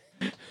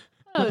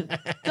 Oh,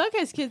 Doug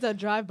has kids on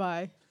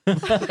drive-by.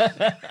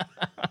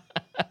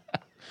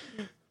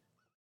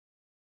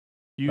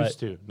 Used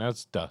to. Now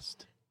it's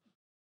dust.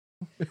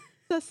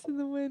 Dust in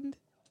the wind.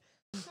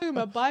 Talking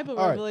about Bible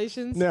All right.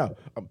 revelations. Now,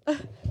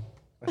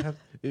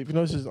 if you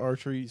know this is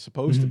archery,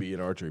 supposed to be an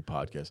archery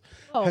podcast.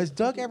 Oh. Has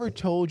Doug ever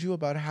told you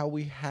about how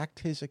we hacked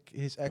his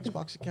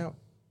Xbox account?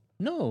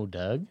 No,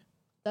 Doug.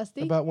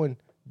 Dusty? About when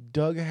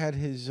Doug had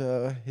his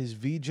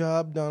V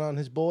job done on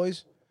his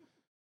boys?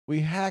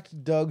 We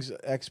hacked Doug's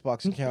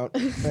Xbox account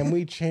and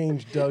we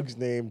changed Doug's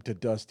name to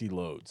Dusty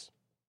Loads.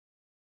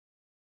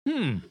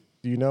 Do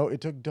you know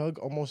it took Doug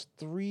almost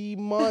 3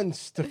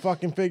 months to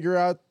fucking figure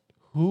out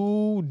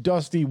who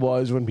Dusty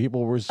was when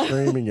people were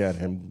screaming at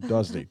him,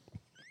 Dusty.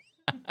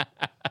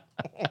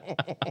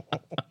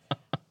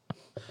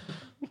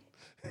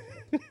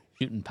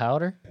 Shooting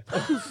powder?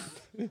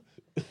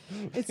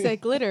 It's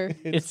that glitter.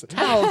 It's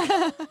talc.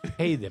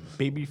 Hey, the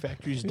baby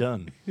factory's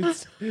done.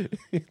 It's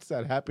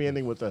that happy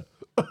ending with the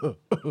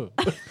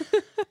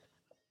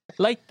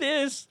Like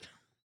this.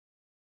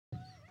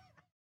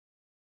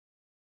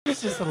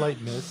 It's just a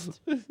light mist.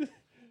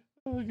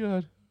 oh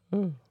god.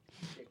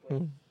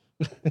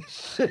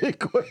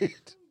 Shake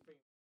weight.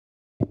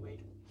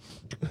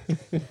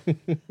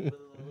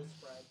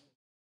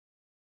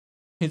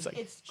 It's like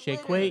It's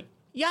shake glitter. weight.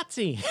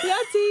 Yahtzee.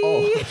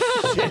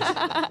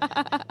 Yahtzee!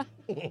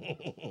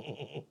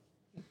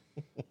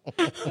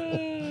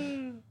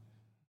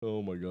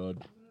 Oh my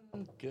god.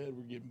 Good,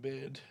 we're getting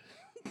bad.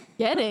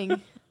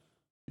 Getting.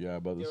 Yeah, I'm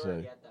about to You're say.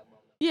 already at that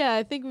moment. Yeah,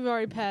 I think we've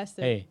already passed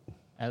it. Hey,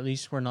 at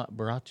least we're not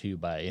brought to you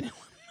by anyone.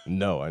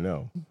 No, I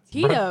know.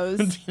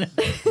 Tito's.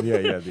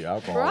 Yeah, the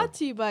alcohol. Brought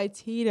to you by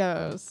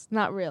Tito's.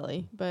 Not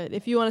really, but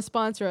if you want to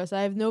sponsor us,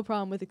 I have no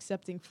problem with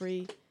accepting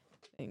free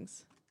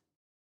things.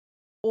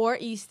 Or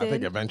Easton. I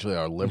think eventually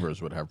our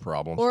livers would have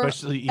problems. or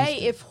Especially hey,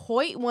 Easton. if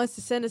Hoyt wants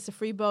to send us a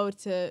free bow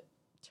to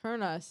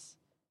turn us,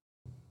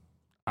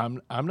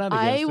 I'm not against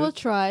I will it.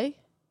 try.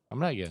 I'm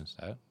not against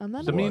that. I'm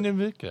not. So me and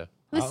Invicta.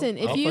 Listen,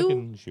 I'll if you-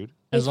 fucking shoot.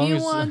 As If long you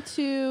as want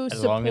to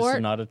as long as it's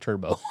support, not a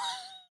turbo.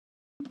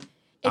 if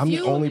I'm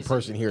you the only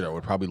person here that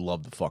would probably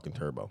love the fucking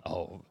turbo.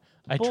 Oh,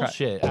 I tried.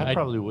 Bullshit. I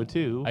probably would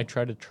too. I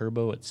tried a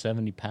turbo at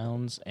 70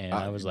 pounds, and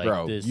I was like,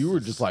 bro, "This you were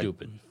is just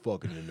stupid." like,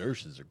 fucking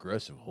inertia's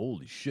aggressive.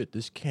 Holy shit,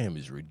 this cam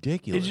is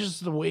ridiculous. it's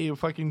just the way it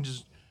fucking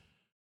just.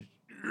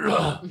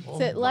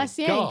 It's last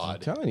yank. I'm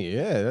telling you,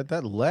 yeah,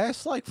 that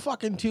last like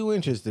fucking 2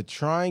 inches to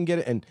try and get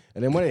it, and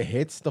then when it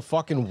hits the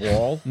fucking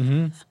wall,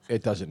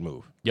 it doesn't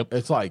move. Yep.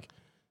 It's like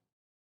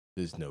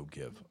there's no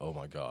give. Oh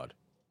my god,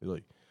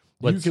 like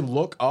What's- you can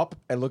look up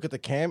and look at the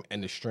cam,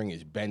 and the string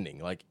is bending.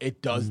 Like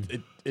it does.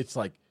 It's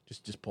like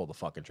just pull the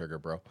fucking trigger,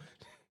 bro.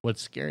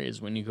 What's scary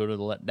is when you go to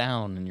the let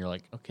down, and you're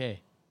like,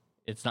 "Okay,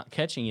 it's not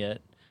catching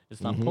yet.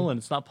 It's not pulling.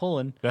 It's not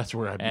pulling." That's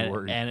where I'd be And,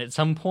 worried. and at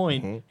some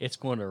point, it's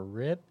going to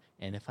rip.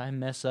 And if I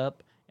mess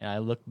up and I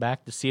look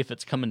back to see if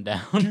it's coming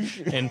down,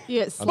 and You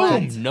get boom,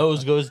 slapped.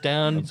 nose goes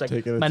down. It's like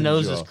taking it my to the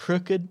nose jaw. is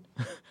crooked.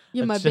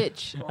 You're my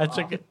That's- bitch. I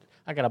took it.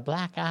 I got a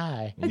black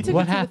eye. I took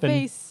What it to the happened?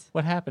 face.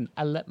 What happened?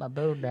 I let my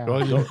bow down. Well,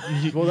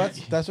 that's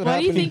what Why do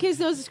happened. you think his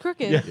nose is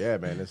crooked? Yeah,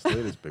 man, it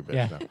is big bitch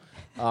Yeah.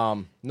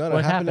 now. No, what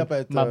it happened up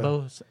at my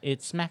bow?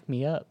 It smacked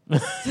me up.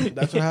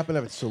 That's what happened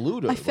up at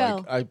Saluda. I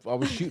fell. I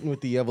was shooting with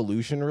the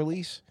Evolution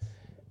release,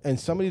 and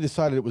somebody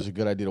decided it was a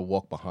good idea to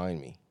walk behind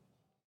me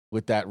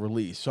with that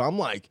release. So I'm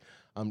like,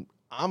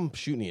 I'm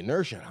shooting the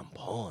inertia, and I'm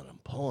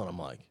pulling. I'm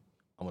like,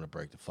 I'm gonna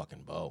break the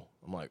fucking bow.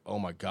 I'm like, oh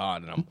my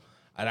god,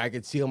 and I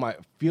could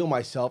feel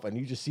myself, and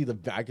you just see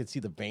I could see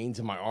the veins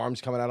in my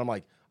arms coming out. I'm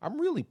like, I'm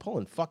really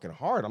pulling fucking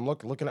hard. I'm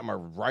looking at my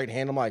right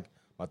hand. I'm like,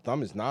 my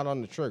thumb is not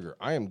on the trigger.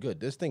 I am good.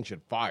 This thing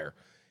should fire.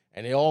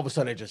 And all of a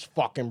sudden, it just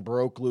fucking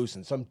broke loose,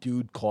 and some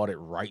dude caught it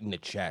right in the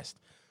chest.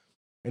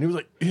 And he was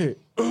like,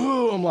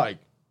 oh, I'm like,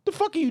 the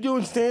fuck are you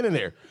doing standing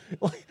there?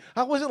 Like,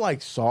 I wasn't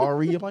like,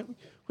 sorry. I'm like,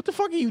 what the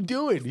fuck are you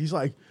doing? He's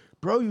like,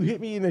 bro, you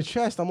hit me in the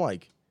chest. I'm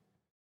like,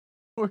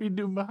 What are you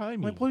doing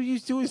behind me? what are you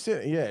doing?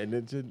 Yeah,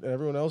 and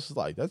everyone else is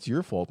like, that's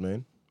your fault,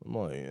 man. I'm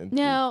like,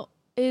 Now,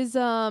 did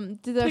the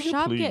Take it,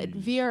 shop get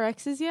please.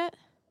 VRXs yet?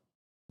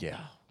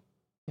 yeah,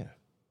 of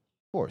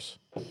course.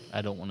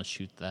 I don't want to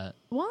shoot that.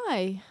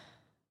 Why?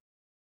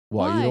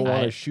 Why? You don't Why?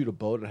 want I- to shoot a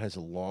bow that has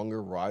a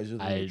longer riser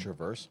than I- the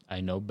Traverse?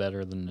 I know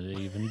better than to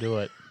even do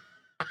it.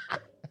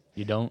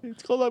 You don't.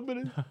 It's called I'm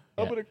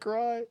gonna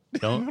cry.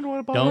 Don't.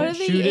 What Don't are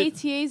shoot the it.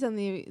 ATAs on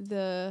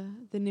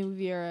the new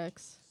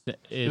VRX?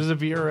 Is the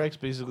VRX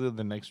basically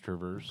the next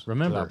Traverse?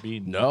 Remember, Without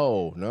being-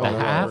 No. the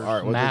half All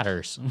right, well,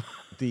 matters.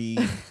 The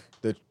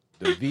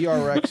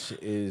VRX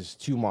is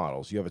two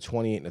models. You have a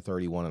 28 and a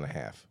 31 and a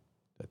half.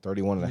 The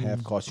 31 and a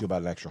half costs you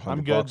about an extra $100.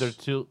 I'm good. They're It's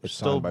still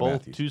signed by both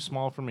Matthews. too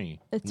small for me.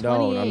 The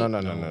No.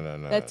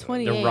 28. That's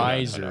 28. The No,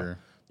 riser.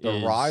 The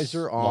is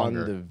riser on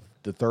longer.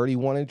 the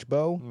 31 inch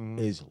bow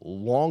is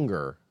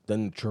longer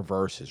than the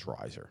Traverse's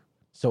riser.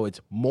 So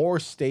it's more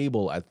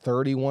stable at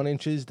 31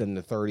 inches than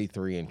the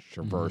 33 inch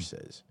Traverse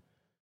is.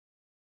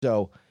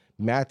 So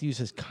Matthews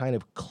has kind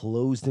of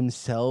closed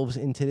themselves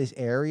into this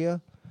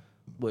area,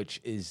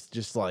 which is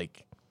just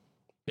like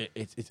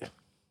it's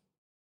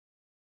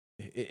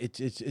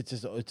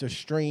a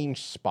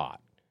strange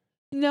spot.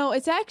 No,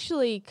 it's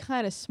actually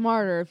kind of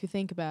smarter if you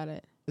think about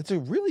it. It's a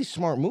really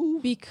smart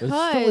move. Because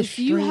it's still a you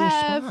strange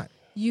have spot.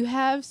 you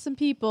have some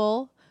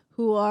people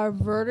who are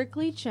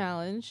vertically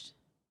challenged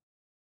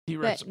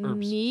T-Rex that Earps.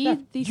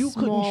 need the you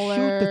smaller.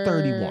 couldn't shoot the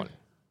 31.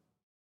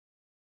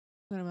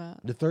 What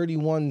about? The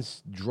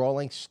 31's draw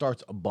length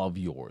starts above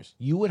yours.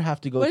 You would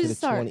have to go Where to does the it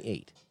start?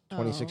 28,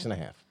 26 and a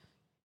half.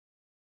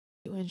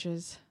 2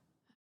 inches.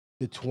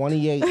 The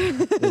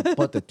 28,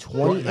 but the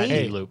 28,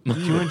 Hey, loop.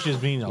 2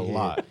 inches mean a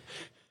lot.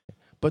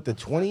 but the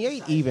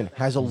 28 even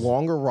has a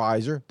longer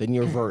riser than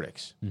your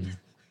verdicts.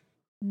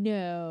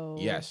 No.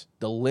 Yes,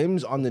 the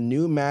limbs on the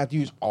new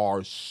Matthews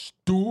are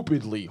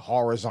stupidly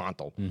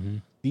horizontal.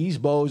 These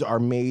bows are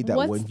made that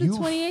What's when the you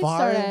 28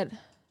 fire, start at?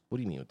 what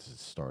do you mean? What does it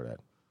start at?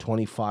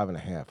 25 and a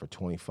half or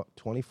 25?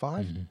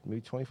 25?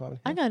 Maybe 25 and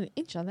a half? I got an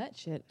inch on that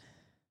shit.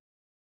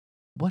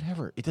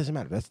 Whatever. It doesn't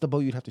matter. That's the bow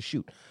you'd have to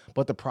shoot.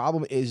 But the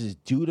problem is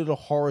due to the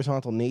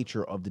horizontal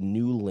nature of the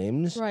new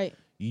limbs, Right.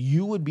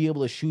 you would be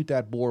able to shoot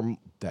that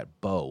bow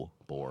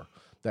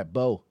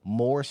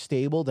more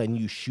stable than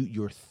you shoot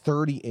your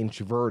 30-inch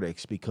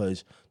verdicts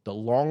because the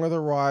longer the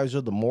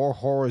riser, the more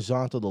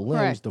horizontal the limbs,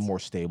 Correct. the more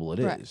stable it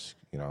is. Correct.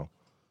 You know.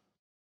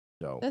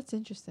 So That's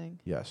interesting.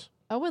 yes,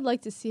 I would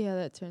like to see how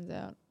that turns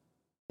out.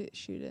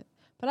 Shoot it.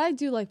 But I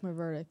do like my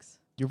verdicts.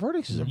 your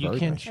verdicts is a You very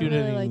can't nice. shoot I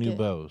really any like new it.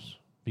 bows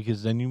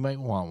because then you might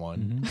want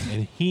one,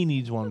 and he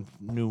needs one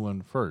new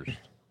one first.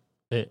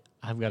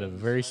 I've got a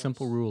very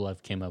simple rule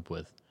I've came up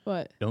with.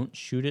 What? Don't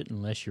shoot it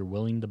unless you're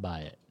willing to buy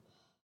it.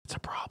 It's a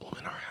problem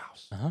in our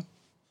house. Uh-huh.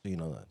 So you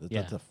know that.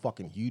 Yeah. That's a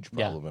fucking huge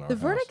Yeah. problem in our The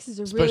house. verdicts is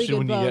a Especially really good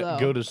when bow, you though.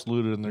 go to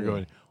salute it and they're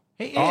going,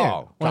 "Hey, Oh,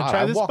 want to God,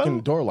 try I this walk bow?" in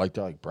the door like,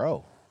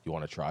 bro, you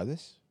want to try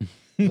this?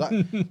 You know,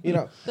 They're and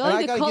I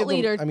like the gotta cult give them-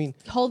 leader I mean,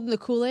 holding the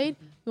Kool-Aid.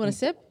 You want to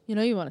sip? You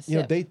know you want to sip. you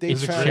know, they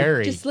It's found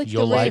cherry. Just lick the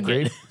You'll like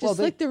rim. it. Just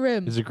lick the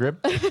rim. Is it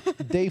grip?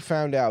 they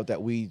found out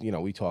that we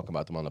talk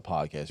about them on the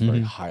podcast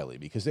very highly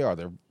because they're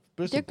just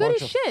They're a good bunch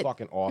as of shit.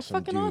 fucking awesome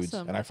fucking dudes.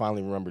 awesome. And I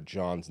finally remembered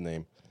John's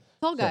name.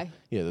 Tall guy.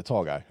 Yeah, the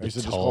tall guy. I used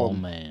to just tall call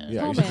him, man. Yeah,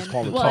 I Tall used to just man.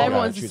 call him the Well, tall guy.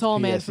 everyone's that a shoots tall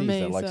man for PSEs me,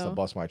 that likes to so.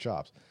 bust my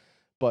chops.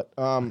 But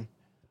Were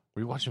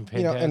you watching you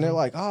know, Phantasm? and they're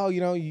like, oh,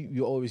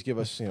 you always give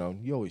us,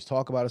 you always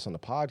talk about us on the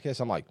podcast.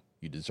 I'm like,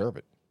 you deserve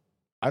it.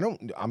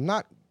 I'm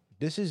not.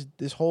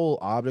 This whole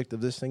object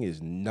of this thing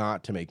is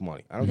not to make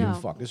money. I don't give a No.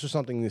 fuck. This was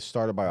something that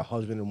started by a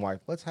husband and wife.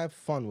 Let's have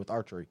fun with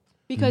archery.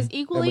 Because And we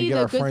equally, get the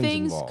our good friends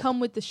things involved. come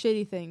with the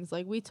shitty things.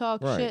 Like, we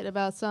talk Right. shit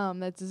about some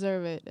that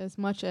deserve it as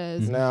much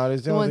as... No,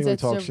 there's the The only ones thing we that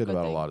talk deserve shit good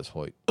about a thing. lot is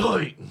Hoyt.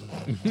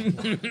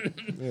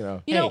 You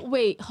know. You know, Hey,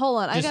 wait,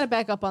 hold on. I just- got to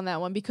back up on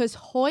that one. Because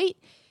Hoyt,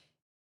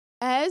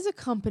 as a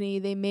company,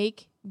 they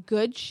make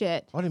good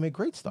shit. Oh, they make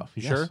great stuff.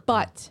 You Yes. sure?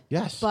 But...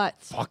 Yes. But...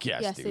 Fuck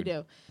yes, yes, dude. they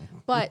do.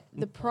 But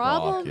the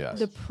problem, yes.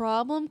 the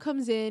problem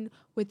comes in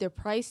with their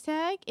price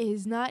tag. It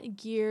is not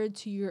geared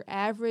to your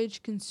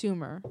average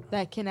consumer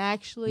that can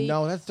actually.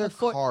 No, that's their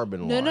afford-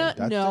 carbon No, line. no, That's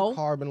no, their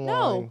carbon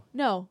no, line.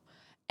 no.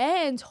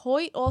 And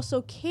Hoyt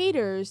also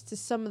caters to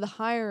some of the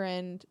higher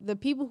end, the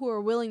people who are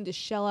willing to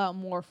shell out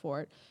more for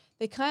it.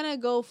 They kind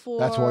of go for.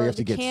 That's why you have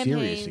to the get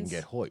serious and campaigns.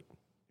 get Hoyt.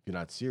 If you're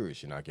not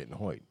serious, you're not getting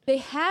Hoyt. They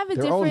have a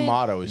Their different. own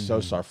motto is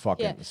so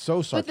fucking Yeah. so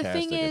But sarcastic. the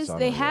thing it's is,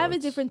 they have unreal. a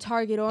It's- different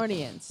target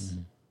audience.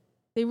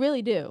 They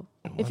really do.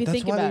 If you That's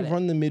think why about they it.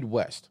 run the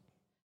Midwest.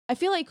 I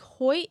feel like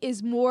Hoyt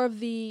is more of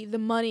the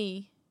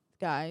money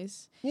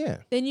guys. Yeah.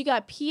 Then you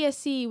got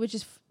PSC, which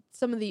is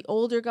some of the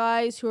older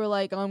guys who are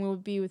like, oh, I'm going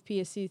to be with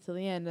PSC till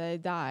the end. I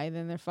die.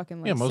 Then they're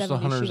fucking like Yeah, most of the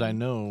 70 hunters I shooting.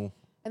 know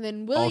And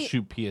then all Willie,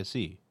 shoot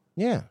PSE.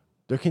 Yeah.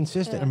 They're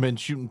consistent. I've been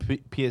shooting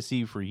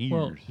PSE for years.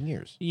 Well,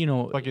 Years. You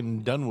know,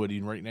 Fucking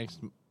Dunwoody, right next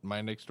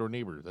my next door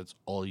neighbor. That's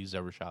all he's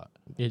ever shot.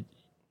 it's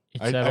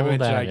I that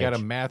mentioned old I got a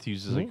adage.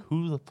 Matthews. It's like,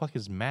 who the fuck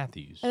is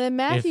Matthews? and then If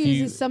Matthews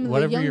you- is some of the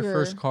whatever younger. your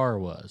first car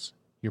was,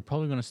 you're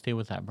probably going to stay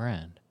with that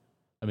brand.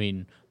 I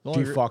mean, the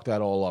You only, fucked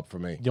that all up for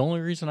me. the only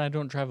reason I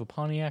don't drive a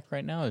Pontiac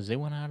right now is they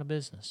went out of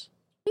business.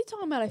 What are you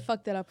talking about? I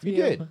fucked that up for you.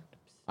 You did.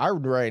 I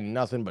ran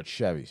nothing but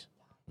Chevys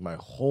my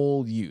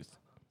whole youth.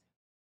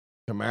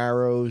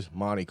 Camaros,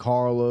 Monte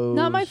Carlos.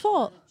 Not my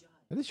fault.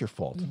 It is your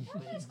fault.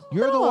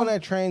 You're the one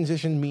that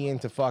transitioned me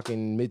into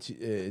fucking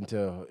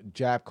into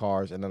Jap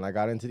cars, and then I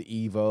got into the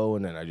Evo,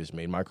 and then I just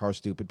made my car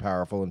stupid,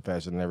 powerful, and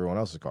faster than everyone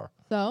else's car.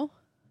 So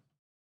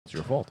It's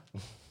your fault.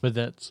 But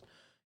that's,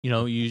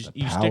 you stick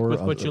Power with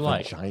of what the you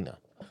like. vagina.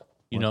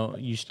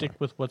 You stick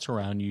with what's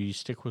around you. You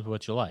stick with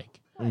what you like.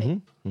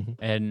 Mm-hmm.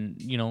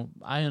 And,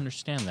 I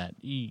understand that.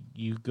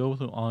 You go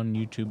on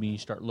YouTube and you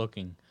start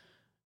looking,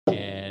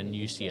 and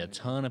you see a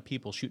ton of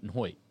people shooting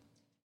Hoyt.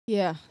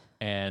 yeah,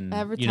 And,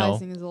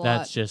 Advertising is a lot.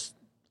 that's just,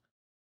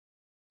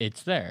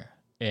 it's there.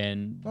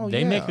 And Oh,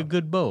 they make yeah. a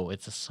good bow.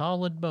 It's a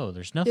solid bow.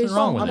 There's nothing there's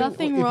wrong with it.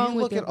 nothing if you wrong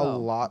with look their at a bow.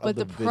 lot of but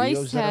the the price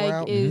videos that are tag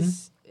out-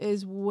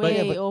 is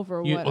way but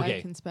over you- what I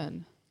okay. can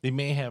spend. They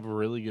may have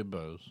really good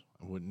bows.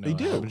 I wouldn't know. They I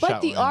do. haven't But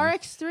shot the one.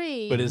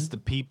 RX3, But it's the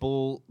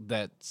people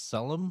that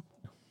sell them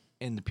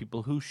and the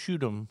people who shoot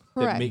them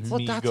that Correct. make Well,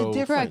 me that's go. a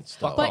difference.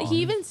 Fuck though. but he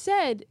even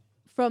said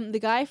from the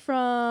guy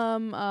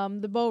from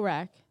the bow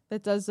rack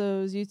that does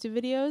those YouTube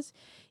videos,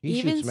 He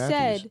even shoots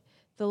Matthews. said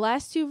the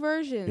last two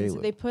versions that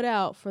Caleb. they put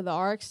out for the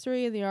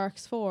RX3 and the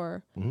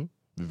RX4,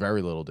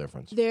 Very little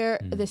difference. they're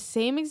the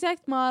same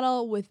exact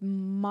model with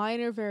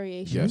minor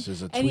variations. Yes,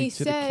 there's a And he tweak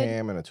to said- the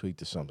cam and a tweak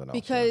to something else.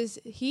 Because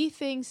he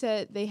thinks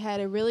that they had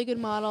a really good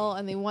model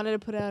and they wanted to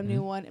put out a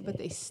new one, but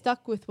they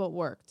stuck with what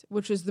worked,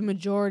 which was the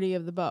majority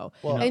of the bow,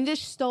 Well- and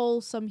just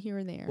stole some here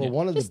and there. Well,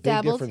 one of the Just big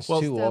dabbled. difference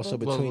Well, too, also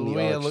dabbled. between the the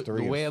way I RX3 look- the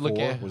and way I look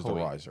 4 at was the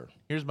Hoyt. riser.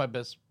 Here's my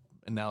best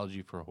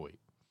analogy for Hoyt.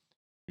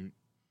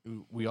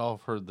 We all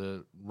have heard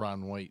the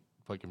Ron White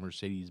fucking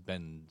Mercedes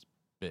Benz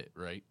bit,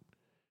 right?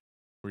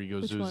 Where he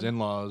goes Which to his one?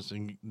 in-laws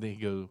and they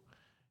go,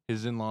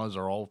 his in-laws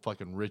are all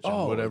fucking rich and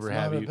Oh, whatever it's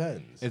have not a you.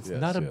 Benz. It's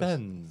Yes, not a yes.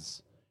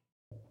 Benz.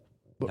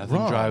 But Nothing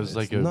Ron, drives it's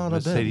like a not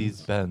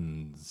Mercedes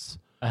Benz.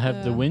 I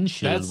have the Yeah.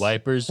 windshield That's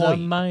wipers Hoyt.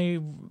 on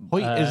my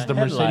Hoyt is the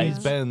headlights.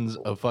 Mercedes Benz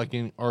of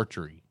fucking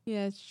archery.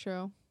 Yeah, it's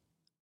true.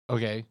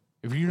 Okay?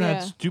 If you're Yeah.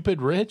 not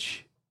stupid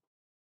rich,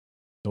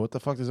 So what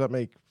the fuck does that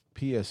make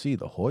PSC?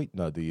 The Hoyt?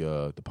 No,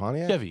 the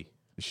Pontiac? Chevy.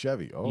 The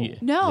Chevy. Oh. Yeah.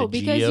 No, The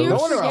because Geo you're No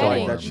wonder I like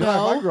forgetting. that shit.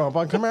 No, I grew up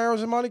on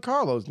Camaros and Monte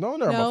Carlos. No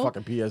wonder I'm No, a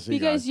fucking PSC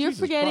because guy. you're Jesus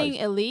forgetting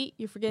Christ. Elite,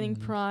 you're forgetting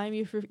Prime,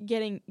 you're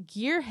forgetting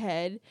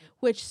Gearhead,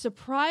 which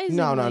surprisingly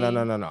No.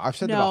 I've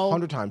said that No.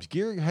 100 times.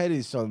 Gearhead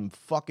is some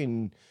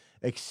fucking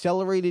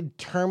accelerated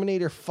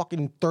Terminator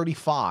fucking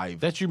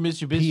 35 That's your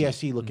Mitsubishi.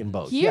 PSC looking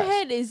boat. Yes.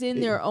 Gearhead is in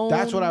their own.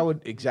 That's what I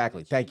would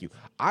exactly. Thank you.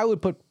 I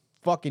would put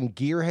fucking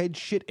Gearhead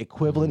shit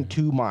equivalent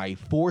to my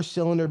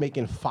 4-cylinder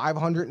making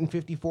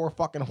 554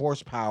 fucking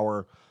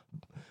horsepower.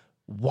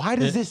 Why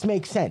does this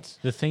make sense?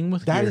 The thing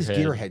with That Gearhead, is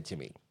Gearhead to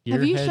me.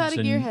 Have you Gearhead's shot a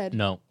Gearhead?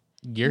 No,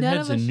 None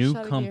Gearhead's of a us new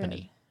shot a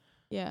company.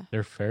 Yeah,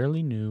 They're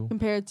fairly new.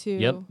 compared to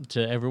Yep,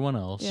 to everyone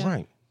else. Yeah.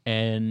 Right.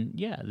 And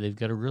yeah, they've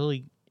got a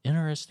really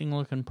interesting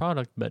looking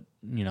product, but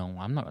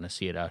I'm not going to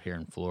see it out here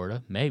in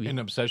Florida. Maybe. And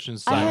Obsession I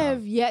Scion.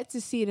 have yet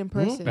to see it in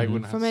person Back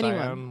when from Scion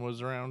anyone.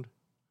 was around.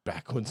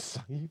 Back when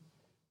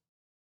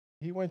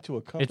he went to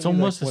a company. It's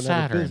almost that a went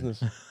out of Saturn.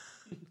 business.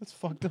 That's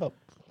fucked up.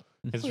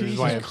 That's the Jesus reason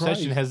why Christ.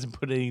 Obsession hasn't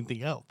put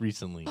anything out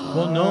recently.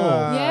 Well, no.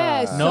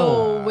 Yeah, Ah.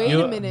 so wait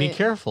a minute. Be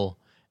careful.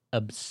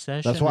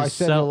 Obsession. That's why I is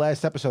said in the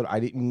last episode I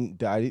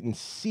didn't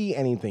see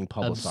anything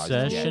publicized.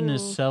 yet. Obsession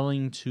is Ooh.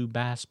 selling to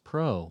Bass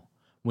Pro.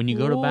 When you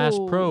go to Bass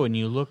Pro Ooh. and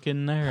you look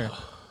in there,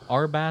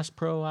 our Bass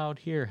Pro out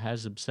here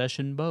has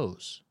Obsession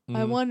bows.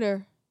 I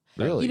wonder.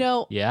 Really? You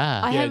know,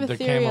 Yeah. I Yeah, have a the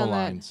theory camo on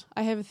lines. that.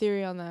 I have a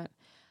theory on that.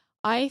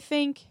 I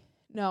think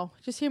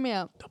just hear me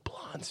out. The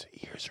blonde's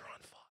ears are on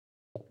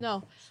fire.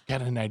 No,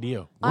 Got an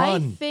idea. I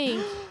Run.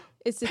 think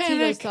it's the Panic.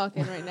 Tito's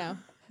talking right now.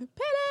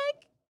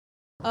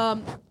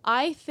 Panic.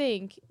 I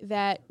think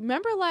that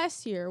remember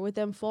last year with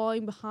them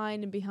falling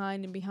behind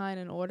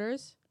on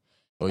orders.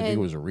 Oh, you think it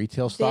And was a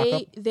retail stock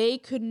up? They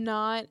could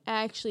not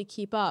actually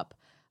keep up.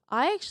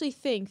 I actually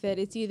think that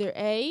it's either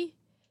A,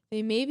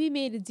 they maybe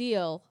made a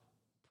deal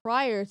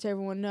prior to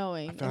everyone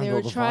knowing, and found they all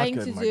were the trying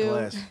vodka to in my do.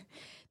 glass.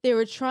 They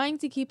were trying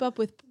to keep up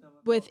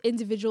with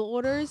individual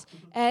orders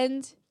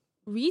and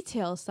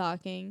retail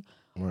stocking,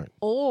 Right.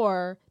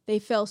 or they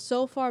fell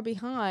so far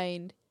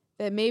behind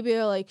that maybe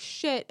they're like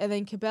shit, and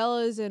then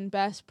Cabela's and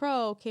Bass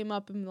Pro came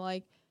up and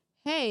like,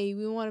 hey,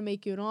 we want to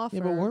make you an offer.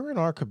 Yeah, but we're in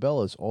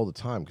Arcabellas all the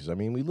time because I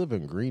mean we live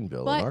in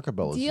Greenville But and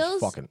Arcabellas deals-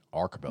 is fucking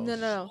Arcabellas.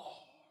 No.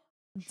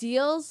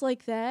 Deals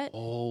like that.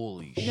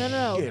 Holy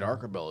No. shit,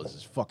 Arcabellas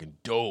is fucking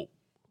dope.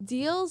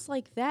 Deals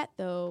like that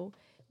though,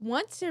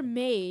 once they're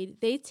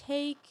made, they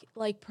take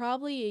like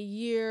probably a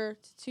year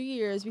to 2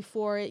 years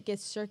before it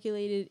gets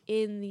circulated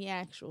in the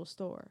actual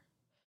store.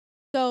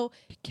 So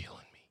You're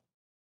killing me.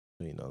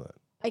 So you know that.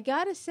 I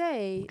gotta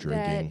say that,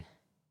 Drinking.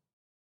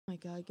 oh my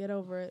God, get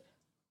over it.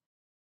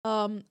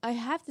 I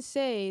have to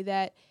say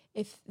that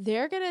if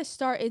they're gonna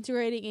start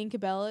integrating in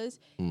Cabela's,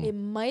 it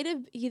might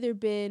have either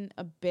been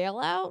a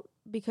bailout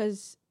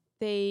because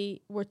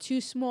they were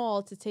too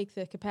small to take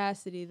the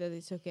capacity that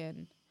they took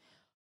in,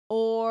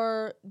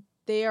 or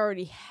they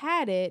already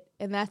had it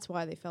and that's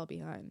why they fell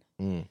behind.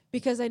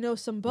 Because I know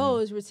some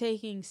bows were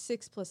taking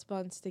 6+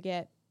 months to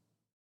get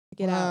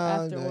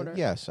out after order.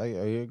 Yes,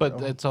 I But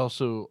that's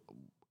also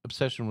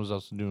Obsession was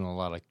also doing a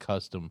lot of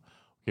custom.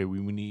 Okay,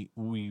 we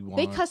want.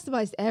 They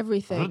customized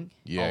everything.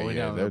 yeah, all the way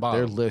down to the their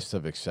bottom. list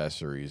of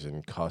accessories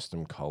and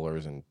custom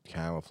colors and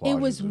camouflage. It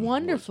was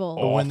wonderful.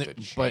 But when off they,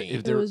 the but chain.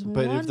 if they're was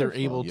if they're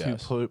able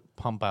wonderful. to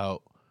pump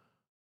out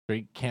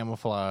straight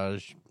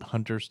camouflage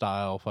hunter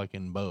style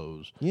fucking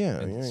bows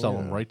and sell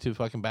them right to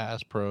fucking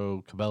Bass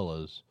Pro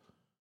Cabela's.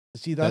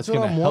 See, that's That's what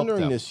gonna I'm help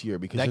wondering them. this year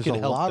because That there's could a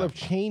help lot them. of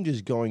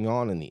changes going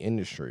on in the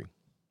industry.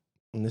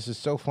 And this is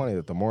so funny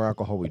that the more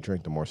alcohol we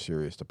drink, the more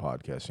serious the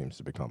podcast seems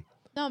to become.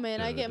 No,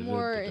 man, I get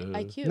more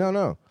IQ.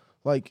 No.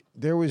 Like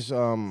there was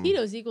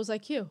Tito's equals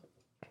IQ.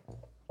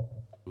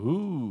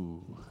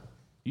 Ooh,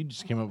 you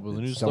just came up with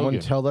a new someone slogan.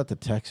 tell that to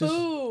Texas.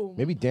 Boom.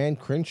 Maybe Dan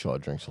Crenshaw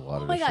drinks a lot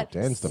Oh of my this God.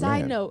 shit. Dan's the Side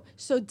man. note.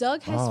 So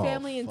Doug has Oh,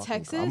 family in fucking-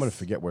 Texas. I'm gonna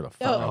forget where the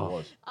fuck I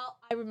was.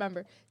 I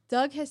remember.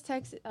 Doug has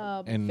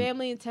And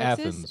family in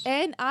Texas, Athens.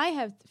 and I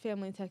have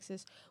family in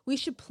Texas. We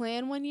should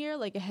plan one year,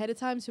 like ahead of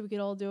time, so we could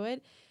all do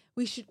it.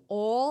 We should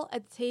all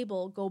at the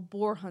table go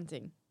boar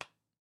hunting.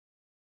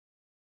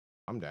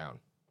 I'm down.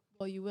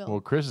 Well, you will. Well,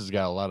 Chris has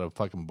got a lot of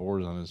fucking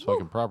boars on his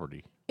fucking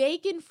property.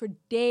 Bacon for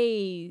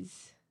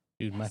days.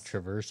 Dude, my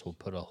traverse will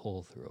put a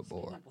hole through a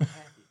boar.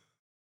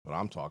 What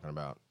I'm talking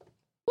about.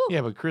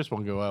 Yeah, but Chris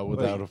won't go out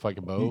without a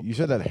fucking bow. You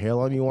said that hail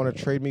on you want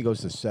to trade me goes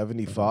to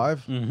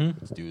 75? Mm-hmm.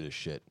 Let's do this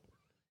shit.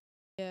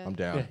 Yeah. I'm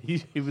down. Yeah,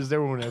 he was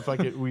there when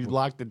we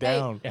locked it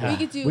down. We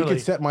could do. We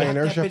could set my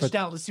inertia for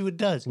down. Let's see what it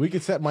does. we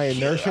could set my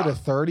inertia to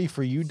 30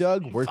 for you,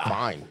 Doug. We're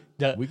fine.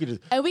 We could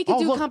just And we could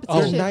do look,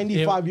 competition. You're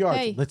 95 yards.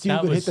 Hey. Let's see who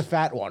That can hit was- the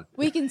fat one.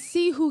 We can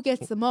see who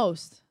gets the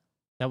most.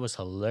 That was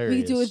We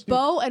hilarious. could do with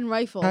bow and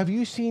rifle. Have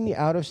you seen the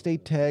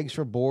out-of-state tags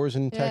for boars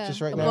in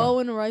Texas right a now? bow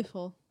and a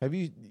rifle. Have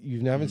you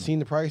haven't seen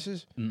the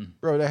prices? Mm.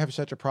 Bro, they have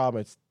such a problem.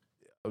 It's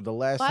the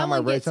last Buy time I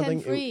one, read get 10 something.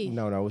 free.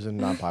 No, it was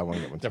not buy one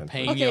get one. They're 10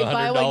 paying free. you Okay,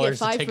 buy one, get $100 to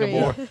five take free.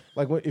 a boar.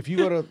 Like if you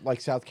go to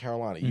like South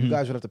Carolina, you Mhm.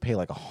 guys would have to pay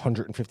like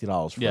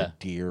 $150 for Yeah. a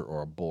deer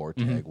or a boar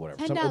Mhm. tag, whatever.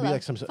 $10. It'd be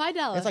like some.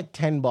 $5. It's like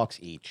 $10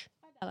 each.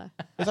 $5.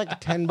 It's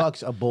like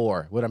 $10 a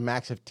boar with a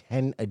max of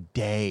 10 a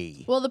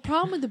day. Well, the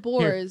problem with the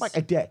boar is Like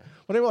a day.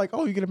 When they were like,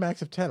 "Oh, you get a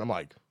max of 10," I'm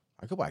like,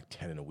 "I go back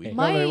 10 in a week." Hey.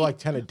 No, they were My- like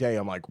 10 a day.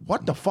 I'm like,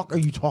 "What the fuck are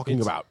you talking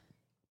It's- about?"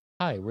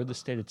 Hi, we're the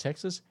state of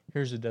Texas.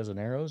 Here's a dozen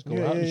arrows. Go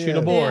Yeah, out and yeah, shoot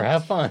yeah. a boar. Yeah.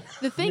 Have fun.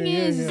 the thing Yeah,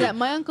 is yeah. that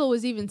my uncle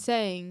was even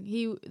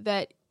saying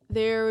that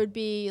there would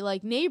be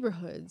like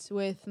neighborhoods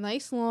with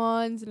nice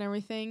lawns and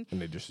everything,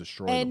 And they just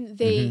destroy them. and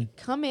they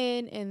come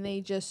in and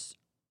they just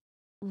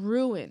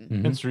ruin.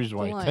 Mhm. That's the reason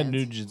The why Ted lions.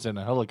 Nugent's in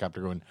a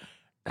helicopter going.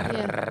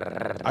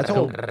 Yeah. I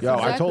told I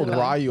exactly told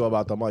why. Ryu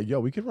about them. Like, yo,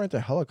 we could rent a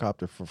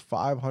helicopter for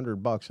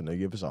 $500, and they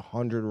give us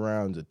 100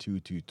 rounds of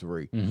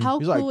 223. Mhm. How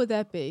He's cool like- would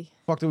that be?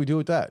 Fuck, did we do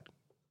with that?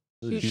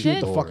 Shoot Shoot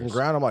shit? the fucking Boars.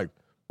 ground. I'm like,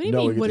 What do you no,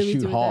 mean? we get What to do we shoot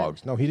do with that?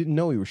 hogs. No, he didn't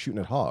know he was shooting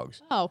at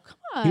hogs. Oh, come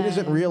on. He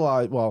doesn't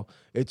realize. Well,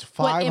 it's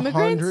What, 500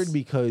 immigrants?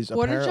 because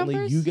Border apparently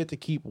jumpers? you get to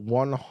keep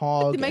one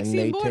hog and Mexican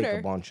they take border.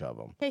 a bunch of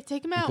them. Okay,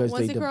 take them out Because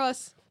once they they de-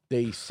 cross.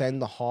 They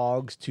send the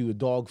hogs to a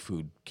dog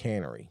food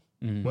cannery,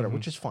 Mhm. whatever,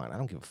 which is fine. I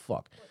don't give a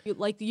fuck. You,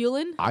 like the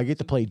Yulin? I get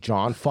to play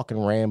John fucking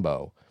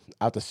Rambo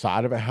out the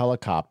side of a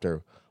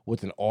helicopter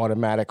with an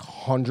automatic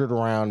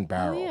 100-round Oh,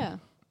 barrel. yeah.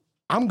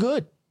 I'm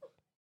good.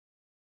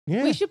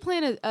 Yeah. We should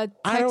plan a Texas.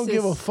 I don't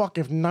give a fuck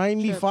if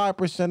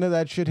 95% of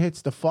that shit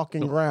hits the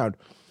fucking ground.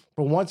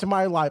 But once in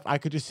my life, I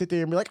could just sit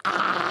there and be like,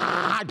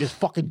 just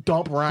fucking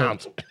dump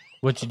rounds.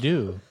 What you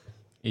do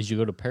is you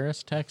go to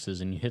Paris,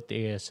 Texas, and you hit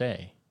the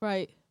ASA.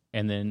 Right.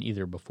 And then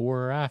either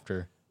before or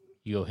after,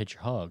 you go hit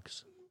your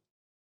hogs.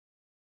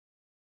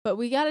 But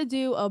we got to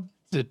do a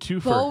It's a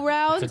twofer. bow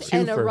round It's a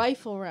and a twofer.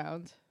 rifle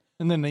round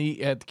And then they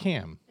eat at the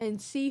cam.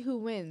 and see who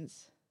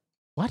wins.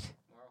 What?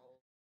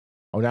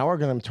 Oh, now we're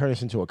going to turn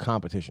this into a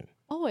competition.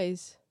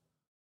 Always.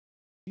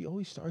 He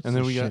always starts And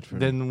then this we got shit for me.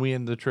 then we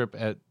end the trip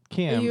at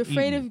Cam. Are you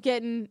afraid eating. of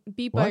getting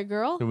beat by What? a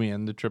girl? Then we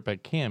end the trip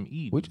at Cam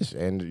eating. We just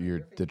end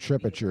the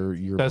trip at your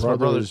That's my brother's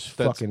brother's-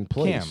 that's fucking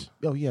place.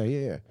 Cam. Oh, yeah, yeah,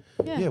 yeah.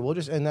 Yeah. Yeah, we'll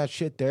just end that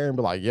shit there and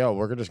be like, yo,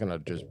 we're just going to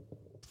just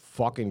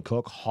fucking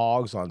cook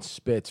hogs on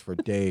spits for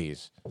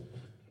days.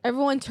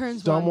 Everyone turns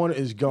one. Someone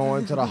is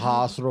going to the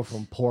hospital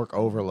from pork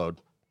overload.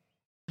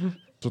 That's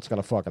what's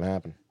going to fucking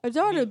happen. Our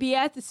daughter would be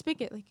at the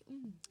spigot like,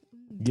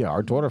 Yeah,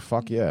 our daughter,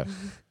 fuck yeah.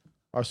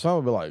 Our son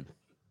would be like,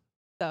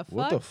 the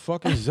what fuck? the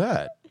fuck is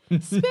that?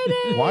 Spinach!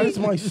 Why does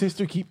my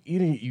sister keep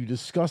eating it, you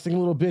disgusting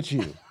little bitch,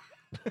 you?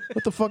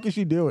 What the fuck is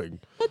she doing?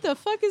 What the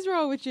fuck is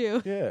wrong with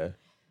you? Yeah.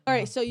 All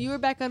right, so you were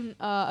back on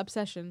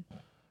Obsession.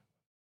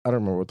 I don't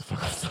remember what the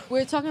fuck I was We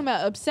are talking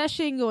about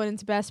Obsession going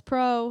into Bass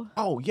Pro.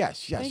 Oh,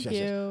 yes. Thank Yes.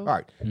 you. All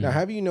right. Now,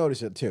 have you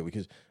noticed it too?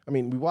 Because, I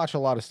mean, we watch a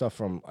lot of stuff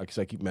from, because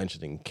I keep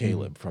mentioning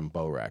Caleb from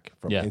Borac,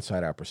 from Yeah.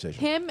 Inside Out Precision.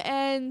 Him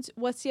and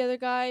what's the other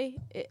guy?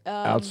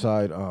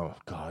 Outside, oh,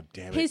 god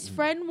damn it. His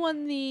friend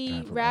won the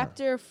Guy from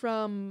Raptor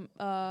from,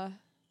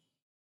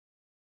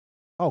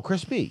 Oh,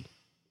 Chris B.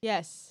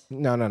 yes.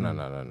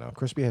 No.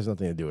 Chris B has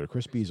nothing to do with it.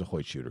 Chris B is a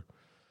Hoyt shooter.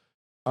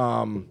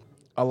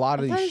 A lot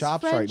of I thought these his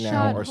shops friend right now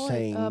shot are Hoyt-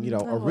 saying, not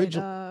Hoyt,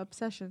 original.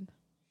 Obsession.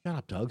 Shut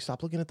up, Doug.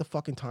 Stop looking at the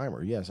fucking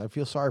timer. Yes, I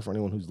feel sorry for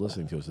anyone who's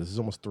listening to us. This is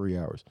almost 3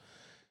 hours.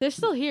 They're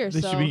still here,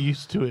 They so. should be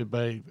used to it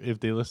if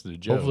they listen to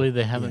Joe. Hopefully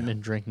they haven't Yeah. been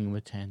drinking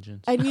with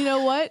tangents. And you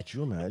know what? Could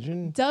you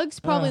imagine?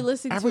 Doug's probably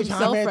listening to Every himself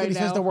time Anthony right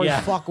says now. the word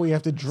Yeah. fuck, we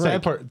have to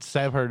drink.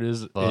 sad part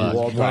is Fuck. when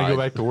We'll I die. go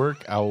back to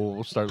work, I'll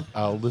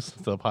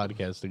listen to the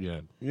podcast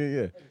again.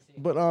 Yeah.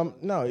 But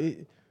no,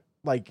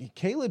 like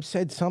Caleb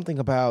said something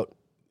about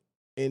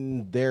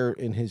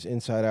in his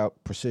Inside Out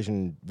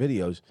Precision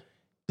videos,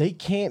 they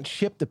can't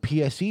ship the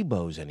PSE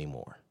bows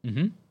anymore.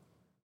 Mm-hmm.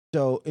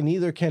 So, and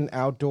neither can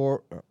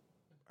outdoor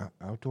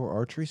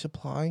archery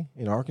supply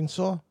in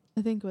Arkansas.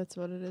 I think that's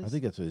what it is. I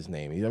think that's his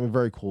name. He's a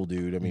very cool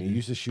dude. I mean, he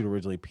used to shoot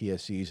originally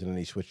PSEs and then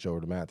he switched over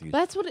to Matthews.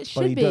 That's what it But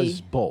should he be.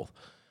 does both.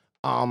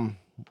 Am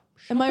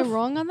I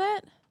wrong on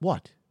that?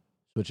 What?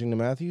 Switching to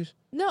Matthews?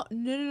 No.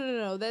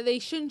 That they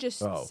shouldn't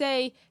just Oh.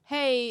 say,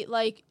 "Hey,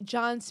 like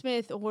John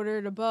Smith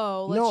ordered a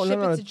bow. Let's No, ship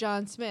no. it to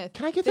John Smith."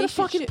 Can I get to They the should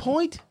fucking ship-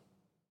 point?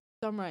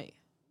 I'm right.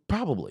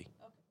 Probably.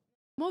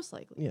 Most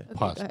likely. Yeah, Okay,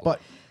 possible. go ahead.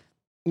 But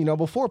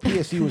before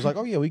PSE was like,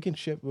 oh yeah, we can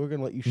ship. We're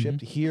gonna let you ship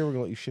to here. We're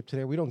gonna let you ship to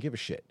there. We don't give a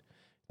shit.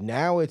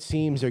 Now it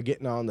seems they're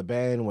getting on the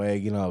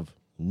bandwagon of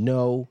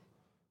no,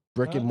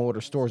 brick and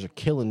mortar stores are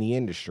killing the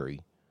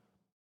industry.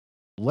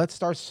 Let's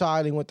start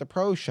siding with the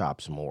pro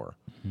shops more,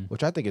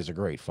 which I think is a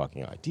great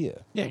fucking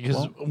idea. Yeah,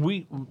 because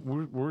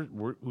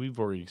we've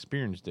already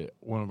experienced it.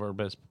 One of our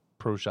best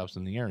pro shops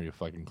in the area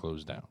fucking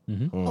closed down.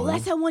 Oh,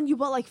 that's that one you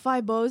bought like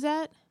 5 bows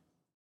at?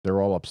 They're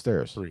all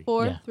upstairs. 3.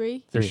 4, Yeah.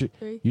 3,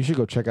 You should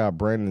go check out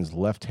Brandon's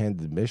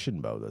left-handed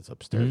mission bow that's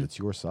upstairs. It's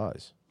your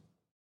size.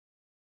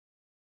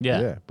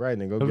 Yeah.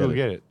 Brandon, go Go get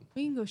get it. it.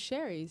 We can go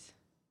Sherry's.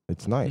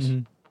 It's nice.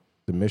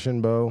 The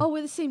mission bow. Oh,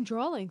 we're the same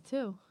draw length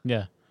too.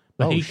 Yeah.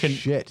 But Oh, he can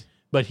shit.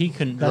 But he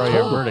couldn't draw That's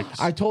your all- verdicts.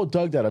 I told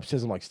Doug that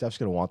upstairs. I'm like, Steph's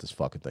gonna want this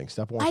fucking thing.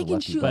 Steph wants I a can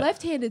lefty shoot bow.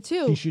 left-handed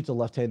too. He shoots a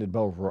left-handed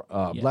bow,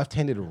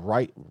 left-handed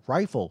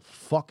rifle.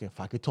 Fuck, if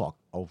I could talk,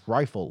 a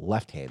rifle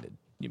left-handed.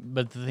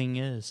 But the thing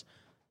is,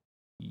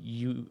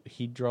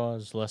 he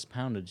draws less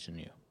poundage than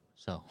you.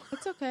 So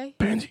It's okay.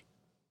 Pansy.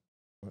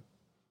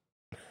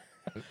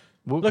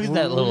 Look at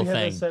that little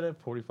thing. Set at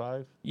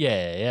 45.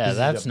 yeah,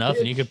 that's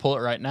nothing. You could pull it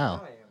right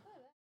now.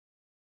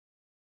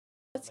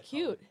 That's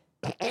cute.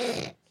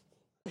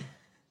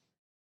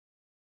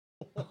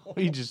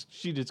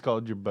 She just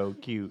called your bow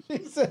cute.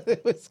 He said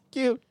it was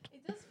cute.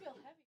 It does feel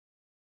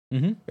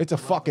heavy. It's a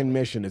fucking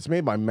mission. It's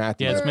made by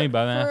Matthew. Yeah, it's made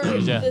by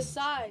Matthews. For Yeah. the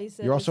size.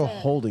 that You're also it's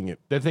at. holding it.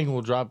 That thing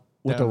will drop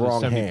With down the to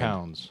wrong 70 hand.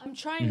 pounds. I'm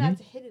trying not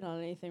to hit it on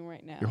anything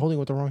right now. You're holding it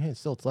with the wrong hand.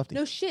 Still, it's lefty.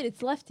 No shit,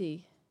 it's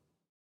lefty.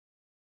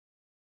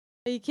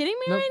 Are you kidding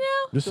me Nope. right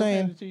now? Just She'll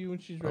hand saying. it to you when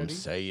she's I'm ready.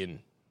 saying.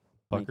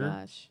 Oh my Fucker.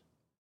 gosh.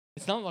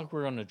 It's not like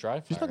we're on a dry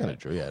fire. She's not gonna right?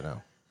 draw. Yeah,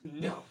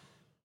 no.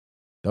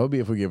 That would be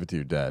if we give it to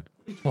your dad.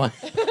 What?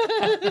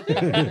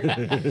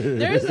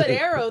 There's an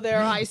arrow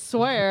there, I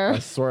swear. I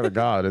swear to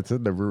God, it's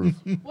in the roof.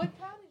 What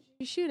pound did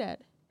you shoot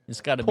at?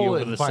 It's got to be Pull over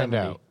it and the find 70.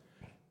 out.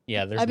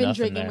 Yeah, there's I've been nothing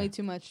drinking there. way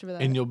too much for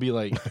that. And you'll be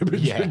like, I've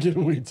been yeah.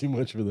 drinking way too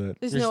much for that.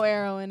 There's there's- no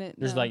arrow in it.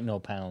 There's no. like no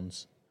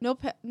pounds.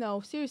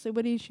 No, seriously,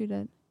 what do you shoot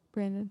at,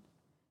 Brandon?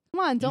 Come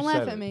on, don't You laugh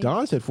said at it. me.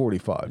 Don said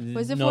 45.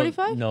 Was it No,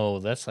 45? No,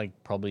 that's like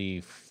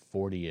probably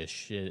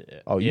 40-ish.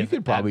 Oh, you if could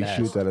at probably best.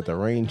 shoot that at the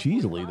range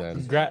easily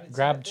then.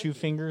 Grab 2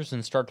 fingers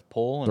and start to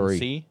pull and 3.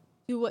 see.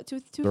 Do what? Two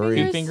Three. 2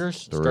 fingers? fingers,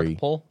 start 3. to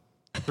pull.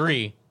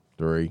 3.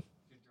 3.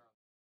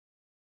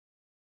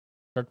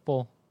 Start to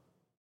pull.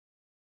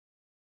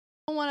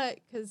 I don't want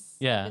to, because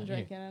Yeah, I've been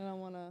drinking. I don't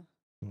want to.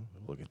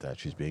 Look at that.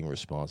 She's being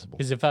responsible.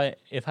 Because if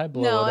I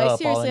blow No, it I up, I'll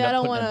seriously, end I up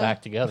don't putting it wanna-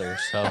 back together.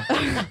 So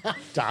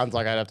Don's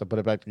like, I'd have to put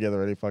it back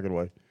together any fucking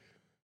way.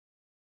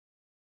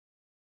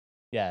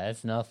 yeah,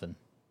 it's nothing.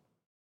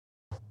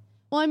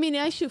 Well, I mean,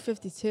 I shoot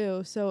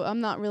 52, so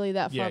I'm not really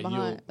that far Yeah,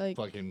 behind.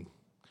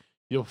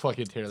 you'll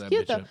fucking tear that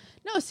cute bitch though. up.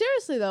 No,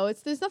 seriously though,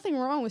 there's nothing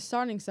wrong with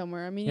starting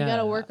somewhere. I mean, you Yeah. got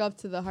to work up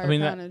to the higher I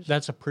mean, poundage.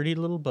 that's a pretty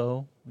little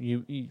bow.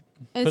 You and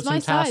put it's my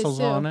some tassels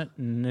size too. on it,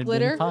 and it'd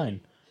Glitter? be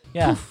fine.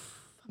 Yeah.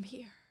 I'm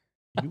here.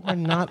 You are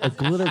not a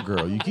glitter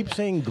girl. You keep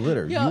saying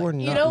glitter. Yo, you are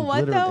not you know in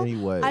what, glitter though? in any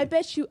way. I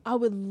bet you I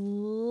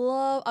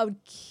would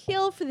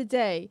kill for the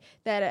day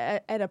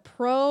that at a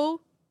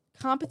pro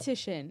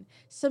competition,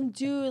 some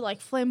dude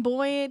like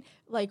flamboyant,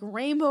 like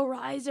rainbow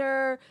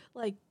riser,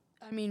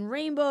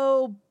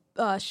 rainbow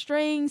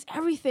strings,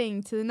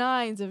 everything to the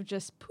nines of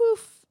just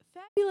poof,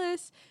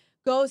 fabulous,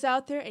 goes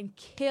out there and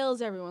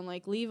kills everyone,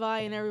 like Levi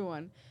and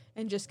everyone,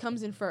 and just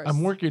comes in first.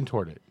 I'm working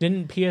toward it.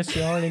 Didn't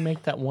PSC already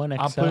make that one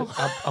I'll XL?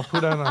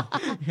 put on a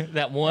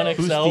That one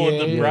XL with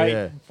the Bustier. bright,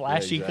 Yeah,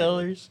 flashy exactly.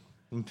 colors?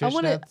 I want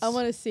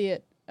fishnets. to see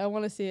it. I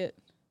want to see it.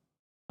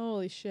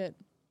 Holy shit.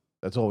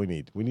 That's all we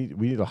need. We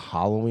need a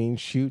Halloween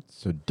shoot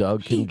so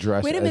Doug can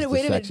dress Wait a as minute, the wait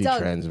a minute, sexy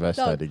Doug, transvestite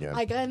Doug, again.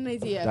 I got an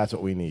idea. That's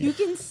what we need. You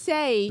can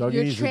say Doug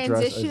you're needs to dress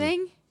as a-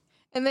 transitioning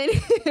and then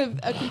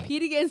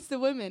compete against the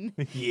women.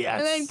 Yes.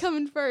 And then come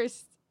in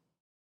first.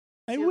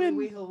 I win.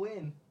 He'll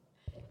win.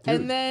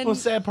 And then Well,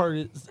 sad part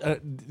is,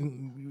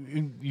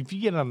 if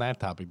you get on that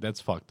topic, that's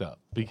fucked up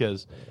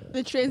because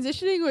the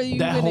transitioning or you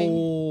that winning?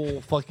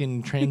 whole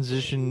fucking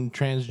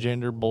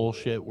transgender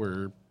bullshit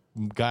where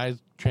guys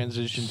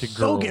transition to so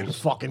girls. getting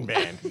fucking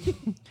banned.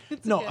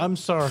 No, okay. I'm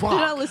sorry. They're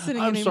not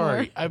listening I'm anymore.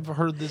 sorry. I've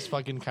heard this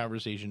fucking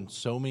conversation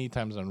so many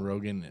times on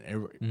Rogan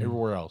and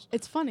everywhere else.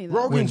 It's funny though.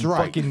 Rogan's When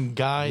right. fucking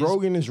guys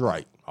Rogan is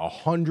right.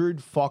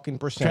 100 fucking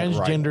percent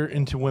right. transgender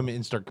into women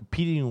and start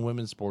competing in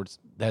women's sports,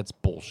 that's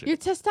bullshit. Your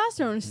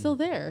testosterone is still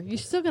there. You're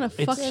still gonna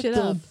fuck shit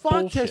still up. Fuck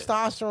bullshit.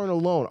 testosterone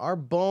alone. Our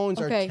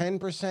bones Okay. are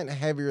 10%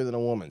 heavier than a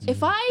woman's.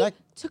 If I That-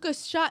 took a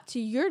shot to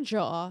your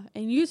jaw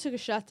and you took a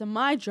shot to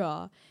my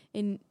jaw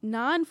in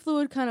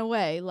non-fluid kind of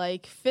way,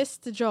 like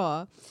fist to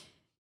jaw,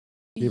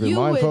 Keep in you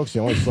mind, would folks, the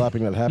only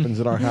slapping that happens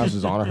in our house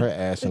is on her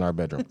ass in our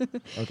bedroom.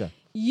 Okay,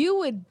 you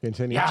would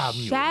continue. Yeah,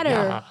 shatter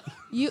yeah.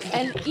 you,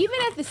 and even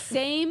at the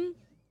same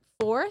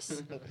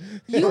force,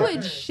 you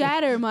would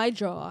shatter my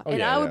jaw, and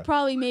yeah, I would yeah.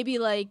 probably maybe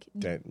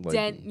Dent,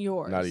 dent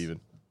yours. Not even.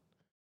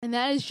 And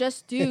that is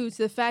just due to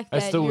the fact I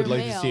that still would you're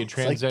like male. to see a It's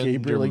like transgender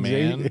Gabriel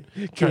man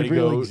Xavier- try to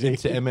Gabriel go Xavier.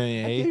 into I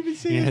MMA can't even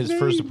say and his his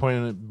first name.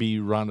 opponent be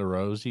Ronda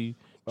Rousey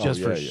Oh,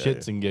 just for yeah,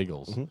 shits yeah. and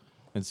giggles.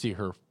 and see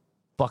her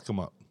fuck them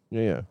up.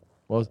 Yeah.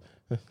 Well,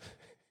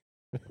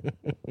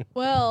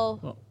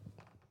 Well,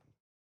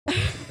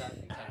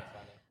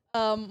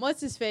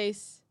 what's his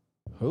face?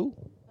 who?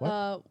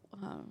 What?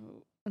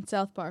 On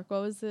South Park.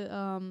 What was it?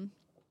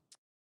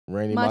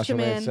 Randy Macho Macho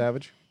Man Man.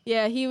 Savage?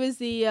 Yeah, he was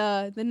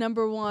the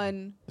number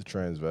one The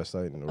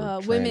transvestite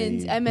and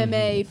women's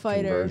MMA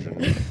fighter.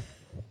 conversion.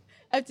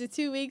 After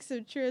 2 weeks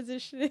of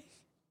transitioning.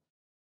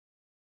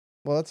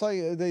 Well, it's like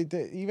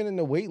they even in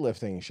the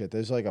weightlifting shit.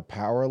 There's like a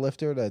power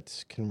lifter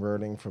that's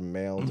converting from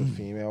male to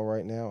female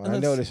right now. And I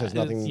know this has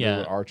nothing to do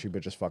with Archery,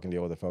 but just fucking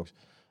deal with it, folks.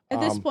 At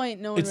this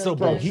point, no one it's really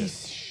still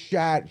cares.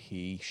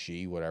 Bro,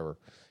 she, whatever.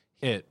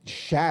 It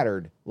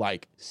Shattered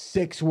like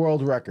 6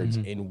 world records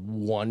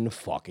in one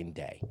fucking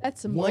day.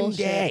 That's some one bullshit.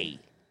 day.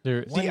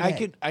 There, See, I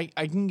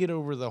can get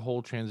over the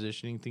whole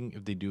transitioning thing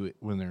if they do it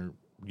when they're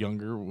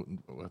younger.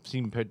 I've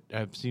seen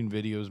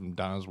videos and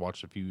Donna's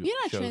watched a few. You're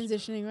not shows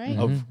transitioning, right?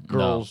 of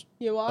girls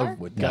You are?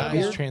 With guys that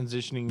beard?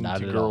 transitioning Not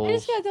to at all. I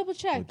girls just gotta double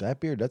check. With that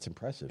beard, that's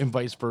impressive. and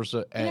vice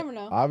versa. You never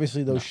know.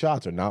 Obviously, those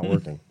shots are not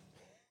working.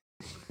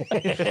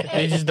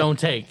 they just don't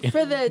take.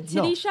 For the titty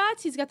No.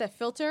 shots, he's got that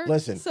filter.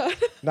 Listen. So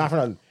Not for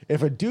nothing.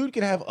 If a dude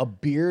could have a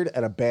beard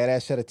and a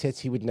badass set of tits,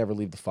 he would never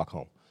leave the fuck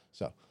home.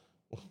 So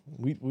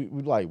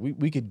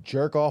we could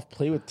jerk off,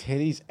 play with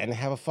titties, and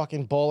have a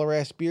fucking baller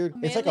ass beard.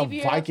 It's like a Manly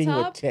beard up Viking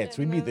with top, tits.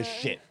 We'd and be the then,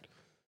 shit.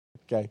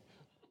 Okay.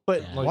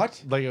 But Yeah. like,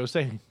 What? Like I was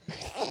saying,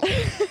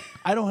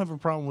 I don't have a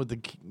problem with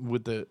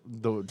the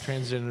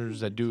transgenders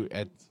that do it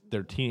at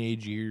their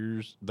teenage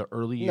years, the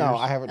early years. No,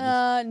 I haven't.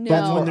 no.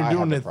 That's when what they're I have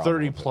doing a it problem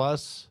 30 with it.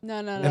 plus no.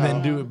 and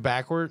then do it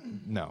backward.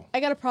 No.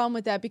 I got a problem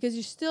with that because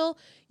See, are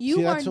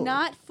that's what-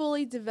 not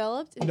fully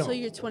developed until No.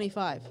 you're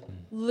 25. I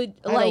don't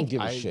Like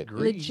give a I shit.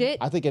 agree. legit.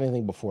 I think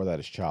anything before that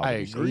is child I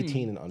abuse. agree.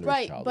 18 and under is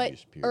Right, child but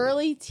abuse. Period.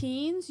 early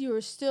teens, you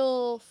are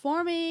still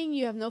forming.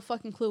 You have no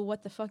fucking clue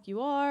what the fuck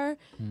you are.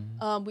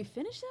 We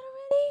finished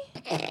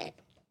that already?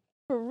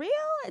 For real?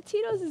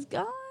 Tito's is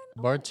gone?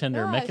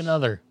 Bartender, make gosh.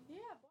 another.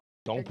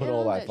 Don't Get put on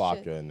all that that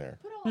vodka shit. in there.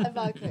 Put all that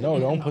vodka. No,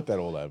 don't put that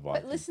all that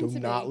vodka. listen Do to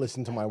not me.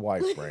 listen to my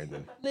wife,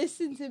 Brandon.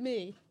 Listen to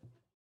me.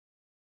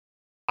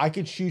 I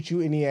could shoot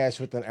you in the ass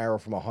with an arrow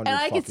from 100 And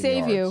I could fucking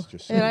save yards, you.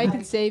 just so And you I know.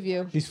 could save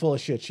you. She's full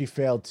of shit. She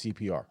failed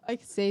CPR. I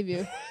could save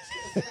you.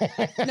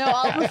 No,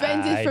 I'll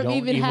prevent it I from don't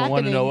even want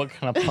happening. to know what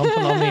kind of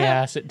pumping on the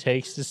ass it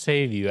takes to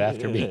save you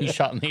after being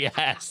shot in the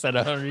ass at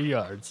 100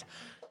 yards.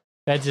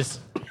 That just,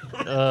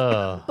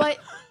 But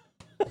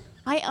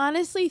I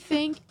honestly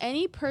think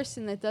any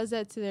person that does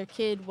that to their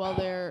kid while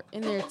they're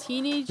in their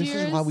teenage This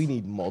years is why we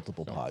need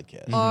multiple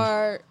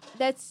podcasts.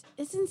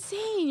 it's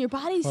insane. Your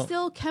body's Well-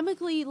 still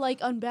chemically like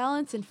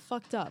unbalanced and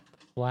fucked up.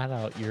 flat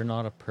out, you're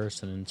not a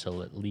person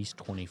until at least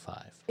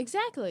 25.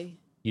 Exactly.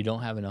 You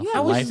don't have enough You I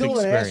have was life still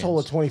experience. an asshole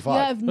at 25. You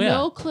have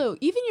Well, no clue.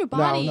 Even your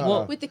body,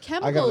 no. with the I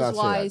gotta chemicals not say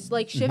that. wise,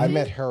 like shifting. I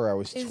met her. I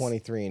was is-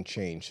 23 and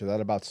change, so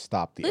that about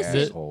stopped the Listen,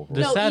 asshole.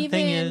 The No, sad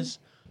thing even- is,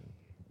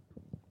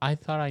 I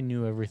thought I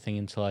knew everything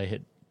until I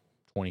hit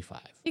 25.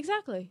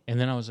 Exactly. And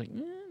then I was like,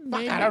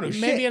 maybe I don't know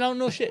shit. I don't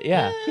know shit.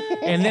 Yeah.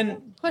 And then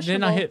I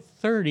Questionable. hit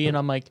 30 and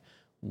I'm like,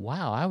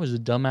 wow, I was a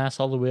dumbass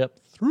all the way up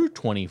through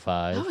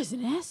 25. I was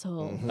an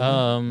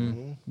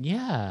asshole.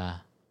 Yeah.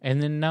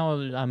 And then now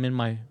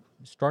I'm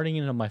starting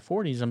into my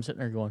 40s. I'm sitting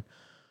there going,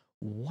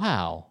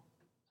 wow,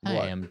 I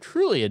What? am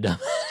truly a dumbass.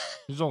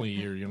 He's only a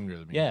year younger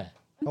than me. Yeah.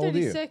 I'm How old are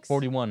you? 36.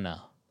 41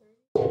 now.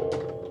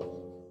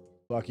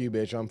 Fuck you,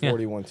 bitch. I'm Yeah.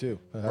 41 too.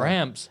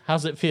 Ramps,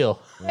 how's it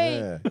feel? Hey,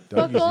 Yeah, fuck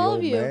Dougie's the all old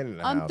of you. man in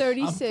the I'm house.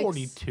 36. I'm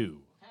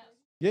 42.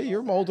 Yeah,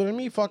 you're older than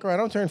me, fucker. I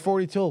don't turn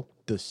 42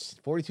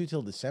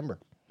 till December.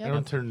 I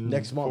don't turn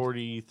Next month.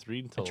 43 I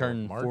until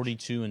turned March.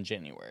 42 in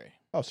January.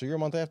 Oh, so you're a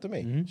month after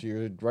me. Mhm. So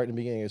you're right in the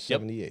beginning of Yep.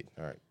 78.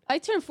 All right. I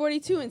turned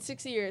 42 in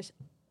 6 years.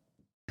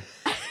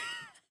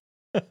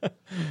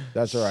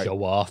 That's all right.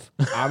 Show off.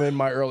 I'm in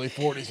my early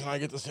 40s and I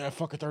get to say I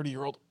fuck a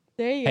 30-year-old.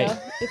 There you Hey, go.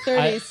 The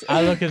 30s.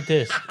 I look at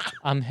this.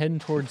 I'm heading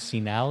towards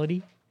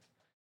senility.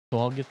 So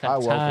I'll get I that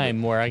welcome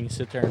time where I can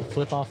sit there and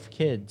flip off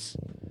kids.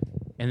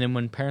 And then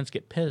when parents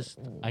get pissed,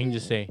 I can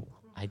just say,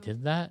 I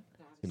did that?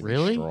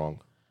 Really?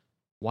 Strong.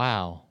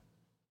 Wow.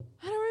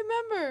 I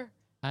don't remember.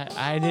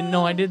 I didn't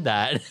know I did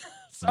that.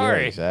 Yeah,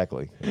 Sorry.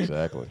 exactly.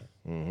 Exactly.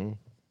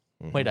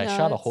 Mm-hmm. Wait, I No,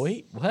 shot a it's-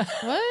 Hoyt? What?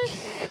 What?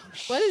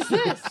 What is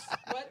this?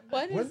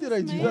 What is When did this,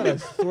 I do man? that? I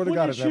swear to When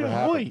God, did it never you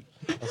happened. wait?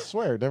 I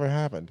swear, it never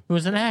happened. It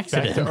was an Back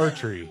accident. to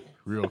archery,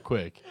 real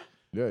quick.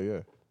 Yeah, yeah.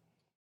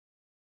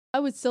 I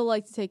would still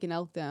like to take an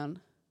elk down.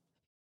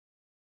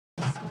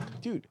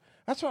 Dude,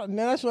 that's what I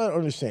don't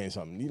understand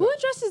something. You Who know,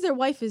 addresses their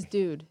wife as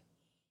dude?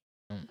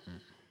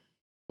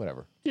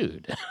 whatever.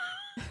 Dude.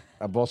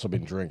 I've also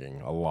been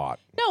drinking a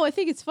lot. No, I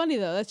think it's funny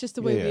though. That's just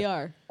the way Yeah. we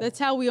are. That's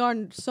how we are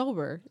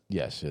sober.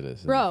 Yes, it is. It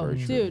is Bro, very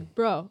true. dude,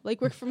 bro.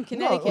 Like we're from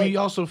Connecticut. We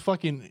also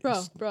fucking bro.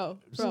 say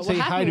What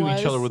hi to happened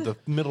each other was- with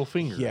the middle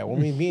finger. Yeah, when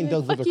me and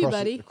Doug Fuck lived you, across,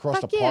 buddy. across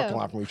Fuck the parking you.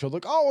 lot from each other,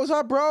 like, oh, what's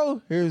up,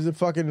 bro? Here's the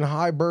fucking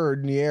high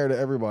bird in the air to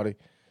everybody.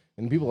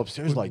 And people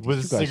upstairs like, with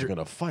these a two guys are cigarette-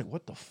 gonna fight.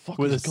 What the fuck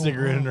with a is going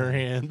cigarette in on? her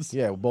hands.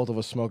 Yeah, both of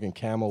us smoking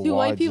Camel Two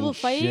white Wides people and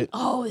fighting? shit.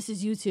 Oh, this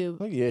is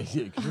YouTube. Like, yeah.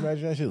 Can you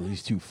imagine that shit?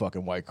 These two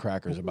fucking white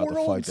crackers about to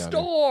fight down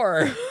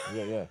Store.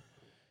 there. Yeah.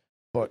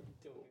 But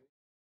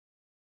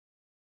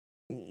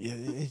yeah,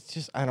 it's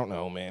just I don't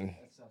know, man.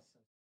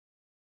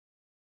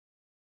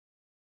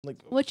 Like,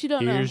 What you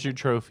don't know? Here's your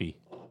trophy.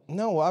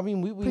 no, I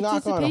mean we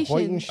knock on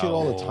Hoyt and shit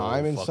all the Oh,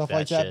 time and fuck stuff that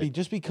like that, shit.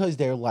 just because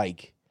they're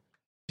like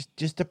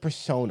just the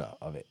persona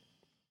of it.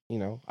 You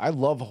know, I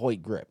love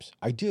Hoyt grips.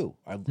 I do.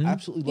 I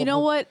absolutely love. You know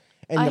Hoyt. what?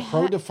 And I the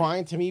Pro ha-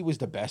 Defiant to me was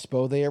the best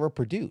bow they ever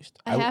produced.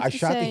 I have to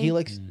shot the say-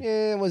 Helix.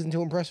 I wasn't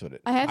too impressed with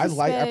it. I have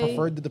to I say-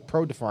 preferred the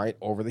Pro Defiant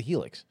over the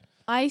Helix.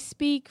 I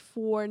speak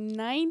for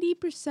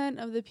 90%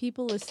 of the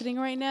people listening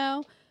right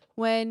now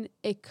when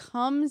it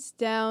comes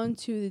down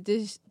to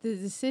the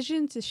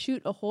decision to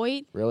shoot a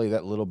Hoyt Really,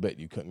 that little bit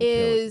you couldn't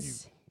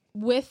is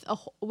with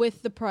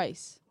the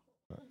price.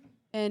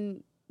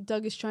 And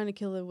Doug is trying to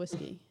kill the whiskey.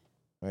 kill it.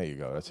 There you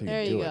go. That's how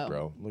There you do you it, go.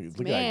 bro. Look at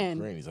Man.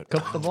 that grain. He's like,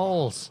 Cup the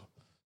balls.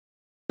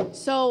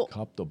 So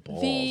cup the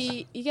balls.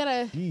 you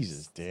gotta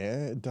Jesus,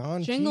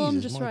 Don. Jingle 'em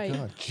Jesus, just my right.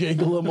 God.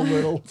 Jiggle them a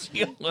little.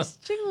 jiggle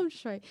them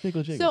just right.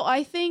 Jiggle, jiggle. So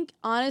I think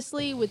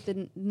honestly, with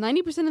the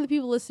 90% of the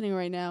people listening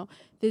right now,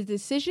 the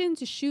decision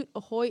to shoot a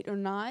Hoyt or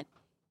not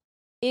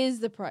is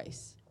the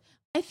price.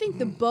 I think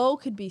the bow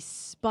could be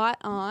spot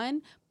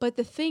on, but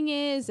the thing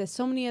is that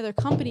so many other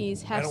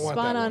companies have don't want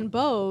spot that on one.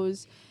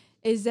 bows.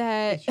 Is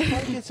that You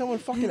trying to get someone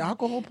fucking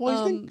alcohol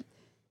poisoning?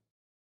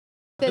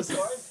 that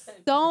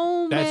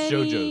so That's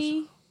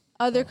many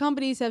other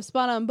companies have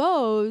spot on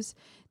bows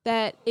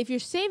that if you're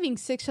saving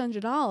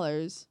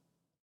 $600,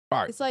 All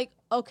right. it's like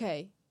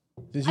okay.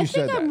 Since I you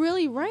said think I'm that,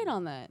 really right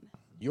on that.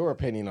 your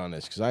opinion on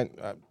this, because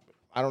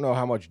I don't know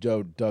how much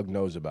Doug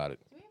knows about it.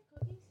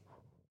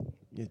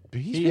 Yeah,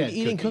 but he's He been had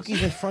eating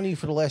cookies in front of you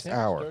for the last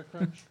hour.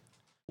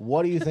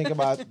 What do you think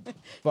about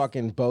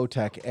fucking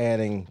Bowtech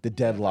adding the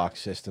deadlock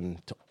system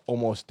to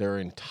almost their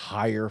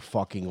entire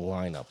fucking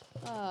lineup?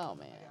 Oh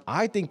man.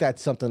 I think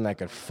that's something that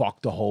could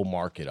fuck the whole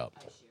market up.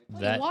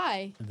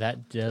 Why?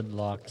 That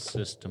deadlock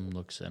system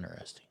looks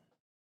interesting.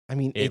 I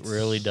mean, It it's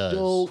really does.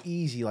 so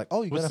easy. Like,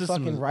 oh, you What's got a this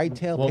fucking one? right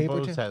tail What paper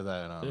boats tail. have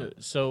that on it?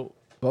 So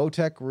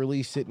Bowtech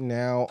released it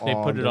now They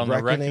on put it the on the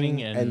Reckoning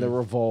Reckoning and the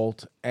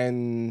Revolt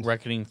and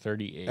Reckoning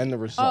 38. the Oh,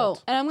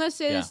 Result. and I'm gonna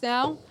say this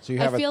now. So you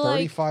have I a feel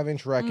like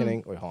 35-inch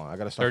Reckoning. Wait, hold on. I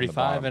got to start from the 35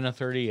 bottom. and a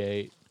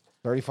 38,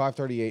 35,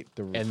 38.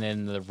 and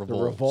then the Revolt.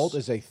 The Revolt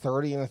is a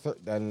 30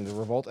 and the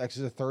Revolt X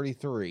is a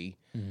 33,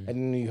 and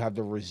then you have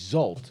the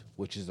Result,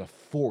 which is a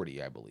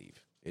 40, I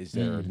believe, is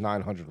their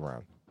 900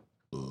 round.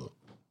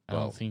 I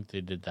don't think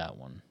they did that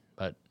one,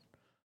 but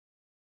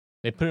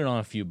they put it on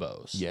a few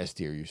bows. Yes,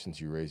 dear,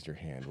 since you raised your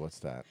hand. What's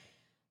that?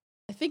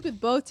 I think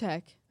with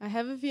Bowtech, I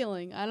have a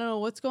feeling. I don't know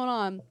what's going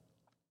on.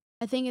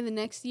 I think in the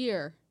next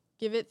year,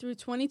 give it through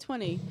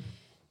 2020,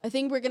 I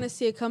think we're gonna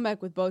see a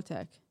comeback with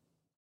Bowtech.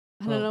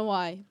 I don't know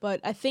why, but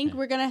I think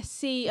we're gonna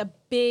see a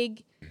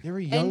big They're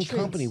a young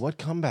Entrance. company. What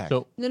comeback?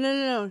 So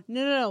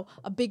no,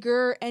 a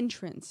bigger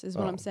entrance is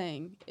what Oh. I'm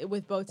saying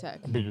with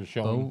Bowtech. Bigger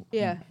showing.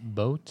 Yeah.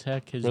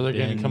 Bowtech has Where they're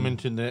been going to come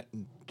into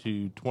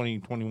to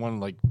 2021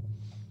 like,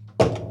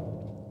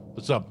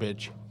 what's up,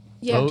 bitch?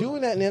 Yeah. They're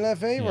doing that in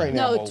NFA right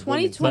now. No, Well,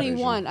 women's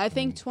 2021. division. I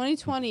think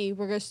 2020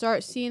 we're gonna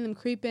start seeing them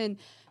creep in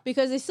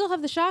because they still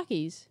have the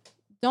Shockies.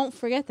 Don't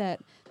forget that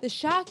the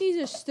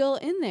Shockies are still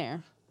in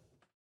there.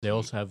 They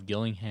also have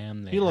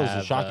Gillingham. They He loves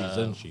have, the Shockies,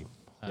 doesn't she?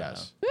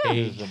 Yes.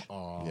 Page.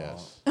 Aw.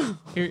 Yes.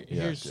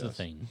 Here's the yes.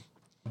 thing.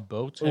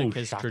 Bowtech Ooh,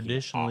 has Shocky.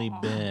 traditionally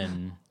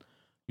been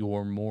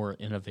your more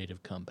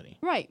innovative company.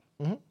 Right.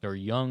 They're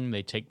young.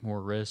 They take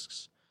more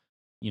risks.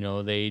 You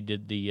know, they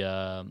did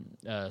the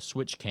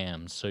switch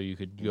cams, so you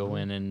could go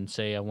in and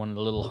say, "I want it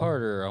a little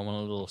harder. I want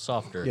it a little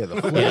softer." Yeah, the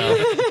You flip.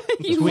 know,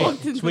 You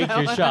walked into tweak that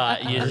your one.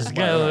 shot. You just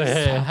go.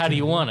 How do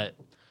you want it?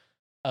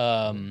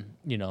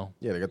 You know,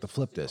 Yeah, they got the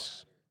flip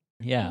discs.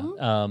 yeah.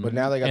 But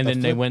now they got and the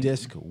then flip they went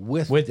disc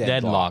with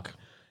deadlock.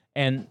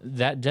 And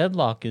that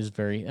deadlock is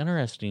very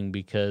interesting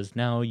because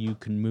now you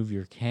can move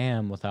your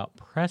cam without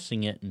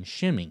pressing it and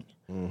shimming.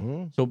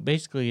 Mm-hmm. So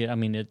basically, I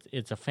mean,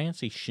 it's a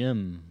fancy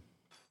shim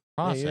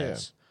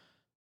process.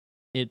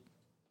 It,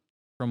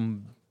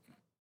 from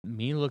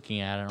me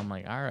looking at it, I'm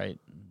like, all right,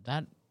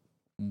 that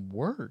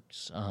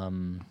works.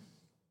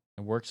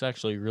 It works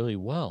actually really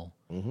well.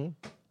 Mm-hmm.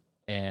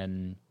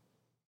 And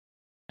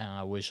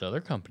I wish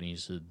other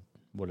companies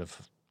would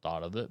have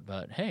thought of it,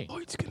 but hey. Oh,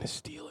 it's gonna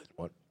steal it.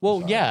 What? Well,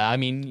 Sorry. yeah, I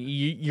mean,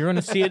 you're going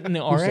to see it in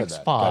the Who said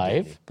that?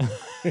 RX-5.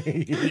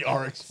 the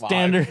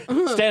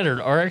RX-5. Standard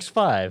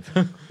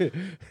RX-5.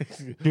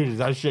 Dude, if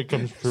that shit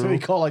comes true. So we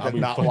call it I'll the be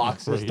not fucking lock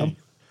afraid. system.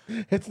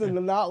 It's the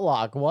not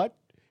lock. What?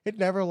 It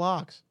never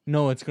locks.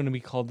 No, it's going to be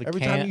called the Every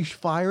cam. time you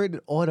fire it,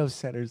 it auto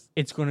centers.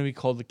 It's going to be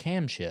called the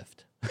cam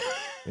shift.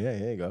 Yeah,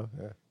 there you go.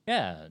 Yeah.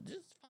 Yeah, it's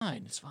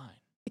fine. It's fine.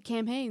 The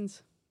Cam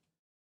Haines.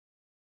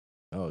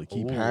 Oh, you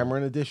keep Ooh.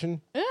 hammering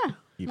edition. Yeah.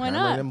 Keep Why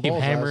hammering not? them Keep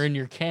bullseyes. hammering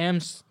your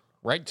cams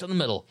right to the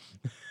middle.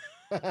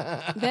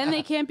 Then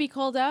they can't be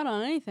called out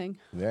on anything.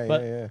 Yeah,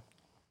 But- yeah, yeah.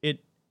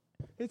 It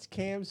It's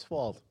Cam's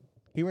fault.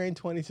 He ran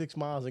 26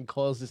 miles and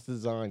calls this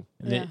design.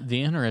 Yeah.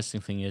 The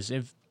interesting thing is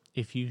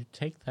if you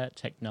take that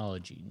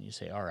technology and you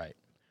say, all right,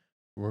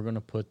 we're going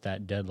to put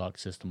that deadlock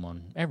system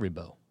on every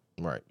bow.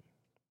 Right.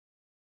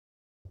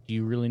 Do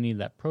you really need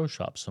that pro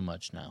shop so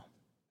much now?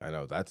 I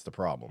know. That's the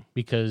problem.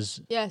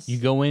 Because Yes. you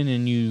go in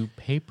and you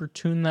paper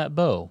tune that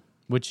bow,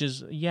 which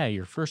is,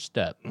 your first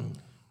step.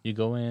 You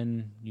go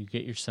in, you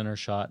get your center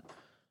shot,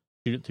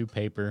 shoot it through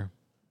paper,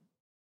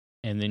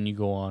 and then you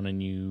go on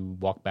and you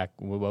walk back,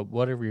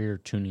 whatever your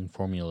tuning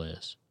formula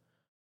is.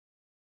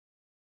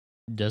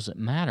 Doesn't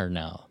matter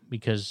now,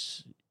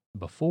 because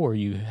before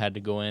you had to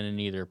go in and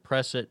either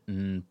press it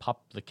and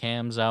pop the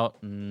cams out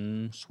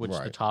and switch the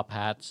Right. top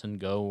hats and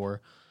go,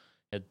 or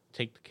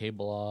take the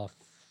cable off,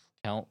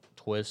 count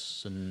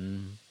twists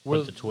and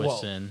put the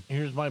twists in.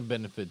 Here's my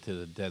benefit to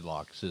the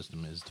deadlock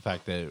system is the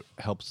fact that it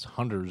helps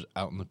hunters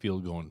out in the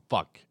field going,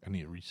 fuck, I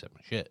need to reset my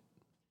shit.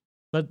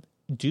 But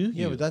do you?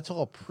 Yeah, but that's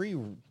all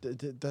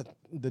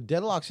the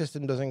deadlock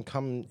system doesn't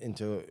come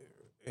into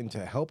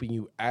helping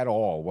you at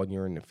all when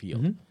you're in the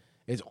field. Mhm.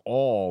 It's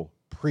all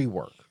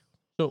pre-work.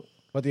 So,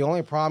 But the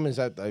only problem is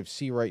that I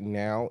see right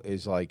now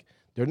is like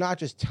they're not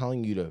just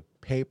telling you to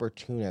paper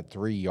tune at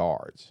 3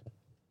 yards.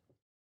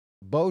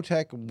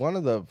 Bowtech, one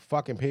of the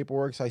fucking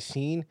paperworks I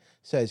seen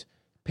says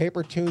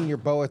paper tune your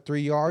bow at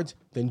 3 yards,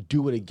 then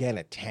do it again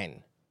at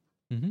 10.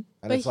 Mhm. And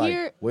But it's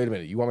here- like, wait a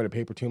minute, you want me to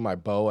paper tune my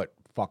bow at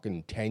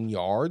fucking 10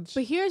 yards?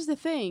 But here's the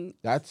thing.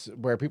 That's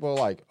where people are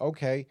like,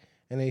 okay,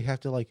 and they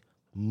have to like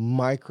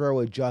micro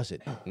adjust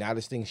it. Now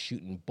this thing's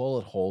shooting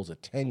bullet holes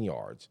at 10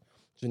 yards.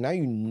 So now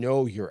you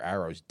know your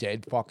arrow's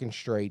dead fucking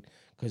straight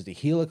because the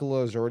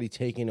helical is already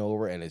taken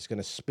over and it's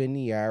gonna spin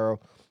the arrow.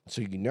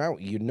 So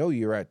you know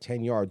you're at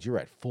 10 yards, you're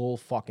at full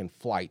fucking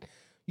flight.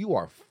 You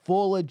are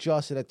full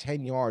adjusted at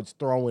 10 yards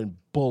throwing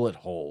bullet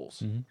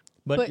holes.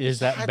 but is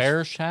that that's-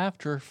 bare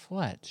shaft or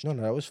fletched? No,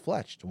 that was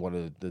fletched. One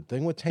of the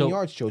thing with 10 So-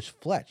 yards shows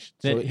fletched.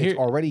 So Then here- it's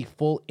already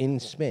full in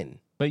spin.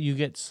 But you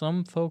get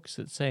some folks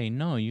that say,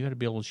 no, you got to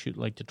be able to shoot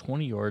like to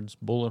 20 yards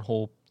bullet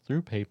hole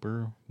through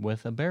paper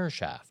with a bare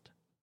shaft.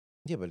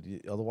 Yeah, but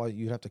otherwise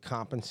you'd have to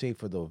compensate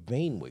for the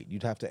vein weight.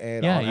 You'd have to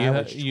add Yeah, on you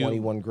average you-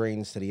 21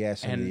 grains to the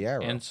ass end of the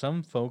arrow. And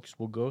some folks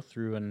will go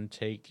through and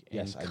take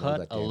Yes, and I know cut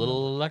that a damn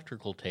little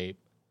electrical tape.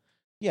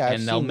 yeah, I've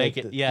and they'll seen make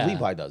that it- yeah.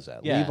 Levi does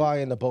that. Yeah. Levi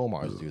and the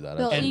Bomars do that. I've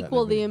They'll seen that in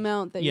equal the video.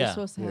 amount that you're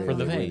supposed to have. for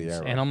the Yeah, veins. the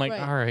arrow. And I'm like,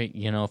 Right. all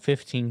right,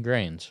 15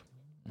 grains.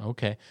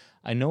 Okay.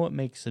 I know it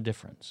makes a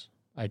difference.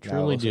 I Now it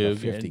truly looks like do. a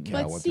 50 And-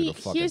 cal. But went through see,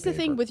 the fucking here's the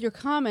thing paper. with your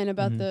comment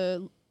about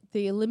Mm-hmm.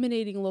 the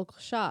eliminating local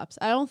shops.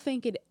 I don't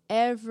think it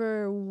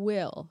ever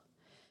will.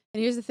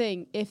 And here's the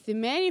thing: if the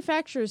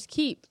manufacturers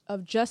keep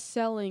of just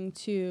selling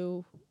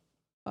to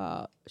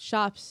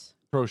shops,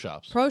 Pro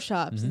shops. pro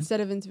shops Mm-hmm.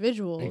 instead of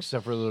individuals,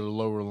 Except for the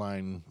lower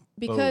line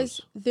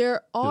because bows.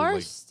 there are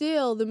like-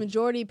 still the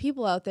majority of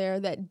people out there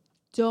that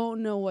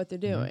don't know what they're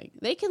Mm-hmm. doing.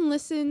 They can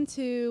listen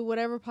to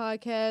whatever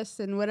podcasts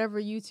and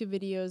whatever YouTube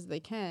videos they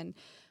can,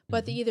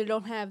 but Mm-hmm. they either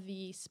don't have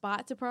the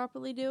spot to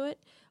properly do it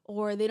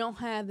or they don't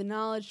have the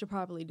knowledge to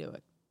properly do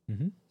it.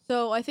 Mhm.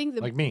 So I think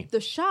Like me.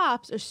 the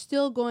shops are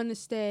still going to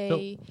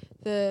stay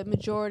the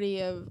majority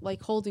of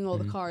like holding all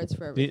the cards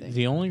for The, everything.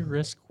 the only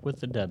risk with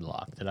the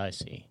deadlock that I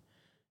see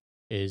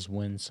is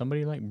when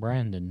somebody like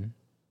Brandon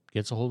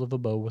gets a hold of a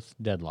bow with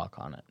deadlock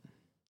on it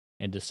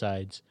and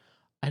decides,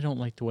 I don't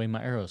like the way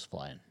my arrow's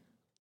flying.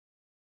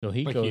 So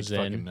he Like goes you'd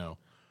fucking in know.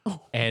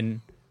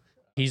 and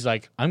he's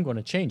like, I'm going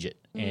to change it.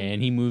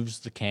 And he moves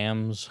the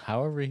cams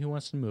however he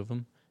wants to move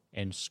them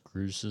and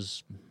screws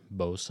his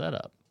bow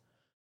setup.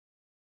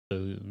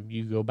 So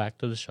you go back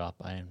to the shop.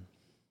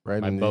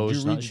 Brandon, my bow's did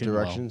you not read the shooting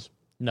well. directions?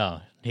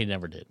 No, he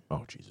never did.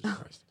 Oh, Jesus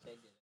Christ.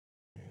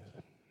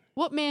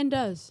 What man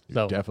does? You're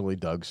So- definitely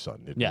Doug's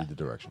son. Didn't Yeah. read the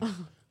directions.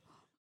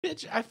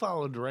 Bitch, I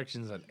follow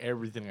directions on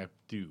everything I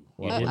do.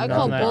 You I didn't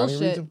call know that. Donnie reads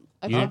bullshit. them?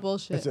 I You- call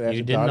bullshit. That's after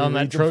You didn't Donnie on that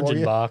reads them for Trojan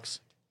you? box.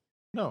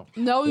 No.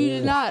 No, you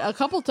did not. A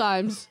couple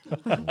times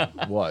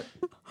What?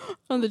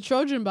 on the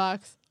Trojan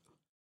box.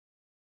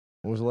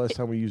 When was the last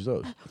time we used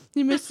those?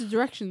 He missed the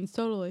directions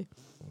totally.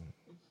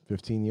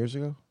 15 years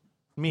ago?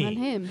 Me. Not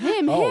him.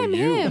 Him. Oh, him.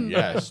 you. Him.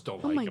 Yes,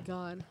 don't Oh like my him.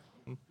 god.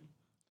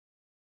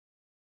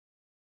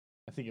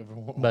 I think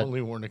I've But-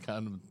 only worn a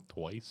condom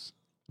twice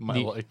in my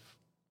The-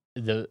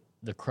 life.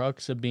 The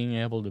crux of being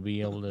able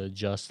to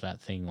adjust that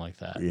thing like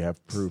that We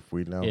have proof.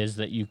 We know. is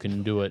that you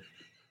can do it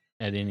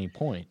at any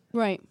point.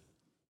 Right.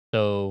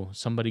 So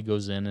somebody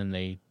goes in and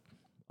I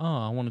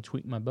want to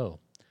tweak my bow.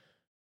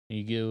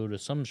 You go to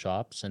some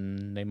shops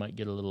and they might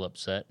get a little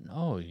upset.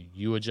 Oh,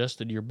 you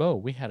adjusted your bow.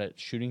 We had it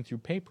shooting through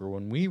paper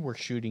when we were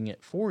shooting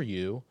it for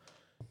you,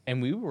 and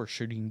we were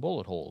shooting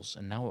bullet holes,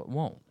 and now it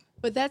won't.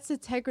 But that's the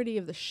integrity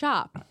of the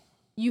shop.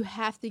 You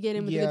have to get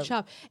in with a Yeah. good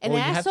shop. An Well,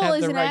 you have to asshole have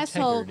is the an right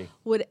asshole integrity.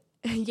 would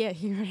yeah,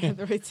 you gotta have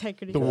the right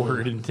integrity. The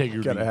word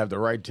integrity. Gotta have the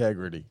right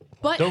integrity.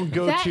 But Don't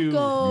go that to your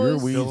goes,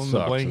 Your weed Fill in the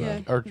sucks. blank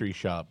Yeah. archery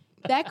shop.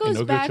 that goes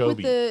no back with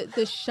Gochobi.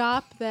 the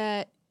shop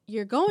that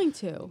you're going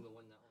to.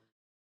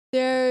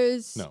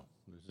 There's No,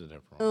 this is a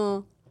different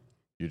one.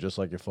 You're just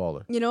like your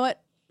father. you know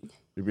what?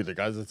 You'd be the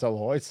guys that sell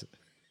hoists.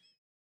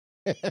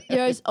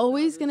 there's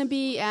always going to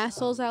be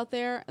assholes out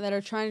there that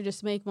are trying to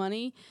just make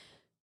money.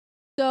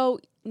 So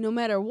no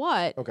matter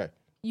what, Okay.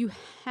 you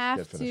have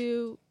Yeah, finish.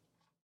 to.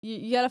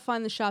 You got to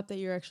find the shop that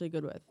you're actually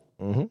good with.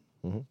 Mm-hmm.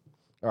 Mm-hmm.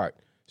 All right.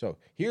 So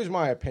here's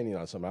my opinion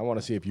on something. I want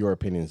to see if your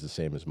opinion is the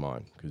same as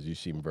mine because you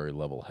seem very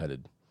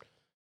level-headed.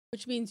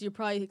 Which means you're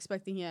probably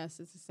expecting yes,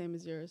 it's the same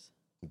as yours.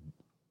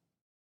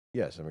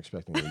 Yes, I'm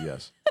expecting a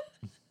yes.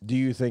 Do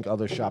you think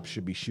other shops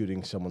should be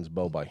shooting someone's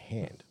bow by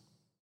hand?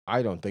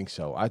 I don't think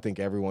so. I think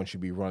everyone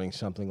should be running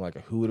something like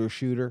a Hooter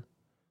shooter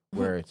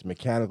where it's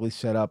mechanically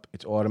set up,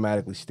 it's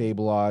automatically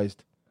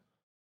stabilized.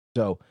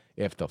 So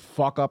if the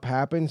fuck up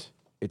happens,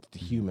 it's the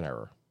human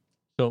error.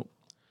 So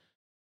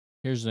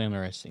here's the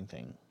interesting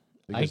thing.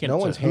 Because no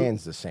one's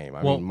hand's the same.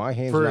 I Well, mean, my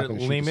hand's for not a going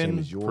to shoot the same layman,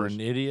 as for yours.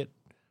 an idiot,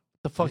 what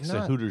the fuck's It's a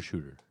not. Hooter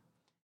shooter?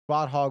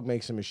 Spot Hog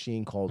makes a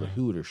machine called a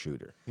Hooter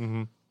shooter.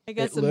 Mm-hmm. I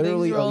got It some things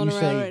literally, rolling you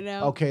around say, right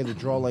now. okay, the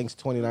draw length's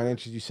 29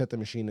 inches. You set the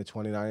machine to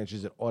 29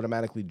 inches. It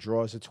automatically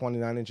draws to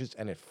 29 inches,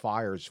 and it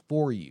fires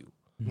for you.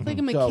 It's like a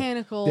So,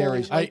 mechanical there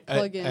is-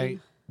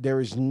 plug-in. There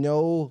is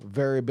no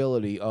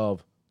variability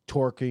of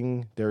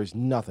torquing. There is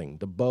nothing.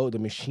 The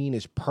machine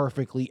is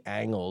perfectly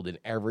angled in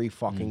every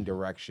fucking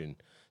direction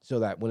so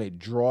that when it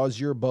draws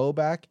your bow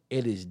back,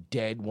 it is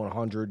dead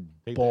 100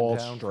 Take balls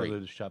that down straight. for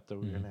the shop that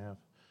we're going to have.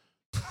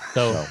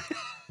 So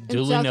In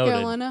duly South noted.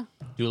 Carolina?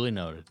 Duly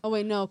noted. Oh,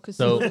 wait, no, because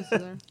So-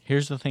 there.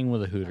 Here's the thing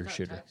with a Hooter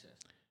shooter.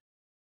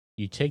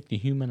 You take the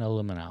human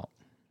element out.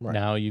 Right.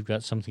 Now you've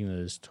got something that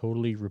is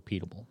totally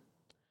repeatable.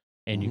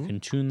 And you Mhm. can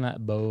tune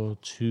that bow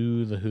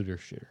to the Hooter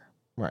shooter.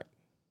 Right.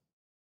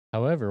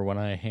 However, when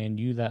I hand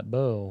you that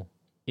bow,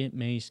 it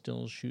may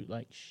still shoot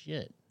like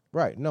shit.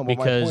 Right. No, but my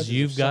point Because is if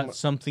you've got someone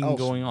something else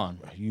going on.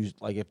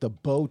 like if the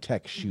bow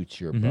tech shoots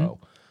your Mhm. bow,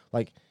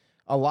 like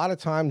a lot of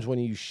times when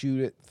you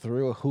shoot it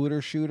through a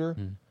Hooter shooter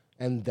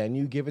and then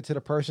you give it to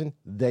the person,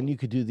 then you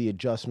could do the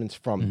adjustments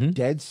from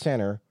dead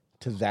center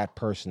to that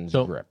person's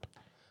So, grip.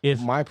 If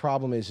My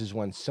problem is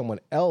when someone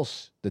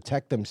else, the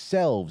tech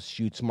themselves,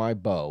 shoots my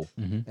bow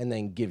Mhm. and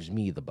then gives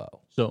me the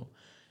bow. So,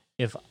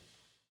 if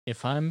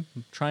I'm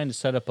trying to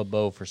set up a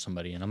bow for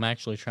somebody and I'm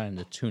actually trying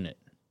to tune it,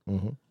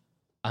 Mhm.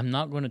 I'm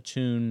not going to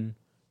tune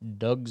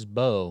Doug's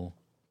bow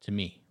to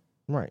me.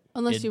 Right.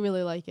 Unless It- you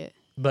really like it.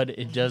 But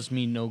it does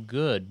me no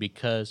good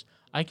because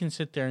I can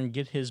sit there and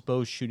get his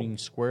bow shooting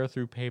square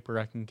through paper.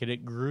 I can get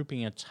it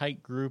grouping a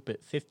tight group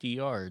at 50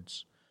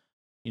 yards.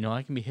 You know,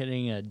 I can be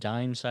hitting a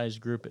dime-sized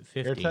group at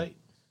 50. Airtight?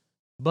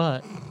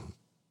 But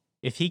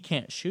if he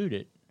can't shoot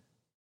it,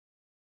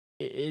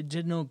 it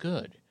did no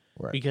good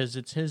Right. because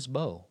it's his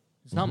bow.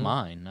 It's not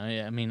mine.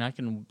 I mean, I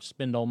can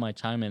spend all my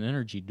time and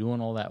energy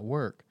doing all that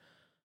work.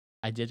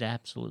 I did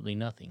absolutely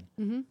nothing.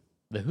 Mm-hmm.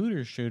 The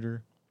Hooter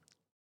shooter,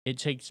 it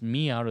takes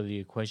me out of the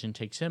equation,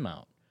 takes him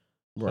out.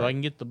 So I Right.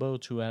 can get the bow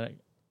to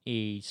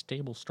a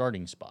stable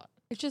starting spot.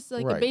 It's just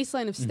like Right. a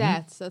baseline of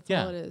stats. That's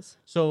Yeah. all it is.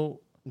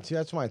 So See,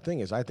 that's my thing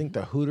is I think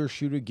the Hooter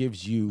shooter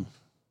gives you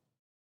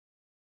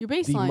Your the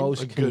baseline.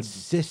 most A good-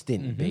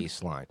 consistent Mhm.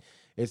 baseline.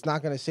 It's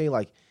not going to say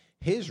like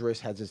his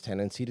wrist has a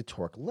tendency to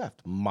torque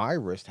left. My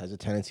wrist has a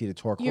tendency to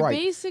torque You're right.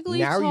 basically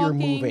Now you're talking-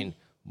 moving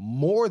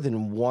more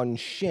than one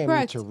shim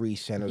Correct. to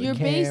recenter You're the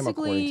cam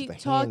according to basically the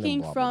hand talking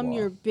and blah, from blah,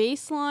 your blah.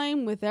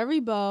 baseline with every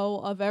bow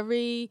of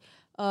every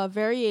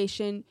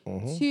variation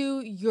Mhm.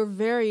 to your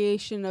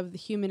variation of the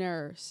human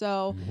error.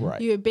 So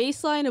Right. you have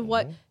baseline of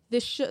what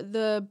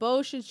the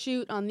bow should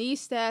shoot on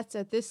these stats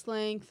at this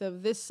length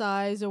of this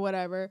size or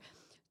whatever,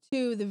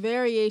 to the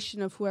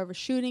variation of whoever's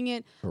shooting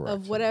it, Correct.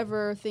 of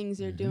whatever things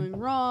they're doing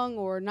wrong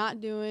or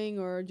not doing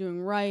or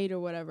doing right or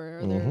whatever.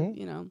 Or they're, Mhm.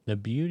 you know. the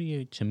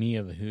beauty to me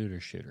of a Hooter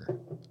shooter,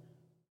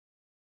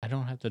 I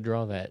don't have to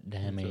draw that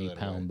damn Throw that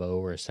 80-pound bow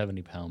or a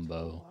 70-pound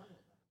bow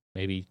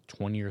maybe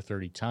 20 or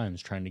 30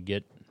 times trying to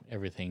get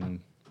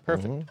everything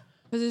perfect. Mhm.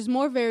 Because there's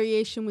more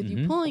variation with you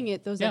Mhm. pulling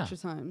it those Yeah. extra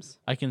times.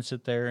 I can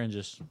sit there and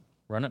just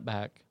run it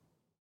back,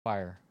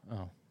 fire.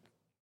 Oh,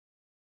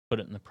 put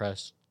it in the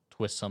press,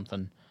 twist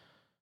something.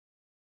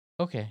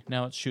 Okay,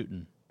 now it's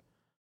shooting.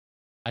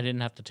 I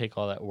didn't have to take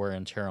all that wear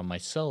and tear on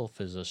myself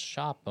as a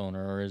shop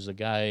owner or as a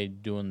guy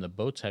doing the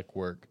Bowtech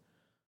work.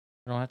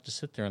 I don't have to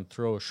sit there and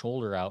throw a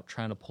shoulder out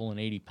trying to pull an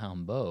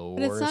 80-pound bow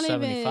But it's or a not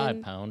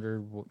 75-pound or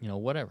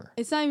whatever.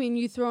 It's not even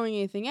you throwing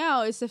anything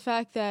out. It's the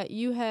fact that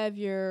you have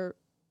your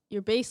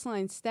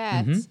baseline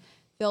stats. Mhm.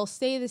 They'll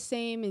stay the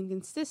same and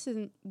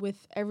consistent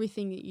with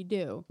everything that you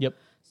do. Yep.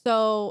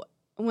 So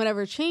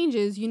whenever it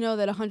changes, you know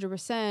that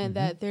 100% Mhm.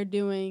 that they're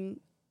doing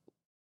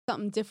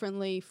something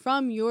differently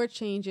from your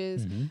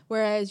changes. Mhm.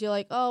 Whereas you're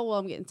like, oh, well,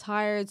 I'm getting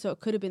tired, so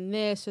it could have been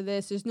this or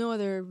this. There's no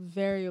other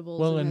variables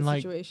Well, in and that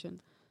like- situation.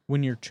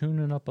 When you're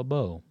tuning up a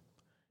bow,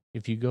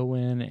 if you go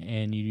in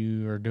and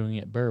you are doing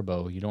it bare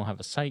bow, you don't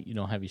have a sight, you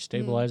don't have your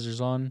stabilizers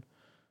on,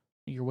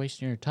 you're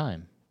wasting your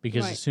time.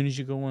 Because Right. as soon as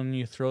you go in and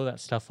you throw that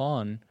stuff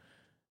on,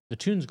 the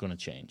tune's going to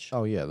change.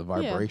 Oh yeah, the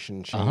vibration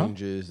Uh-huh.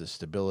 changes, the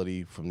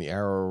stability from the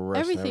arrow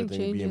rest, Everything and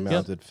everything being changes.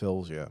 mounted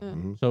fills. Yeah. Yeah.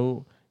 Mhm.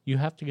 So you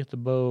have to get the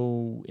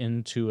bow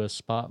into a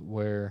spot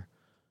where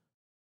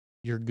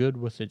you're good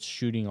with its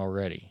shooting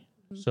already.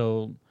 Mhm.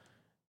 So,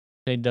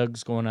 say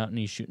Doug's going out and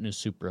he's shooting his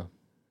Supra.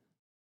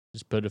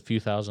 Just put a few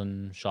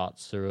thousand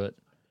shots through it.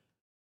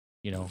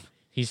 You know,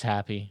 he's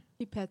happy.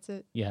 He pets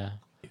it. Yeah.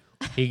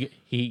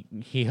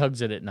 He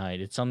hugs it at night.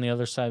 It's on the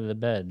other side of the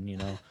bed, you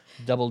know.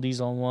 Double D's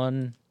on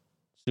one,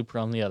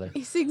 Supra on the other.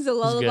 He sings a It's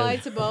good. lullaby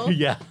to both.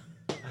 Yeah.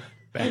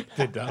 Back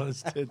to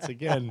Donna's tits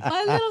again.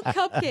 My little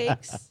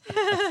cupcakes.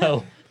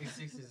 So, He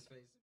sticks his face.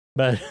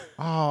 but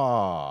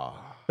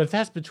Ah,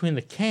 that's between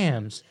the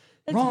cams.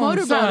 That's Wrong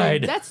motorboating.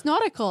 side. That's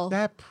nautical.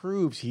 that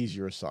proves he's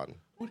your son.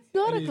 I didn't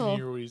nautical.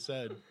 hear what he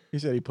said. He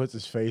said he puts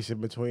his face in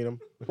between them.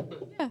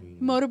 Yeah.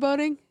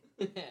 Motorboating.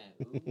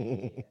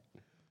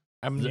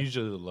 I'm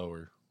usually the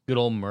lower. Good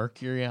old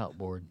Mercury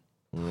outboard.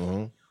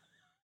 Mm-hmm.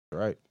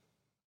 Right.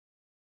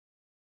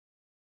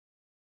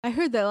 I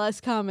heard that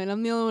last comment.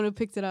 I'm the only one who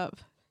picked it up.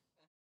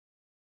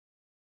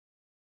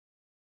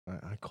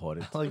 I caught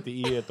it. I like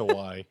the E at the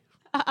Y.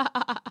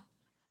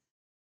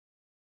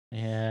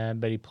 Yeah, I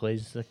bet he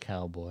plays the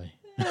cowboy.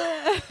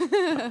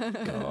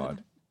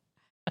 God.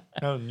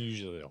 I'm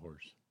usually a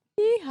horse.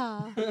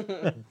 Yeehaw.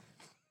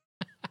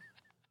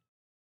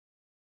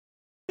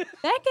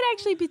 That could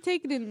actually be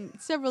taken in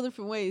several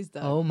different ways,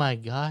 though. Oh my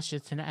gosh,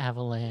 it's an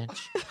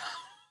avalanche.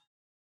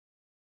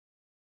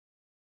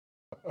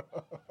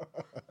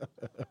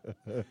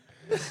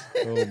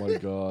 Oh my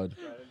God.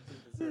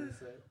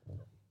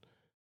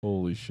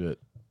 Holy shit.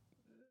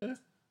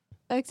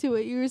 Back to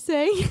what you were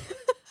saying.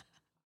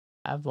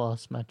 I've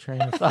lost my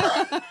train of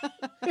thought.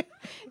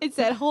 It's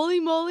that holy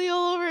moly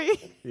all over you.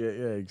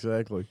 Yeah,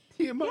 exactly.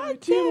 TMI,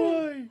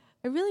 TMI.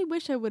 I really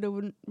wish I would have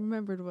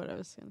remembered what I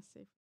was going to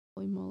say.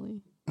 Holy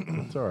moly.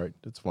 It's all right.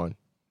 It's fine.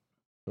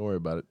 Don't worry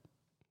about it.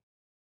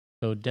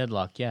 So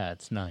deadlock, yeah,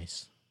 it's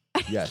nice.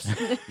 Yes.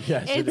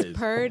 Yes, it It's is.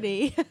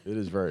 purdy. It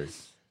is very.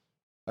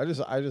 I just,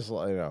 you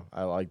know,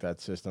 I like that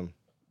system.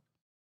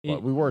 But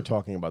It- we were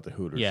talking about the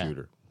Hooter Yeah.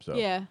 shooter. So,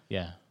 Yeah.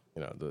 Yeah.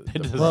 you know, the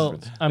doesn't- Well,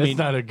 preference. I mean, It's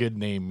not a good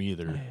name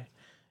either.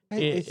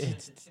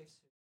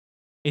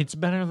 it's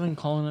better than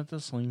calling it the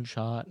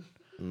slingshot,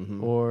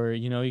 Mhm. or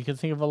you know, you can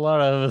think of a lot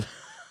of.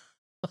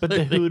 But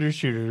the Hooter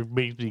shooter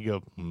makes me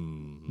go,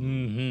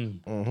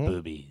 Mm-hmm. Mhm.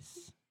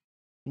 boobies.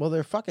 Well,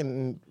 they're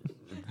fucking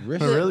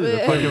wrist, Really?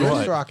 They're fucking fucking wrist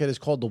what? rocket is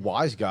called the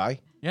Wise Guy.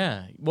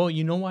 Yeah. Well,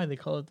 you know why they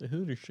call it the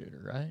Hooter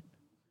shooter, right?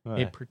 Why?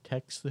 It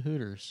protects the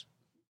Hooters.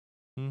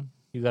 Hmm.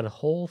 You got a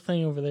whole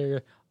thing over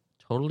there,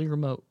 totally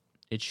remote.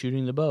 It's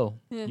shooting the bow.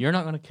 Yeah. You're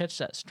not going to catch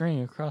that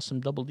string across some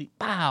double D.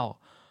 Pow!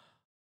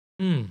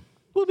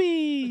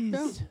 Boobies.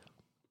 True.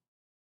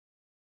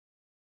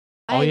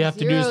 All I you had have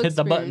to do is zero hit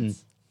the button.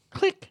 experience.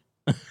 Click.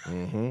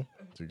 Mm-hmm.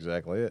 That's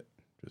exactly it.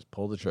 Just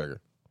pull the trigger,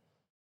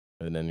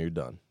 and then you're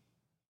done.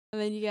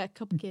 And then you got a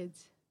couple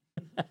kids.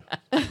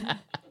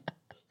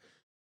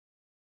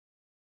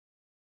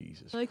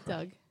 Jesus. Like Christ.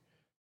 Doug.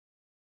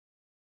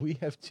 We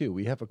have two.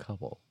 We have a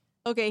couple.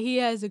 Okay, he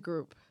has a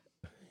group.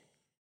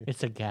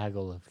 It's a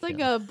gaggle of It's like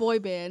kills. a boy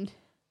band.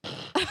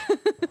 I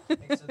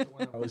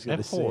was going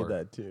to Have say four.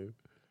 that too.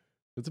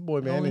 It's a boy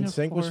I band. only In have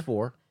sync was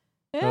four.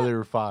 4. No, there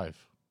were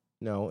 5.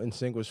 No, In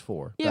Sync was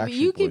 4. Yeah, but Backstreet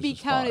you could Boys be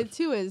was counted 5.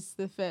 too as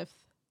the fifth.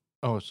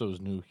 Oh, so it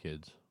was new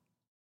kids.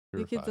 There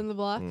The were kids 5. on the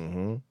block.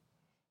 Mm-hmm.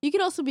 You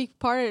could also be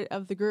part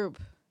of the group.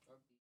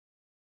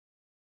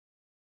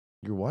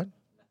 You're what?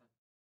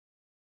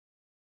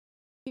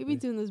 You'd be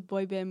doing those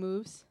boy band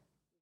moves.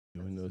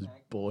 Doing those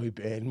boy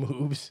band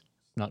moves.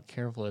 Not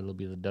careful, it'll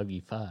be the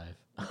Dougie 5.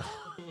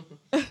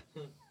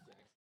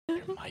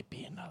 There might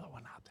be another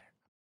one out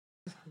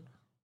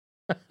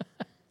there.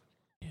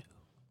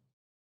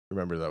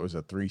 Remember, that was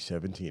a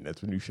 317.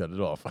 That's when you shut it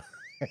off.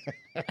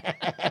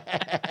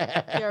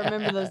 Yeah,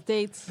 remember those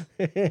dates.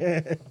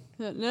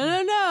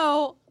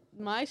 No.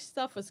 My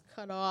stuff was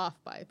cut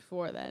off by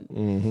before then.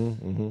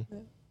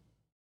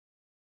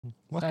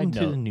 Welcome to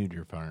the note.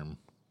 neuter farm.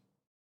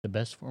 The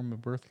best form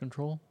of birth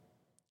control?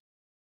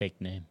 Fake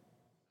name.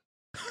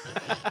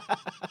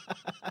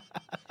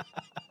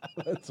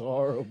 That's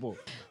horrible.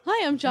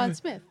 Hi, I'm John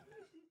Smith.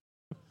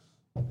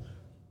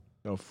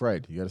 No,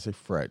 Fred. You got to say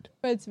Fred.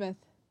 Fred Smith.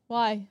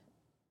 Why?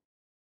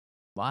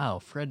 Wow,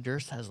 Fred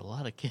Durst has a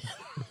lot of kids.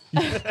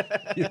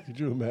 Could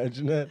you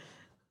imagine that?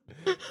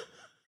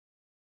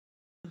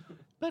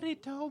 But he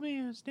told me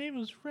his name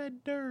was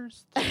Fred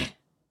Durst.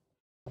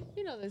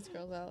 You know there's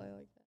girls out there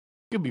like that.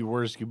 Could be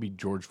worse. Could be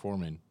George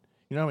Foreman.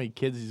 You know how many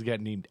kids he's got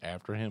named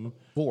after him?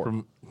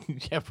 4.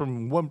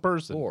 From one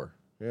person. 4.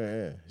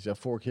 Yeah. He's got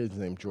 4 kids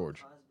named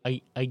George.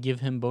 I give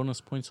him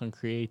bonus points on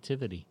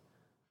creativity.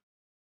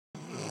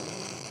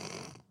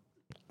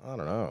 I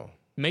don't know.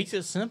 Makes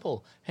it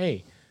simple.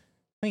 Hey,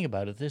 think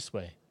about it this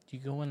way. You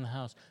go in the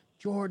house,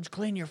 George,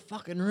 clean your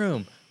fucking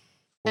room.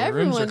 Well, the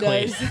rooms Everyone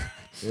are clean. does.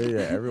 Yeah.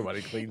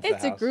 Everybody cleans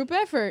It's the a house. group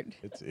effort.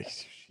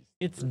 It's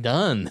It's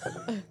done.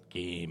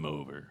 Game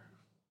over.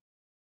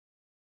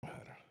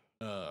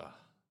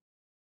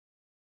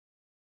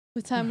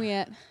 What time we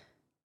at?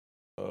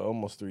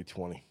 almost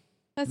 320.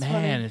 That's Man,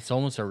 funny. it's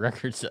almost a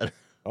record setter.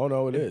 Oh,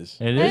 no, it is.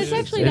 It And is. it's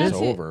actually It not is.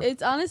 too. over.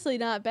 It's honestly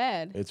not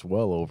bad. It's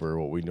well over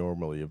what we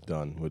normally have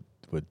done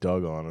with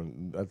Doug on,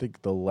 and I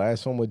think the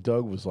last one with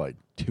Doug was like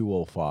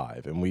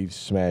 2:05, and we've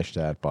smashed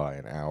that by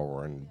an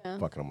hour and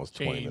fucking almost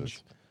 20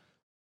 minutes.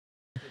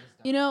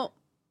 You know,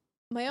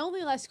 my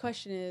only last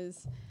question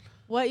is,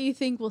 what you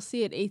think we'll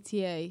see at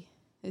ATA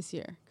this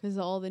year because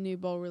of all the new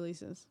bow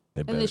releases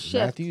They and better, the shift.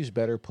 Matthews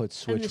better put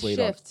switch weight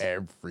on shift.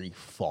 every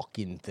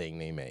fucking thing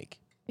they make.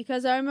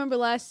 Because I remember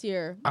last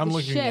year, I'm the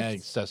looking at shift,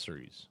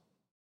 accessories.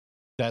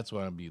 That's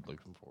what I'd be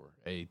looking for.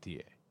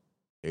 ATA.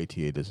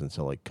 ATA doesn't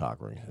sell like cock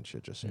rings and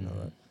shit, just so you know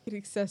that. Get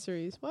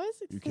accessories. Why is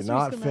You accessories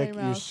cannot coming out of fit your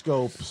your mouth?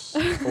 scopes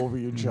over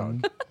your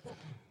junk.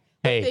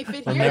 Hey, They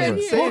fit I here never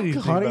and say here.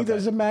 anything, honey.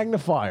 There's a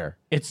magnifier.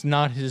 it's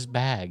not his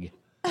bag.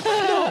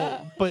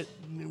 But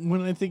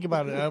when I think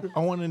about it, I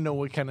want to know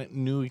what kind of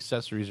new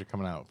accessories are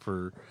coming out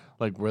for,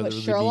 like, whether they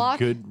Sherlock?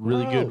 be good,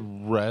 really No.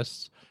 good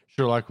rests.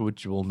 Sherlock,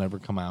 which will never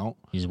come out.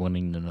 He's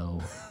wanting to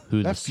know who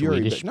the That Fury,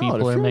 Swedish no, people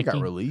the are Fury making.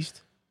 got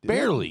released. Didn't it?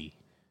 Barely.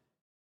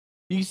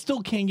 You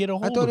still can't get a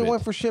hold I thought of it it.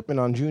 went for shipment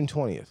on June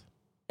 20th.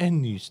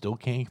 And you still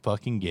can't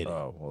fucking get it.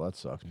 Oh, well, that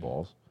sucks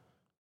balls.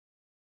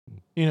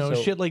 You know,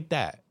 So- shit like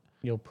that.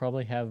 You'll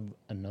probably have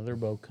another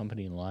bow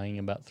company lying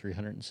about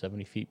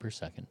 370 feet per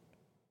second.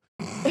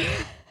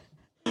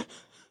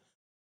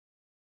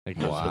 That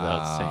goes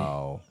without saying.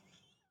 Wow.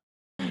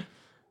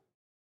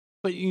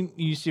 But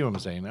you see what I'm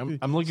saying.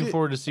 I'm looking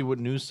forward to see what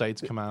new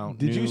sites come out.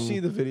 Did you new- see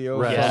the video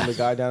Right. from the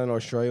guy down in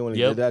Australia when he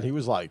Yep. did that? He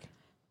was like,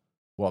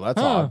 well,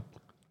 that's Huh. odd.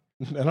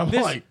 And I'm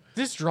like,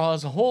 This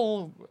draws a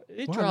hole.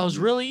 It Wow. draws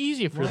really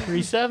easy for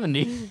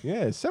 370.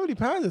 yeah, 70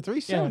 pounds at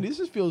 370. This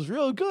just feels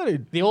real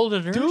good. The old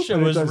inertia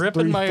was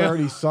ripping my.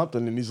 330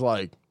 something, and he's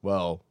like,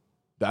 well,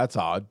 that's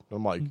odd.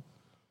 I'm like,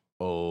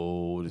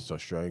 oh, this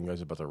Australian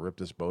guy's about to rip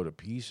this bow to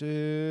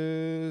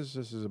pieces.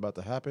 This is about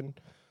to happen.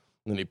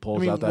 And then he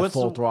pulls out that what's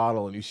full the-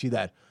 throttle, and you see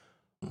that,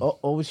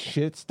 oh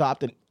shit,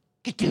 stopped, and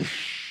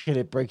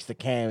it breaks the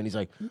cam, and he's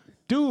like,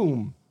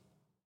 doom.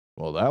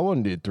 Well, that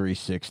one did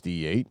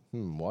 368.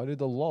 Why did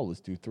the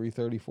Lawless do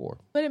 334?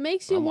 But it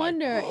makes you I'm like,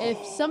 wonder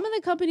if some of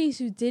the companies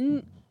who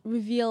didn't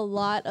reveal a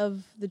lot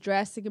of the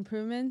drastic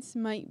improvements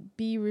might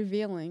be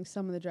revealing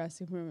some of the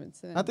drastic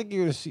improvements. I think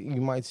you're gonna see.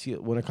 You might see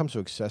it when it comes to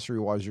accessory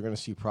wise. You're gonna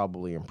see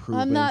probably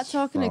improvements. I'm not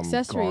talking from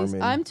accessories.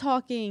 Garmin. I'm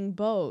talking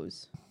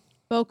bows.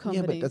 Bow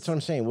companies. Yeah, but that's what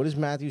I'm saying. What does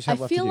Matthews have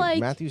I left to feel do? like-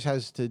 Matthews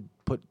has to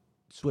put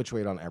switch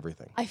weight on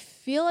everything. I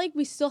feel like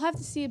we still have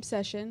to see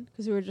Obsession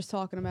because we were just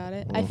talking about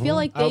it. I feel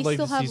like I they would like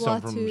still to have see a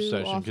lot something from to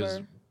Recession because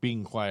offer.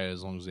 being quiet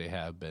as long as they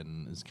have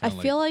been is I kind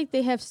of feel like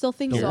they have still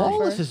things The to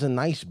Lawless offer. is a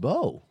nice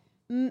bow.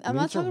 I'm mean,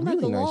 not it's a talking about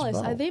really the nice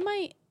Lawless. bow. They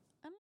might.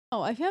 I don't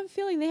know. I have a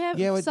feeling they have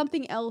Yeah, but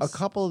something else. A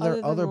couple of other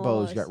their than other the bows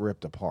Lawless. got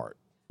ripped apart.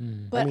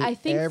 But mean, I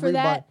think for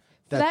everybody-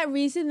 that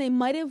reason, they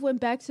might have went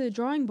back to the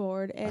drawing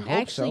board and hope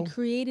actually so.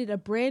 created a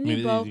brand new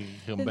Maybe bow they come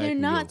that back they're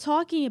and not go,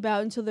 talking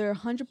about until they're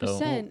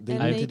 100%, They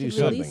and need they to do can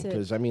something release it.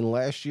 because I mean,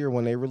 last year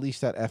when they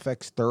released that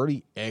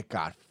FX30, it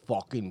got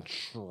fucking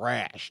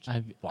trashed.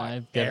 I've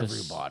got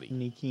everybody. a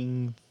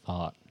sneaking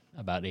thought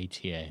about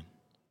ATA.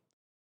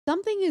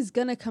 Something is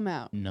gonna come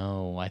out.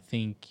 No, I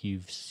think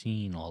you've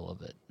seen all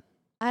of it.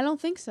 I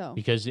don't think so.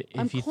 Because if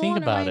I'm you calling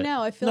think about right it,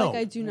 now. I feel No. like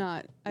I do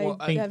not. Well,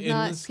 I have in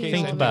not this seen case,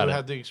 Think all of about it. it.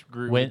 have to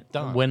agree when with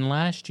Don. when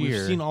last We've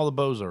year seen all the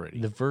bows already.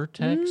 the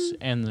Vertex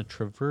and the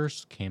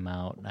Traverse came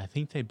out, I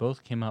think they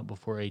both came out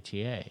before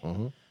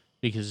ATA.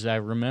 Because I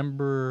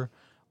remember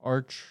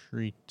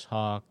Archery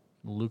Talk,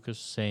 Lucas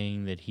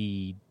saying that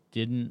he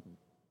didn't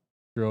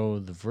throw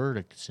the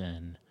verdicts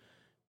in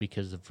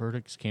because the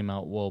verdicts came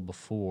out well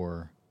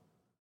before.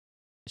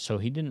 So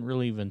he didn't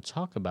really even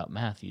talk about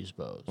Matthews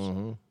bows.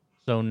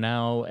 So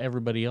now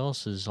everybody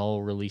else has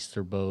all released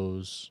their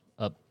bows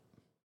up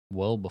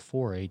well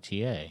before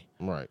ATA.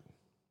 Right.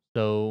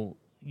 So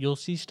you'll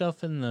see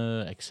stuff in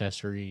the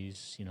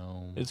accessories,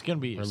 It's going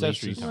to be releases.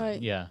 accessory time.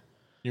 Right. Yeah.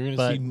 You're going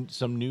But- to see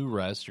some new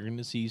rests. You're going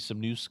to see some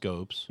new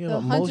scopes. You The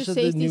know, Hunter most of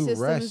the safety new system is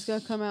rests,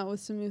 gonna come out with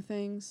some new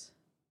things.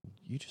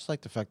 you just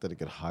like the fact that it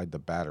could hide the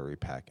battery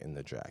pack in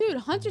the jacket. Dude,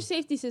 Hunter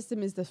safety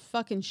system is the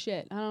fucking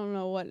shit. I don't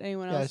know what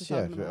anyone else Yes, is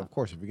yeah, talking about. of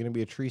course. If you're going to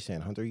be a tree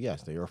stand hunter,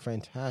 yes, they are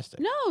fantastic.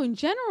 No, in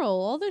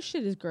general, all their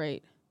shit is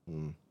great.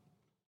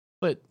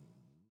 But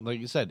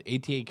like I said,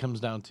 ATA comes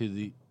down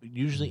to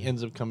usually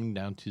ends up coming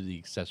down to the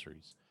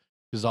accessories.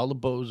 Because all the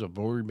bows have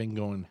already been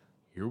going,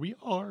 here we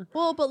are.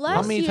 Well, but How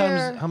last many year,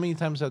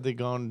 times have they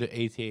gone to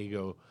ATA and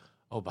go,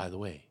 oh, by the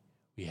way,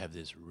 we have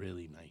this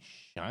really nice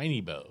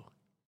shiny bow.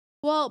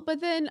 well, but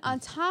then on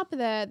top of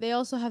that, they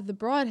also have the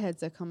broadheads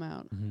that come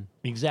out.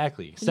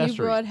 Exactly. The new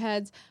Accessory.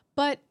 broadheads.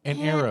 But And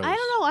I arrows.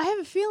 don't know. I have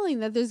a feeling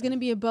that there's going to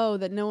be a bow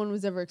that no one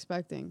was ever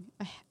expecting.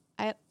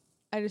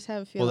 I just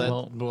have a feeling.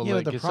 Yeah,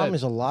 like but the I problem said,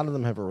 is a lot of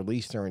them have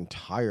released their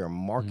entire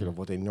market of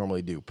what they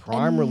normally do.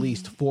 Prime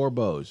released 4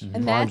 bows. And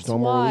Prime's that's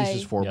normal why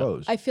releases 4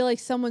 bows. I feel like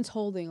someone's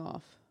holding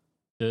off.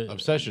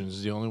 Obsession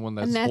is the only one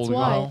that's And that's holding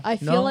why on. I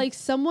feel No. like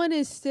someone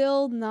is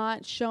still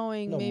not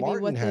showing No, maybe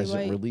Martin what they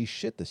hasn't might. released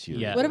shit this year.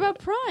 Yeah. What about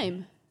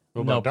Prime?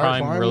 What No, about Dark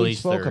Prime Prime we released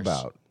spoke theirs.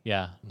 about.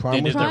 Yeah. Prime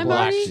They was did the their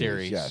Black Black Series?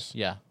 Series. Yes.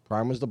 Yeah.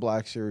 Prime was the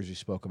Black Series. We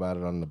spoke about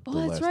it on the Oh,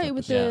 that's last right.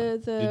 With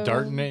episode. the Did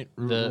Darknet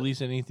The-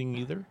 release anything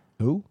either?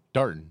 Who?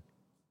 Darton.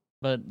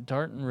 But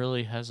Darton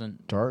really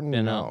hasn't Darton?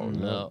 been No, out in the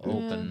no.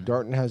 open.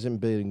 Darton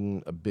hasn't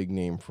been a big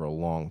name for a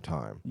long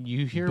time.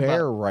 You hear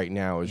Bear about right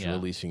now is Yeah.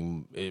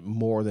 releasing it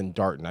more than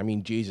Darton. I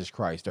mean, Jesus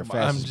Christ, their I'm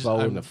fastest just- bow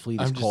in I'm- the fleet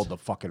I'm is just- called the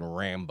fucking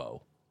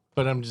Rambo.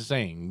 But I'm just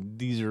saying,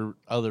 these are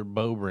other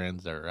bow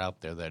brands that are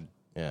out there that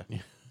Yeah,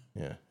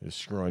 yeah. Just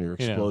screw on your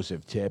You know.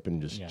 explosive tip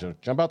and just Yeah.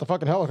 jump out the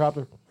fucking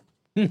helicopter.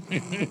 You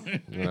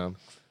know,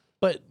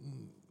 But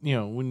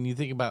when you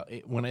think about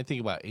it, when I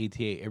think about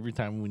ATA, every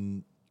time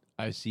when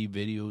I see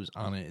videos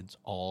on it, it's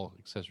all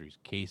accessories,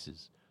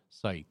 cases,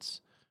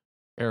 sights,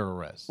 air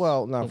arrests.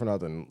 well, not for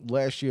nothing.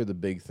 Last year, the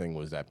big thing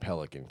was that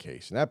Pelican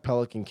case, and that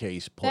Pelican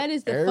case put That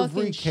is the every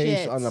fucking case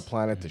shit. on the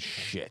planet to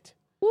shit.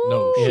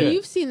 Woo, shit.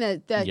 you've seen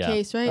that Yeah.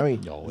 case, right? I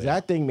mean, Oh, yeah.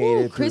 that thing made Ooh,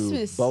 it through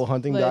Christmas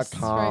bowhunting.com, lists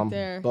right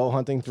there.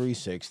 Bowhunting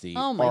 360,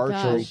 Oh my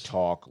Archery gosh.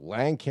 Talk,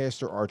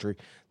 Lancaster Archery.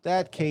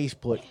 That case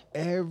put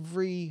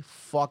every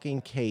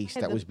fucking case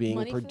Had that the was being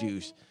money for that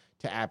produced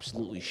to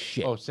absolutely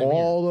shit. Oh, same here.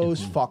 All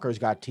those fuckers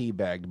got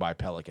teabagged by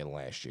Pelican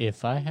last year.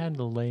 If I had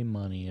to lay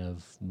money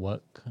of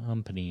what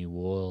company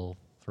will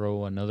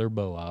throw another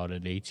bow out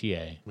at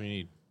ATA, we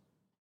need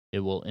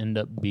it will end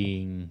up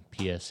being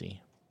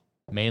PSE,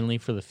 mainly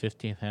for the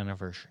 50th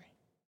anniversary.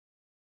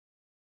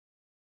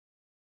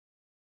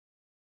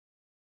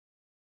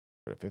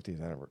 For the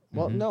 50th anniversary.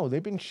 Well, Mhm. no,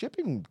 they've been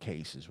shipping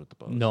cases with the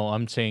bows. No,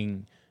 I'm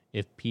saying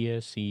if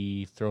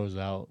PSE throws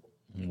out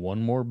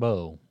one more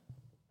bow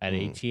at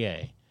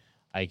ATA,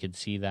 I could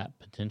see that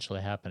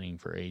potentially happening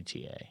for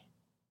ATA.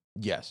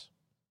 Yes,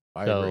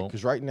 I agree. So-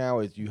 Because right now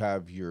you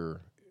have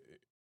your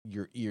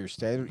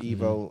standard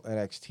Evo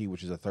NXT,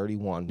 which is a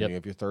 31. Yep. You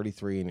have your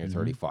 33 and your Mhm.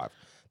 35.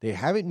 They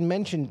haven't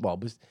mentioned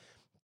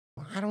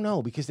I don't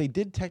know, because they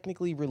did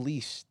technically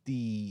release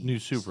the New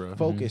Supra.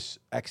 Focus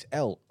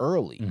XL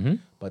early, Mm-hmm.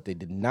 but they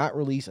did not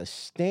release a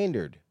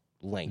standard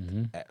length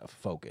Mhm.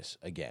 Focus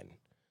again.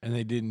 and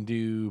they didn't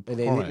do. And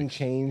they didn't Performance.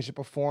 change the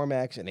Perform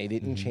X, and they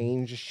didn't Mhm.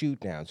 change the shoot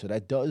down. So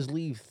that does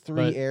leave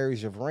three But-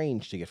 areas of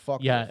range to get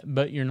fucked Yeah, with.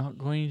 but you're not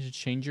going to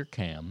change your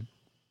cam.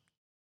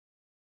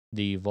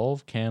 The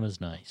Evolve cam is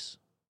nice.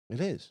 It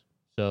is.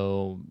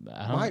 So I don't,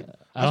 That's I why don't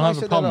I have a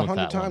said that problem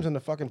 100 with that times on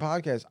the fucking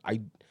podcast.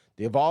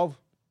 The Evolve,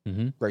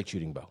 Mm-hmm. great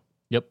shooting bow.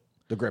 Yep.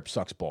 The grip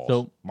sucks balls.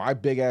 So- my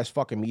big ass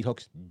fucking meat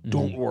hooks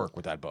don't Mhm. work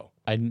with that bow.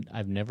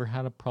 I've never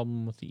had a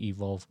problem with the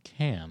Evolve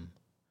cam.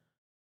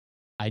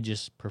 I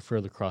just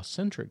prefer the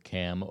cross-centric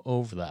cam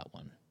over that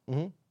one.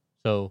 Mhm.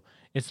 So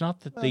it's not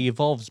that the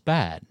Evolve's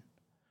bad.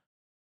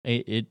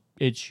 It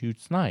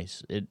shoots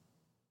nice. I think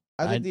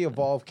I- the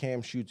Evolve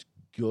cam shoots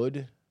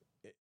good.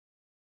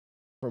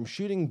 From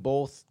shooting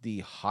both the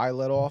high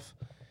let off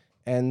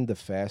and the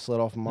fast let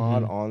off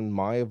mod Mhm. on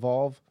my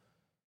Evolve,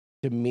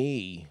 to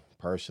me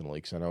personally,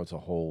 because I know it's a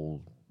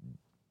whole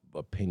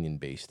opinion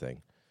based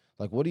thing.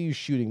 Like, what are you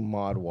shooting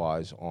mod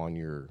wise on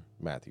your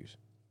Matthews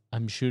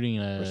I'm shooting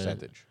a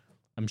percentage?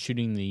 I'm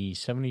shooting the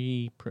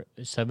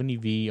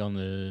 70V on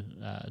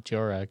the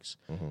TRX,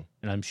 Mhm.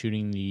 and I'm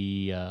shooting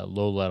the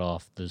low let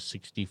off the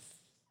 60.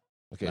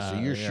 Okay, so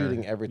you're yeah,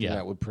 shooting everything yeah.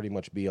 that would pretty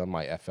much be on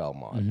my FL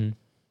mod. Mhm,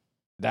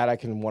 That I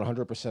can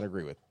 100%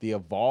 agree with. The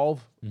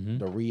Evolve, mhm,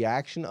 the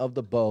reaction of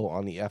the bow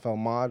on the FL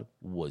mod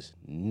was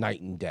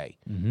night and day,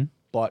 mhm.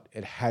 but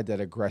it had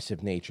that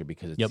aggressive nature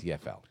because it's Yep. the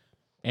FL.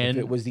 And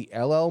if it was the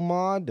LL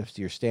mod, that's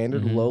your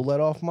standard Mhm. low let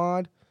off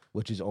mod,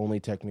 which is only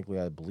technically,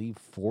 I believe,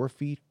 4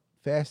 feet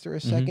faster a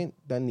Mm-hmm. second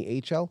than the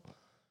HL,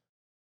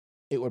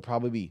 it would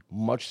probably be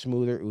much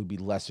smoother. It would be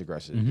less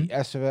aggressive. Mhm.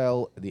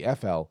 The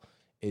FL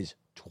is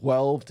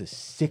 12 to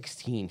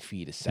 16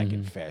 feet a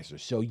 2nd Mhm. faster.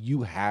 So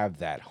you have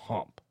that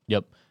hump.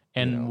 Yep.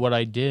 And know. what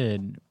I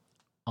did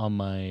on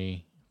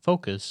my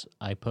Focus,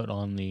 I put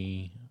on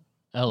the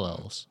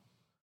LLs.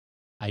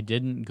 I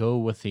didn't go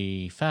with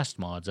the fast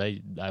mods. I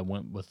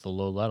went with the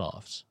low let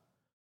offs.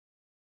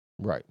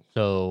 Right.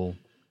 So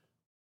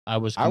I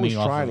was I coming was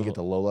off trying to of- get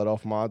the low let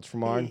off mods for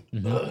mine,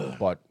 Mhm.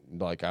 but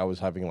like I was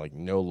having like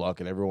no luck,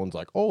 and everyone's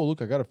like, "Oh,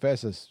 look, I got a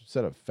fastest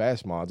set of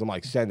fast mods." I'm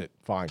like, "Send it,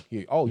 fine."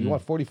 You Mm.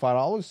 want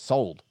 $45?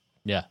 Sold.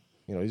 Yeah.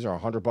 You know, these are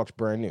 $100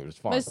 brand new. It's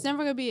fine. But it's never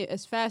gonna be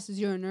as fast as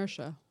your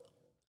inertia.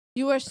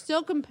 You are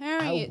still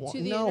comparing it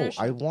to the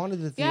inertia. I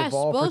wanted it to Yes,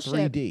 evolve for bullshit.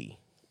 3D.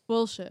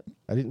 Bullshit.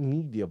 I didn't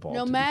need the evolve.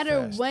 No to be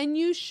matter fast. when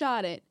you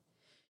shot it,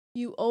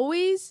 you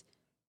always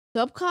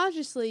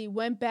subconsciously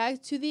went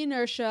back to the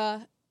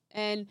inertia,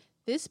 and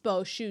this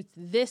bow shoots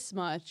this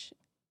much,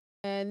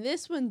 and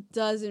this one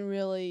doesn't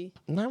really.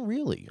 Not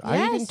really. I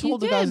even Yes, you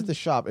told the guys did. at the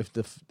shop if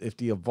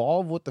the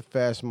evolve with the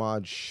fast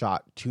mod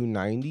shot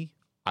 290,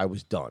 I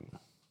was done.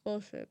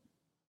 Bullshit.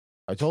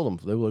 I told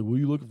them, they were like, "What are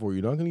you looking for?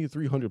 You're not going to get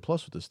 300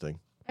 plus with this thing."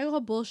 I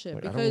call bullshit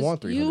Like, I don't because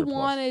want you 300 plus.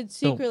 wanted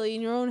secretly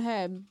in your own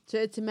head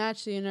to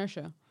match the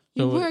inertia.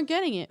 You So- weren't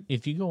getting it.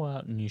 If you go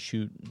out and you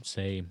shoot,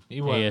 say,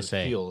 You want to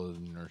ASA, feel the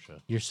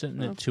inertia. you're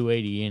sitting Oh. at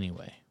 280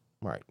 anyway.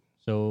 Right.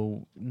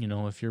 So,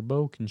 if your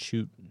bow can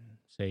shoot,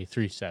 say,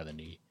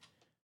 370,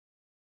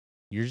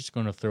 you're just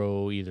going to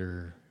throw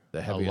either The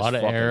a heaviest lot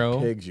of fucking arrow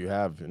pigs you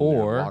have in or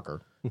your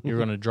locker. you're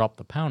going to drop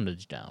the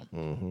poundage down.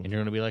 Mm-hmm. And you're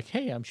going to be like,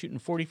 hey, I'm shooting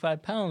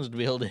 45 pounds to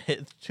be able to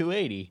hit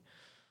 280.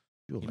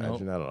 You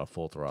imagine that on a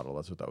full throttle?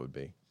 That's what that would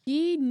be.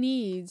 He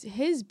needs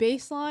his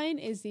baseline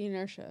is the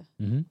inertia.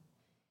 Mm-hmm.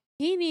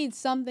 He needs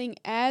something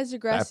as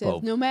aggressive, bow-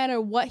 no matter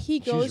what he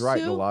goes She's right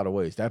to. in a lot of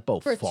ways. That bow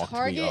for fucked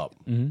target, me up.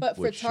 Mm-hmm. But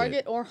for with shit.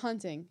 target or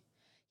hunting,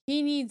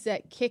 he needs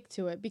that kick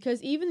to it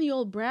because even the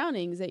old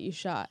Brownings that you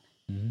shot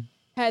Mm-hmm.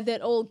 had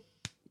that old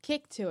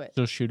kick to it.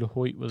 So shoot a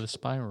Hoyt with a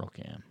spiral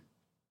cam.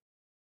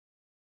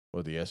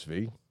 With the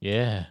SV?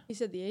 Yeah. He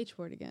said the H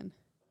word again.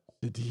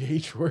 The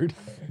DH word?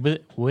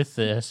 But with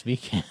the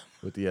SV cam.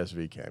 With the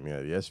SV cam, yeah.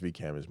 The SV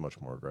cam is much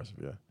more aggressive,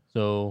 yeah.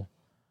 So,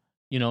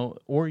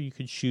 or you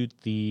could shoot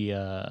the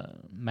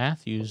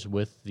Matthews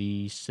with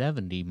the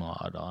 70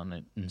 mod on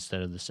it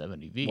instead of the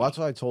 70V. Well, that's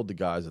what I told the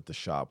guys at the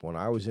shop when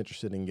I was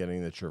interested in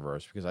getting the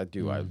Traverse, because I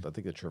do. I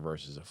think the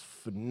Traverse is a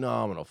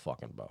phenomenal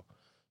fucking bow.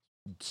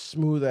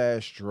 Smooth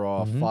ass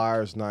draw,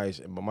 fires nice.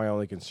 But my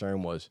only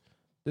concern was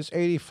this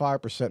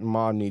 85%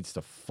 mod needs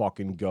to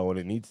fucking go, and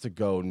it needs to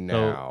go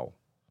now.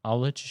 I'll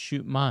let you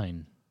shoot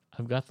mine.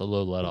 I've got the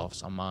low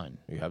let-offs on mine.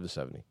 You have the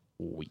 70.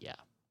 Oh, yeah.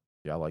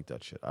 Yeah, I like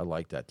that shit. I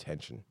like that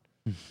tension.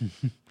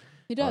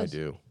 He does. I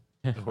do.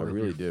 I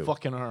really do.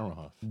 Fucking arm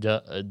off.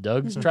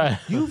 Doug's trying.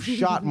 You've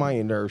shot my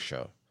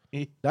inertia.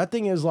 That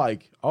thing is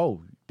like,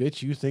 oh,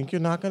 bitch, you think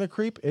you're not going to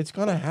creep? It's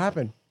going to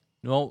happen.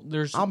 No,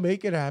 there's. I'll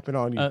make it happen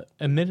on you.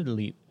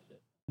 Admittedly,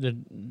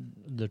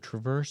 the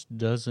Traverse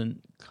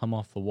doesn't come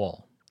off the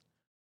wall.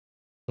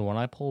 So when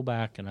I pull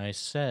back and I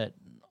set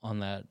on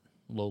that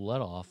low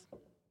let-off,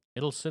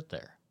 it'll sit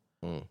there.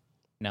 Mm.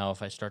 Now,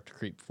 if I start to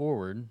creep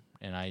forward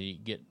and I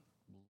get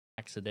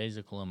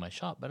lackadaisical in my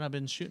shot, but I've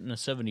been shooting a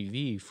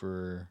 70V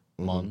for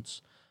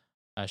months.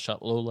 I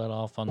shot low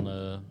let-off on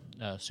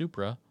the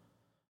Supra.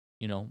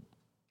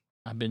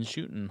 I've been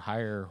shooting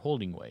higher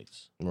holding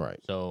weights. Right.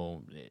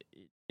 So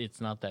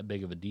it's not that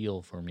big of a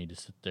deal for me to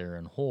sit there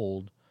and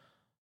hold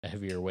a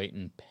heavier weight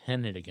and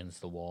pin it against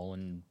the wall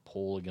and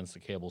pull against the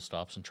cable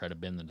stops and try to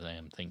bend the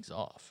damn things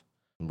off.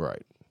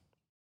 Right.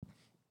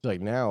 It's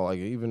like now, like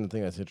even the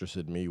thing that's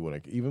interested me when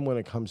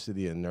it comes to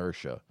the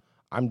inertia,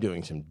 I'm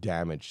doing some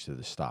damage to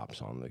the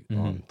stops on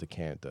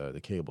the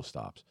cable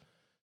stops.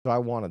 So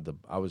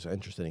I was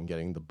interested in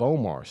getting the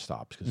Bomar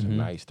stops because they're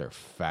nice, they're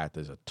fat.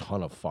 There's a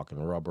ton of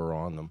fucking rubber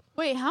on them.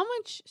 Wait, how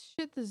much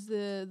shit does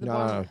the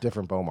No,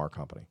 different Bomar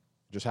company.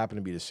 Just happen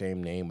to be the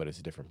same name, but it's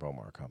a different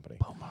Bomar company.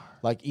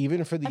 Like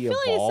even for the I feel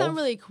Evolve, like it's not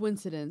really a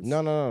coincidence.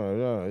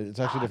 No. It's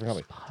actually a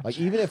different company. Like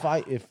even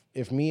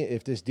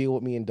if this deal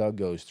with me and Doug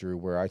goes through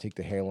where I take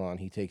the Halon,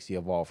 he takes the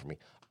Evolve for me,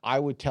 I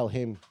would tell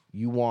him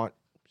you want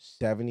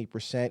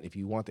 70%. If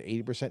you want the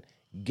 80%,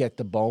 get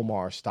the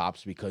Bomar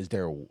stops because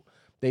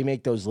they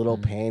make those little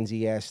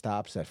pansy ass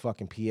stops that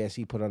fucking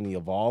PSE put on the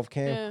Evolve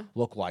cam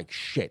look like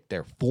shit.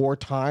 They're 4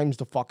 times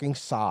the fucking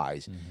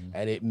size,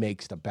 and it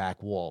makes the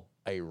back wall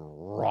a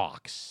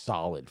rock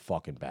solid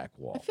fucking back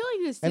wall. I feel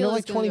like this deal And they're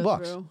is like gonna $20. go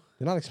through.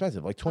 They're not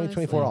expensive, like $20,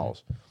 Honestly. $24.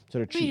 So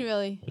they're I cheap. mean,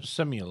 really, Just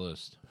send me a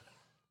list.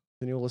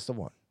 Then you'll list of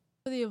one.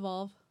 for the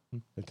Evolve.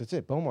 That's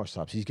it. Bomar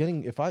stops. He's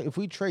getting if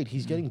we trade,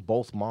 he's getting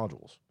both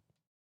modules.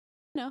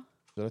 No.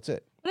 So that's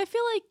it. But I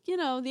feel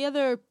like, the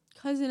other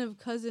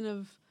cousin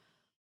of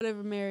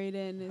whatever married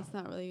in is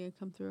not really going to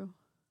come through.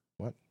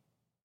 What?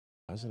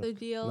 Wasn't The it?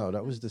 deal. No,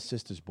 that was the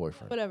sister's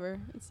boyfriend. Whatever.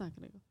 It's not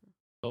going to go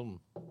through.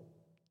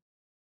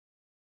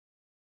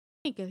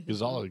 Ain't gonna go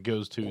Because all through. it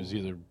goes to is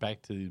either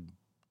back to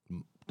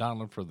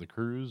Donald for the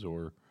cruise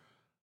or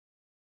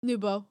New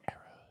bow.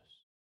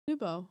 New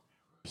bow.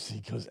 He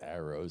goes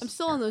arrows. I'm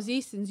still on those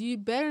Eastons. You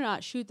better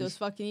not shoot those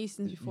fucking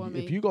Eastons before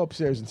me. If you go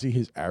upstairs and see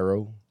his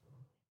arrow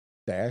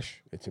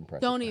dash, it's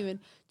impressive.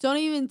 Don't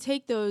even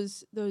take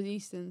those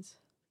Eastons.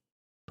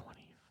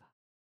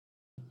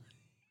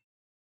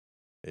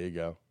 There you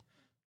go.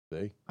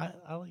 See?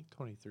 I like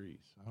 23s.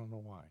 I don't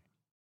know why.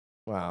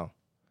 Wow.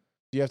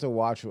 You have to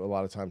watch a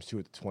lot of times too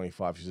at the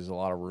 25 because there's a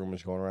lot of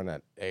rumors going around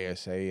that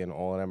ASA and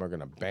all of them are going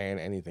to ban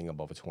anything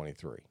above a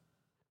 23.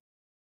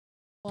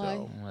 Why?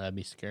 So- Well, that'd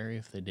be scary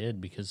if they did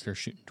because they're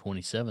shooting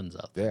 27s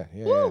out there.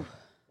 Yeah. Woo!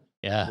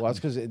 Yeah. Well, that's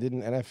because it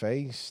didn't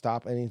NFA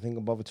stop anything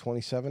above a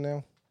 27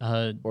 now,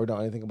 or not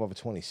anything above a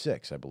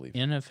 26, I believe.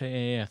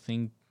 NFAA, I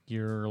think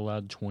you're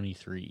allowed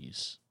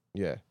 23s.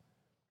 Yeah.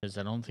 Because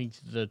I don't think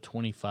the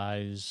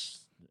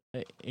 25s,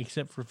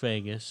 except for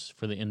Vegas,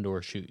 for the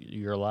indoor shoot,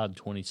 you're allowed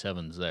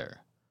 27s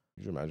there.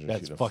 Could you imagine That's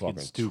shooting a fucking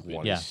fucking stupid.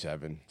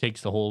 27?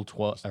 Takes the whole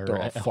 12 or Throw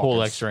a a fucking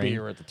whole X ring.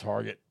 spear at the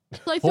target.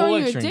 It's like Whole throwing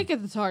your X-ring. dick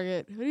at the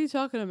target. What are you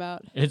talking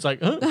about? It's like,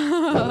 27?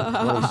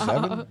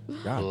 God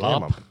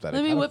damn, I'm pathetic. Let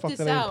me How the whip fuck this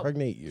did I out.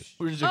 impregnate you?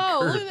 Where's your Oh,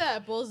 girth? look at that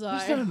There's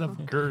bullseye. not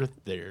enough girth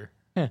there.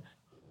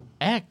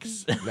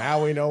 X.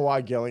 Now we know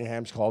why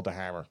Gillingham's called the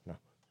hammer. No.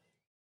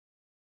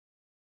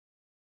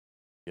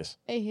 Yes.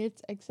 Hey,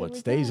 it's exit. What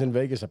stays in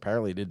Vegas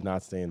apparently did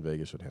not stay in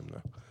Vegas with him,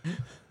 though.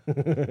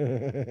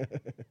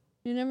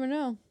 You never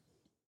know.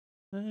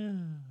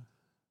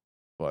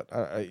 But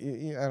I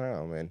don't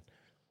know, man.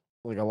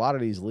 Like a lot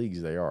of these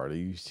leagues,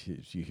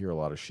 you hear a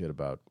lot of shit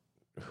about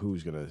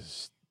who's gonna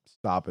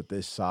stop at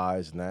this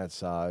size and that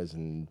size,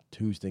 and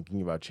who's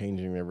thinking about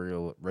changing their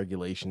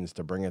regulations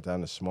to bring it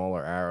down to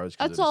smaller arrows.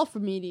 That's all for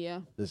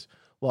media.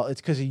 Well, it's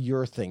because of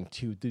your thing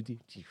too, the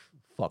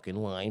fucking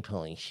line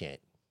pulling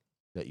shit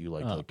that you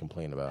like to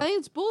complain about. I think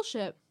it's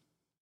bullshit.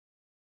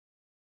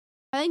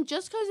 I think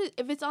just because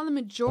if it's on the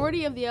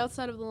majority of the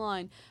outside of the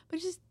line, but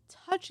it's just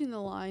touching the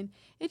line,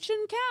 it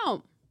shouldn't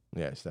count.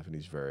 Yeah,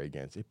 Stephanie's very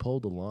against. They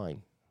pulled the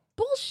line.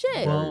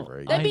 Bullshit. Well,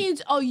 very That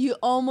means, you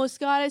almost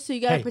got it, so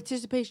you got a Hey,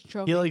 participation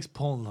trophy. He likes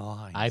pulling the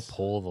lines. I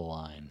pull the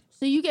line.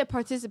 So you get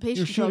participation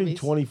You're shooting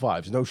trophies.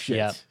 25s. No shit.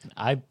 Yeah,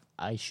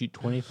 I shoot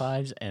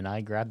 25s, and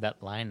I grab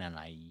that line and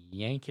I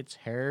yank its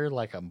hair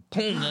like I'm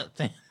pulling that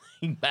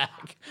thing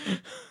back.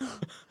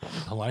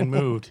 The line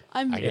moved.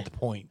 I I'm get the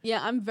point.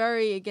 I'm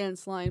very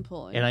against line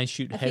pulling. And I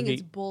shoot I think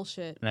it's heavy,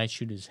 bullshit. and I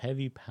shoot as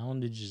heavy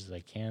poundage as I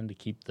can to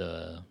keep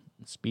the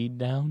speed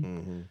down.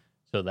 Mm-hmm.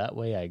 So that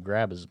way I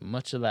grab as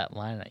much of that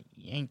line, I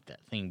yank that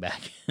thing back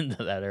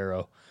into that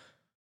arrow.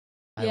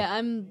 Yeah,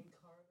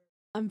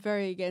 I'm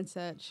very against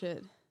that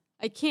shit.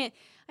 I can't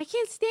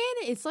stand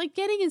it. It's like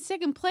getting in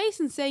second place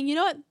and saying, you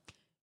know what?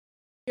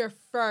 You're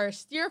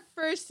first. You're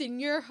first in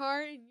your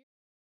heart.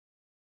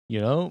 You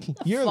know,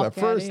 You're the fuck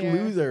outta first here.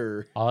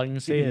 loser. all I can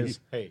say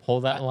is Hey,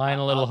 pull that line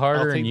a little I'll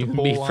harder take and you the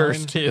can be pull first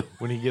line too.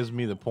 when he gives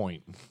me the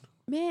point.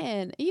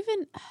 Man,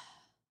 even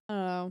I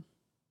don't know.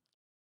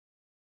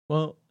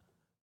 Well,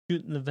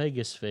 shooting the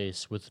Vegas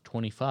face with the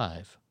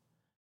 25,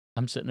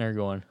 I'm sitting there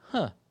going,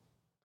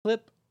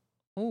 clip.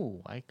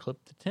 Oh, I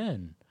clipped the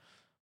 10.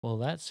 Well,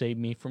 that saved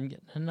me from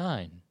getting a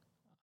 9.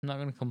 I'm not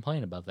going to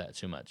complain about that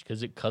too much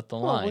because it cut the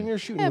Well, line. when you're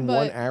shooting Yeah, one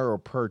but- arrow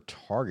per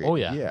target, Oh,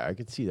 yeah. yeah, I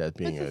could see that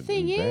being But the a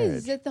thing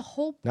is that the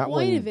whole Not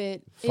point when of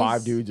it five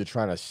is dudes are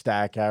trying to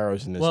stack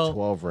arrows in this Well,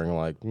 12 ring.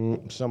 Like,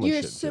 someone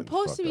you're shit's getting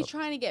supposed to be fucked up.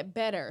 trying to get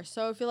better.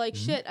 So if you're like,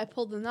 Mm-hmm. shit, I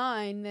pulled the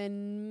 9,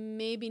 then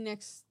maybe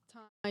next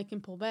time I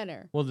can pull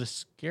better. Well, the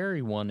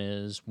scary one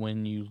is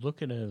when you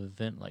look at an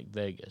event like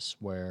Vegas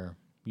where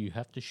you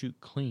have to shoot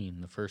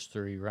clean the first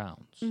 3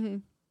 rounds. Mm-hmm.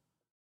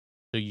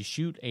 So you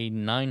shoot a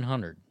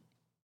 900,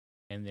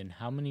 and then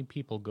how many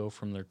people go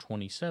from their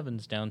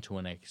 27s down to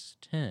an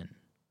X10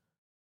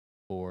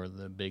 for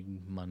the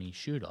big money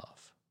shoot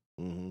off?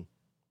 Mhm.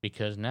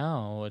 Because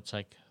now it's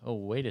like, oh,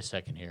 wait a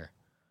second here.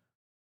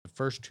 The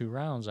first 2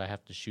 rounds I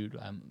have to shoot,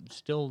 I'm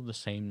still the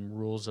same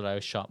rules that I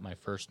shot my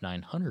first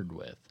 900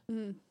 with.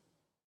 Mm-hmm.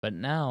 But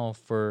now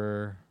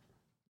for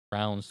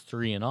rounds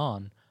 3 and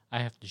on, I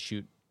have to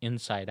shoot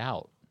inside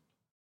out.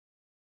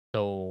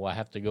 So I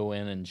have to go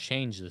in and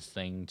change this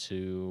thing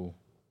to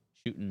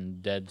shooting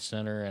dead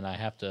center, and I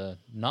have to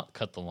not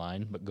cut the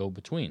line, but go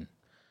between.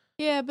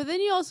 Yeah, but then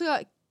you also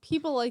got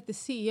people like the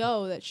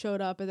CEO that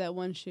showed up at that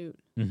one shoot.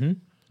 Mm-hmm.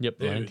 Yep,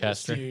 Dude,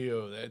 Lancaster. the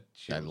CEO, that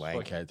shit That was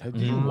Lancaster. fucking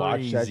Did you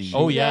watch that crazy. shit?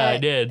 Oh, yeah, I Yeah.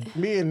 did.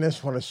 Me and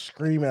this one is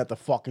screaming at the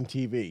fucking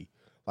TV.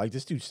 Like,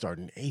 this dude's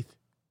starting 8th.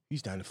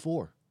 He's down to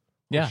 4.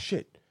 Yeah. Oh,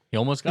 shit. He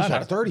almost He's got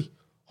out it. of 30.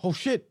 Oh,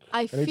 shit.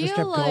 I And it just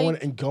feel kept going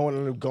like and going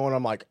and going.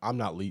 I'm like, I'm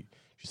not leaving.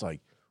 She's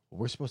like, well,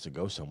 we're supposed to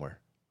go somewhere.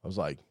 I was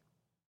like,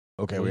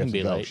 okay, We we can have to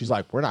be go. late. She's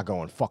like, we're not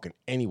going fucking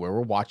anywhere.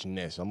 We're watching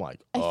this. I'm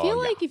like, I oh,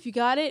 feel yeah. like if you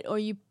got it or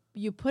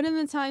you put in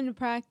the time to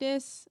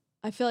practice,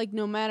 I feel like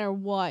no matter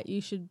what,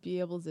 you should be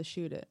able to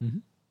shoot it.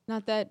 Mhm.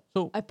 Not that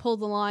So I pulled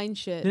the line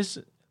shit. this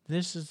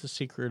is the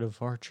secret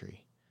of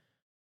archery.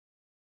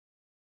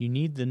 You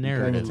need the You paying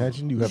narrative.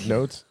 attention? You have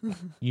notes?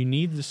 You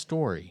need the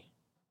story.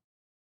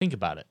 Think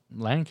about it.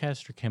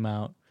 Lancaster came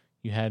out.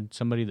 You had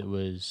somebody that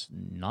was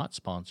not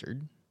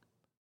sponsored,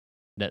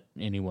 that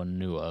anyone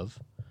knew of,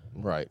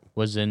 Right.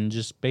 was in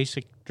just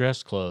basic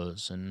dress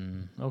clothes,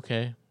 and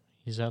okay,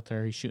 he's out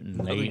there, he's shooting.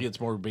 Nobody gets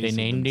more basic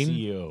named than him?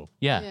 CEO.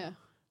 Yeah, Yeah.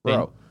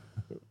 Bro,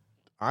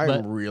 I'm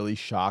but- really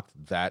shocked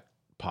that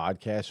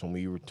podcast when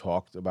we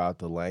talked about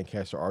the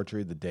Lancaster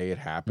archery the day it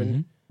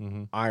happened.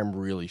 Mm-hmm. I'm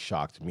really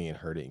shocked me and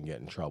her didn't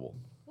get in trouble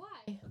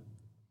Why?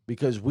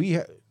 because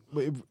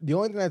the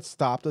only thing that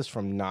stopped us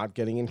from not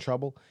getting in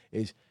trouble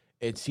is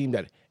it seemed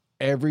that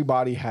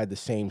everybody had the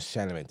same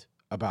sentiment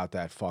about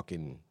that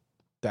fucking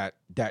that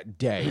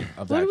day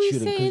of What that did we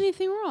shooting. say 'Cause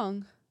anything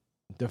wrong?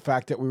 the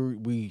fact that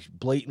we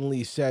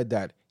blatantly said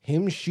that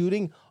him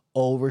shooting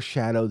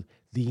overshadowed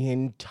the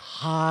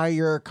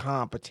entire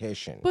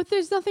competition. But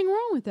there's nothing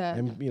wrong with that.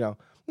 And no,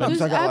 There's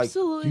 'cause I got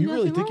absolutely do you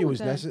really nothing think it wrong was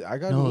with that. necessary? I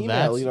got No, an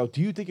email, that's-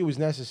 do you think it was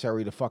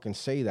necessary to fucking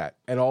say that?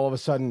 And all of a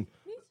sudden,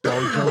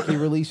 Joe Junkie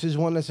releases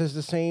one that says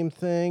the same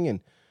thing,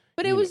 and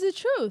But you it know- was the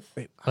truth.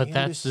 I But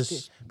that's understand.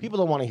 just- people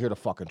don't want to hear the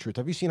fucking truth.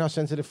 Have you seen how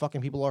sensitive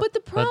fucking people are? But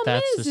the problem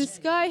that's is, the this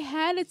guy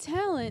had a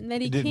talent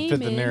that he It didn't came fit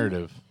the in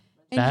narrative.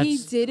 and he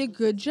That's- did a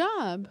good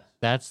job.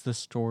 that's the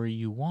story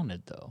you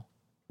wanted, though.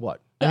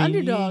 What? The I mean,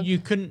 underdog. You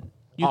couldn't.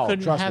 You oh,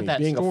 couldn't trust have me, that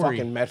being story. a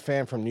fucking Met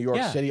fan from New York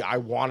Yeah. City, I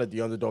wanted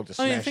the underdog to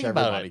I mean, smash think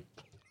about everybody.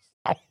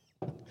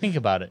 Think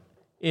about it.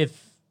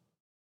 If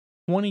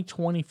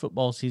 2020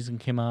 football season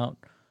came out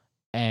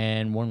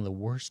and one of the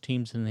worst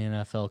teams in the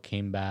NFL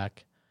came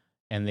back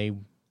and they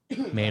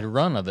made a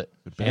run of it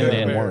and Bears.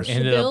 then The Bears.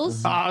 ended The up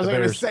Bills? I was The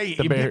going to Bears. say,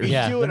 The you beat Bears. me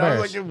Yeah, to the it. I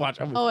was Bears. like, watch.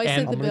 Oh, I said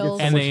I'm the gonna get Bills.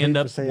 so and much they hate end for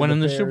up saying winning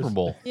the Bears. Super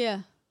Bowl.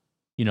 Yeah.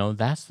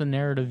 that's the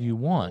narrative you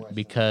want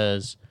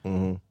because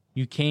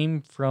you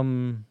came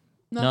from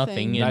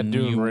nothing Not and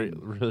doing you,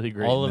 really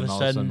great. all and of then a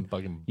sudden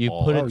fucking you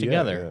ball. put it Oh, yeah,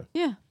 together.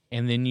 Yeah.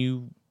 And then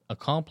you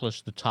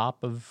accomplish the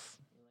top of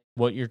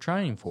what you're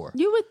trying for.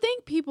 You would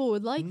think people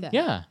would like that.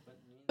 Yeah.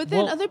 But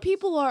then Well- other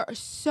people are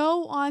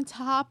so on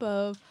top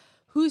of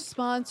who's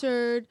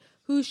sponsored,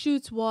 who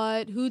shoots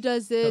what, who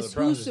does this,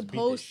 Browns who's just beat the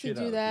supposed to shit out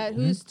do of that,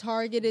 people. who's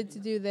targeted to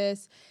do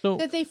this, So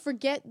that they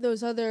forget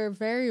those other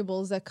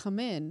variables that come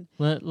in.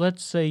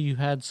 let's say you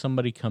had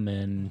somebody come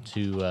in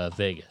to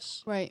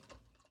Vegas. Right.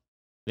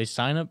 They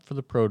sign up for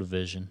the pro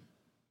division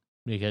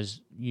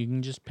because you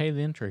can just pay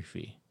the entry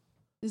fee.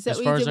 Is that As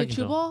what far you as did I with can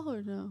True tell. Ball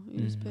or no? You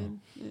just No.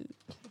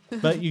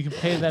 paid. But you can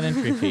pay that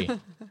entry fee.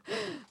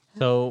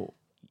 So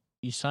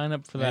you sign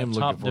up for I that am top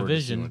looking forward to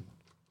division seeing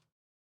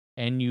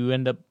and you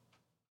end up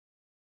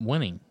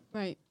winning.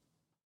 Right.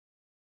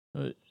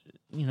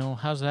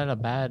 How's that a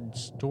bad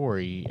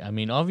story? I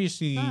mean,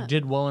 obviously you Not.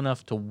 did well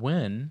enough to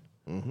win.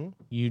 Mm-hmm.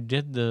 You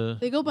did the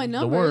They go by the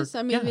numbers. work.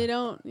 I mean, Yeah. they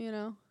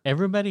don't,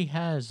 Everybody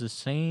has the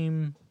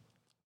same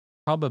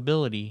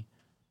probability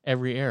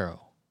every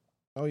arrow.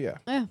 Oh yeah.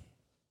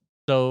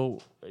 So,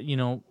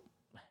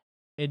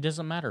 it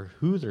doesn't matter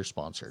who they're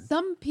sponsored.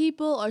 Some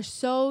people are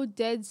so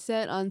dead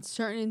set on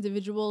certain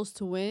individuals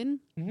to win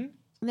Mhm.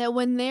 that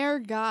when their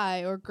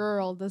guy or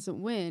girl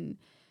doesn't win,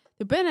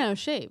 they're bent out of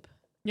shape.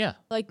 Yeah.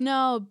 Like,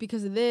 no,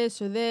 because of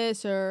this,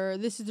 or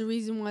this is the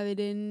reason why they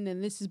didn't,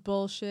 and this is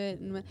bullshit.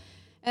 And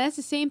that's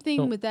the same thing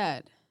So- with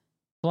that.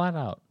 Flat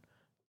out.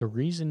 The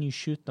reason you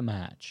shoot the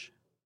match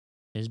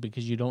is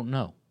because you don't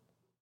know.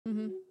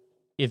 Hmm.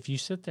 If you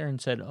sit there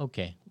and said,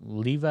 okay,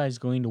 Levi's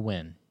going to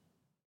win,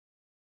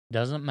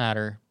 doesn't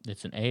matter.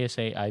 It's an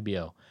ASA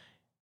IBO.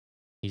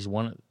 He's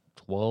won it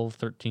 12,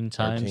 13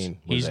 times. 13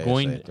 was He's ASA,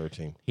 going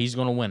 13. he's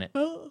going to win it.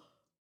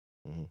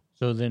 Mhm.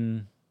 So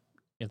then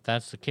if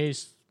that's the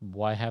case,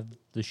 why have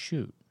the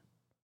shoot?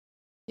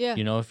 Yeah.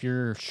 If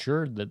you're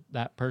sure that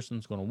that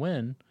person's going to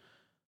win,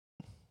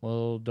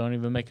 well, don't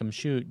even make them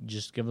shoot.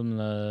 Just give them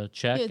the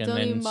check Yeah, and don't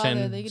then even bother.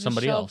 send They can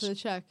somebody just show else. up for the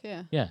check.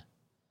 Yeah. Yeah.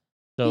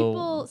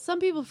 So Some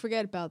people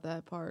forget about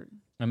that part.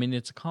 I mean,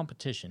 it's a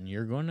competition.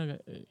 You're going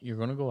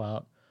to go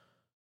out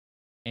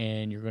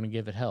and you're going to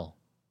give it hell.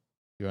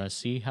 You're going to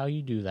see how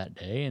you do that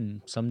day,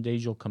 and some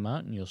days you'll come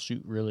out and you'll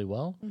shoot really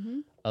well. Hmm.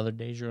 Other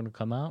days you're going to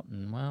come out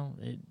and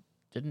it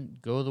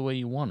didn't go the way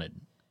you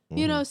wanted.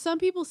 Some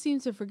people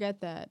seem to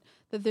forget that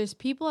there's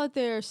people out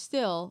there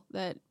still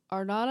that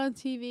are not on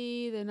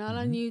TV, they're not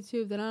on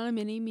YouTube, they're not on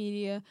any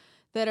media,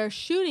 that are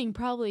shooting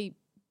probably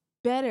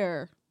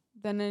better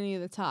than any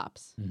of the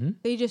tops. Mm-hmm.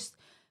 They just,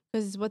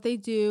 because it's what they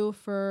do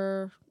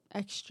for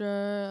extra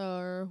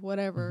or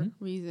whatever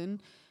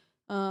reason,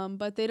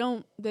 but they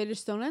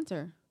just don't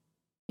enter.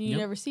 You Yep.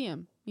 never see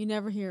them, you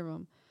never hear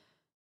them,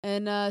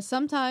 and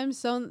sometimes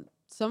some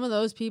of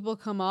those people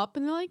come up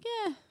and they're like,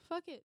 yeah,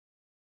 fuck it,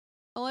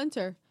 I'll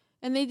enter.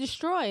 And they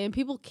destroy, and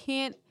people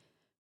can't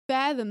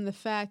fathom the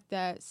fact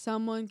that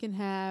someone can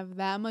have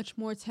that much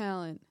more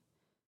talent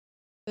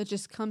that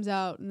just comes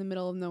out in the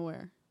middle of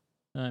nowhere.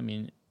 I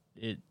mean,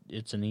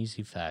 it's an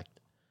easy fact.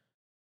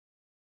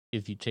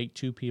 If you take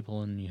two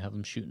people and you have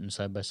them shooting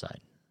side by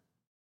side,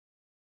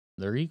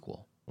 they're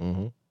equal.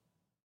 Mm-hmm.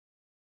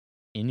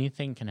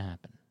 Anything can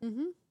happen.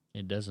 Mm-hmm.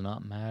 It does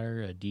not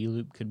matter. A D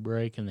loop could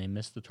break and they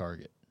miss the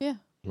target.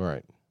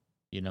 Right.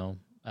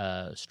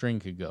 String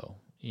could go.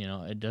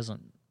 It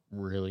doesn't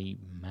really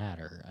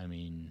matter. I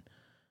mean,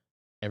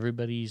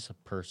 everybody's a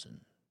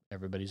person.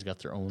 Everybody's got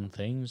their own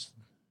things.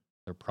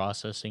 They're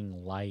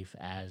processing life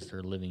as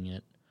they're living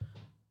it,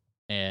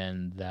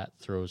 and that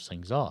throws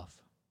things off.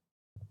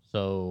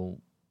 So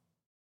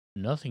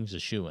nothing's a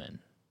shoe-in.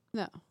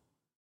 No.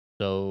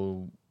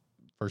 So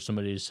for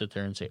somebody to sit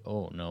there and say,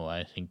 "Oh no,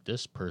 I think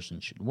this person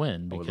should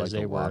win I would because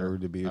like they the lottery were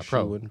to be a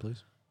pro." shoe-in,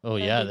 please. Oh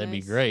That'd yeah, be that'd be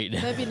nice. great.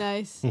 That'd be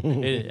nice.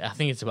 I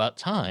think it's about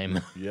time.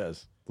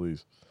 Yes,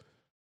 please.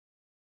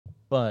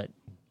 But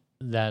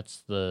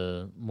that's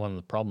one of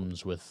the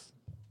problems with,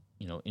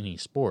 any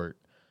sport.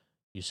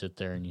 You sit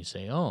there and you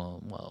say, "Oh,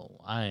 well,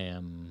 I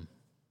am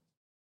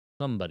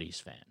somebody's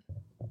fan."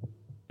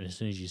 And as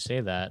soon as you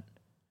say that,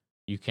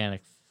 you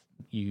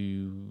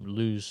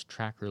lose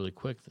track really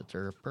quick that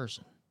they're a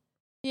person.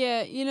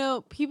 Yeah,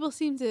 people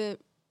seem to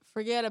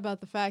forget about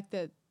the fact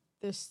that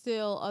there's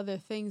still other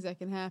things that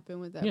can happen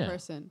with that Yeah.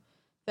 person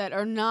that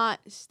are not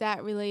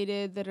stat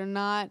related, that are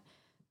not,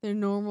 they're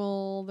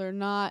normal, they're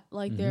not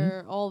like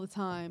they're all the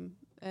time.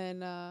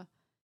 And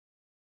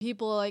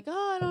people are like,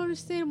 oh, I don't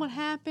understand what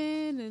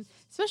happened. And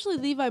especially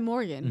Levi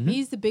Morgan. Mhm.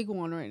 He's the big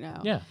one right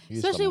now. Yeah. He's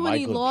Especially the when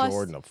he Michael lost-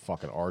 Jordan of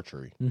fucking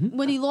archery.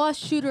 When he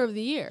lost Shooter of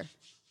the Year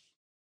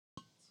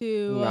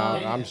to No,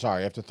 I'm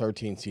sorry. After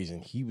 13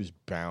 season, he was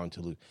bound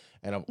to lose.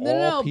 And of No,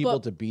 all no, people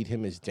but- to beat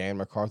him is Dan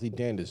McCarthy.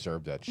 Dan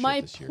deserved that shit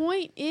my this year.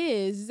 point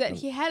is that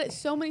he had it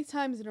so many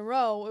times in a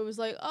row, it was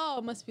like, oh,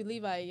 it must be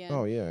Levi again.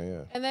 Oh, yeah,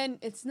 yeah. And then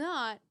it's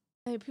not.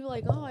 And people are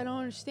like, oh, I don't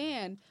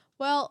understand.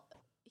 Well,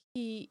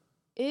 he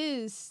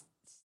is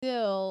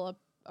still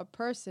a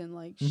person.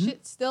 Like,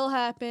 shit still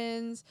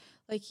happens.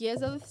 Like he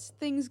has other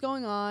things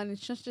going on.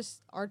 It's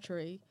just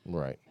archery.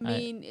 Right. I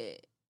mean,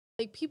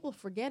 like people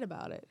forget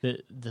about it.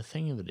 The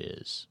thing of it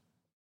is,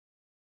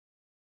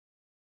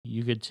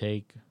 you could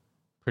take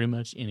pretty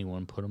much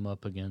anyone, put them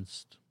up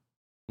against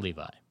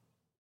Levi,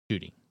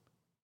 shooting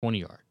 20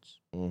 yards,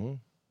 Mm-hmm.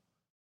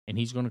 and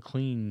he's going to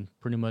clean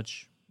pretty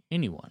much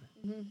anyone.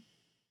 Mm-hmm.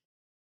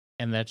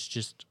 And that's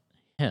just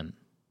him.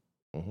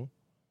 Mm-hmm.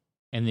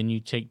 And then you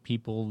take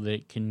people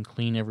that can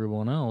clean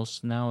everyone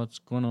else. Now it's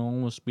going to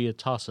almost be a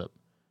toss-up.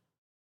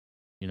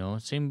 You know,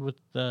 same with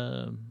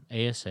the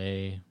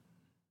ASA,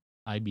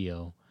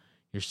 IBO.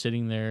 You're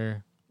sitting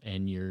there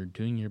and you're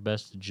doing your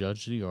best to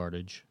judge the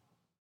yardage,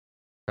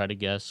 try to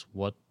guess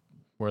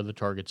where the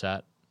target's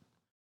at,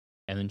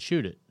 and then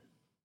shoot it.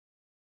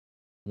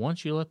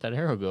 Once you let that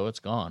arrow go, it's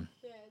gone.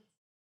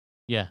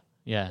 Yeah.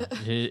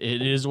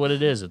 it is what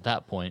it is at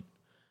that point.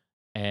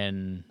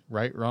 And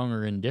right, wrong,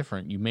 or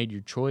indifferent, you made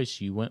your choice.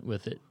 You went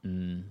with it,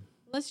 and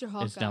Unless you're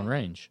Hawkeye. it's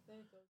downrange.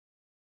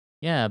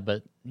 Yeah,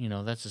 but, you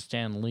know, that's a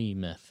Stan Lee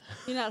myth.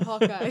 You're not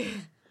Hawkeye.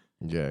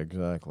 Yeah,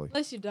 exactly.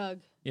 Unless you're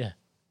Doug. Yeah.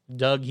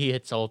 Doug, he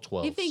hits all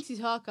 12s. He thinks he's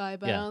Hawkeye,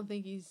 but Yeah. I don't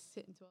think he's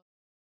hitting 12.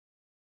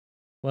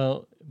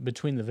 Well,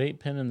 between the vape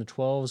pen and the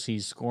 12s,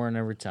 he's scoring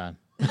every time.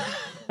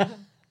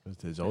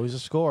 There's always a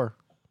score.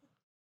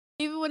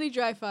 Even when he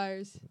dry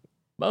fires.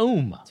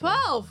 Boom.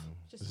 12!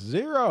 Just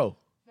 0.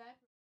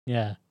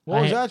 Yeah.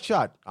 What was that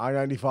shot?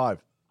 I-95.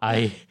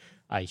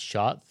 I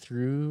shot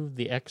through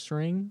the X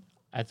ring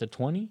at the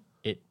 20.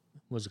 It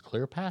was a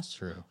clear pass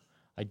through.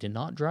 I did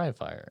not dry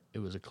fire. It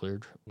was a clear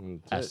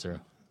pass through.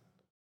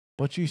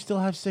 But you still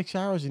have 6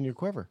 arrows in your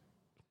quiver.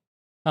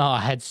 Oh, I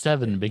had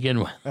 7 to begin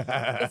with.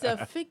 It's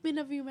a figment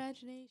of your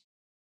imagination.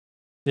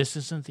 This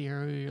isn't the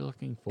area you're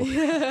looking for.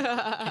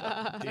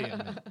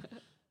 Damn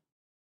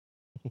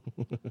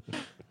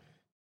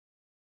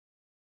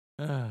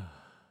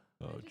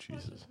Oh,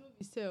 Jesus.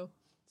 Movies too.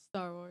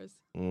 Star Wars.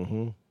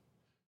 Mm-hmm.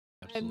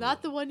 I'm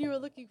not the one you were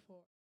looking for.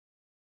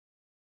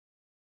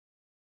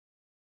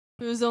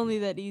 It was only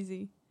that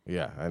easy.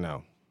 Yeah, I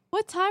know.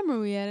 What time are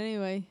we at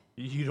anyway?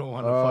 You don't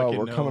want to fucking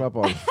We're know. coming up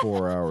on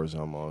 4 hours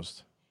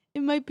almost.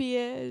 It might be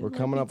it. We're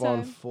coming up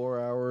on 4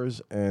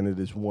 hours, and it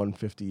is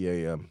 1:50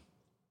 a.m.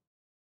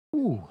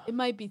 Ooh. It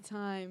might be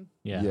time.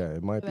 Yeah. Yeah,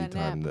 it might For be that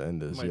time nap. to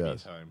end this. Might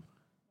Yes. be time.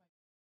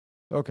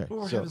 Okay.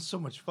 We're So, having so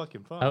much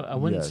fucking fun. I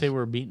wouldn't Yes. say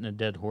we're beating a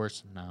dead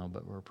horse now,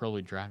 but we're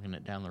probably dragging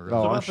it down the road.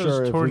 Oh, What I'm about sure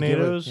those if we give it-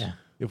 tornadoes? Yeah.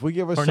 if we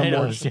give us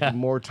Tornadoes, some yeah.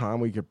 more time,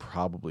 we could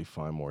probably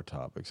find more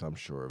topics. I'm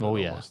sure of it. Oh,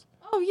 yeah. almost.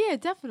 Oh yeah,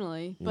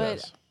 definitely. But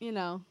Yes. you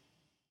know,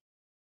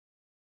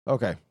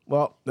 Okay.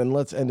 Well, then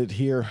let's end it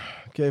here.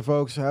 Okay,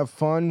 folks. Have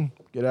fun.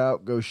 Get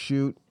out. Go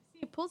shoot. see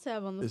a pull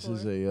tab on the This floor.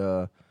 is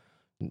a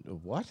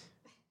what?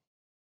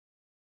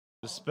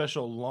 A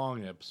special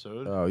long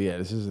episode. Oh yeah,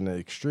 this is an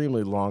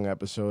extremely long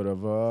episode of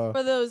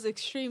for those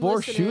extreme 4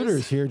 listeners.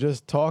 shooters here,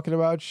 just talking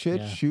about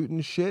shit, Yeah.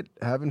 shooting shit,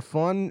 having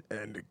fun,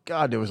 and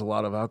God, there was a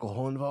lot of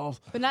alcohol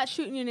involved. But not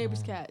shooting your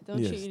neighbor's cat. Don't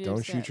shoot your neighbor's don't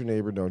cat. shoot your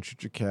neighbor, don't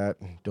shoot your cat,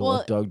 don't Well,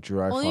 let Doug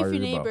dry Only fire if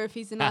your your neighbor, if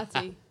he's a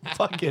Nazi.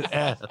 Fucking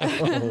ass.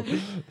 bow.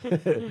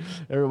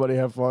 Everybody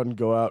have fun,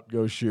 go out,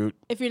 go shoot.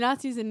 If your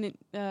Nazi's a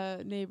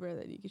neighbor,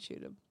 then you can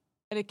shoot him.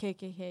 At a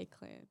KKK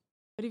clan.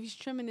 But if he's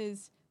trimming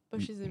his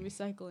bushes and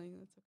recycling,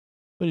 that's okay.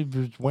 But he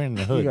was wearing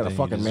the hood. You got a then he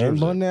fucking man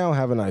deserves it. bun now?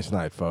 Have a nice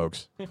night,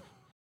 folks.